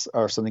Curtiz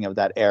or something of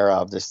that era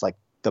of just like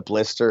the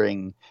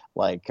blistering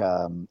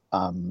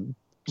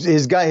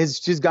his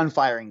gun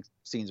firing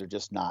scenes are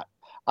just not.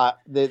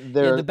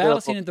 The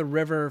battle scene at the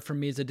river for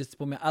me is a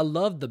disappointment. I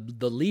love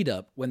the lead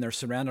up when they're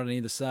surrounded on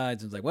either side.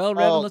 And it's like, well,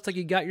 Revan, looks like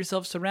you got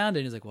yourself surrounded.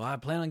 And he's like, well, I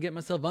plan on getting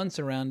myself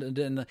unsurrounded.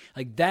 And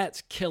like,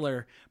 that's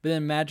killer. But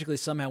then magically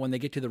somehow when they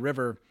get to the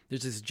river,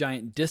 there's this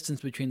giant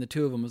distance between the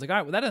two of them. I was like, all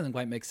right, well, that doesn't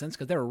quite make sense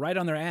because they were right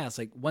on their ass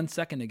like 1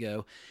 second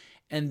ago.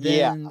 And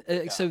then,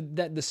 so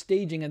that the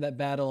staging of that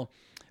battle.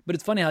 But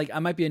it's funny, like I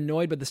might be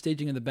annoyed by the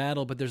staging of the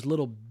battle, but there's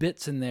little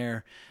bits in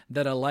there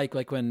that I like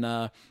when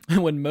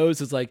when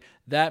Moses is like,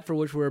 that for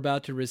which we're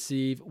about to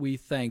receive, we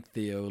thank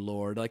thee, O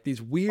Lord. Like these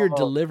weird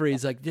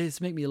deliveries, like they just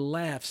make me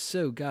laugh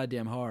so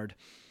goddamn hard.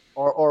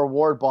 Or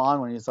Ward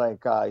Bond when he's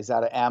like he's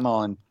out of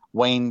ammo and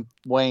Wayne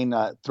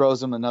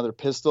throws him another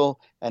pistol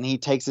and he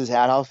takes his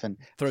hat off and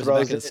throws it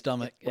back in his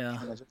stomach. Yeah,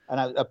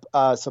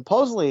 and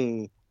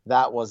supposedly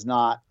that was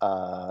not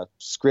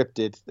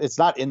scripted. It's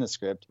not in the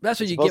script. That's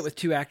what you get with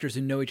two actors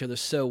who know each other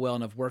so well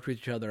and have worked with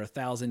each other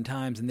 1,000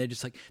 times, and they're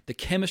just like the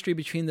chemistry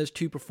between those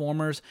two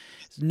performers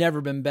has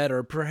never been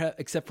better,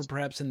 except for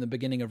perhaps in the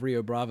beginning of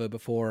Rio Bravo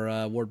before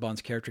Ward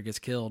Bond's character gets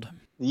killed.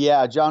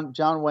 Yeah,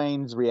 John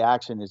Wayne's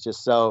reaction is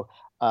just so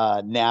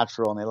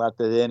natural, and they left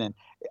it in. And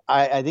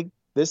I think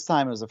this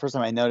time it was the first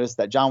time I noticed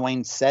that John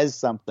Wayne says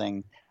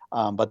something.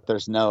 But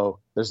there's no,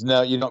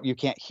 you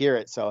can't hear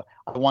it. So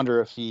I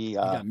wonder if he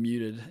got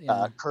muted,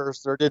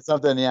 cursed or did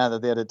something, that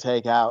they had to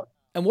take out.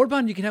 And Ward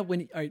Bond, you can have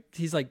when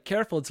he's like,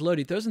 careful, it's loaded.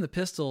 He throws in the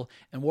pistol,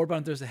 and Ward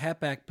Bond throws the hat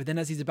back. But then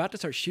as he's about to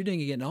start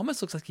shooting again, it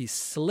almost looks like he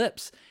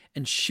slips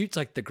and shoots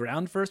like the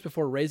ground first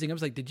before raising up.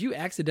 It's like, did you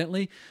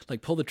accidentally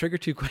like pull the trigger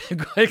too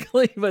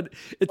quickly? But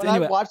it's when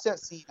anyway. I watched that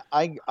scene,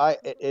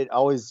 it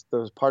always,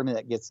 there's part of me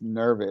that gets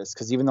nervous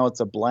because even though it's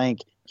a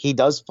blank, he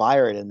does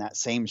fire it in that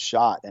same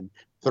shot, and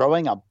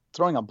throwing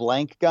a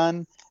blank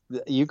gun,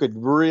 you could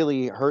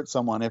really hurt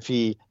someone if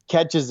he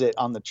catches it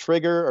on the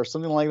trigger or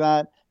something like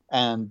that.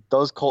 And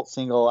those Colt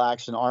single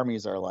action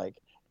armies are like,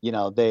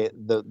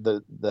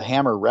 the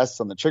hammer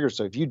rests on the trigger.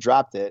 So if you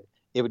dropped it,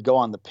 it would go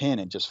on the pin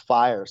and just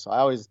fire. So I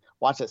always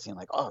watch that scene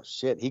like, oh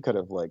shit, he could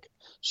have like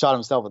shot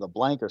himself with a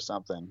blank or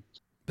something.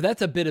 But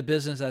that's a bit of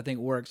business that I think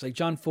works. Like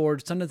John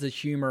Ford, sometimes the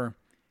humor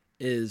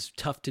is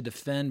tough to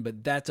defend,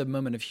 but that's a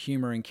moment of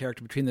humor and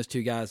character between those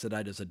two guys that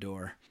I just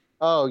adore.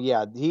 Oh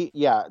yeah,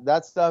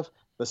 that stuff.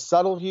 The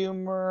subtle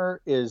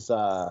humor is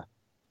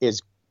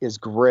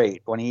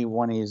great when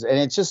he's, and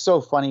it's just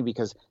so funny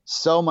because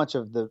so much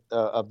of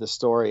the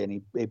story,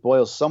 and he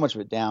boils so much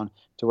of it down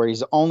to where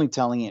he's only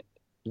telling it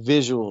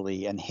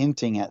visually and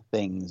hinting at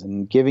things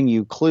and giving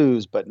you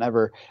clues, but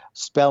never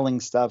spelling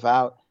stuff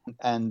out.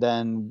 And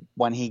then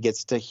when he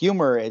gets to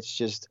humor, it's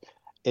just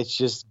the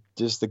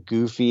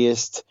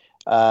goofiest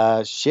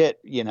shit,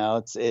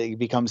 it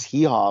becomes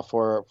hee-haw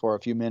for a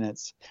few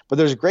minutes. But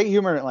there's great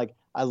humor in it. Like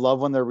I love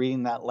when they're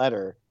reading that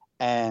letter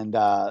and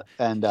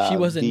she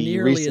wasn't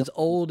nearly as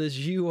old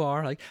as you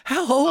are. Like,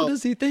 how old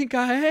does he think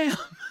I am?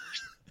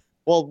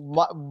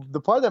 Well,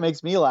 the part that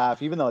makes me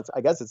laugh, even though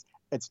I guess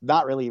it's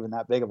not really even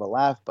that big of a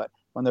laugh, but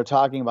when they're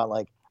talking about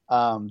like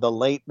the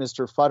late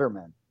Mr.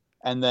 Futterman,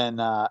 and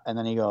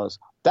then he goes,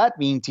 that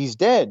means he's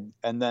dead.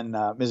 And then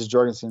Mrs.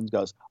 Jorgensen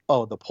goes,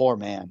 oh, the poor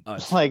man.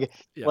 Like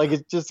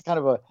it's just kind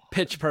of a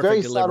pitch perfect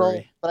very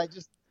delivery.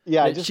 Subtle,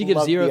 but she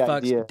gives zero fucks.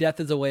 Idea. Death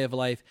is a way of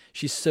life.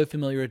 She's so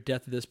familiar with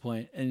death at this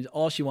point, and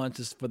all she wants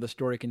is for the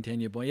story to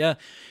continue. But yeah,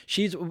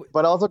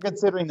 But also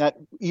considering that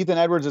Ethan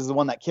Edwards is the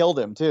one that killed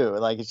him too.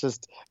 Like it's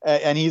just,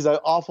 and he's an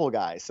awful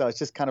guy. So it's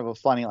just kind of a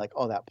funny, like,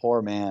 oh, that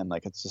poor man.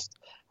 Like it's just,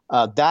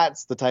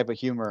 that's the type of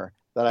humor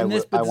that I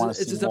want to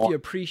see. It's stuff you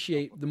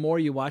appreciate the more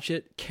you watch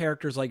it.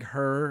 Characters like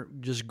her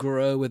just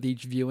grow with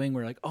each viewing.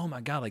 We're like, oh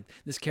my god, like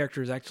this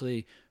character is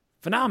actually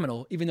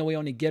phenomenal, even though we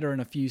only get her in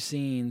a few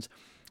scenes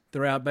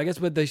throughout. But I guess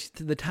with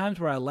the times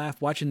where I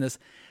laugh watching this,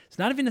 it's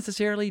not even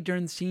necessarily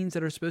during scenes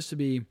that are supposed to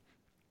be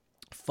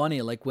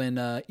funny, like when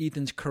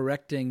Ethan's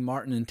correcting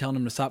Martin and telling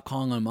him to stop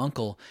calling him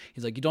uncle.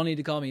 He's like, you don't need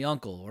to call me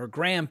uncle or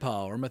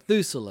grandpa or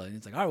Methuselah. And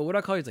he's like, all right, well, what do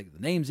I call you? He's like, the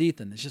name's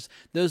Ethan. It's just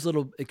those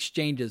little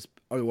exchanges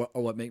are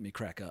what make me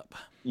crack up.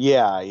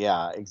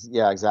 Yeah,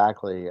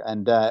 exactly.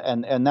 And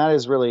that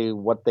is really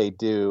what they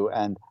do.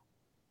 And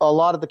a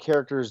lot of the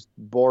characters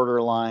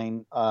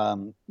borderline,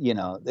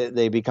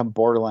 they become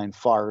borderline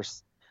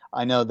farce.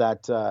 I know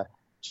that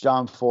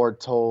John Ford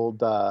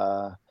told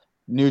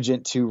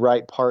Nugent to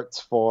write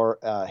parts for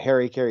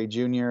Harry Carey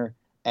Jr.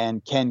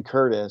 and Ken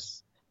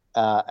Curtis,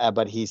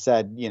 but he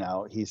said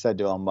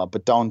to him,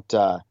 but don't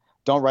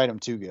write them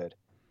too good.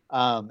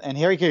 And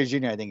Harry Carey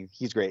Jr., I think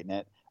he's great in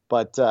it,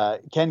 but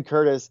Ken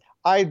Curtis,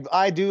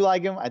 I do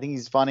like him. I think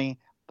he's funny,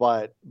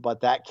 but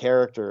that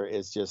character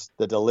is just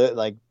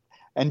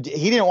and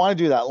he didn't want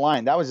to do that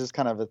line. That was just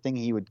kind of a thing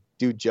he would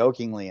do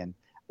jokingly, and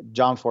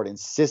John Ford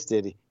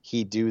insisted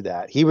he do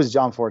that. He was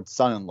John Ford's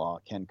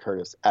son-in-law, Ken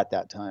Curtis, at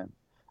that time.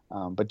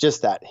 But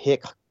just that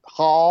hick,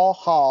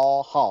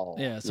 haw.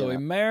 Yeah, so he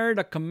married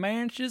a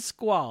Comanche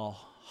squaw.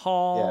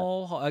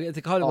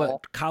 They call it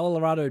what,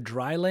 Colorado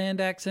dryland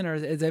accent, or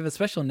they have a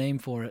special name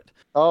for it.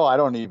 Oh, I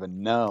don't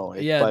even know.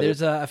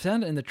 I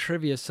found it in the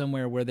trivia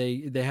somewhere where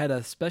they had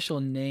a special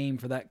name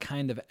for that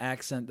kind of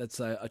accent that's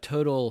a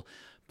total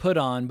put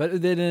on.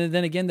 But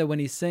then again, though, when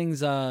he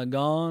sings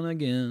 "Gone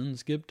Again,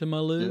 Skip to My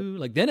Lou,"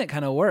 like then it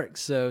kind of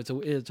works. So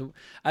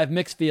I have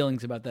mixed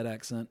feelings about that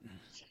accent.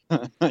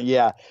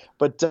 Yeah,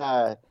 but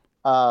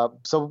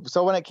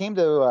so when it came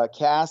to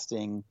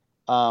casting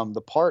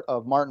the part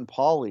of Martin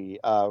Pauly,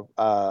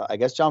 I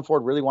guess John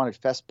Ford really wanted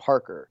Fess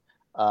Parker,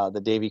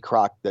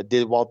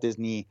 the Walt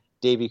Disney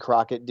Davy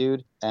Crockett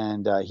dude,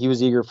 and he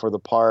was eager for the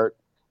part.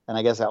 And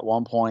I guess at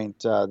one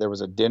point there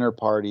was a dinner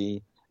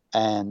party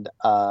and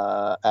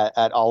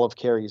at Olive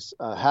Carey's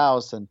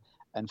house, and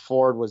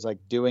Ford was like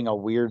doing a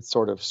weird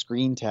sort of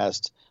screen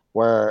test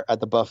where at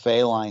the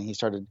buffet line he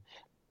started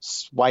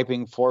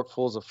swiping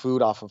forkfuls of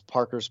food off of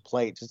Parker's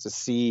plate just to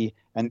see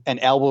and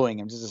elbowing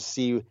him just to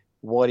see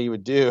what he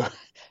would do.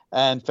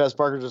 And Fess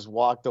Parker just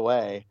walked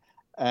away,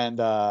 and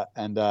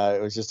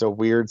it was just a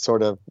weird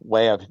sort of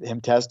way of him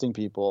testing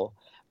people.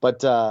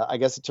 But I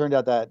guess it turned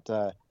out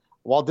that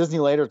Walt Disney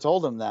later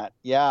told him that,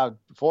 yeah,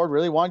 Ford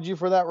really wanted you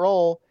for that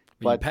role,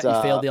 but you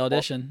failed the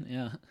audition.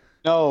 Yeah.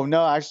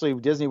 No, actually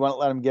Disney wouldn't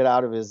let him get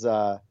out of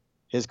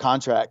his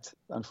contract,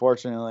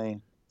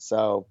 unfortunately.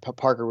 So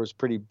Parker was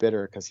pretty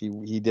bitter because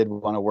he did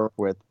want to work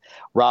with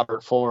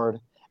Robert Ford,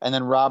 and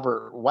then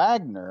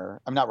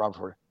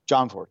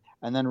John Ford,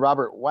 and then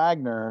Robert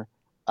Wagner,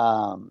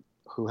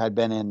 who had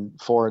been in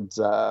Ford's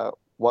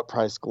What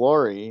Price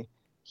Glory.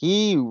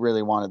 He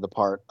really wanted the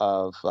part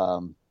of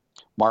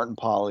Martin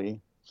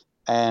Pauly,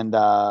 and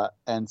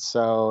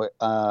so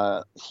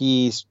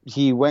he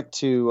went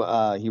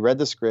to he read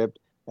the script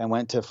and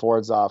went to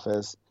Ford's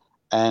office,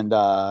 and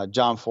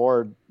John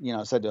Ford,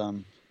 said to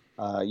him,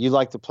 "You'd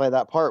like to play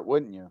that part,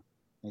 wouldn't you?" And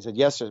he said,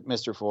 "Yes, sir,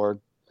 Mr.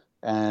 Ford."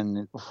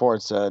 And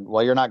Ford said,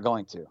 "Well, you're not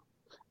going to."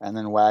 And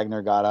then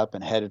Wagner got up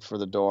and headed for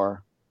the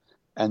door,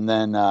 and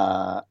then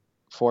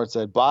Ford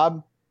said,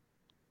 "Bob,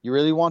 you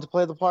really want to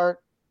play the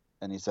part?"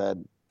 And he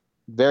said,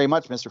 "Very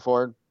much, Mr.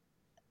 Ford."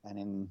 And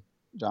then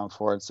John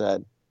Ford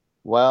said,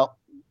 "Well,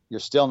 you're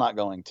still not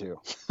going to."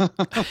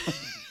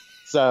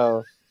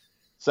 So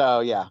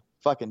yeah,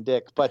 fucking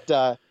dick. But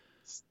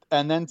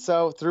and then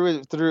so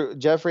through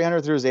Jeffrey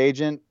Hunter, through his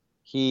agent,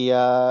 he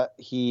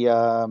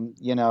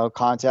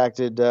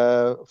contacted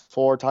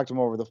Ford, talked to him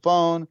over the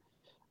phone.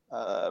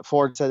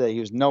 Ford said that he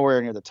was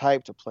nowhere near the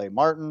type to play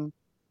Martin.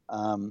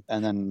 And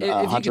then if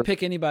Hunter, you could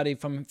pick anybody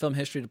from film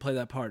history to play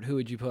that part, who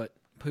would you put?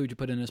 Who would you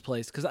put in his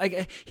place? Because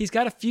he's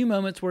got a few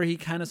moments where he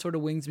kind of sort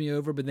of wings me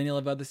over, but then he'll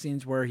have other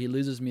scenes where he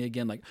loses me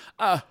again. Like,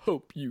 "I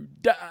hope you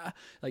die."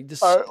 Like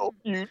just, "I hope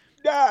you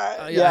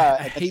die." Yeah,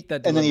 I hate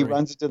that. And delivery. then he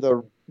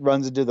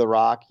runs into the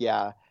rock.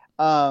 Yeah.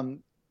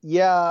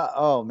 Yeah.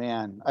 Oh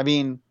man. I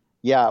mean,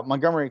 yeah.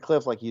 Montgomery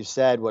Clift, like you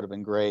said, would have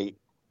been great.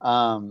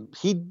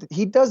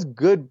 He does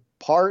good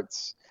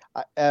parts,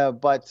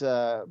 but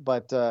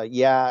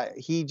yeah,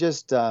 he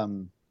just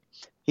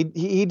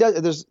he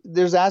does.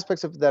 There's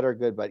aspects of that are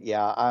good, but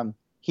yeah,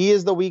 he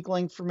is the weak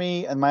link for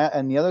me.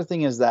 And the other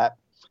thing is that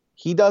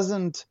he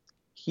doesn't.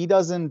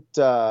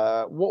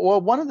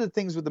 Well, one of the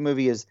things with the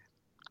movie is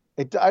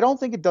I don't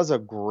think it does a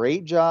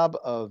great job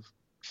of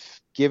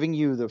giving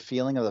you the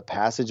feeling of the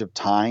passage of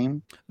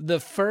time. The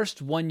first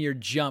 1 year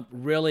jump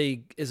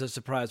really is a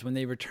surprise. When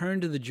they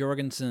return to the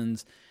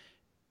Jorgensens,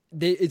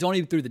 it's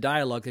only through the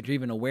dialogue that you're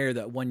even aware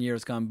that 1 year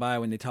has gone by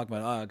when they talk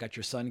about, "Oh, I got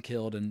your son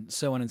killed," and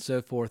so on and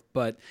so forth.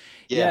 But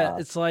yeah,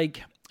 it's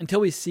like until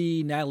we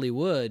see Natalie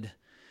Wood,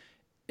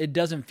 it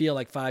doesn't feel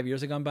like 5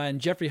 years have gone by.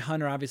 And Jeffrey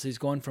Hunter obviously is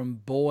going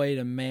from boy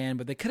to man,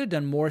 but they could have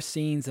done more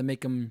scenes that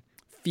make him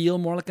feel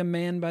more like a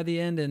man by the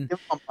end. And give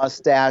him a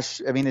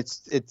mustache. I mean,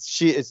 it's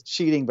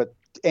cheating, but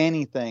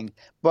anything.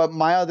 But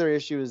my other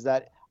issue is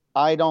that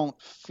I don't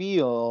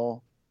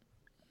feel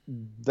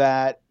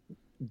that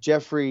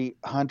Jeffrey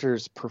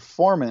Hunter's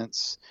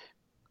performance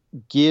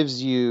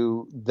gives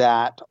you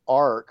that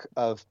arc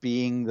of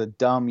being the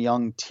dumb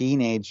young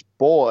teenage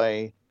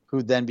boy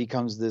who then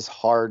becomes this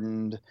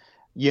hardened,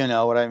 you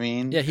know what I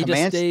mean? Yeah, he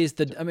Comanche, just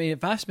stays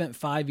if I spent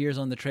 5 years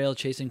on the trail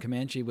chasing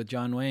Comanche with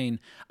John Wayne,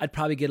 I'd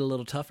probably get a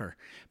little tougher.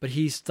 But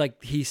he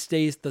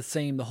stays the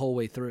same the whole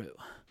way through.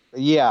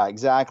 Yeah,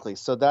 exactly.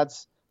 So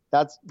that's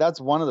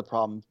one of the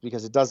problems,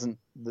 because it doesn't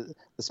the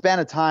span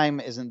of time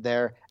isn't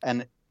there,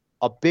 and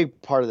a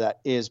big part of that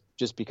is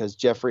just because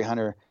Jeffrey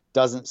Hunter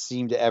doesn't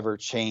seem to ever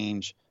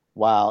change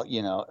while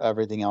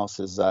everything else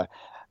is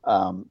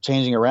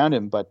changing around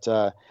him. But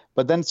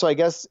then so I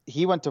guess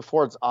he went to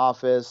Ford's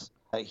office.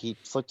 He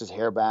slicked his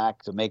hair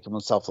back to make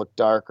himself look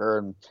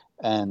darker,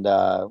 and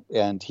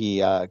he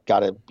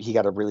got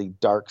a really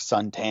dark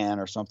suntan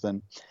or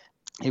something.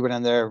 He went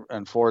in there,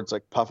 and Ford's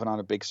like puffing on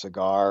a big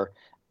cigar,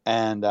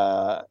 and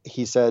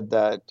he said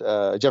that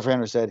Jeffrey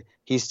Hunter said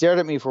he stared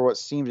at me for what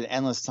seemed an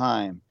endless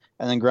time,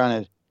 and then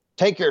grunted,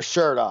 "Take your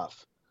shirt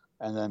off."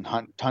 And then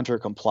Hunter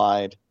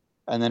complied,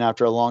 and then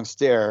after a long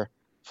stare,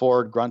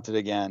 Ford grunted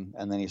again,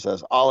 and then he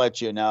says, "I'll let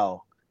you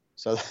know."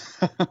 So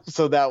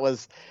so that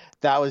was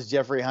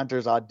Jeffrey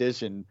Hunter's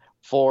audition.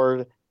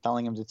 Ford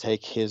telling him to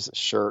take his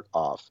shirt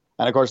off.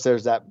 And of course,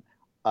 there's that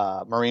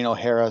Maureen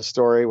O'Hara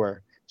story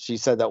where she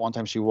said that one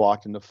time she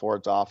walked into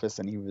Ford's office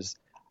and he was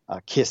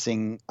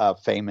kissing a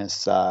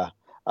famous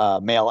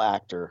male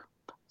actor.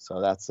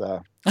 So that's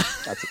so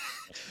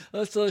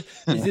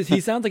he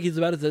sounds like he's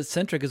about as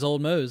eccentric as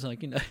old Mose,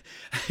 like, you know.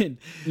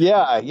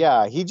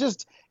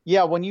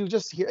 Yeah. When you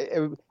just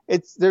hear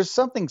there's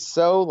something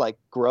so like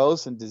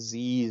gross and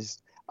diseized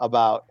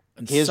about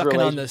his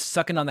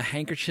sucking on the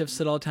handkerchiefs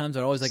at all times.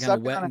 They're always like kind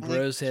of wet and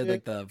gross. He had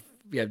like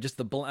just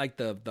the black,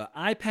 the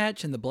eye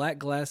patch and the black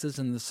glasses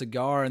and the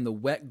cigar and the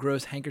wet,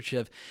 gross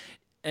handkerchief.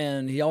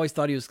 And he always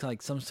thought he was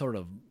like some sort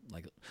of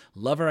like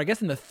lover. I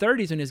guess in the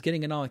 30s when he was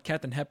getting it on with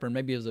Katharine Hepburn,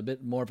 maybe he was a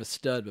bit more of a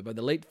stud. But by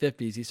the late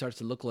 50s, he starts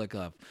to look like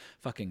a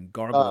fucking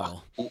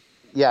gargoyle.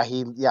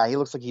 He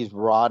looks like he's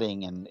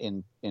rotting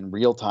in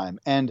real time.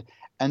 And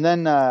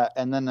then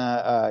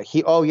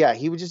he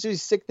would just do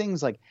sick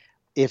things like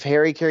if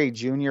Harry Carey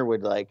Jr.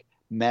 would like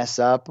mess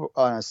up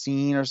on a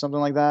scene or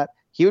something like that,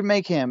 he would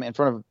make him in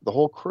front of the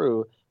whole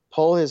crew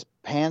pull his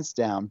pants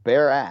down,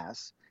 bare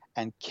ass,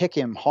 and kick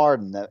him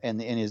hard in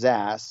his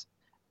ass.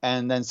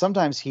 And then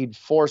sometimes he'd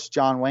force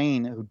John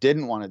Wayne, who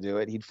didn't want to do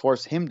it, he'd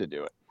force him to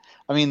do it.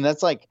 I mean,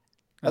 that's like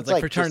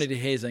fraternity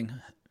hazing.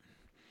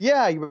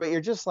 Yeah, but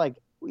you're just like,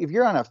 if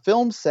you're on a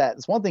film set,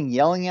 it's one thing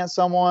yelling at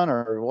someone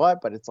or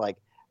what, but it's like,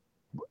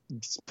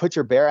 put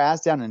your bare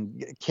ass down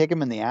and kick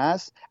him in the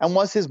ass. And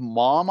was his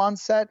mom on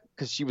set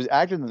because she was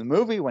acting in the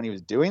movie when he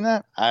was doing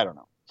that? I don't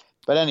know.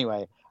 But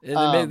anyway. You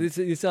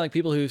sound like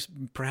people who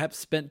perhaps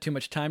spent too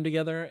much time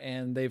together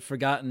and they've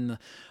forgotten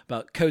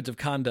about codes of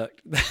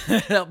conduct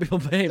that help people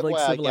behave like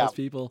civilized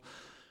people.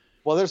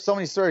 Well, there's so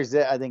many stories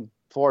that I think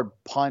Ford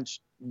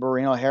punched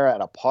Maureen O'Hara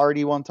at a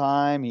party one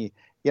time. He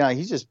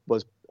just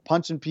was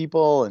punching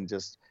people and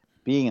just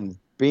being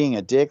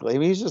a dick. I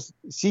mean,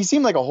 he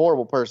seemed like a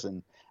horrible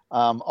person.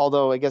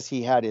 Although I guess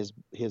he had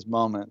his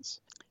moments.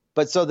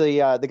 But so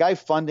the guy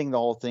funding the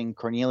whole thing,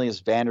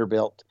 Cornelius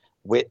Vanderbilt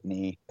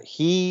Whitney,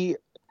 he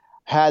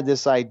had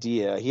this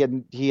idea.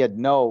 He had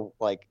no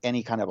like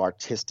any kind of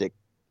artistic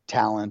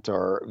talent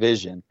or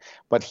vision,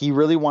 but he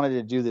really wanted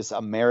to do this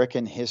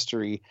American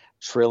history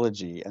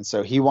trilogy. And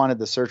so he wanted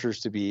The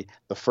Searchers to be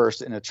the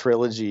first in a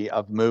trilogy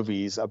of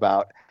movies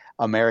about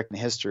American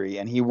history.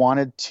 And he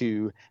wanted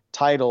to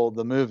title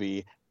the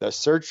movie The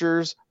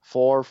Searchers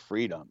for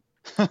Freedom.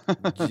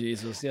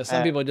 Jesus. Yeah.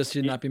 Some people just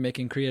should not be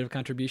making creative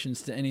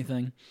contributions to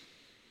anything.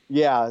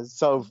 Yeah.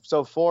 So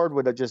Ford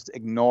would have just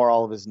ignore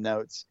all of his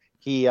notes.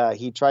 He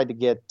tried to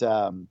get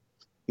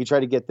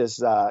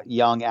this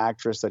young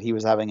actress that he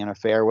was having an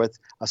affair with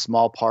a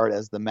small part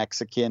as the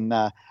Mexican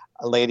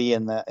lady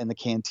in the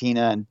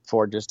cantina, and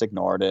Ford just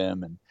ignored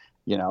him. And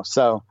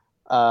so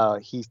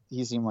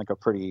he seemed like a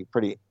pretty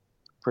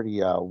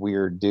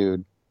weird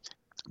dude.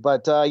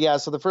 But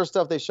so the first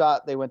stuff they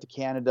shot, they went to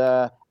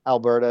Canada,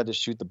 Alberta, to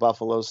shoot the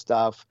buffalo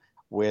stuff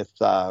with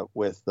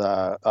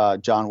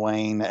John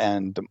Wayne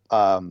and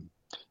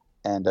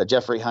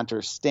Jeffrey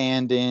Hunter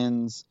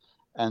stand-ins.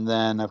 And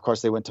then, of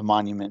course, they went to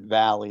Monument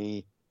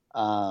Valley,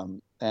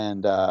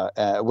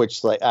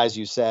 which, like as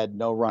you said,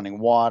 no running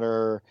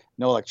water,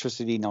 no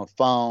electricity, no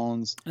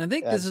phones. And I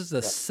think this is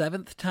the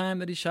seventh time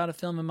that he shot a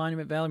film in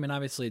Monument Valley. I mean,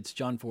 obviously, it's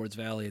John Ford's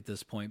Valley at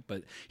this point,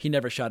 but he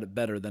never shot it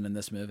better than in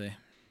this movie.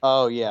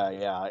 Oh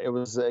yeah. It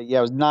was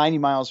 90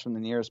 miles from the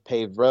nearest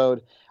paved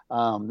road.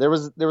 There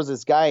was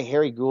this guy,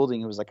 Harry Goulding,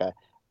 who was like a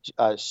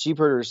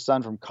sheepherder's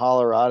son from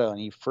Colorado, and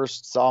he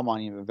first saw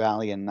Monument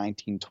Valley in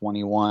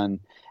 1921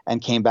 and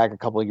came back a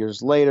couple of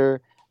years later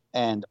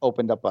and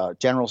opened up a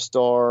general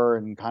store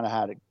and kind of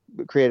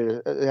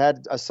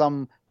had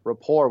some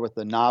rapport with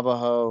the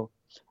Navajo.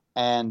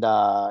 And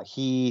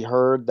he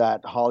heard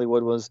that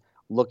Hollywood was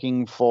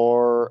looking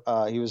for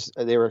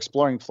they were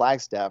exploring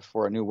Flagstaff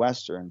for a new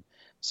Western.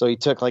 So he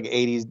took like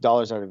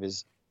 $80 out of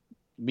his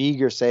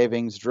meager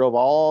savings, drove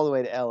all the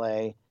way to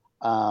LA,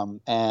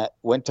 and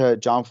went to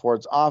John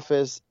Ford's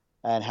office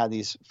and had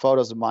these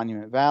photos of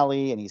Monument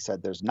Valley. And he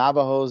said, there's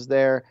Navajos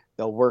there.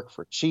 They'll work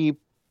for cheap.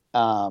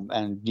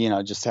 And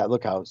just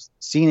look how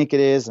scenic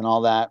it is and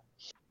all that.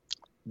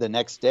 The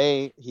next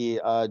day,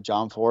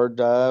 John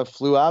Ford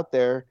flew out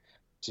there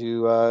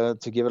to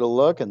give it a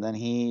look. And then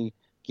he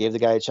gave the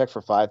guy a check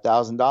for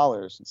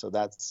 $5,000. And so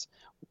that's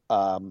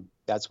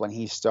when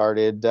he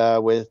started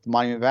with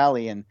Monument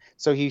Valley. And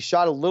so he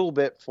shot a little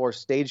bit for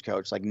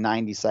Stagecoach, like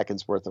 90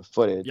 seconds worth of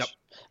footage. Yep.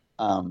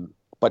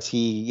 But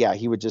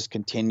he would just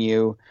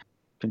continue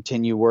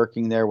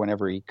working there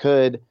whenever he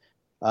could,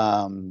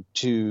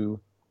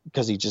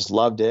 because he just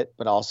loved it,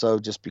 but also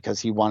just because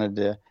he wanted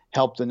to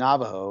help the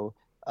Navajo.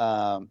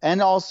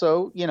 And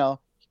also,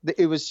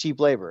 it was cheap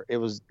labor.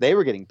 They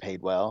were getting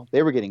paid well,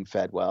 they were getting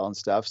fed well and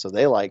stuff. So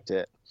they liked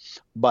it,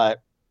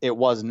 but it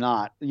was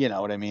not, you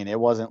know what I mean? It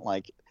wasn't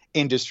like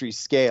industry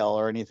scale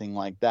or anything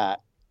like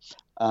that.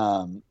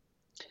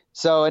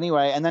 So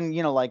anyway, and then,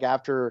 like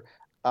after,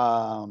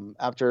 I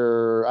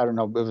don't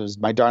know, it was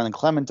My Darling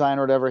Clementine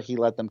or whatever, he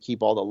let them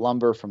keep all the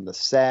lumber from the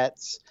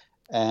sets.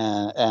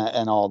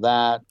 and all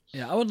that.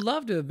 Yeah, I would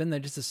love to have been there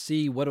just to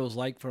see what it was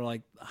like for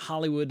like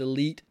Hollywood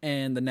elite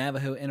and the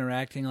Navajo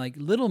interacting, like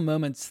little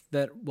moments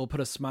that will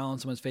put a smile on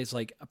someone's face.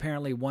 Like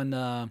apparently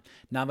one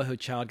Navajo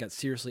child got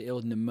seriously ill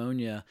with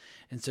pneumonia,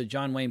 and so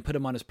John Wayne put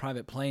him on his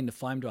private plane to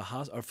fly him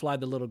to or fly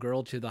the little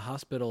girl to the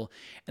hospital,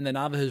 and the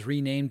Navajos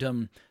renamed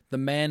him the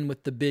Man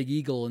with the Big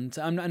Eagle. And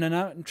so I'm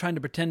not trying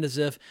to pretend as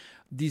if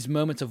these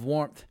moments of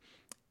warmth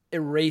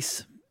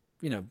erase,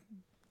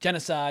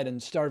 genocide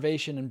and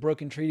starvation and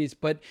broken treaties,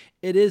 but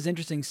it is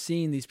interesting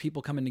seeing these people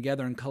coming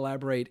together and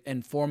collaborate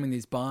and forming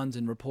these bonds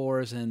and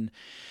rapports. And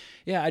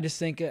yeah, I just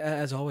think,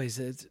 as always,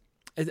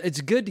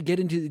 it's good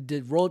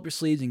to roll up your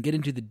sleeves and get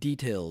into the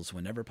details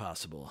whenever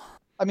possible.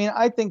 I mean,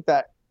 I think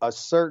that a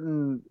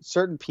certain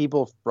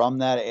people from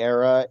that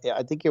era,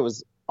 I think it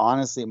was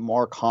honestly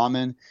more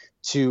common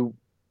to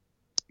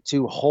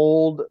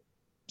hold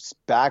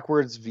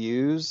backwards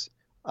views,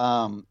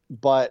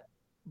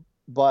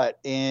 but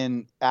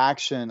in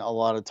action, a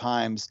lot of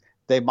times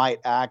they might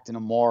act in a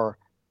more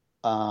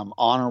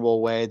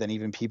honorable way than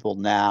even people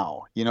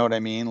now. You know what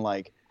I mean?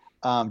 Like,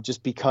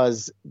 just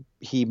because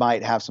he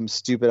might have some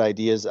stupid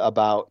ideas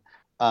about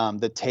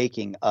the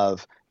taking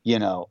of,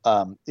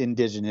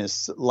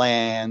 indigenous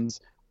lands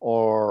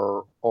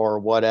or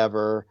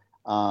whatever.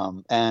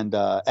 And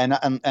I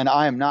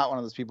am not one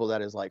of those people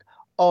that is like,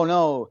 oh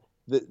no,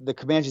 the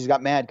Comanches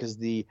got mad because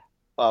the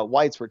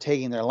whites were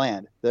taking their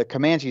land. The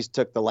Comanches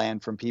took the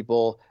land from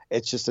people.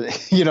 It's just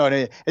it's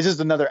just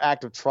another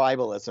act of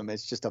tribalism.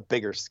 It's just a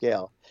bigger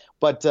scale.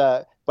 But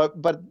the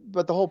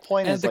whole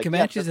point is, if the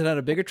Comanches had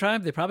a bigger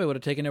tribe, they probably would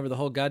have taken over the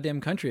whole goddamn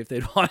country if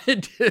they'd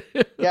wanted to.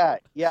 Yeah,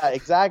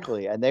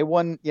 exactly. And they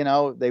wouldn't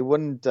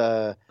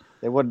never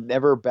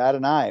bat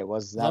an eye.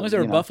 As long as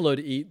there were buffalo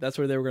to eat, that's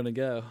where they were going to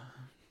go.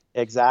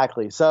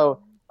 Exactly.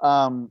 So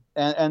so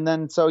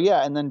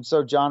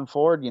John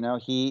Ford,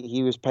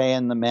 he was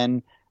paying the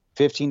men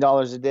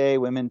 $15 a day,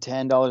 women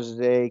 $10 a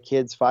day,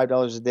 kids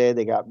 $5 a day.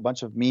 They got a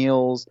bunch of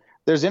meals.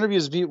 There's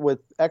interviews with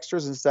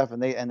extras and stuff,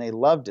 and they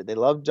loved it. They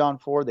loved John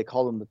Ford. They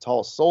called him the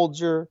tall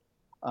soldier.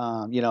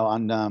 On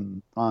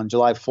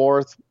July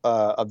 4th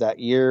of that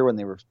year, when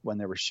they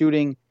were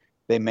shooting,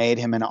 they made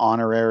him an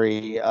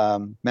honorary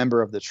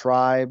member of the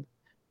tribe,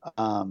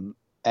 and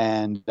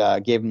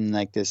gave him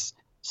like this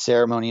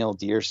ceremonial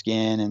deer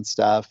skin and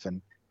stuff,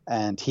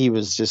 and he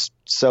was just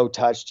so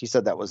touched. He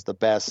said that was the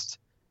best.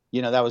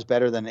 That was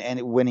better than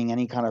winning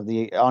any kind of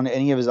on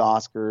any of his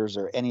Oscars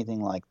or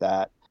anything like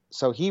that.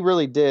 So he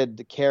really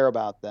did care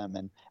about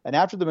them. And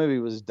after the movie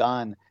was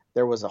done,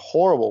 there was a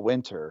horrible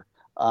winter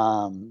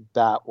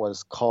that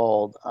was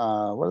called,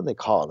 what do they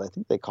call it? I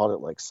think they called it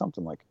like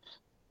something like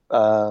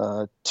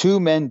 2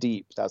 Men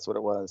Deep. That's what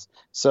it was.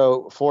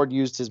 So Ford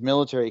used his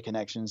military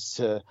connections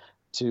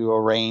to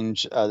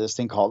arrange this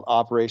thing called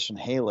Operation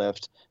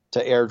Haylift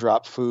to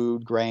airdrop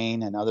food,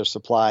 grain, and other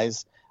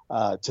supplies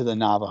to the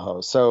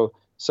Navajo. So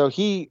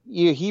he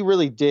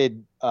really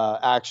did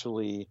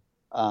actually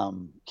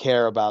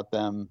care about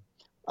them,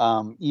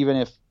 even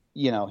if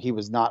he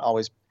was not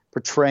always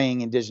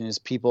portraying indigenous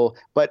people.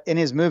 But in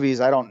his movies,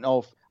 I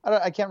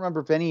can't remember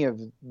if any of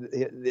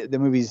the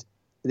movies,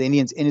 the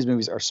Indians in his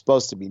movies are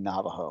supposed to be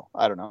Navajo.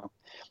 I don't know.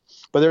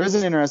 But there is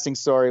an interesting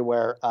story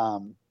where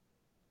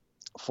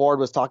Ford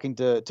was talking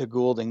to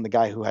Goulding, the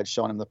guy who had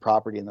shown him the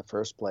property in the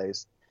first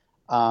place,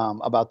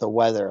 about the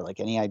weather, like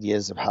any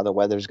ideas of how the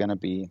weather's going to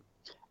be.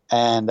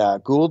 And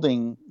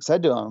Goulding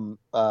said to him,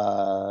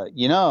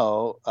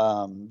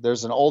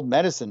 there's an old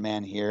medicine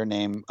man here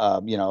named,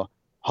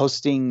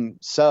 Hosting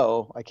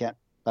So. I don't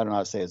know how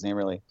to say his name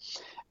really.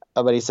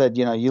 But he said,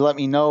 you let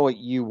me know what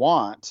you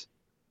want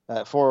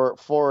at 4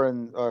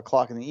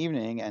 o'clock in the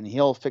evening, and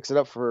he'll fix it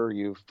up for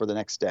you for the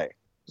next day.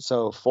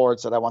 So Ford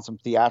said, I want some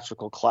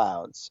theatrical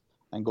clouds.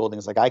 And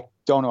Goulding's like, I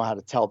don't know how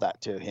to tell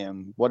that to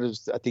him. What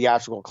is a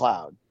theatrical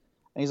cloud?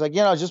 And he's like,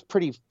 just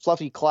pretty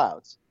fluffy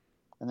clouds.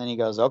 And then he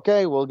goes,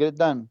 okay, we'll get it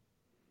done.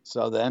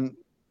 So then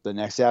the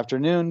next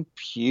afternoon,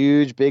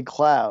 huge, big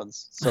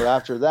clouds. So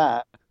after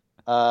that,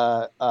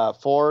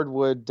 Ford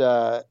would,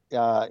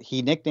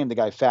 he nicknamed the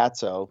guy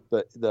Fatso,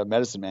 the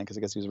medicine man, because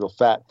I guess he was real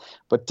fat.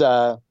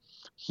 But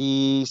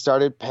he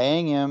started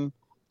paying him.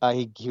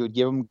 He would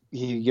give him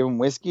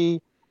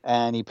whiskey,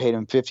 and he paid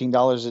him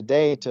 $15 a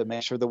day to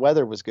make sure the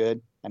weather was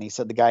good. And he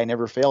said the guy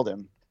never failed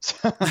him.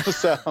 So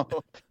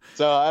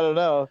I don't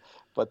know.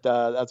 But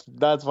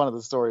that's one of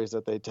the stories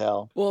that they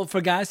tell. Well, for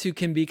guys who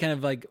can be kind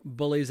of like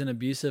bullies and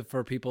abusive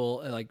for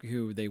people like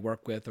who they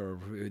work with or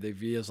who they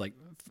view as like,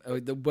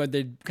 where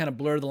they kind of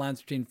blur the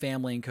lines between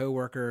family and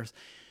coworkers,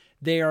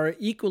 they are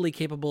equally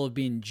capable of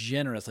being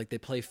generous. Like they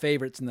play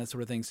favorites and that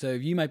sort of thing. So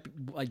you might,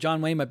 like John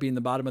Wayne might be in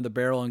the bottom of the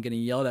barrel and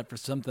getting yelled at for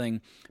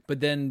something, but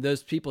then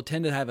those people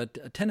tend to have a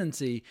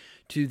tendency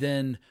to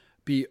then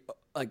be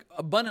like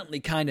abundantly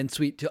kind and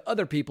sweet to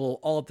other people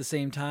all at the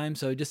same time.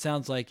 So it just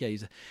sounds like, yeah,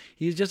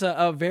 he's just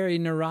a very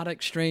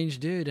neurotic, strange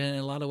dude in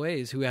a lot of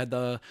ways who had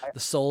the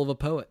soul of a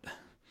poet.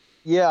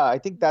 Yeah, I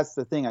think that's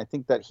the thing. I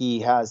think that he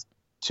has,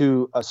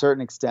 to a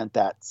certain extent,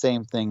 that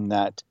same thing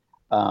that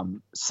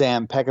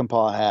Sam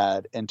Peckinpah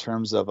had in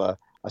terms of a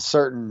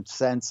certain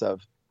sense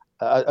of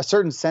a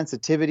certain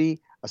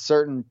sensitivity, a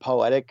certain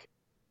poetic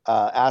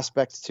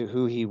aspect to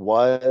who he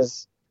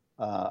was,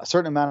 a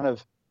certain amount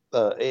of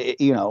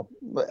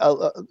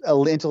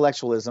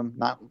intellectualism,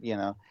 not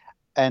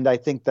and I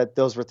think that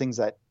those were things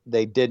that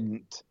they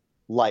didn't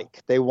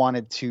like. They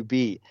wanted to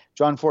be.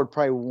 John Ford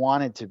probably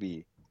wanted to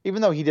be,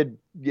 even though he did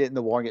get in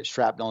the war and get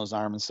shrapnel in his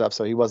arm and stuff,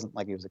 so he wasn't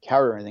like he was a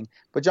coward or anything.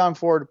 But John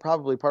Ford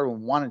probably part of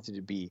him wanted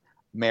to be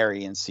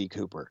Marion C.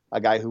 Cooper, a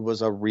guy who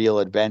was a real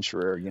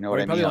adventurer. You know what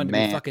I mean? Probably wanted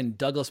to be fucking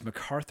Douglas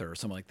MacArthur or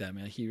something like that,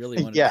 man. He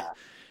really wanted. Yeah.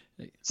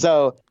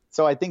 So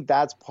I think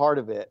that's part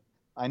of it.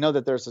 I know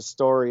that there's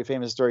a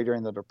famous story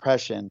during the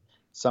Depression.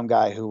 Some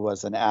guy who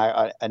was an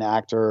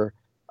actor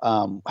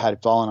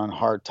had fallen on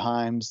hard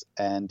times,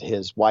 and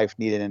his wife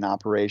needed an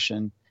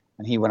operation,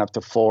 and he went up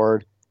to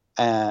Ford,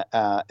 and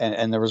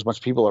there was a bunch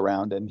of people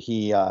around, and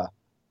he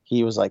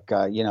was like,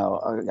 can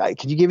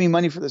you give me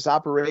money for this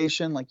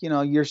operation? Like,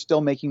 you're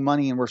still making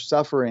money and we're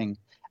suffering.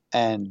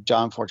 And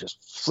John Ford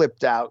just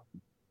flipped out,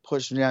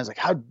 pushed him down. He's like,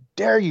 how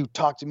dare you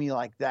talk to me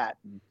like that?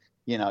 And,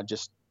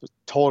 just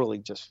totally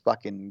just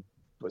fucking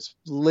was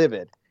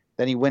livid.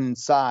 Then he went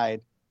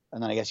inside,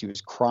 and then I guess he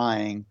was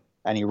crying,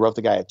 and he wrote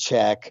the guy a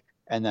check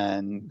and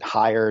then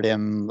hired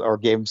him or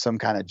gave him some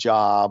kind of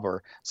job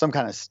or some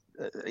kind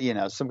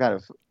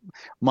of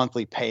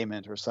monthly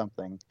payment or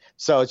something.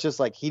 So it's just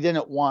like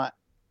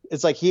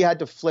it's like he had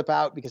to flip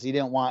out because he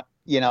didn't want,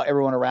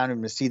 everyone around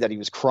him to see that he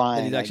was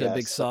crying. That he's actually a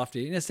big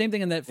softie. And the same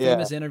thing in that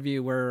famous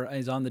interview where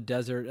he's out in the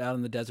desert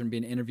and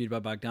being interviewed by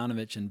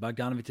Bogdanovich, and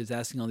Bogdanovich is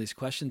asking all these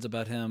questions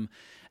about him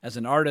as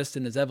an artist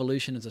and his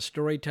evolution as a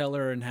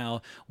storyteller, and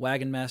how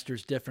Wagon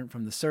Master's different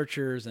from the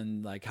Searchers,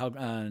 and like how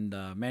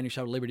Man Who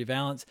Shot with Liberty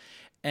Valance.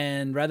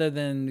 And rather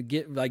than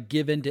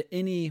give into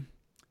any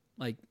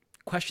like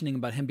questioning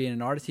about him being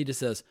an artist, he just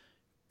says,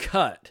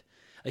 "Cut."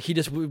 Like he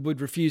just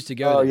would refuse to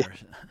go there.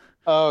 Yeah.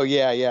 Oh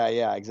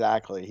yeah,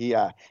 exactly. He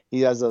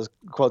has those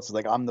quotes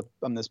like I'm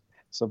this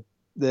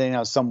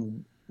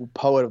some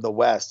poet of the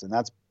West, and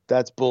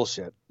that's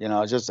bullshit.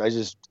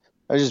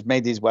 I just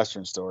made these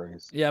Western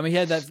stories. Yeah, I mean, he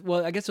had that.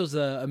 Well, I guess it was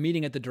a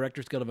meeting at the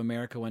Directors Guild of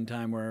America one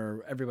time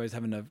where everybody's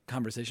having a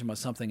conversation about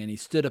something, and he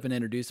stood up and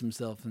introduced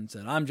himself and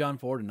said, "I'm John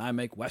Ford, and I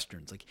make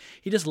Westerns." Like,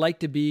 he just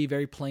liked to be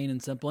very plain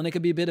and simple, and it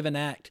could be a bit of an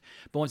act.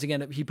 But once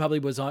again, he probably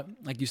was,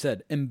 like you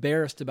said,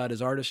 embarrassed about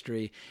his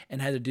artistry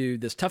and had to do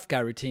this tough guy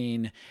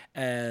routine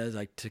as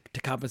like to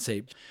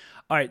compensate.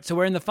 All right, so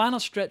we're in the final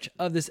stretch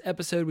of this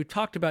episode. We've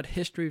talked about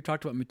history, we've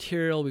talked about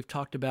material, we've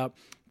talked about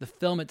the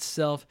film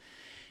itself.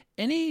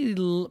 Any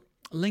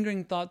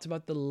lingering thoughts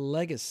about the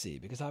legacy?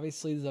 Because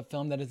obviously this is a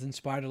film that has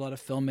inspired a lot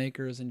of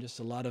filmmakers and just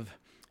a lot of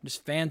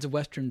just fans of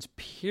Westerns,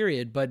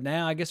 period. But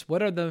now, I guess,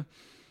 what are the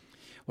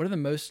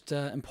most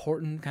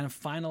important kind of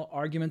final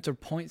arguments or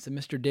points that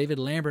Mr. David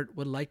Lambert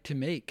would like to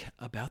make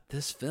about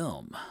this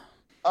film?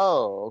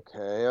 Oh,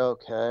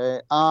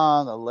 okay.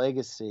 The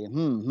legacy.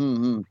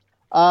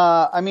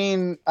 I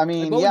mean, like,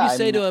 what would you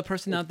say to a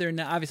person out there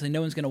now? Obviously,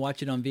 no one's going to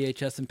watch it on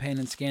VHS and pan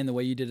and scan the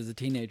way you did as a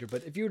teenager.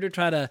 But if you were to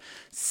try to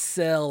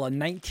sell a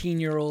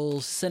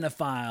 19-year-old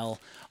cinephile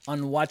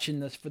on watching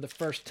this for the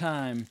first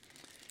time,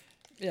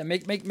 yeah,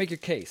 make your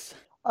case.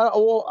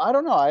 Well, I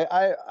don't know.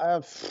 I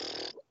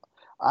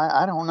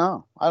don't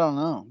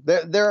know.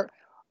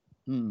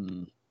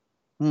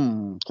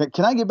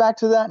 Can I get back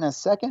to that in a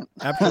second?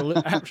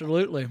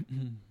 Absolutely.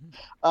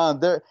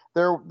 There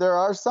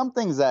are some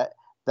things that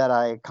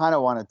I kind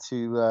of wanted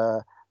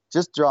to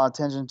just draw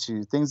attention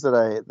to, things that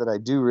I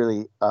do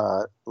really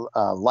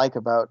like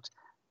about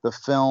the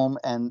film,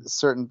 and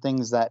certain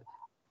things that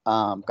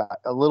got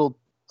a little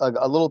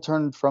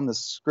turned from the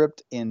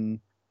script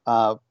in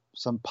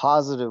some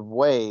positive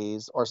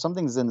ways, or some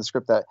things in the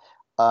script that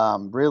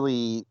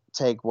really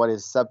take what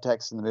is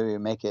subtext in the movie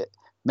and make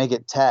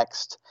it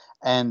text.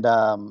 And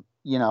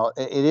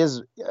it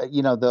is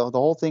the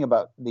whole thing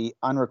about the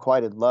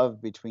unrequited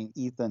love between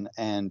Ethan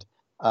and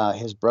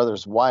his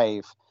brother's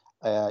wife.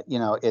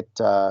 It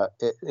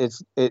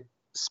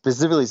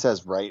specifically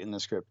says right in the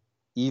script,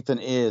 Ethan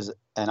is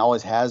and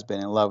always has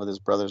been in love with his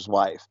brother's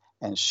wife,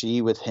 and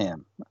she with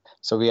him.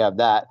 So we have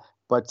that.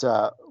 But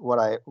what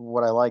I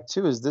like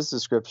too is this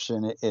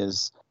description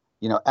is,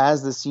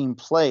 as the scene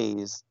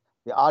plays,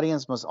 the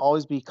audience must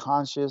always be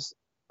conscious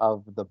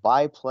of the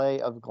byplay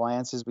of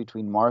glances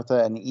between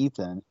Martha and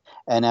Ethan,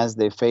 and as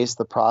they face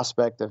the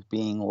prospect of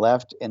being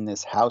left in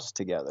this house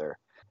together.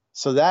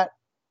 So that,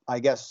 I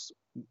guess,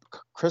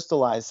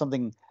 crystallized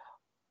something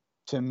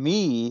to to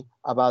me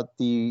about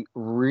the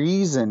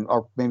reason,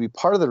 or maybe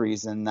part of the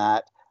reason,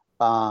 that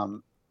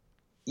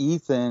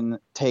Ethan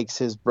takes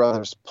his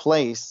brother's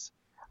place,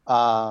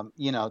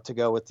 to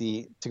go with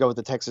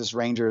the Texas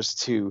Rangers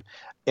to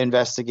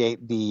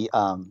investigate the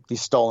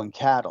stolen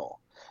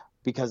cattle,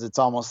 because it's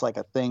almost like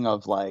a thing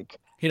of like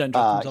he doesn't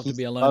trust himself to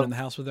be alone in the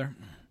house with her.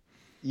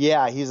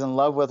 Yeah, he's in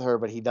love with her,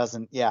 but he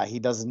doesn't. Yeah, he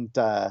doesn't.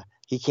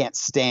 He can't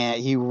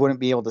stand. He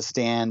wouldn't be able to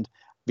stand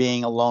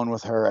being alone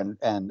with her,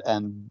 and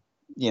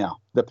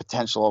the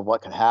potential of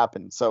what could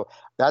happen. So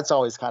that's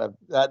always kind of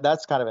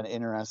that's kind of an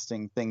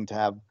interesting thing to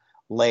have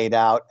laid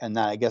out, and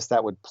that I guess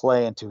that would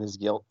play into his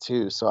guilt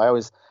too. So I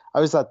always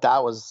thought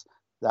that was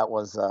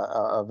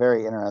a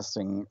very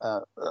interesting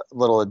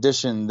little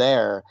addition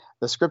there.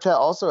 The script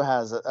also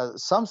has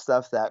some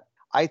stuff that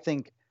I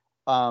think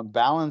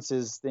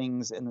balances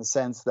things in the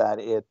sense that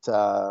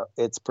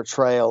its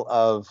portrayal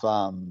of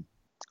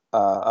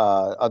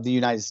the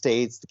United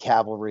States, the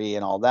cavalry,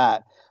 and all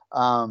that.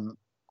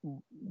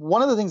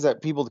 One of the things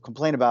that people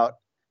complain about,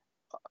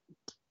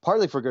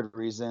 partly for good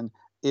reason,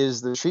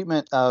 is the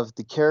treatment of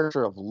the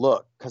character of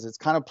Look, because it's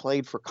kind of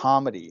played for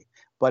comedy,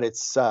 but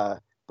it's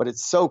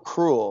so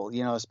cruel,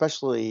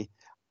 especially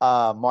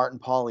Martin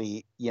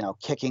Pauly,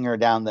 kicking her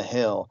down the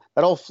hill.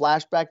 That whole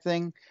flashback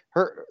thing,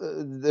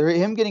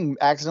 him getting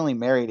accidentally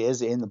married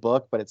is in the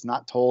book, but it's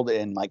not told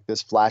in like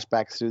this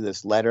flashback through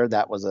this letter.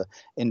 That was a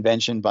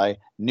invention by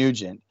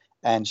Nugent.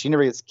 And she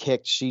never gets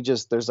kicked.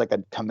 There's like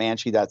a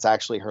Comanche that's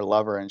actually her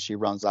lover, and she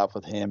runs off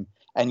with him.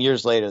 And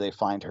years later, they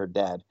find her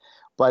dead.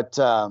 But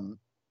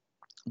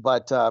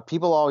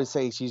people always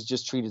say she's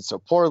just treated so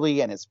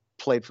poorly, and it's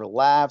played for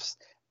laughs.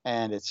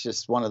 And it's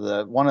just one of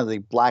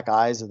the black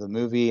eyes of the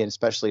movie, and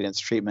especially in its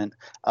treatment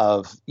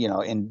of,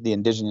 in the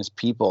indigenous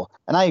people.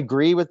 And I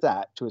agree with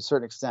that to a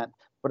certain extent.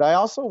 But I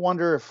also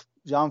wonder if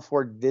John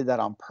Ford did that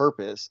on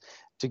purpose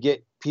to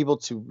get people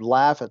to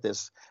laugh at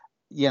this,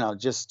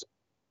 just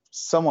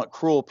somewhat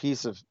cruel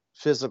piece of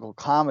physical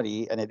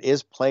comedy. And it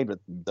is played with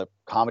the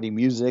comedy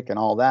music and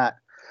all that,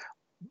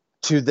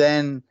 to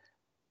then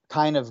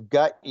kind of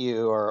gut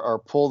you or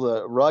pull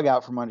the rug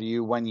out from under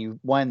you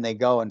when they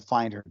go and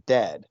find her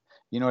dead.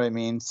 You know what I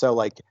mean? So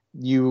like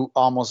you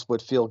almost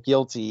would feel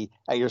guilty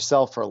at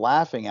yourself for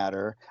laughing at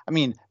her. I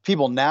mean,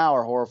 people now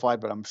are horrified,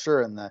 but I'm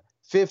sure in the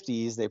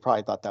 50s they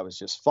probably thought that was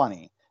just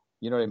funny.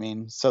 You know what I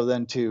mean? So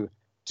then to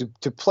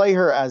play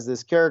her as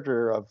this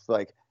character of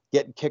like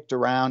getting kicked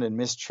around and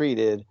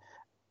mistreated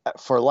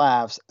for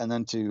laughs, and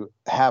then to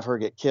have her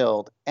get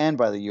killed and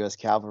by the U.S.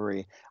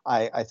 cavalry,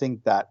 I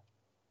think that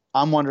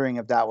I'm wondering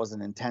if that was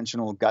an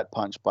intentional gut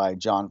punch by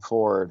John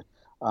Ford.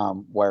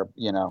 Where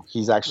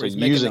he's actually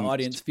making the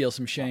audience feel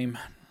some shame.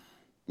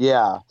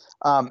 Yeah,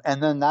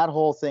 and then that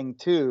whole thing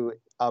too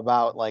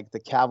about like the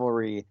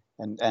cavalry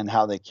and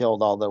how they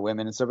killed all the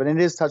women and stuff. And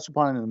it is touched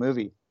upon in the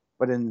movie,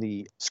 but in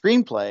the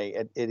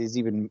screenplay, it is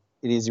even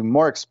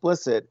more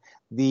explicit.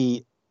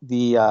 The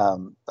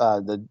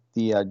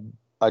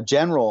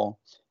general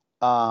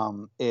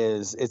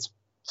it's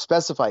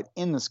specified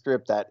in the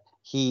script that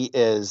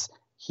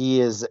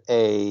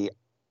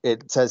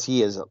it says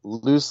he is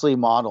loosely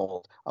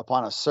modeled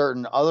upon a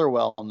certain other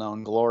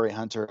well-known glory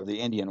hunter of the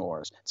Indian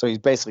Wars. So he's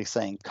basically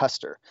saying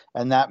Custer.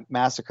 And that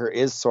massacre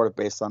is sort of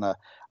based on a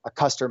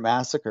Custer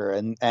massacre.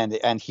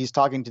 And he's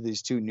talking to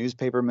these two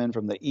newspapermen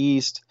from the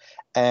East.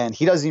 And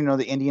he doesn't even know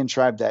the Indian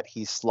tribe that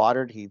he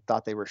slaughtered. He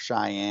thought they were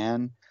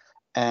Cheyenne.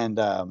 And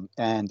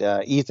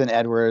Ethan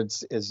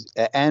Edwards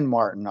and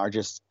Martin are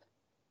just,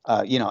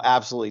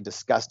 absolutely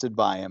disgusted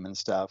by him and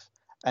stuff.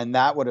 And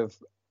that would have,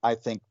 I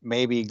think,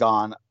 maybe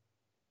gone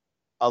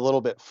a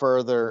little bit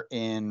further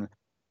in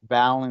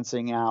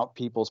balancing out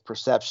people's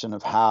perception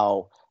of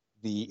how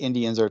the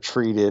Indians are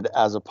treated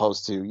as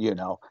opposed to,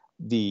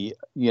 the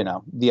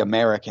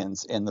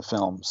Americans in the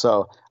film.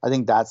 So I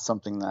think that's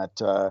something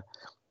that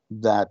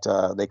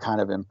they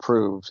kind of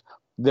improved.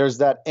 There's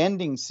that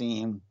ending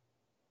scene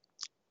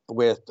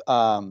with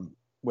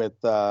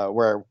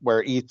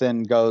where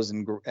Ethan goes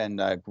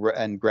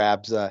and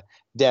grabs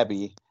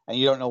Debbie, and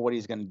you don't know what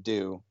he's going to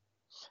do.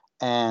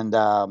 And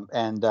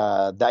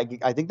that,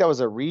 I think that was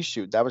a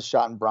reshoot. That was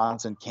shot in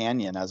Bronson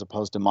Canyon as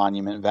opposed to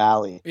Monument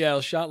Valley. Yeah, it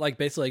was shot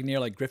basically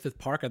near Griffith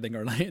Park, I think,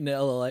 or in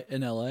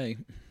LA.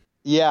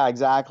 Yeah,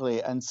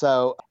 exactly. And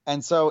so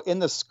in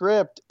the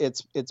script,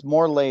 it's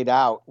more laid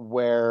out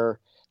where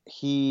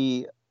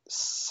he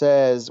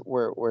says,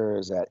 where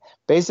is that?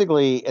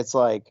 Basically, it's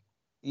like,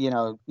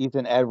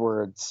 Ethan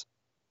Edwards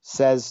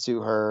says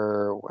to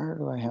her, where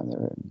do I have that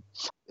written?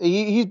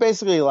 He's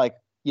basically like,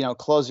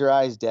 close your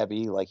eyes,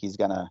 Debbie. Like he's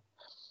gonna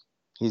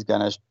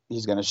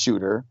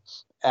shoot her.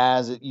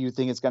 As you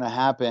think it's gonna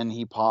happen,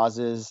 he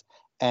pauses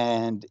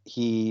and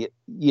he,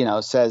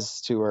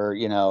 says to her,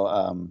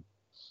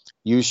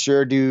 you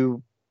sure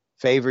do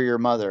favor your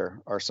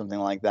mother, or something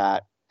like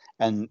that,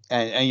 and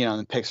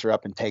picks her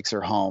up and takes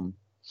her home,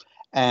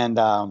 and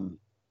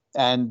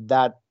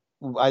that,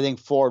 I think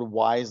Ford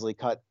wisely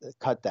cut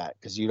that,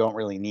 because you don't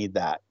really need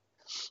that.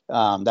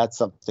 That's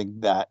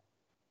something that,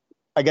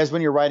 I guess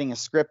when you're writing a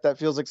script, that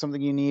feels like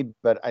something you need,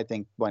 but I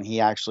think when he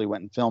actually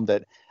went and filmed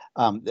it,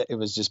 it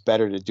was just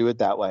better to do it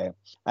that way.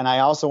 And I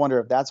also wonder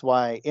if that's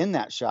why in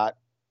that shot,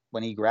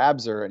 when he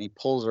grabs her and he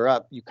pulls her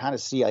up, you kind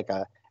of see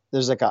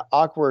there's like an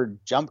awkward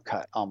jump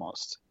cut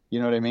almost. You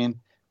know what I mean?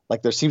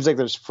 Like there seems like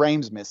there's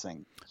frames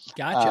missing.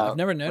 Gotcha. I've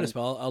never noticed,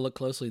 but I'll look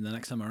closely the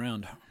next time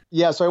around.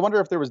 Yeah, so I wonder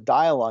if there was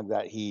dialogue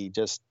that he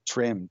just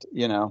trimmed,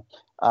 in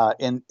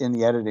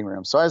the editing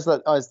room. So I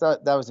always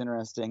thought that was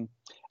interesting.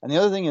 And the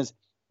other thing is,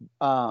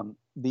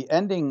 the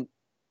ending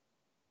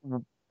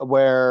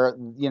where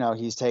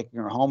he's taking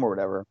her home or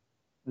whatever,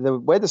 the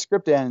way the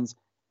script ends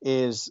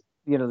is,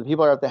 the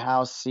people are at the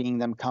house seeing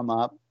them come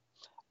up,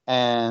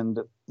 and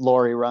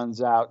Lori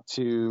runs out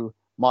to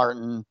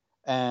Martin,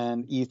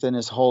 and Ethan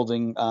is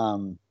holding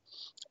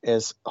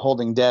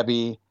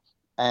Debbie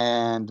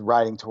and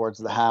riding towards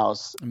the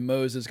house. And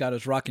Moses got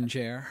his rocking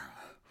chair.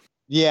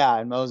 Yeah,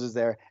 and Moses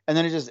there, and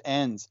then it just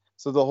ends.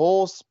 So the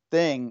whole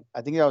thing,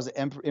 I think that was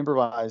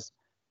improvised,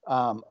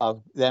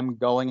 of them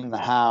going in the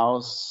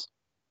house,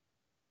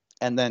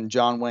 and then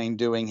John Wayne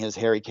doing his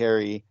Harry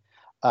Carey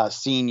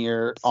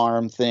senior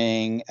arm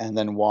thing, and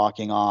then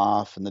walking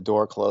off, and the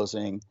door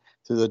closing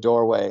through the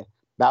doorway.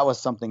 That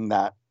was something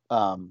that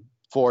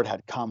Ford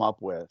had come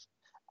up with,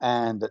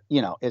 and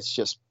it's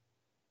just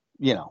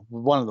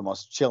one of the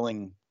most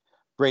chilling,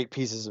 great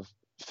pieces of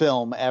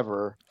film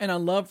ever. And I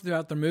love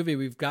throughout the movie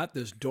we've got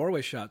those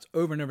doorway shots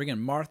over and over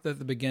again. Martha at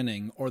the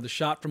beginning, or the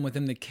shot from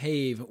within the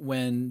cave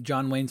when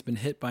John Wayne's been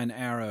hit by an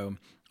arrow,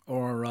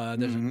 or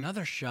there's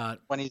another shot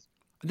when he's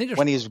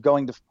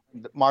going to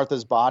find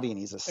Martha's body and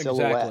he's a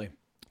silhouette. Exactly.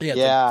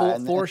 Yeah,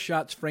 four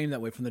shots framed that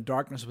way from the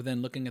darkness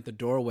within, looking at the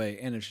doorway,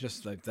 and it's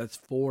just like that's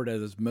Ford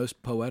at his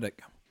most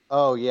poetic.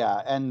 Oh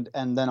yeah, and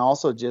then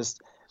also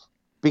just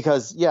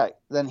because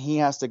then he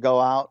has to go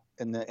out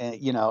in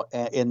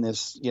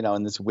this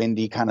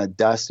windy kind of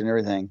dust and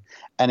everything,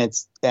 and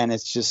it's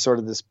just sort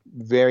of this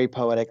very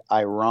poetic,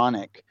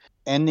 ironic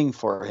ending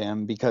for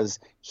him, because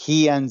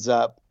he ends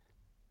up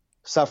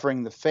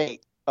suffering the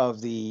fate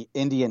of the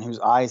Indian whose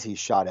eyes he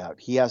shot out.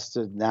 He has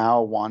to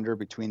now wander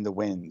between the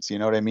winds. You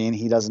know what I mean?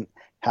 He doesn't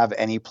have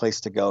any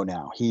place to go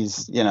now.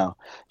 He's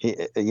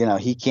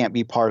he can't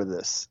be part of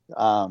this.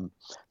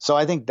 So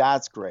I think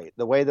that's great.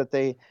 The way that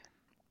they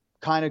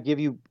kind of give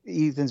you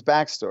Ethan's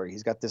backstory.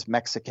 He's got this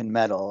Mexican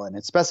medal, and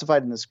it's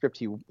specified in the script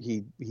he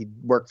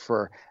worked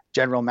for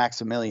General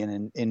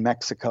Maximilian in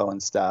Mexico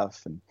and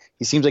stuff. And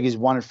he seems like he's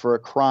wanted for a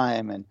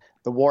crime, and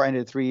the war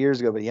ended 3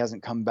 years ago, but he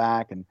hasn't come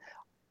back. And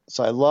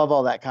so I love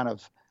all that kind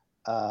of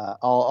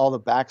all the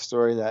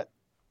backstory that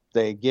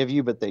they give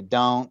you, but they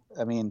don't.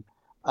 I mean,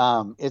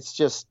 it's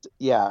just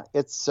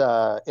it's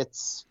well,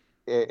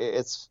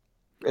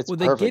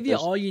 they perfect. give you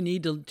all you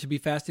need to be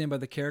fascinated by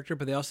the character,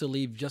 but they also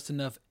leave just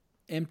enough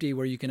empty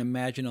where you can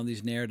imagine all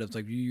these narratives.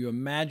 Like you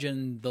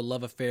imagine the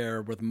love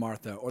affair with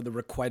Martha, or the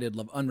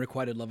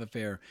unrequited love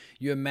affair.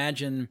 You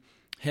imagine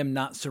him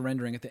not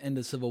surrendering at the end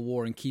of the Civil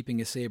War and keeping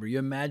his saber. You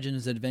imagine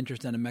his adventures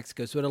down in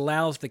Mexico. So it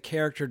allows the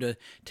character to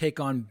take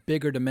on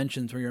bigger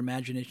dimensions where your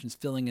imagination's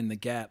filling in the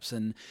gaps.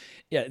 And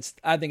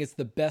I think it's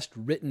the best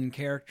written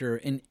character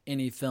in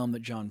any film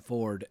that John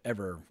Ford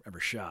ever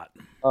shot.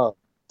 Oh,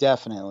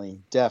 definitely.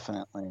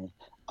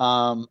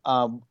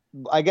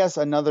 I guess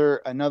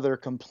another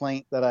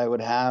complaint that I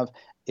would have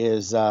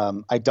is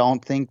I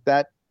don't think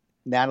that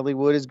Natalie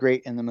Wood is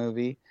great in the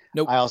movie.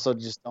 Nope. I also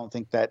just don't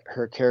think that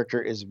her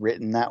character is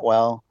written that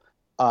well.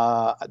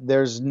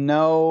 There's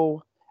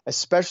no,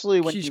 especially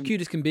when she's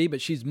cute as can be,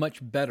 but she's much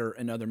better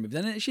in other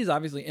movies. And she's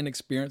obviously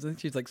inexperienced. I think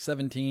she's like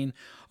 17,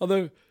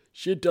 although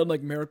she had done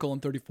like Miracle on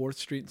 34th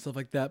Street and stuff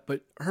like that.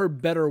 But her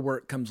better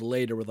work comes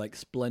later with like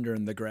Splendor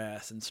in the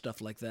Grass and stuff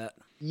like that.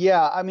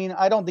 Yeah, I mean,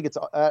 I don't think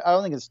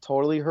it's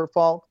totally her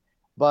fault.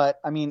 But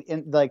I mean,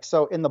 in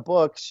the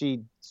book,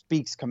 she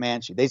speaks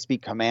Comanche. They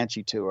speak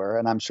Comanche to her,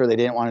 and I'm sure they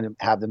didn't want to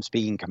have them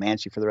speaking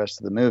Comanche for the rest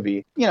of the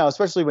movie.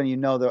 Especially when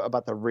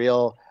about the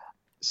real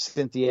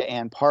Cynthia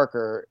Ann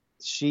Parker.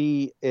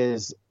 She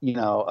is, she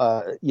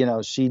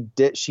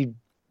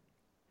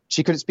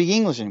couldn't speak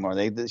English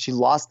anymore. She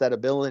lost that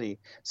ability.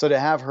 So to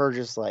have her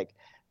just like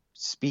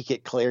speak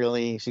it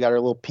clearly, she got her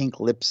little pink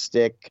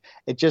lipstick.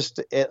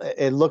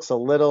 It looks a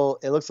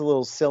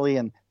little silly,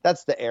 and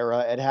that's the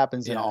era. It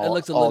happens in all. It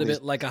looks a little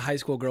bit like a high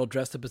school girl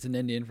dressed up as an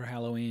Indian for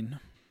Halloween.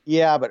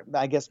 Yeah, but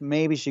I guess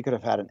maybe she could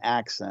have had an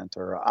accent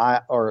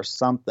or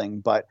something.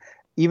 But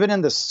even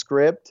in the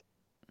script,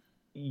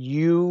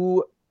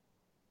 she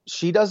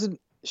does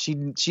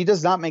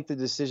not make the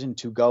decision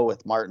to go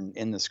with Martin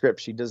in the script.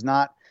 She does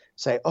not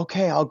say,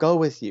 "Okay, I'll go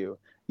with you."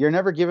 You're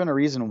never given a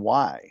reason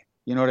why.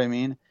 You know what I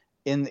mean?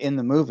 In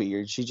the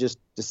movie, she just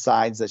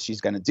decides that she's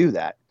going to do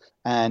that.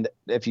 And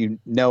if you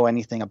know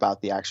anything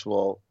about the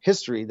actual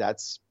history,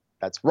 that's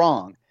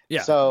wrong.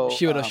 Yeah. So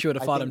she would have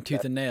fought him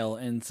tooth and nail.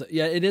 And so,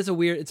 it is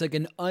it's like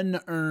an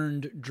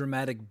unearned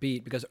dramatic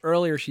beat, because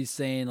earlier she's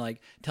saying,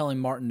 like, telling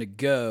Martin to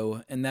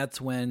go, and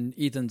that's when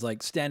Ethan's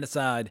like, stand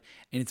aside,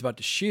 and he's about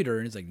to shoot her,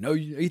 and he's like, no,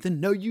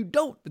 Ethan, no, you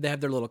don't. But they have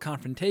their little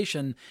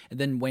confrontation, and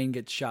then Wayne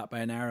gets shot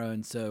by an arrow,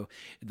 and so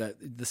the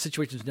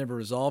situation's never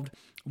resolved.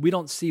 We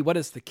don't see what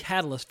is the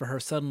catalyst for her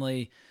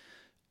suddenly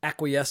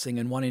acquiescing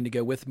and wanting to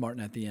go with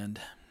Martin at the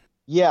end.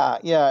 Yeah.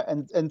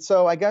 And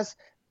so I guess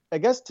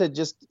to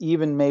just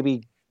even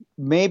maybe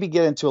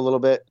get into a little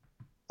bit,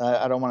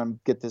 I don't want to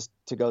get this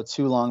to go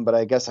too long, but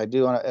I guess I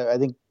do. I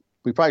think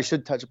we probably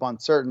should touch upon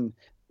certain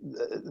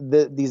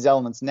these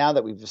elements now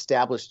that we've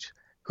established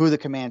who the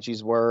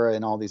Comanches were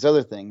and all these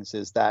other things.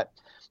 Is that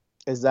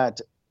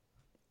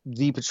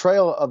the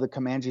portrayal of the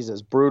Comanches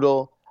as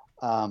brutal,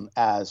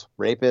 as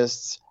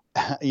rapists,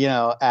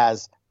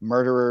 as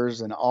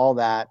murderers and all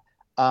that.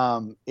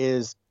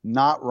 is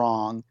not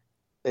wrong.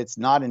 It's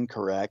not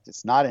incorrect.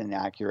 It's not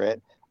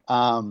inaccurate.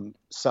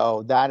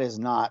 So that is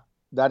not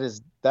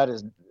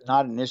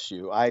an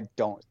issue. I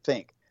don't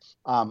think.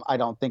 I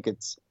don't think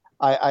it's.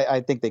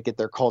 I think they get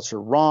their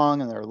culture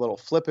wrong and they're a little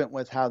flippant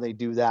with how they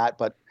do that.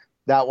 But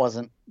that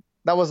wasn't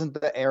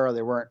the era.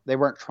 They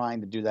weren't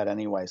trying to do that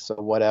anyway. So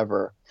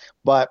whatever.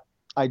 But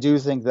I do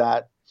think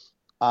that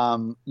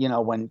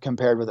when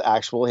compared with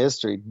actual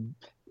history,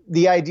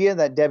 the idea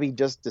that Debbie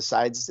just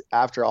decides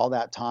after all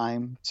that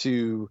time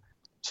to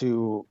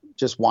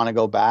just want to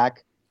go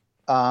back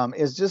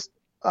is just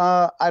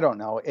I don't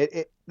know.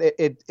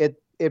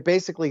 It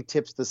basically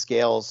tips the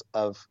scales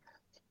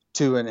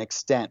to an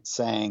extent,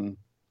 saying,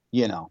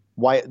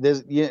 why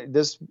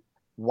this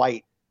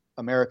white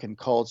American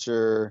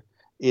culture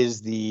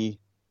is the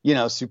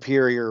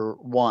superior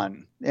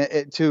one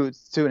to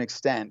an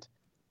extent.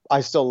 I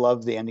still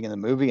love the ending of the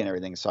movie and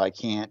everything, so I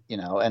can't,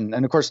 and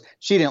of course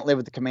she didn't live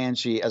with the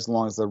Comanche as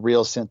long as the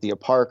real Cynthia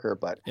Parker,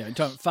 but yeah, you're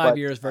talking 5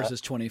 years versus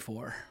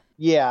 24.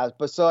 Yeah,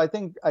 but so I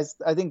think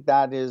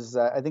that is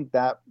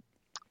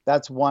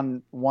that's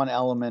one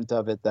element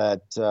of it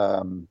that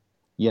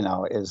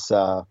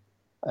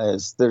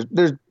is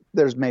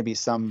there's maybe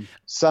some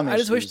I just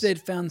issues. wish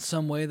they'd found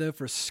some way though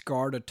for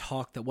Scar to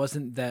talk that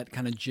wasn't that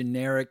kind of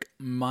generic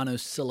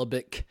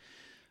monosyllabic,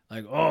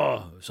 like,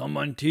 oh,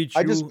 someone teach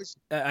you.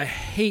 I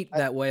hate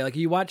that way. Like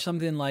you watch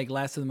something like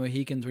Last of the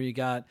Mohicans where you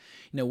got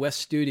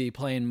Wes Studi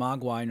playing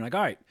Mogwai and you're like,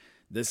 all right,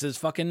 this is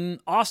fucking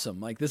awesome.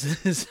 Like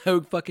this is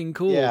so fucking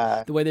cool.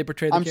 Yeah. The way they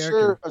portray the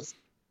character.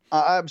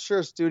 I'm sure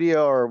a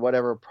studio or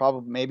whatever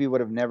maybe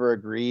would have never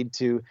agreed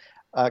to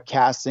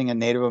casting a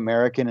Native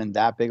American in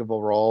that big of a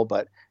role,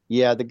 but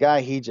yeah, the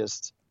guy he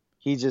just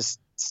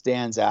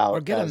stands out.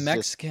 Or get a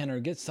Mexican or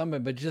get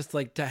somebody, but just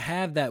like to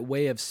have that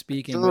way of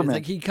speaking. German. It's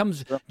like he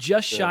comes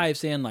just shy of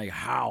saying like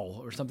how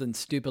or something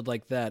stupid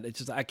like that. It's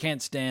just I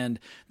can't stand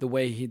the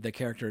way the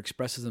character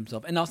expresses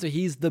himself. And also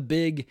he's the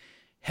big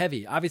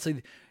heavy.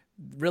 Obviously,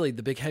 really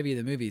the big heavy of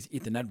the movie is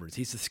Ethan Edwards.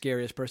 He's the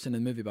scariest person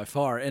in the movie by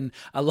far. And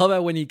I love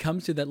how when he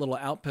comes to that little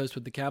outpost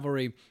with the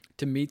cavalry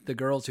to meet the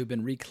girls who've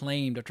been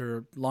reclaimed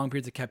after long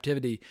periods of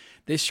captivity,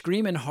 they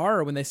scream in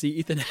horror when they see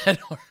Ethan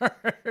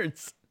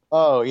Edwards.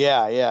 Oh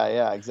yeah,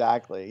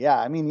 exactly. Yeah,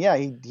 I mean, yeah,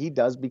 he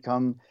does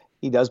become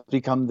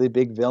the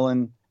big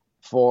villain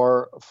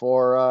for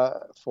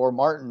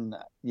Martin,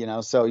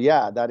 So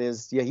yeah,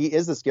 he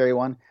is the scary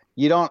one.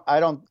 I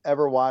don't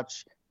ever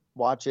watch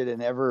it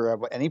and ever at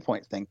any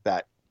point think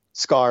that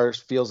Scar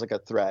feels like a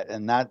threat,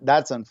 and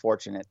that's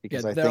unfortunate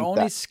because I they're think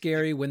only that's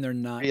scary when they're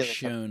not really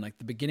shown. Like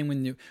the beginning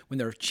when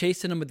they're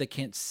chasing them but they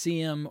can't see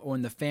him, or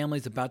when the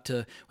family's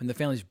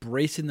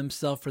bracing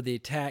themselves for the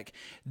attack,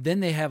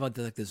 then they have like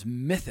this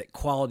mythic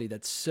quality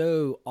that's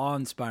so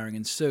awe-inspiring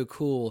and so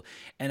cool.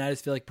 And I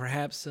just feel like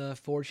perhaps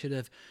Ford should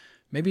have,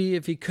 maybe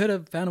if he could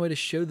have found a way to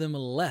show them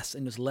less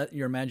and just let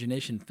your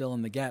imagination fill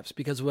in the gaps,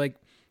 because like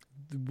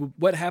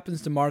what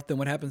happens to Martha and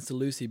what happens to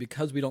Lucy,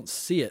 because we don't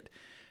see it,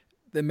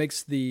 that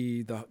makes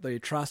the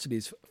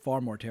atrocities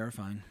far more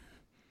terrifying.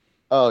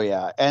 Oh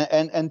yeah,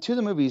 and to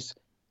the movie's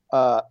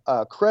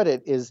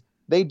credit is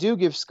they do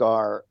give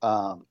Scar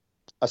a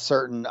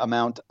certain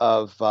amount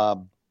of.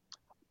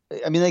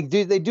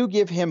 They do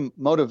give him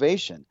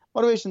motivation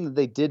that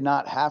they did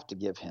not have to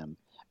give him,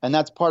 and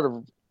that's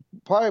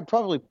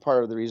probably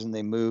part of the reason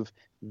they move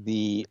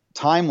the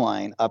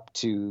timeline up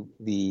to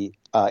the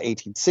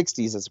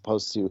 1860s as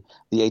opposed to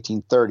the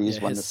 1830s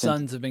when his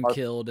sons have been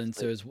killed, and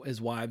so his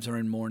wives are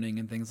in mourning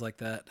and things like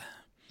that.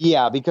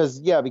 Yeah, because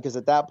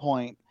at that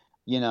point,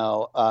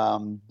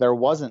 there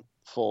wasn't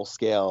full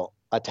scale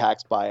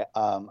attacks by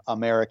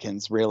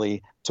Americans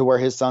really to where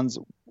his sons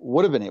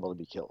would have been able to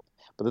be killed.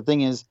 But the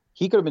thing is,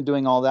 he could have been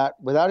doing all that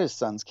without his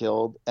sons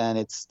killed, and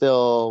it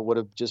still would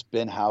have just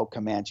been how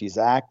Comanches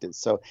acted.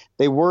 So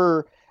they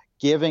were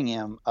giving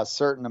him a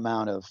certain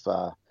amount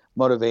of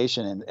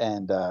motivation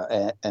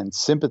and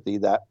sympathy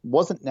that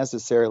wasn't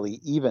necessarily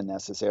even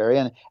necessary.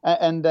 And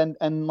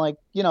like,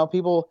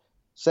 people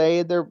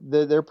say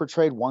they're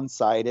portrayed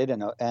one-sided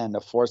and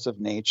a force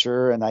of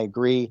nature. And I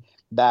agree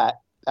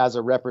that as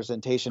a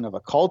representation of a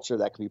culture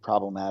that could be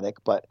problematic,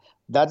 but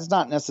that's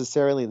not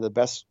necessarily the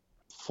best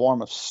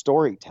form of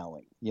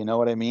storytelling. You know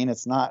what I mean?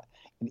 It's not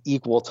an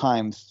equal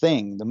time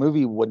thing. The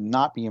movie would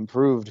not be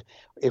improved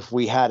if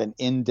we had an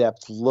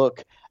in-depth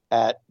look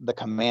at the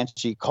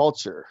Comanche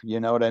culture. You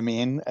know what I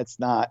mean? It's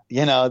not,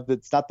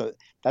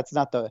 that's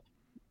not the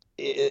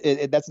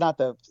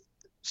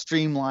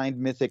streamlined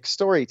mythic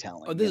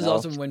storytelling. Oh, this is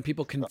also when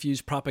people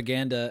confuse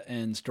propaganda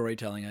and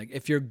storytelling. Like,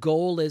 if your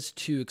goal is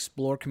to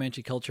explore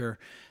Comanche culture,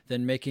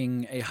 then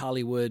making a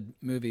Hollywood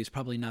movie is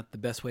probably not the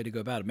best way to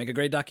go about it. Make a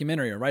great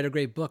documentary or write a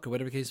great book or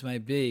whatever the case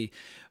might be.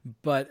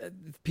 But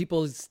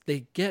people,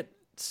 they get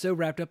so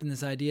wrapped up in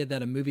this idea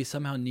that a movie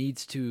somehow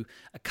needs to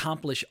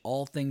accomplish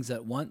all things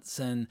at once,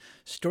 and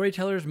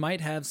storytellers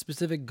might have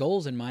specific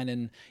goals in mind.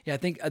 And yeah, I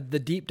think the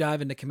deep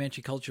dive into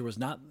Comanche culture was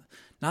not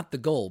not the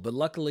goal, but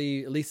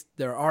luckily, at least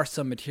there are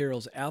some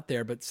materials out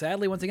there. But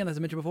sadly, once again, as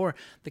I mentioned before,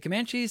 the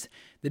Comanches,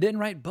 they didn't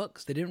write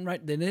books. They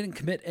didn't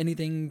commit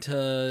anything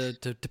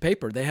to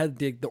paper. They had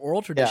the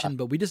oral tradition,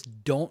 but we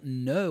just don't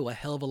know a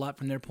hell of a lot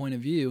from their point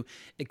of view,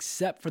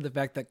 except for the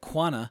fact that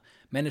Quanah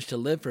managed to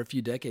live for a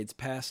few decades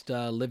past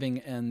living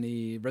in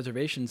the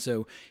reservation,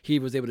 so he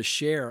was able to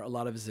share a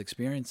lot of his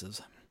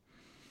experiences.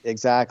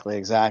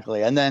 Exactly.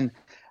 And then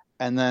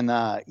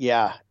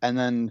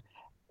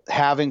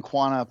having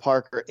Quanah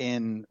Parker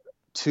in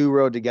Two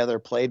Rode Together,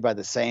 played by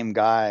the same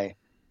guy.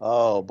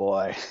 Oh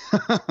boy,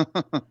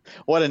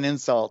 what an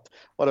insult!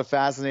 What a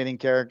fascinating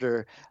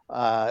character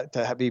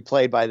to be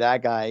played by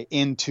that guy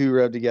in Two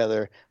Rode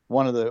Together.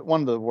 One of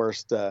the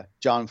worst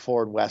John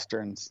Ford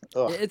westerns.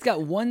 Ugh. It's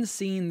got one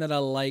scene that I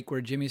like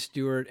where Jimmy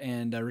Stewart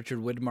and Richard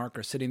Widmark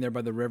are sitting there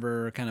by the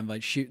river, kind of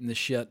like shooting the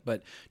shit.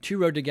 But Two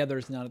Rode Together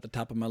is not at the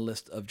top of my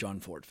list of John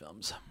Ford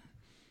films.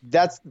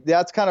 That's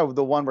kind of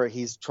the one where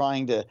he's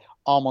trying to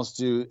almost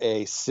do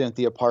a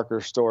Cynthia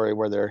Parker story,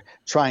 where they're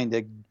trying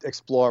to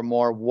explore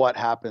more what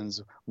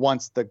happens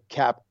once the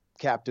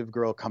captive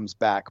girl comes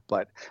back.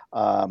 But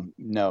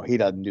no, he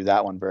doesn't do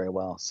that one very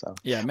well. So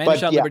yeah, Man Who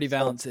Shot Liberty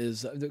Valance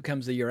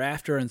comes the year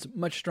after, and it's a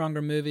much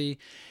stronger movie.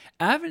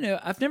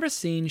 I've never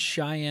seen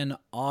Cheyenne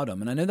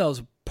Autumn, and I know that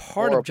was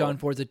part of John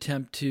Ford's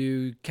attempt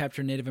to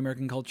capture Native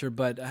American culture.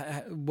 But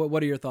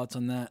what are your thoughts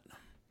on that?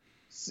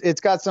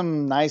 It's got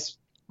some nice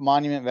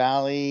Monument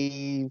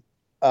Valley,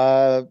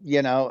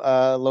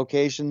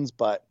 locations,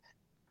 but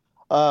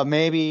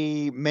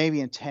maybe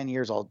in 10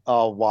 years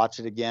I'll watch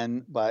it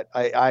again. But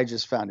I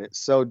just found it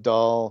so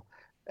dull.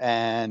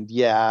 And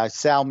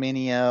Sal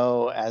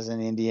Mineo as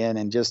an Indian,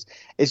 and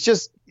it's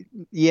just.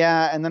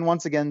 And then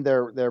once again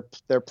they're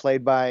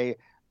played by,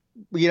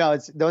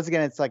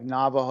 it's like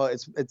Navajo.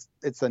 It's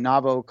the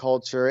Navajo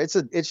culture.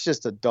 It's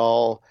just a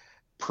dull,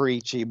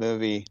 preachy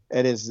movie.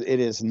 It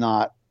is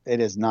not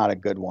a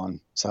good one.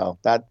 So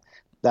that's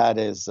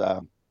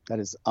an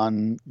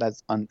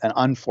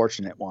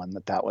unfortunate one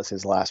that was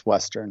his last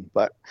Western.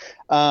 But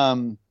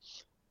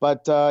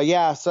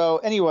so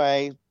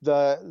anyway,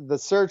 the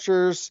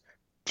Searchers,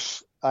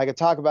 I could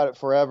talk about it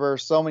forever.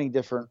 So many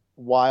different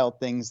wild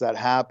things that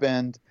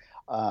happened.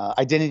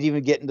 I didn't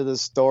even get into the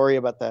story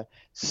about the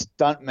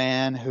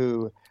stuntman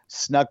who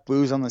snuck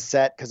booze on the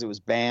set because it was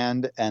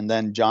banned, and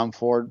then John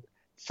Ford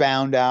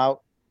found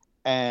out.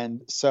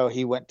 And so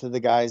he went to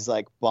the guy's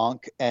like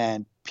bunk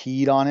and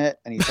peed on it,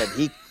 and he said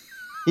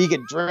he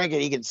could drink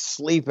it, he could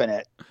sleep in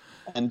it,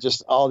 and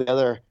just all the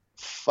other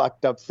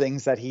fucked up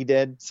things that he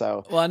did.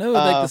 So well, I know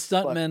like the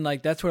stuntmen,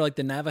 like that's where like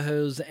the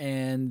Navajos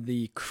and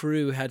the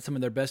crew had some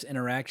of their best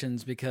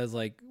interactions, because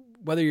like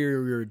whether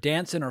you're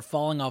dancing or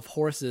falling off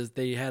horses,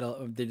 they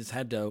just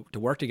had to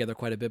work together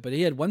quite a bit. But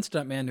he had one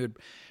stuntman who had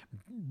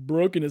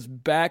broken his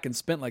back and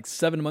spent like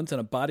 7 months in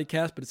a body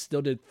cast, but it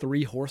still did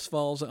 3 horse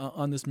falls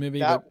on this movie.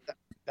 That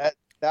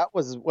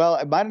was, well,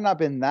 it might have not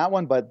been that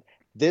one, but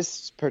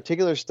this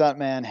particular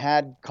stuntman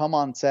had come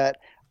on set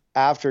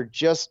after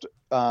just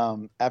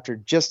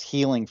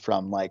healing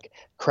from like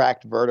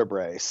cracked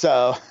vertebrae.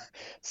 So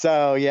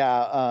he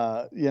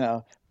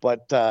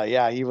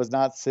was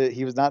not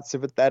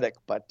sympathetic,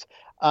 but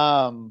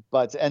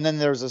and then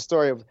there's a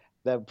story of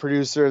the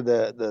producer,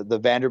 the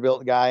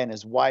Vanderbilt guy, and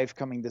his wife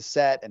coming to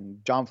set,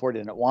 and John Ford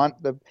didn't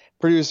want the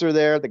producer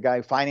there, the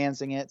guy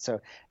financing it,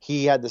 so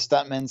he had the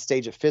stuntmen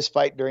stage a fist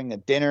fight during the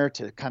dinner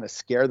to kind of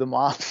scare them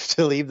off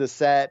to leave the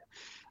set.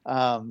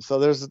 So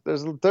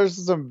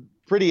there's some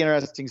pretty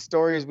interesting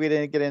stories we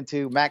didn't get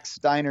into. Max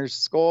Steiner's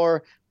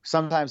score,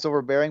 sometimes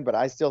overbearing, but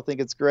I still think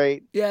it's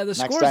great. Yeah, the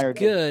score's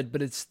good,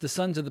 but it's the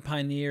Sons of the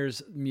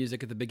Pioneers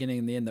music at the beginning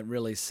and the end that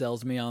really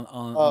sells me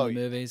on the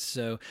movies.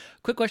 So,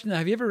 quick question now: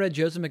 have you ever read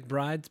Joseph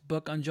McBride's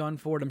book on John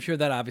Ford? I'm sure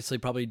that obviously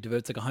probably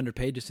devotes like 100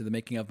 pages to the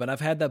making of, but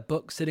I've had that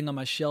book sitting on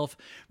my shelf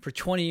for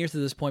 20 years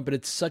at this point, but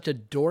it's such a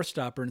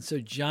doorstopper and so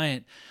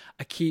giant.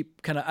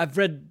 I've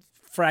read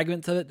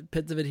fragments of it,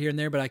 bits of it here and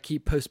there, but I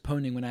keep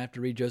postponing when I have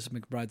to read Joseph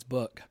McBride's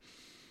book.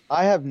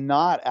 I have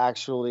not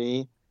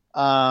actually.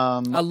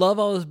 I love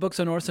all his books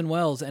on Orson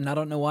Welles, and I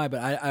don't know why,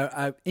 but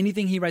I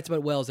anything he writes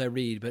about Welles I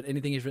read, but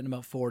anything he's written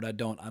about Ford I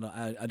don't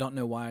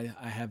know why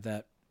I have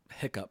that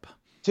hiccup.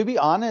 To be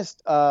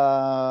honest,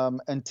 I've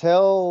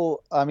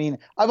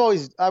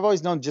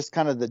always known just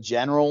kind of the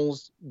general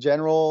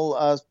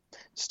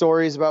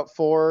stories about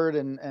Ford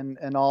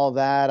and all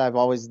that. I've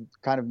always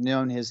kind of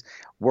known his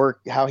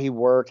work, how he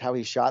worked, how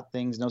he shot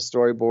things, no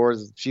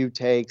storyboards, a few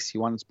takes. He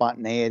wanted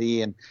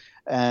spontaneity and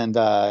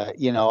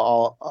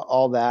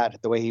all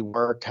that, the way he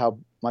worked, how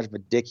much of a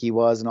dick he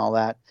was and all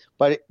that.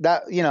 But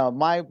that,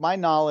 my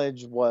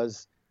knowledge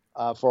was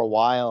for a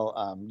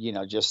while,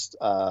 just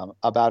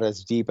about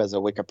as deep as a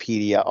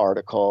Wikipedia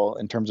article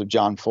in terms of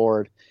John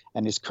Ford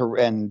and his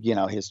career and,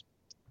 his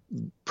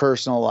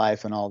personal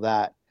life and all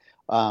that.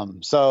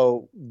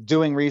 So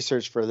doing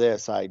research for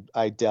this,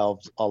 I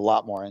delved a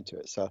lot more into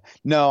it. So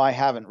no, I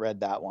haven't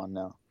read that one.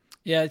 No.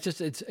 Yeah,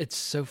 it's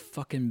so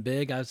fucking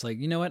big. I was like,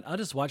 you know what? I'll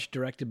just watch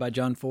directed by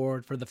John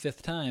Ford for the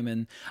 5th time,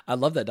 and I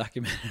love that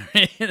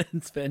documentary.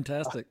 It's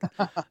fantastic.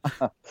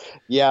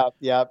 Yeah.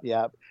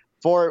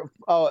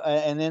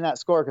 And then that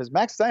score, because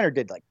Max Steiner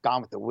did like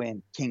Gone with the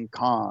Wind, King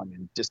Kong,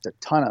 and just a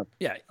ton of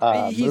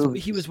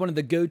movies. He was one of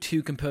the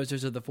go-to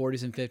composers of the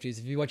 40s and 50s.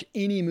 If you watch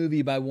any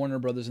movie by Warner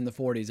Brothers in the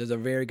 40s, there's a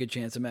very good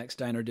chance that Max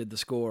Steiner did the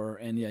score,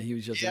 and yeah, he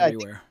was just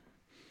everywhere.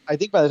 I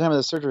think by the time of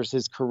The Searchers,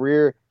 his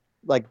career,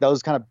 like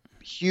those kind of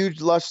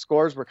huge, lush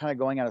scores were kind of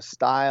going out of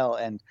style,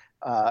 and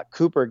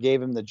Cooper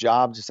gave him the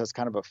job just as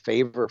kind of a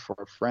favor for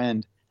a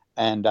friend.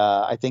 And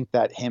I think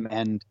that him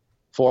and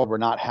Ford were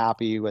not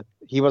happy with.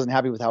 He wasn't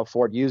happy with how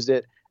Ford used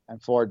it,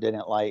 and Ford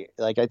didn't like.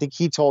 I think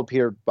he told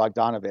Peter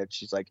Bogdanovich,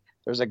 he's like,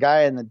 "There's a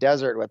guy in the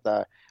desert with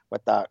the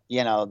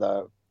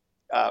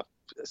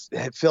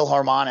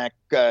Philharmonic,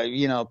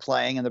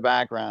 playing in the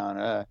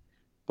background."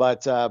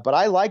 But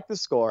I like the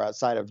score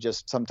outside of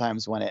just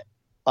sometimes when it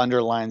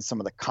underlines some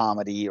of the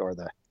comedy or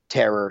the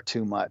terror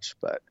too much.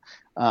 But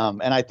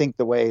and I think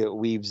the way it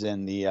weaves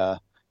in the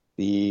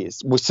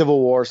Civil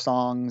War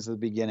songs at the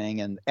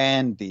beginning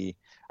and the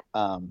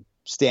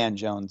Stan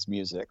Jones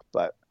music.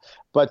 But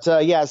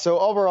yeah. So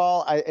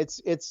overall,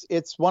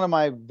 it's one of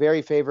my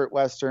very favorite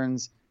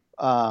westerns,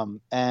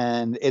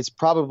 and it's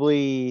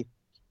probably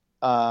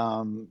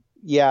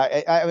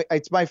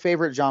it's my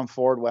favorite John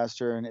Ford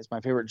Western. It's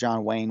my favorite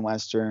John Wayne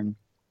Western.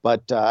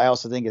 But I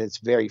also think it's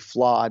very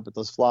flawed. But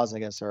those flaws, I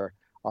guess, are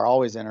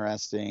always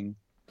interesting.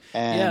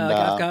 And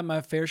I've got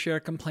my fair share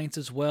of complaints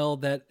as well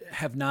that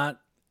have not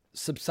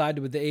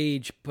subsided with the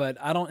age. But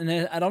I don't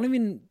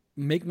even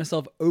make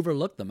myself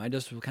overlook them. I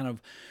just kind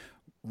of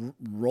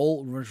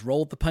roll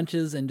with the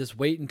punches and just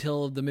wait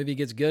until the movie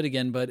gets good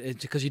again. But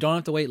it's because you don't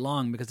have to wait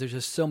long, because there's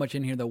just so much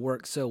in here that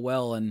works so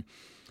well. And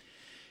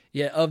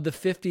yeah, of the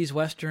 50s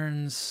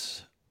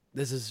Westerns,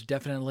 this is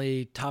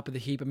definitely top of the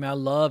heap. I mean, I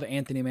love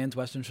Anthony Mann's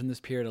Westerns from this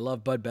period. I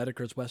love Bud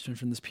Bedeker's Westerns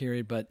from this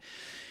period, but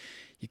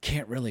you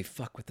can't really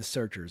fuck with The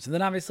Searchers. And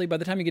then obviously by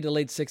the time you get to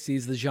late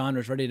 60s, the genre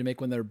is ready to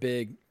make one of their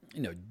big,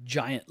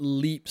 giant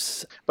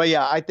leaps. But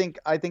yeah, I think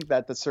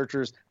that The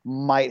Searchers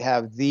might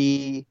have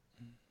the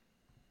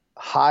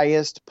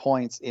highest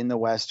points in the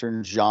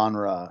Western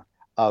genre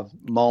of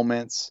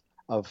moments,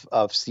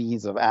 of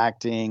scenes, of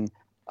acting,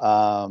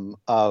 of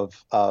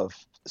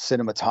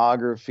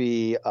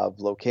cinematography, of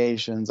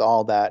locations,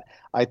 all that.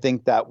 I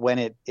think that when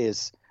it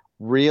is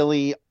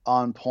really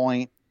on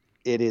point,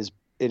 it is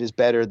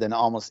better than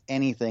almost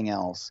anything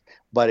else,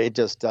 but it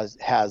just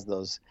has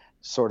those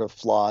sort of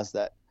flaws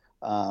that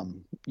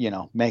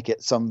make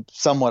it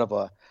somewhat of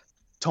a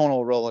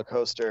tonal roller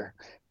coaster.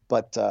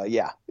 But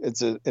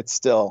it's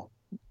still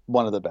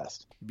one of the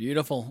best.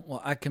 Beautiful.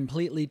 Well, I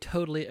completely,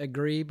 totally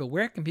agree. But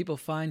where can people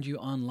find you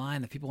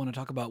online if people want to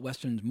talk about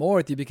Westerns more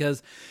with you?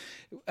 Because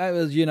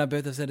as you and I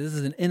both have said, this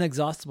is an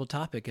inexhaustible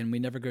topic and we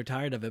never grow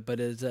tired of it. But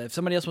if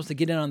somebody else wants to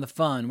get in on the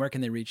fun, where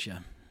can they reach you?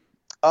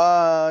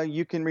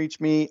 You can reach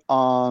me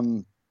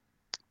on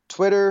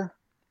Twitter,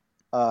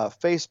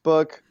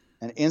 Facebook,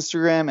 and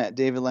Instagram at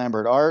David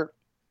Lambert Art.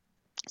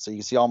 So you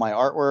can see all my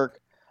artwork.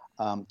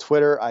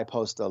 Twitter, I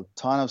post a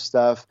ton of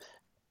stuff.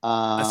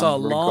 I saw a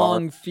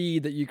long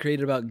feed that you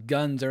created about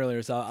guns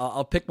earlier, so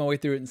I'll pick my way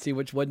through it and see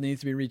which one needs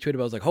to be retweeted.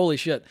 I was like, holy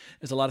shit,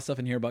 there's a lot of stuff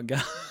in here about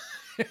guns.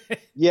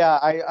 Yeah,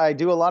 I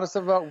do a lot of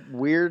stuff about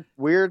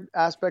weird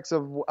aspects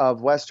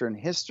of Western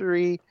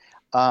history,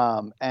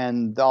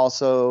 and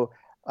also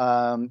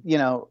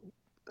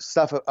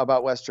stuff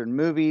about Western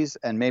movies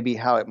and maybe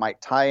how it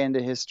might tie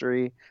into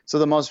history. So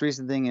the most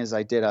recent thing is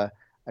I did a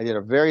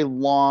very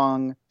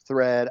long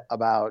thread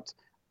about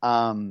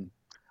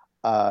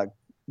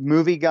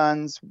movie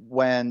guns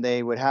when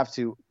they would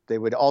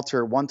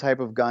alter one type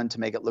of gun to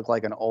make it look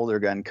like an older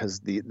gun because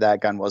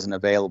that gun wasn't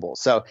available.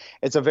 So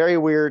it's a very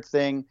weird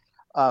thing,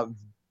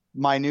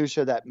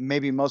 minutia that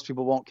maybe most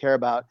people won't care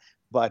about,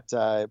 but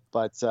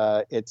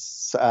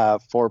it's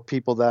for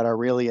people that are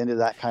really into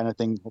that kind of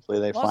thing. Hopefully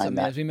they find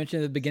that. As we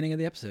mentioned at the beginning of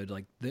the episode,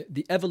 like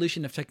the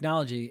evolution of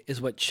technology is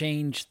what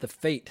changed the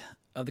fate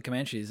of the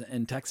Comanches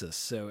in Texas.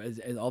 So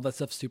all that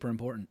stuff's super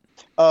important.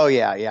 Oh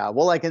yeah.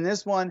 Well, like in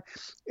this one,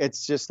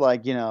 it's just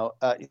like,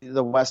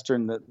 the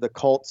Western, the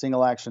Colt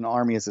single action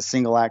army is a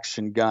single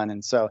action gun.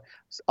 And so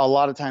a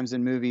lot of times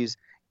in movies,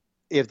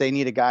 if they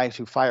need a guy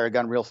to fire a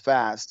gun real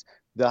fast,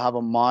 they'll have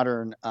a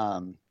modern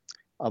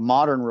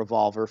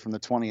revolver from the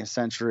 20th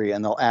century,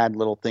 and they'll add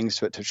little things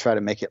to it to try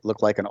to make it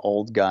look like an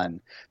old gun.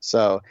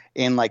 So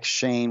in like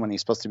Shane, when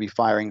he's supposed to be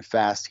firing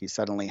fast, he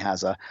suddenly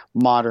has a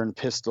modern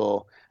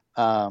pistol,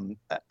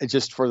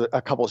 just for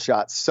a couple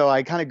shots. So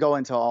I kind of go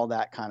into all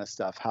that kind of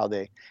stuff, how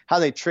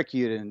they trick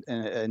you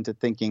into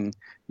thinking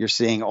you're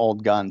seeing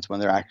old guns when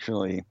they're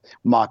actually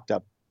mocked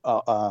up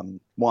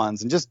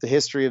ones, and just the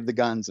history of the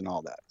guns and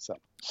all that. So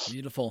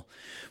beautiful.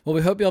 Well,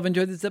 we hope you all have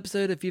enjoyed this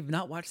episode. If you've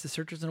not watched The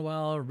Searchers in a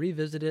while,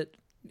 revisit it.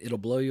 It'll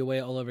blow you away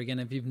all over again.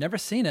 If you've never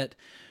seen it,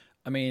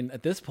 I mean,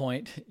 at this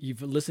point,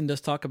 you've listened to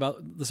us talk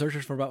about The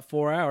Searchers for about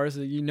 4 hours.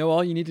 You know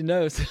all you need to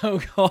know, so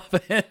go off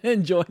and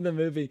enjoy the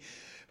movie.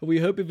 But we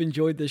hope you've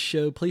enjoyed this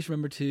show. Please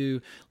remember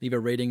to leave a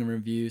rating and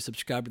review,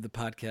 subscribe to the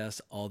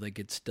podcast, all that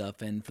good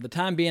stuff. And for the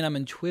time being, I'm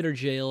in Twitter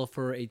jail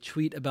for a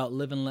tweet about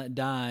Live and Let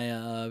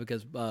Die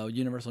because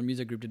Universal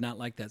Music Group did not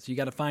like that. So you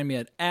got to find me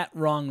at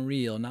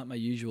WrongReel, not my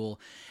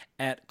usual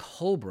at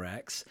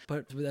Colbrax.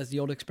 But as the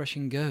old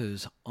expression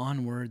goes,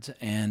 onwards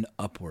and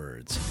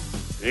upwards.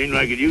 Ain't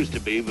like it used to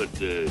be, but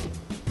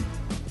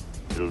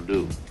it'll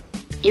do.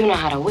 You know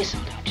how to whistle,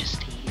 don't you,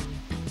 Steve?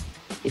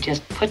 You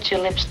just put your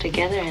lips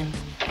together and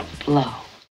blow.